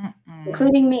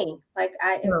 including me. Like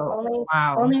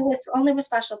only with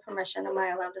special permission am I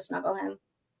allowed to snuggle him.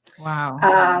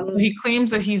 Wow. He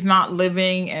claims that he's not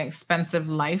living an expensive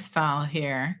lifestyle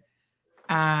here.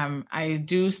 I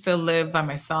do still live by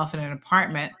myself in an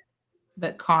apartment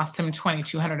that cost him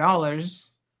 $2,200.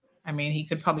 I mean, he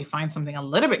could probably find something a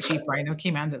little bit cheaper. I know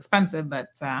Cayman's expensive, but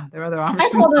there are other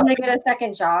options. I told him to get a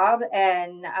second job,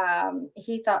 and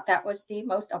he thought that was the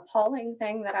most appalling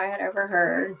thing that I had ever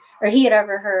heard, or he had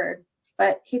ever heard.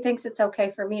 But he thinks it's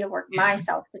okay for me to work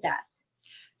myself to death.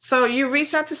 So you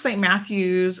reached out to St.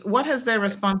 Matthews. What has their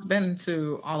response been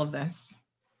to all of this?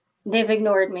 They've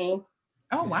ignored me.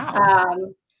 Oh, wow.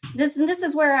 This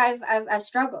is where I've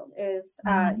struggled is,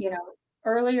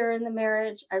 earlier in the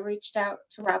marriage, I reached out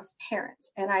to Rob's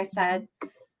parents and I said,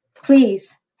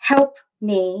 please help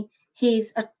me.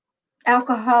 He's an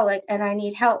alcoholic and I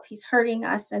need help. He's hurting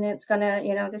us, and it's gonna,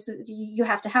 you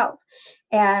have to help.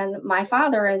 And my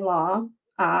father-in-law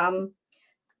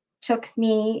took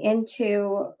me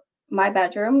into my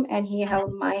bedroom and he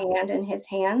held my hand in his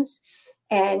hands.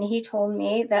 And he told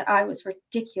me that I was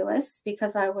ridiculous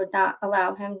because I would not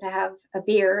allow him to have a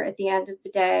beer at the end of the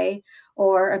day,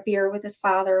 or a beer with his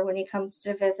father when he comes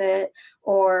to visit,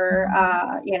 or,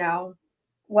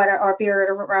 or beer at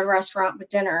a restaurant with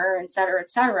dinner, et cetera, et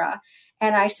cetera.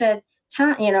 And I said,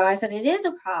 it is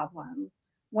a problem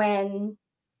when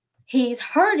he's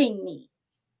hurting me.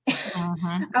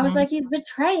 I was like, he's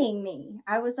betraying me.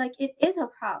 I was like, it is a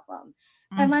problem.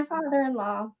 And my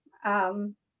father-in-law,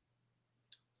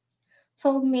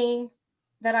 told me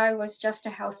that I was just a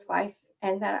housewife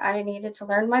and that I needed to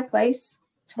learn my place,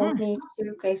 told me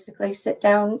to basically sit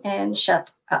down and shut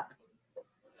up.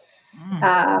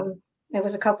 It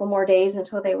was a couple more days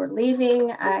until they were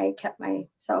leaving. I kept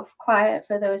myself quiet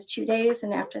for those 2 days.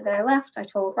 And after they left, I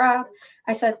told Rob,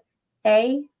 I said,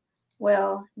 A,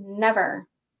 will never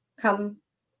come.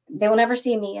 They will never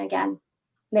see me again.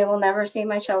 They will never see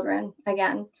my children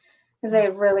again because they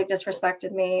really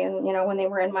disrespected me. And, you know, when they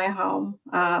were in my home,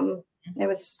 it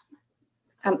was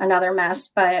another mess.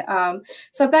 But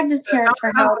so I begged his parents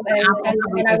for help,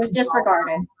 and I was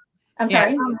disregarded. I'm sorry.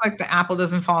 It sounds like the apple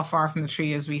doesn't fall far from the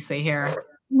tree, as we say here.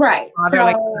 Right. Father So,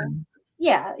 like son.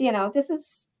 yeah, you know, this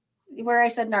is where I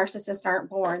said narcissists aren't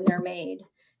born, they're made.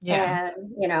 Yeah.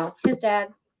 And, you know, his dad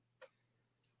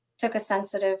took a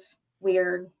sensitive,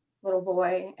 weird little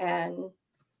boy and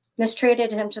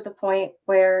mistreated him to the point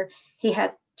where he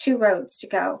had two roads to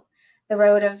go. The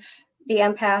road of the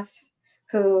empath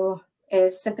who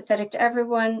is sympathetic to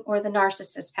everyone, or the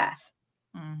narcissist path.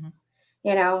 Mm-hmm.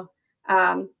 You know,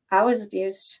 I was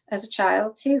abused as a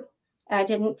child too. I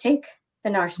didn't take the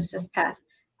narcissist path.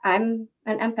 I'm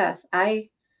an empath. I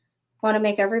want to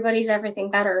make everybody's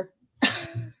everything better.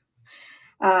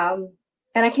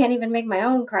 And I can't even make my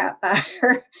own crap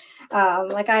better.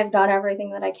 Like I've done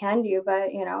everything that I can do,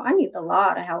 but you know, I need the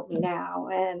law to help me now.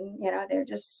 And you know, they're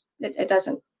just,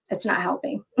 it's not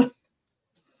helping.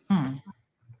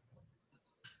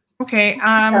 Okay.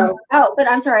 But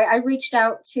I'm sorry. I reached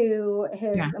out to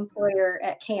his employer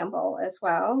at Campbell as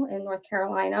well in North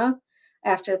Carolina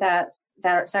after that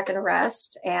second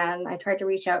arrest. And I tried to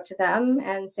reach out to them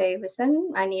and say,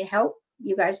 listen, I need help.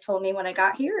 You guys told me when I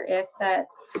got here if that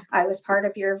I was part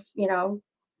of your, you know,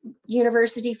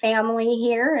 university family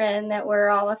here and that we're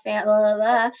all a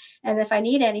family. And if I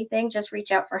need anything, just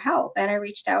reach out for help. And I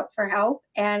reached out for help.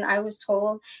 And I was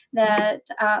told that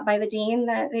by the dean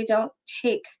that they don't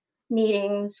take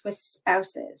meetings with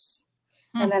spouses.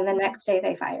 And then the next day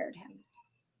they fired him.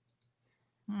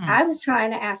 I was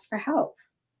trying to ask for help.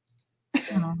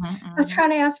 I was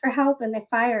trying to ask for help and they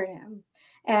fired him.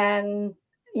 And,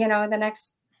 you know, the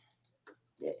next,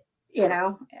 you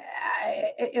know,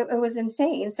 it was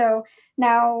insane. So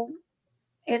now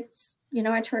it's, you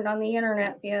know, I turned on the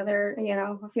internet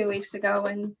a few weeks ago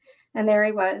and there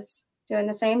he was doing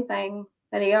the same thing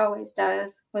that he always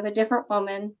does with a different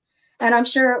woman. And I'm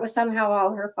sure it was somehow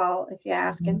all her fault if you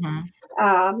ask him.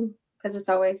 Because it's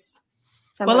always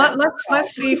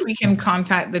let's see if we can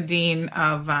contact the dean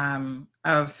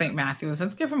of St. Matthew's.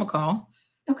 Let's give him a call.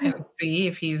 Okay. And see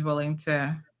if he's willing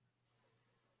to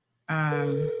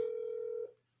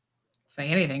say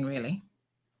anything really.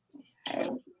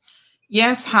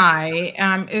 Yes, hi.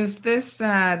 Is this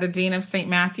the dean of St.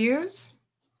 Matthew's?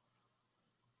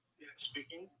 Yes,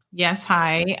 speaking. Yes,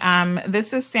 hi.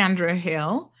 This is Sandra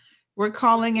Hill. We're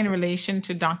calling in relation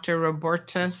to Dr.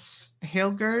 Robertus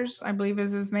Hilgers, I believe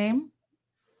is his name.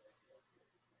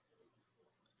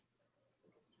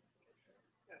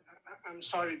 I'm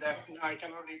sorry that I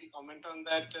cannot really comment on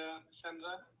that,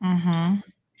 Sandra. Mm-hmm.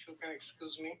 If you can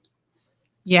excuse me.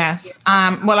 Yes.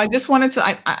 Well, I just wanted to,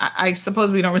 I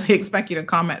suppose we don't really expect you to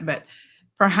comment, but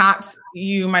perhaps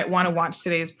you might want to watch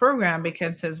today's program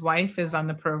because his wife is on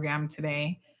the program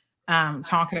today,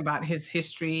 talking about his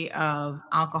history of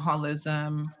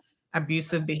alcoholism,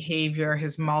 abusive behavior,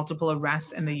 his multiple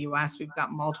arrests in the U.S. We've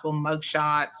got multiple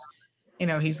mugshots. You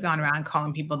know, he's gone around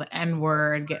calling people the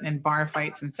N-word, getting in bar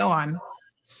fights and so on.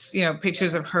 You know,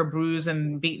 pictures of her bruised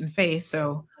and beaten face.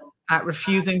 So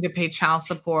refusing to pay child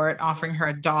support, offering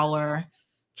her $1,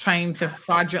 trying to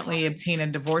fraudulently obtain a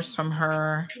divorce from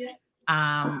her.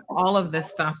 All of this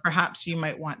stuff, perhaps you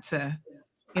might want to,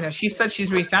 you know, she said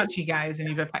she's reached out to you guys and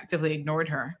you've effectively ignored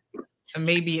her. So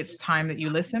maybe it's time that you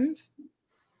listened.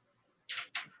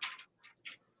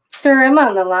 Sir, I'm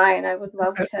on the line. I would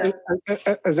love to.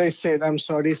 As I said, I'm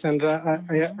sorry, Sandra.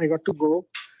 I got to go.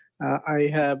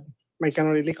 I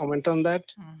cannot really comment on that.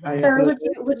 Sir,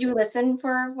 would you listen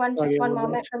for one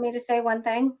moment for me to say one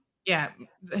thing? Yeah,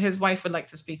 his wife would like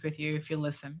to speak with you if you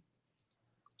listen.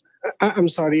 I'm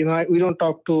sorry, you know, we don't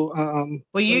talk to.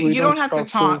 Well, you don't have to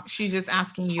talk. She's just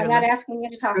asking you. I'm not asking you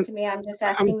to talk to me. I'm just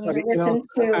asking you to listen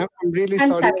to. I'm really 10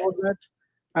 sorry seconds.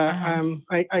 about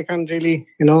that. I can't really,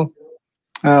 you know,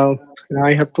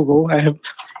 I have to go. I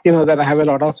have a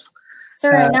lot of.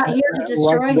 Sir, I'm not here to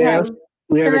destroy him.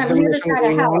 Sir, I'm here to try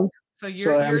to help. So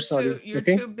you're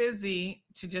too busy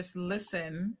to just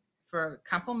listen for a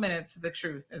couple minutes to the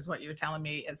truth, is what you're telling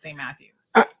me at St.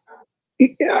 Matthew's.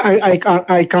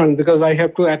 I can't because I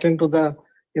have to attend to the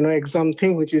exam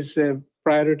thing, which is a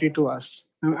priority to us.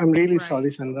 I'm really sorry,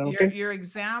 Sandra. Okay? Your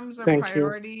exams are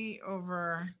priority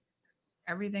over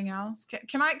everything else.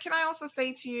 Can I also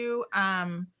say to you,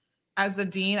 as the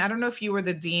dean, I don't know if you were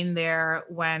the dean there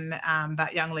when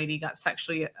that young lady got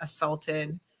sexually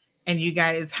assaulted, and you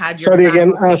guys had your sorry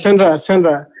again,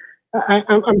 Sandra.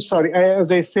 I'm sorry.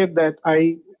 As I said that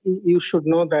you should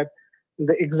know that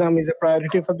the exam is a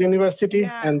priority for the university,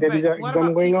 and there is an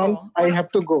exam going on. I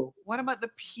have to go. What about the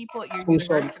people at your I'm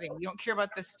sorry. university? You don't care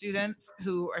about the students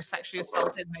who are sexually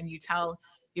assaulted, and then you tell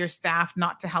your staff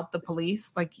not to help the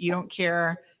police? Like, you don't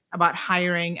care about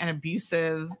hiring an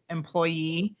abusive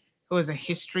employee who has a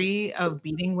history of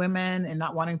beating women and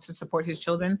not wanting to support his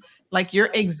children? Like, your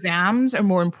exams are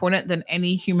more important than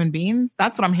any human beings?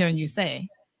 That's what I'm hearing you say.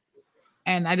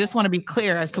 And I just want to be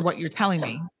clear as to what you're telling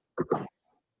me.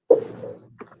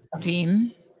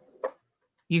 Dean,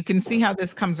 you can see how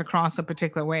this comes across a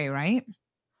particular way, right?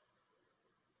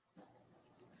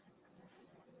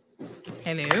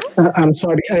 Hello? I'm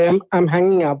sorry. I'm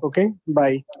hanging up. Okay.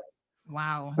 Bye.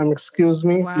 Wow. Excuse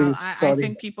me, well, please. I Sorry.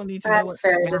 think people need to know what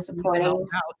very Matthews is all disappointing.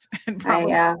 about and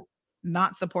probably yeah.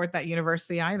 not support that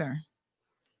university either.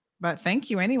 But thank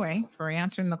you anyway for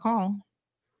answering the call.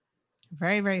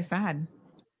 Very, very sad.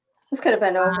 This could have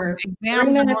been over 3 Exams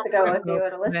are minutes more ago if important you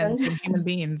would have than listened. human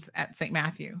beings at St.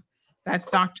 Matthew. That's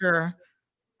Dr.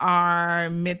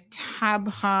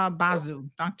 Amitabha Basu,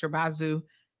 Dr. Basu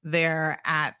there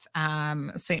at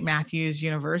St. Matthew's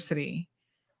University,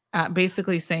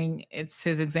 basically saying it's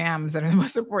his exams that are the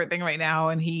most important thing right now,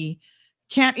 and he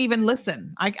can't even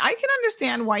listen. I can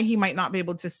understand why he might not be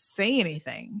able to say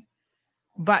anything,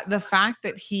 but the fact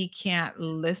that he can't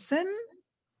listen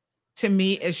to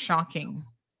me is shocking.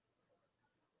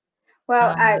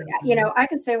 Well, I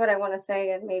can say what I want to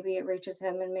say, and maybe it reaches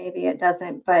him and maybe it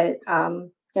doesn't, but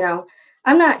I'm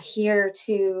not here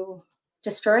to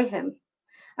destroy him.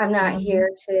 I'm not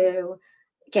here to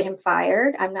get him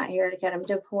fired. I'm not here to get him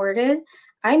deported.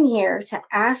 I'm here to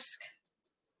ask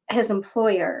his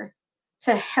employer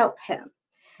to help him.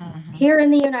 Here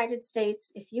in the United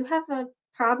States, if you have a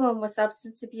problem with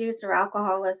substance abuse or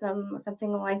alcoholism or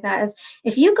something like that, is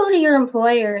if you go to your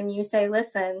employer and you say,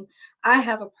 listen, I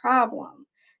have a problem,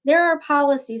 there are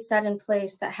policies set in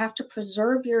place that have to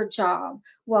preserve your job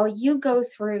while you go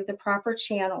through the proper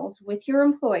channels with your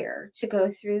employer to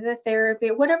go through the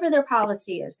therapy, whatever their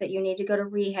policy is, that you need to go to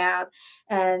rehab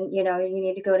and, you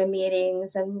need to go to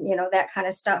meetings and, that kind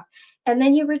of stuff. And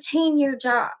then you retain your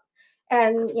job.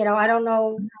 And,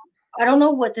 I don't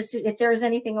know what this, if there's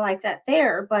anything like that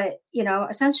there, but,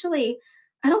 essentially,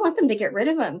 I don't want them to get rid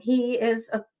of him. He is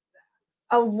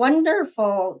a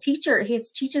wonderful teacher. He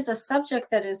teaches a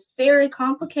subject that is very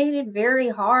complicated, very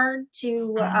hard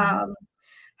to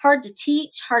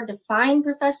teach, hard to find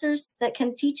professors that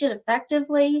can teach it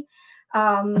effectively.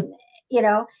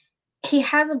 He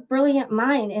has a brilliant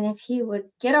mind, and if he would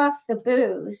get off the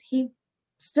booze, he'd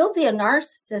still be a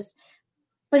narcissist,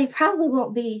 but he probably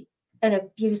won't be an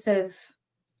abusive,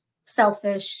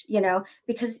 selfish,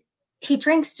 because he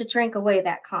drinks to drink away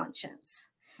that conscience.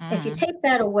 If you take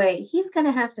that away, he's going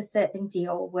to have to sit and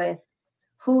deal with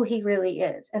who he really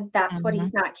is. And that's what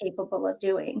he's not capable of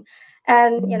doing.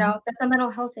 And, that's a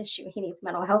mental health issue. He needs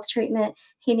mental health treatment.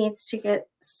 He needs to get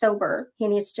sober. He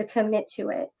needs to commit to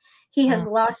it. He has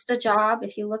lost a job.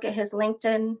 If you look at his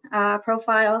LinkedIn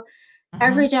profile,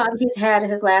 every job he's had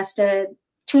has lasted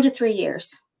 2 to 3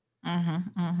 years.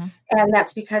 And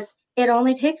that's because it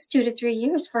only takes 2 to 3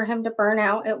 years for him to burn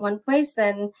out at one place,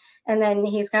 and then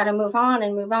he's got to move on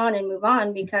and move on and move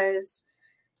on because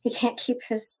he can't keep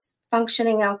his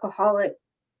functioning alcoholic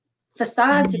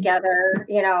facade together,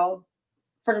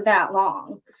 for that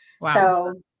long. Wow.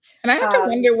 So, and I have to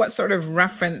wonder what sort of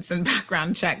reference and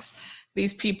background checks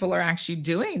these people are actually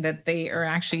doing, that they are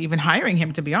actually even hiring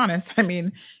him, to be honest. I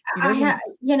mean,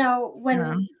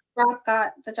 when Rob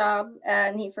got the job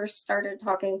and he first started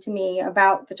talking to me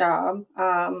about the job,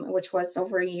 which was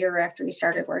over a year after he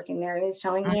started working there, he was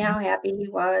telling me how happy he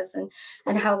was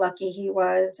and how lucky he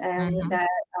was, and that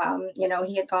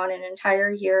he had gone an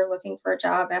entire year looking for a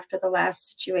job after the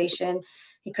last situation.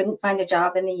 He couldn't find a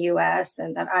job in the U.S.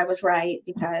 and that I was right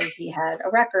because he had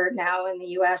a record now in the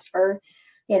U.S. for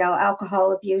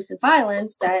alcohol abuse and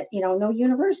violence, that no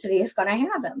university is going to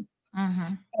have him.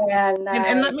 And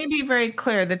let me be very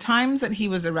clear, the times that he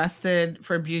was arrested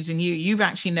for abusing you've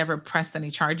actually never pressed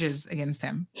any charges against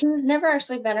him. He was never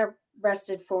actually been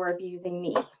arrested for abusing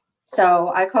me.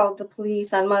 So I called the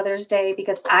police on Mother's Day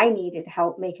because I needed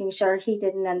help making sure he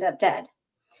didn't end up dead.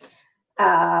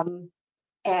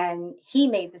 And he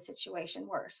made the situation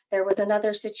worse. There was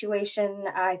another situation,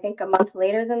 I think a month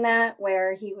later than that,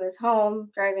 where he was home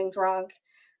driving drunk.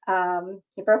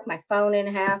 He broke my phone in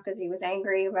half because he was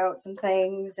angry about some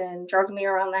things and dragged me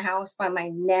around the house by my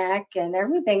neck and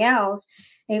everything else.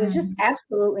 He was just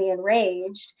absolutely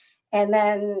enraged. And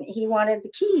then he wanted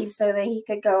the keys so that he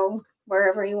could go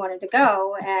wherever he wanted to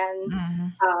go.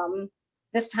 And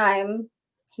this time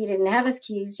he didn't have his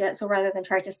keys yet. So rather than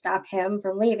try to stop him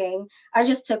from leaving, I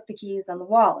just took the keys on the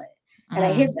wallet and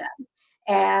I hid them.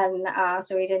 And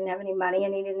so he didn't have any money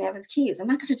and he didn't have his keys. I'm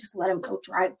not going to just let him go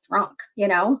drive drunk, you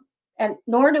know? And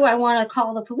nor do I want to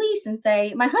call the police and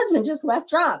say, my husband just left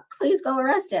drunk. Please go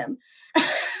arrest him.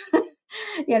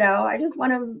 You know, I just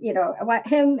want him, you know, I want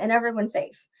him and everyone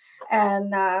safe.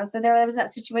 And so there was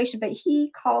that situation, but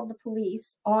he called the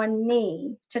police on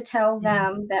me to tell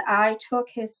them that I took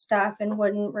his stuff and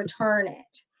wouldn't return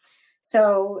it.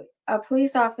 So a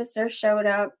police officer showed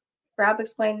up. Rob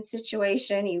explained the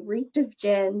situation. He reeked of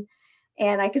gin,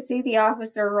 and I could see the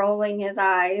officer rolling his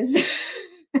eyes.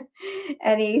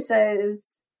 And he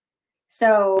says,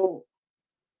 so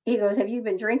he goes, have you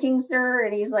been drinking, sir?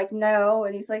 And he's like, no.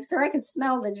 And he's like, sir, I can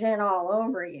smell the gin all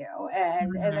over you.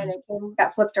 And then it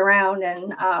got flipped around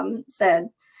and said,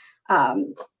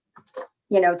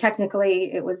 you know,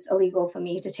 technically it was illegal for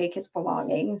me to take his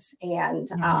belongings and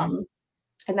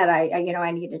that I, you know,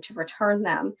 I needed to return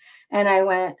them. And I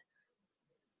went,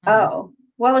 oh,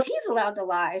 well, if he's allowed to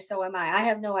lie, so am I. I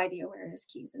have no idea where his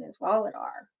keys and his wallet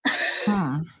are.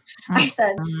 I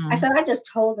said, I just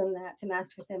told him that to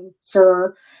mess with him,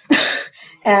 sir.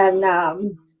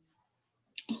 And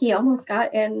he almost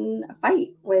got in a fight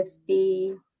with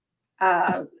the,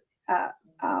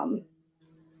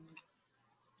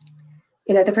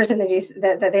 you know, the person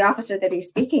that the officer that he's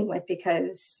speaking with,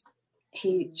 because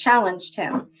he challenged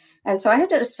him. And so I had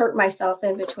to assert myself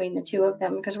in between the two of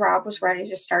them because Rob was ready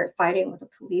to start fighting with a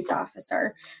police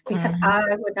officer because I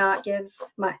would not give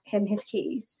him his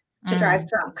keys to drive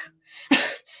drunk.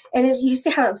 And you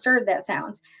see how absurd that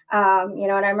sounds. You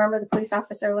know, and I remember the police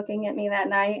officer looking at me that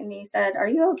night and he said, are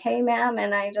you okay, ma'am?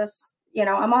 And I just, you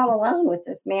know, I'm all alone with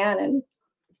this man and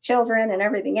children and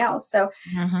everything else. So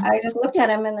I just looked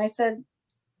at him and I said,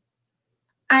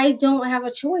 I don't have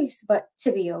a choice but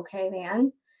to be okay,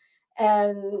 man.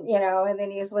 And, you know, and then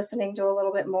he's listening to a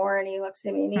little bit more and he looks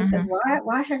at me and he says,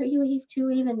 why are you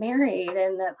two even married?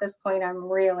 And at this point, I'm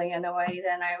really annoyed.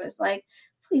 And I was like,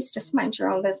 please just mind your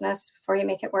own business before you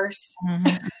make it worse.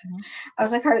 I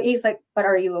was like, he's like, but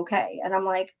are you okay? And I'm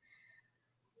like,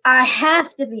 I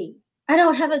have to be. I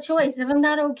don't have a choice. If I'm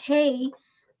not okay,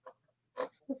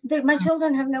 my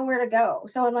children have nowhere to go.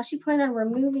 So unless you plan on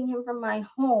removing him from my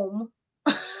home,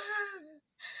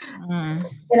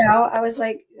 you know, I was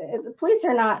like, the police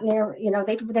are not near, you know,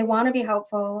 they want to be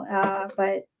helpful,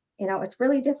 but, you know, it's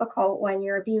really difficult when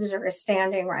your abuser is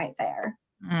standing right there.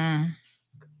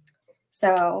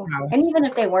 So, and even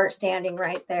if they weren't standing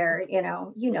right there, you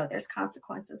know, there's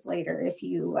consequences later if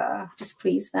you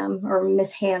displease them or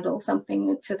mishandle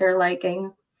something to their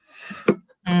liking.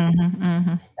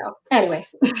 So,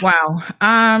 anyways, wow,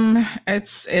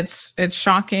 it's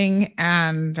shocking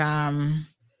and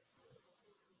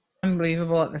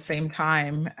unbelievable at the same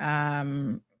time.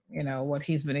 You know what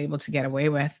he's been able to get away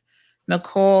with.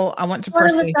 Nicole, I want to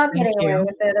personally stop thank getting you. away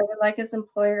with it. I would like his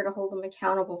employer to hold him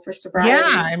accountable for sobriety.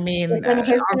 Yeah, I mean, it's in his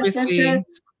best obviously,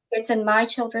 interest. It's in my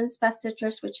children's best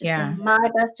interest, which is in my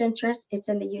best interest. It's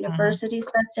in the university's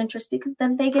best interest because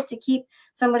then they get to keep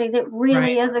somebody that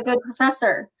really is a good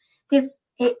professor.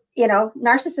 You know,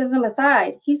 narcissism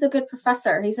aside, he's a good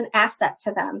professor. He's an asset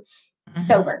to them.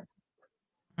 Sober.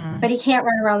 But he can't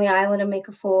run around the island and make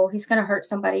a fool. He's going to hurt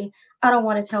somebody. I don't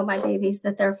want to tell my babies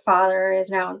that their father is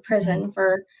now in prison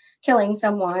for killing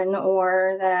someone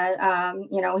or that,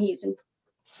 you know, he's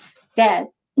dead.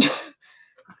 You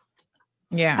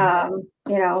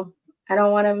know, I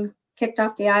don't want him kicked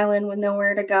off the island with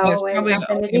nowhere to go. It's probably nothing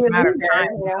to only do a matter of either, time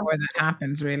you know? before that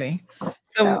happens, really.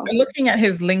 So looking at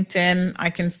his LinkedIn, I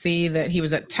can see that he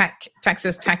was at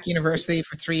Texas Tech University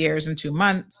for 3 years and 2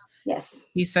 months. Yes.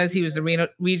 He says he was a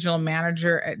regional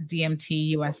manager at DMT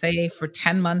USA for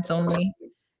 10 months only.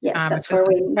 Yes, that's when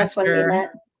we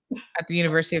met. At the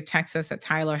University of Texas at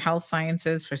Tyler Health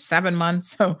Sciences for 7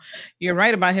 months. So you're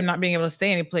right about him not being able to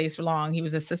stay any place for long. He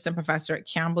was assistant professor at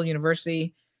Campbell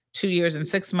University 2 years and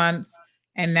 6 months.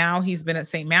 And now he's been at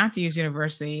St. Matthew's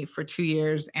University for 2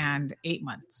 years and 8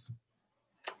 months.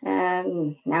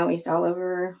 And now he's all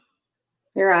over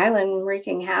your island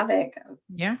wreaking havoc.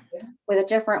 Yeah. With a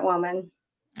different woman.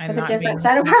 And with a different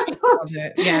set of problems.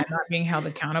 Not being held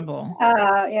accountable.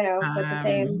 You know, but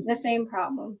the same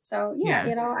problem. So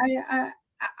you know,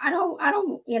 I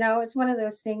don't, you know, it's one of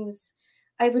those things.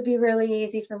 It would be really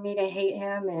easy for me to hate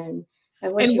him and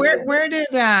where did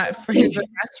for his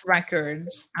arrest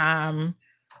records,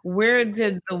 where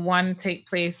did the one take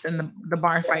place in the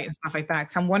bar fight and stuff like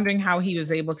that? So I'm wondering how he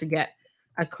was able to get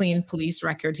a clean police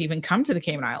record to even come to the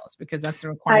Cayman Islands, because that's a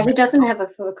requirement. He doesn't have a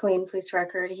clean police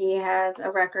record. He has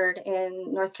a record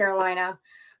in North Carolina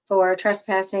for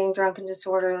trespassing, drunken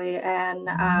disorderly, and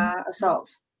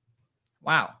assault.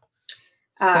 Wow.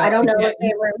 I don't know if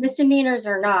they were misdemeanors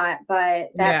or not,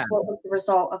 but that's what was the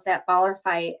result of that baller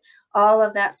fight. All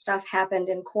of that stuff happened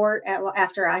in court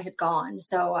after I had gone.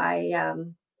 So I,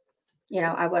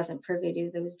 I wasn't privy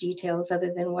to those details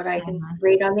other than what I can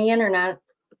read on the internet.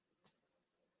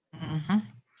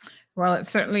 Well, it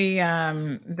certainly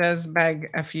does beg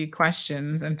a few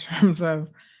questions in terms of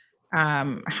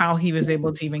how he was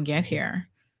able to even get here.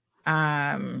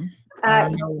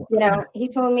 He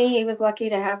told me he was lucky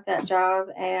to have that job,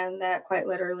 and that quite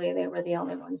literally they were the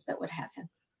only ones that would have him.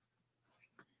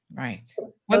 Right.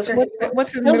 What's his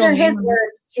middle name? His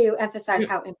words to emphasize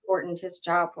how important his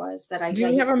job was. Do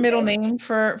you have a middle name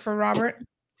for Robert?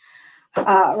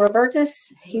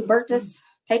 Hubertus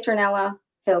Petronella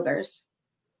Hilgers.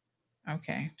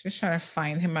 Okay, just trying to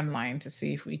find him online to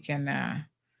see if we can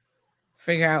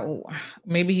figure out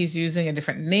maybe he's using a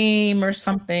different name or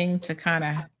something to kind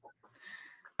of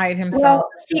hide himself. Well,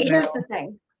 see, here's the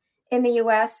thing. In the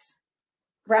U.S.,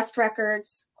 arrest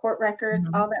records, court records,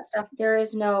 all that stuff, there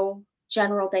is no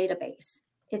general database.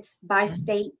 It's by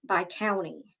state, by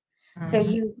county. So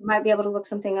you might be able to look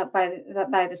something up by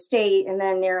the state and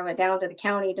then narrow it down to the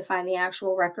county to find the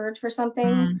actual record for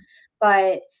something.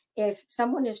 But if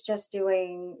someone is just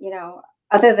doing,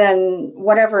 other than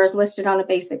whatever is listed on a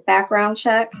basic background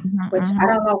check, which I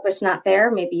don't know if it's not there,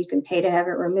 maybe you can pay to have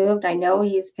it removed. I know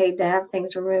he's paid to have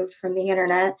things removed from the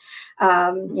internet,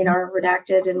 or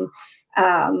redacted. And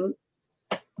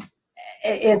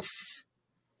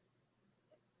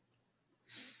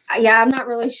I'm not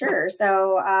really sure.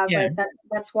 So, but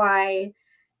that's why,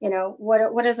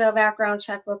 what does a background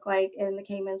check look like in the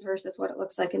Caymans versus what it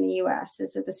looks like in the U.S.?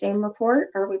 Is it the same report?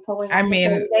 Are we pulling the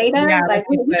same data? Yeah,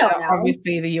 we don't know.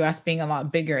 Obviously, the U.S. being a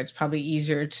lot bigger, it's probably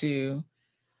easier to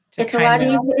it's a lot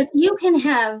easier. You can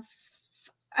have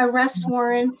arrest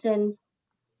warrants in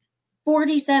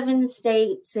 47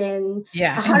 states and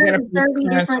 130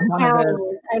 different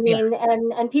counties. I mean,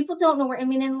 and people don't know where. I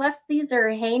mean, unless these are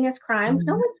heinous crimes,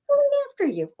 no one's going after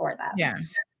you for that. Yeah.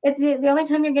 It's the only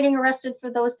time you're getting arrested for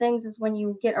those things is when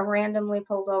you get randomly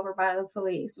pulled over by the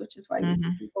police, which is why you see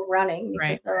people running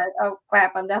because they're like, "Oh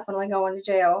crap, I'm definitely going to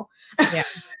jail." Yeah.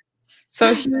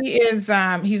 So he is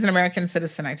he's an American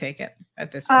citizen, I take it,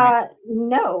 at this point.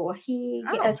 No, he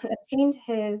obtained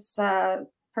his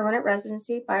permanent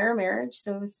residency by our marriage,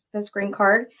 so this green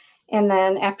card. And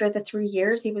then after the 3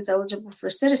 years, he was eligible for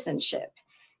citizenship.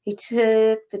 He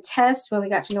took the test when we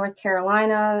got to North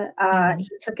Carolina. He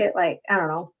took it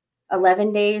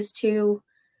 11 days too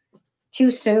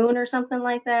soon or something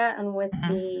like that. And with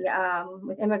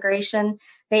with immigration,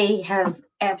 they have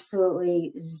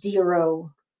absolutely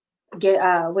zero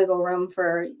wiggle room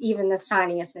for even the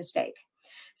tiniest mistake.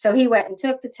 So he went and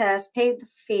took the test, paid the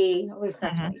fee. At least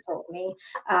that's what he told me.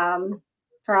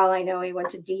 For all I know, he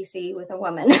went to DC with a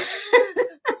woman,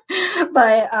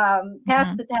 but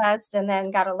passed the test and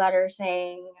then got a letter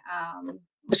saying,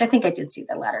 which I think I did see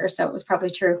the letter, so it was probably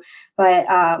true. But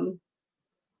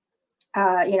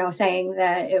saying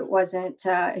that it wasn't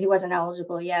he wasn't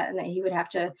eligible yet, and that he would have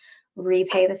to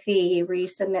repay the fee,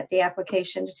 resubmit the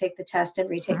application to take the test and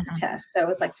retake the test. So it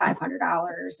was like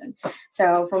 $500. And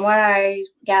so from what I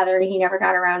gather, he never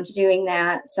got around to doing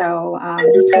that. So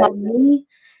he told me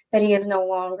that he is no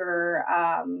longer,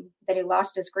 that he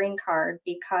lost his green card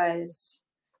because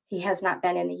he has not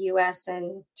been in the U.S.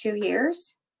 in 2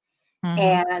 years.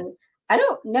 And I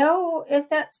don't know if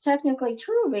that's technically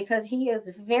true because he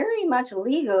is very much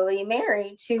legally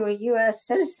married to a U.S.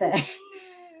 citizen.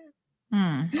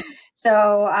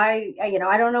 So I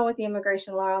don't know what the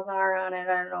immigration laws are on it.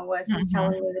 I don't know if he's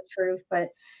telling me the truth, but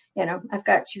I've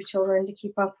got 2 children to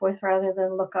keep up with rather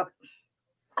than look up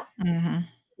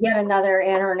yet another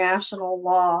international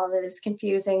law that is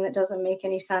confusing, that doesn't make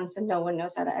any sense, and no one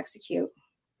knows how to execute.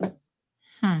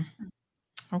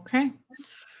 Okay.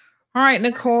 All right,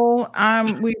 Nicole.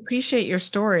 We appreciate your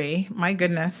story. My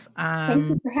goodness. Thank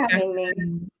you for having me.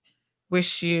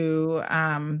 Wish you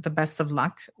the best of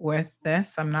luck with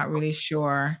this. I'm not really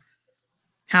sure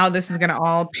how this is going to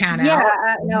all pan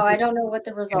out. No, I don't know what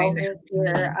the result is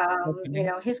here.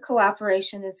 His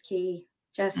cooperation is key.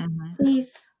 Just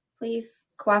please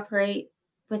cooperate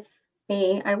with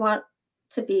me. I want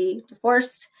to be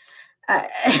divorced.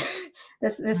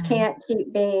 This can't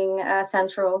keep being a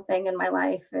central thing in my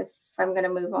life if I'm going to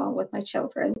move on with my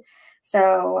children.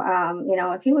 So,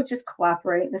 if he would just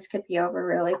cooperate, this could be over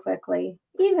really quickly.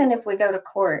 Even if we go to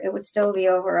court, it would still be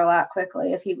over a lot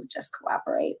quickly if he would just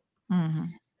cooperate.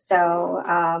 So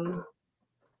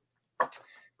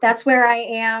that's where I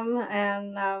am.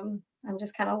 And I'm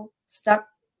just kind of stuck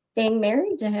being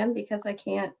married to him because I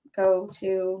can't go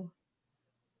to,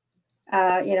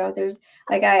 there's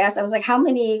like I asked, I was like, how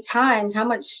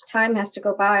much time has to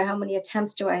go by? How many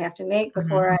attempts do I have to make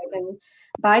before I can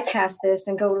bypass this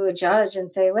and go to a judge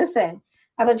and say, listen,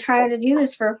 I've been trying to do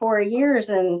this for 4 years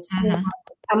and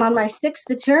I'm on my 6th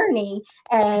attorney.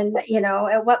 And,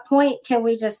 at what point can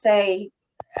we just say,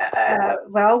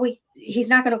 he's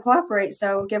not going to cooperate,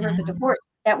 so give her the divorce?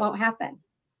 That won't happen.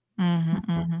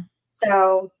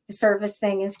 So the service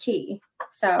thing is key.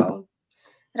 So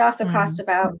it also costs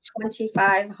about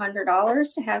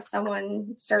 $2,500 to have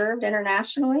someone served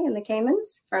internationally in the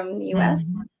Caymans from the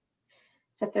U.S.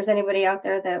 So if there's anybody out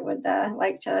there that would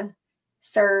like to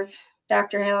serve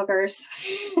Dr. Hilgers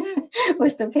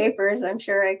with some papers, I'm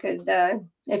sure I could,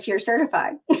 if you're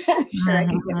certified, I'm sure I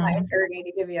could get my attorney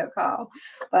to give you a call.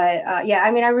 But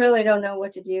I really don't know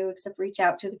what to do except reach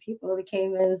out to the people of the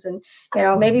Caymans and,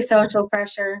 maybe social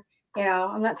pressure.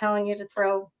 I'm not telling you to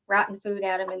throw rotten food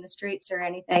at them in the streets or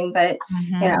anything, but,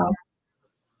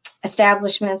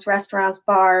 establishments, restaurants,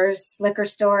 bars, liquor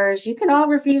stores, you can all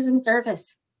refuse them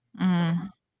service.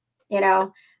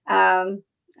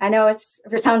 I know it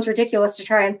sounds ridiculous to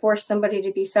try and force somebody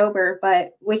to be sober,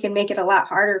 but we can make it a lot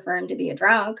harder for him to be a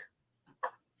drunk.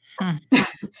 But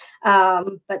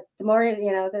the more,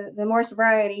 the more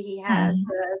sobriety he has,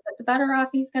 the better off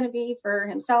he's going to be for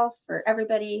himself, for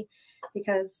everybody,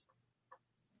 because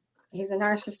he's a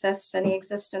narcissist and he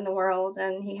exists in the world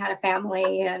and he had a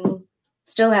family and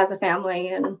still has a family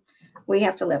and we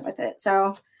have to live with it.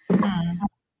 So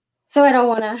I don't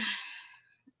want to.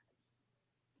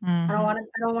 I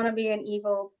don't want to be an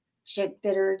evil,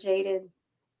 bitter, jaded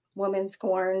woman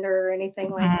scorned or anything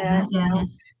like that.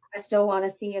 I still want to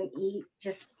see him eat,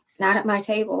 just not at my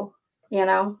table.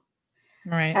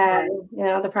 Right. And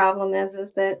the problem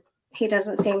is that he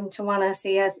doesn't seem to want to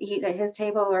see us eat at his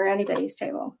table or anybody's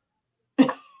table.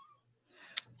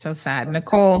 So sad.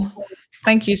 Nicole,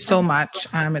 thank you so much.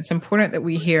 It's important that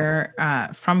we hear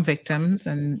from victims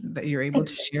and that you're able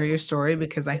to share your story,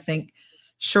 because I think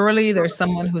surely there's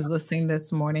someone who's listening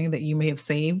this morning that you may have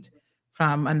saved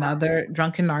from another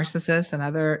drunken narcissist,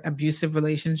 another abusive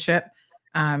relationship.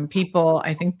 People,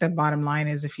 I think the bottom line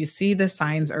is if you see the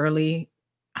signs early,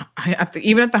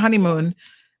 even at the honeymoon,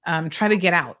 try to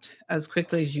get out as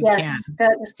quickly as you can.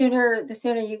 The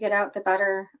sooner you get out, the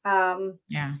better.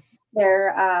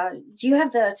 Do you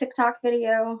have the TikTok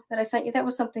video that I sent you? That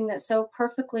was something that so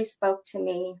perfectly spoke to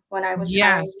me when I was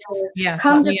trying to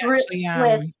come to grips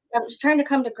with. I was trying to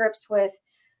come to grips with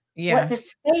what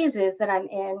this phase is that I'm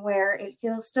in, where it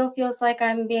still feels like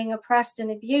I'm being oppressed and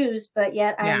abused, but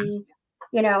yet I'm,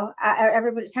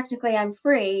 everybody, technically I'm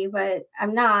free, but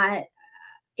I'm not.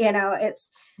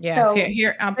 It's so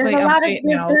here. There's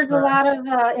a lot of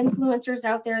influencers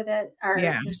out there that are.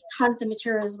 There's tons of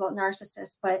materials about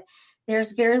narcissists, but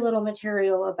there's very little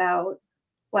material about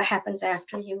what happens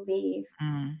after you leave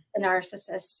the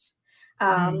narcissist.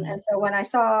 And so when I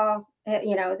saw,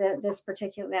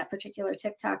 that particular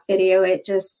TikTok video, it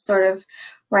just sort of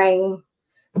rang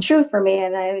true for me.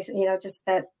 And I, just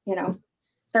that,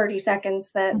 30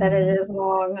 seconds that it is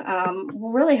long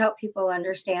will really help people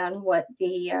understand what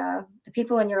the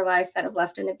people in your life that have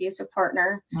left an abusive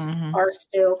partner are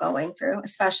still going through,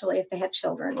 especially if they have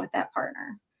children with that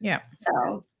partner.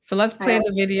 So let's play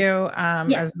the video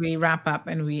as we wrap up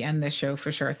and we end this show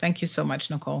for sure. Thank you so much,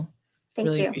 Nicole. Thank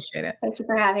you. Appreciate it. Thank you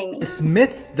for having me. This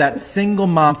myth that single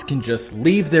moms can just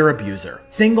leave their abuser.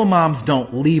 Single moms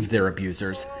don't leave their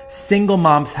abusers. Single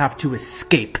moms have to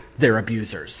escape their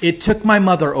abusers. It took my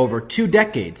mother over 2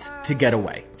 decades to get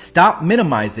away. Stop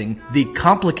minimizing the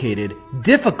complicated,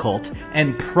 difficult,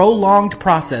 and prolonged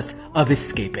process of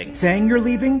escaping. Saying you're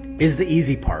leaving is the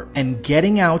easy part, and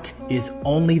getting out is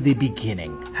only the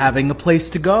beginning. Having a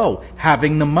place to go,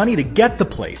 having the money to get the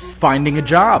place, finding a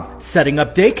job, setting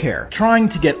up daycare, trying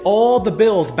to get all the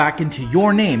bills back into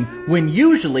your name when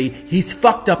usually he's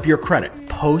fucked up your credit.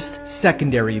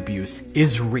 Post-secondary abuse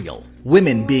is real.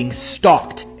 Women being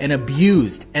stalked and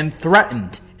abused and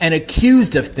threatened and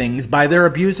accused of things by their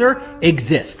abuser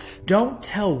exists. Don't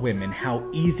tell women how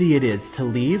easy it is to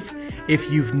leave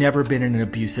if you've never been in an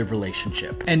abusive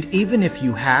relationship. And even if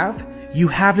you have, you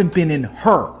haven't been in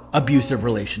her abusive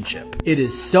relationship. It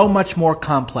is so much more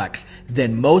complex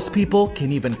than most people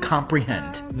can even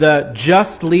comprehend. The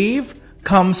just leave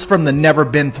comes from the never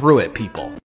been through it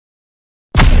people.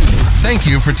 Thank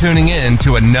you for tuning in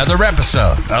to another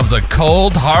episode of The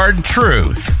Cold Hard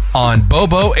Truth on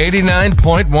Bobo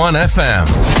 89.1 FM.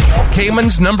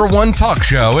 Cayman's #1 talk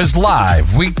show is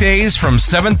live weekdays from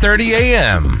 7:30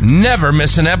 a.m. Never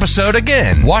miss an episode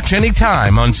again. Watch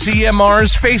anytime on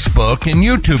CMR's Facebook and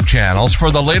YouTube channels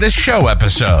for the latest show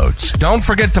episodes. Don't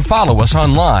forget to follow us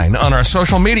online on our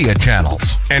social media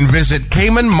channels. And visit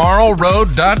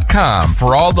CaymanMarlRoad.com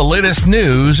for all the latest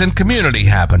news and community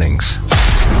happenings.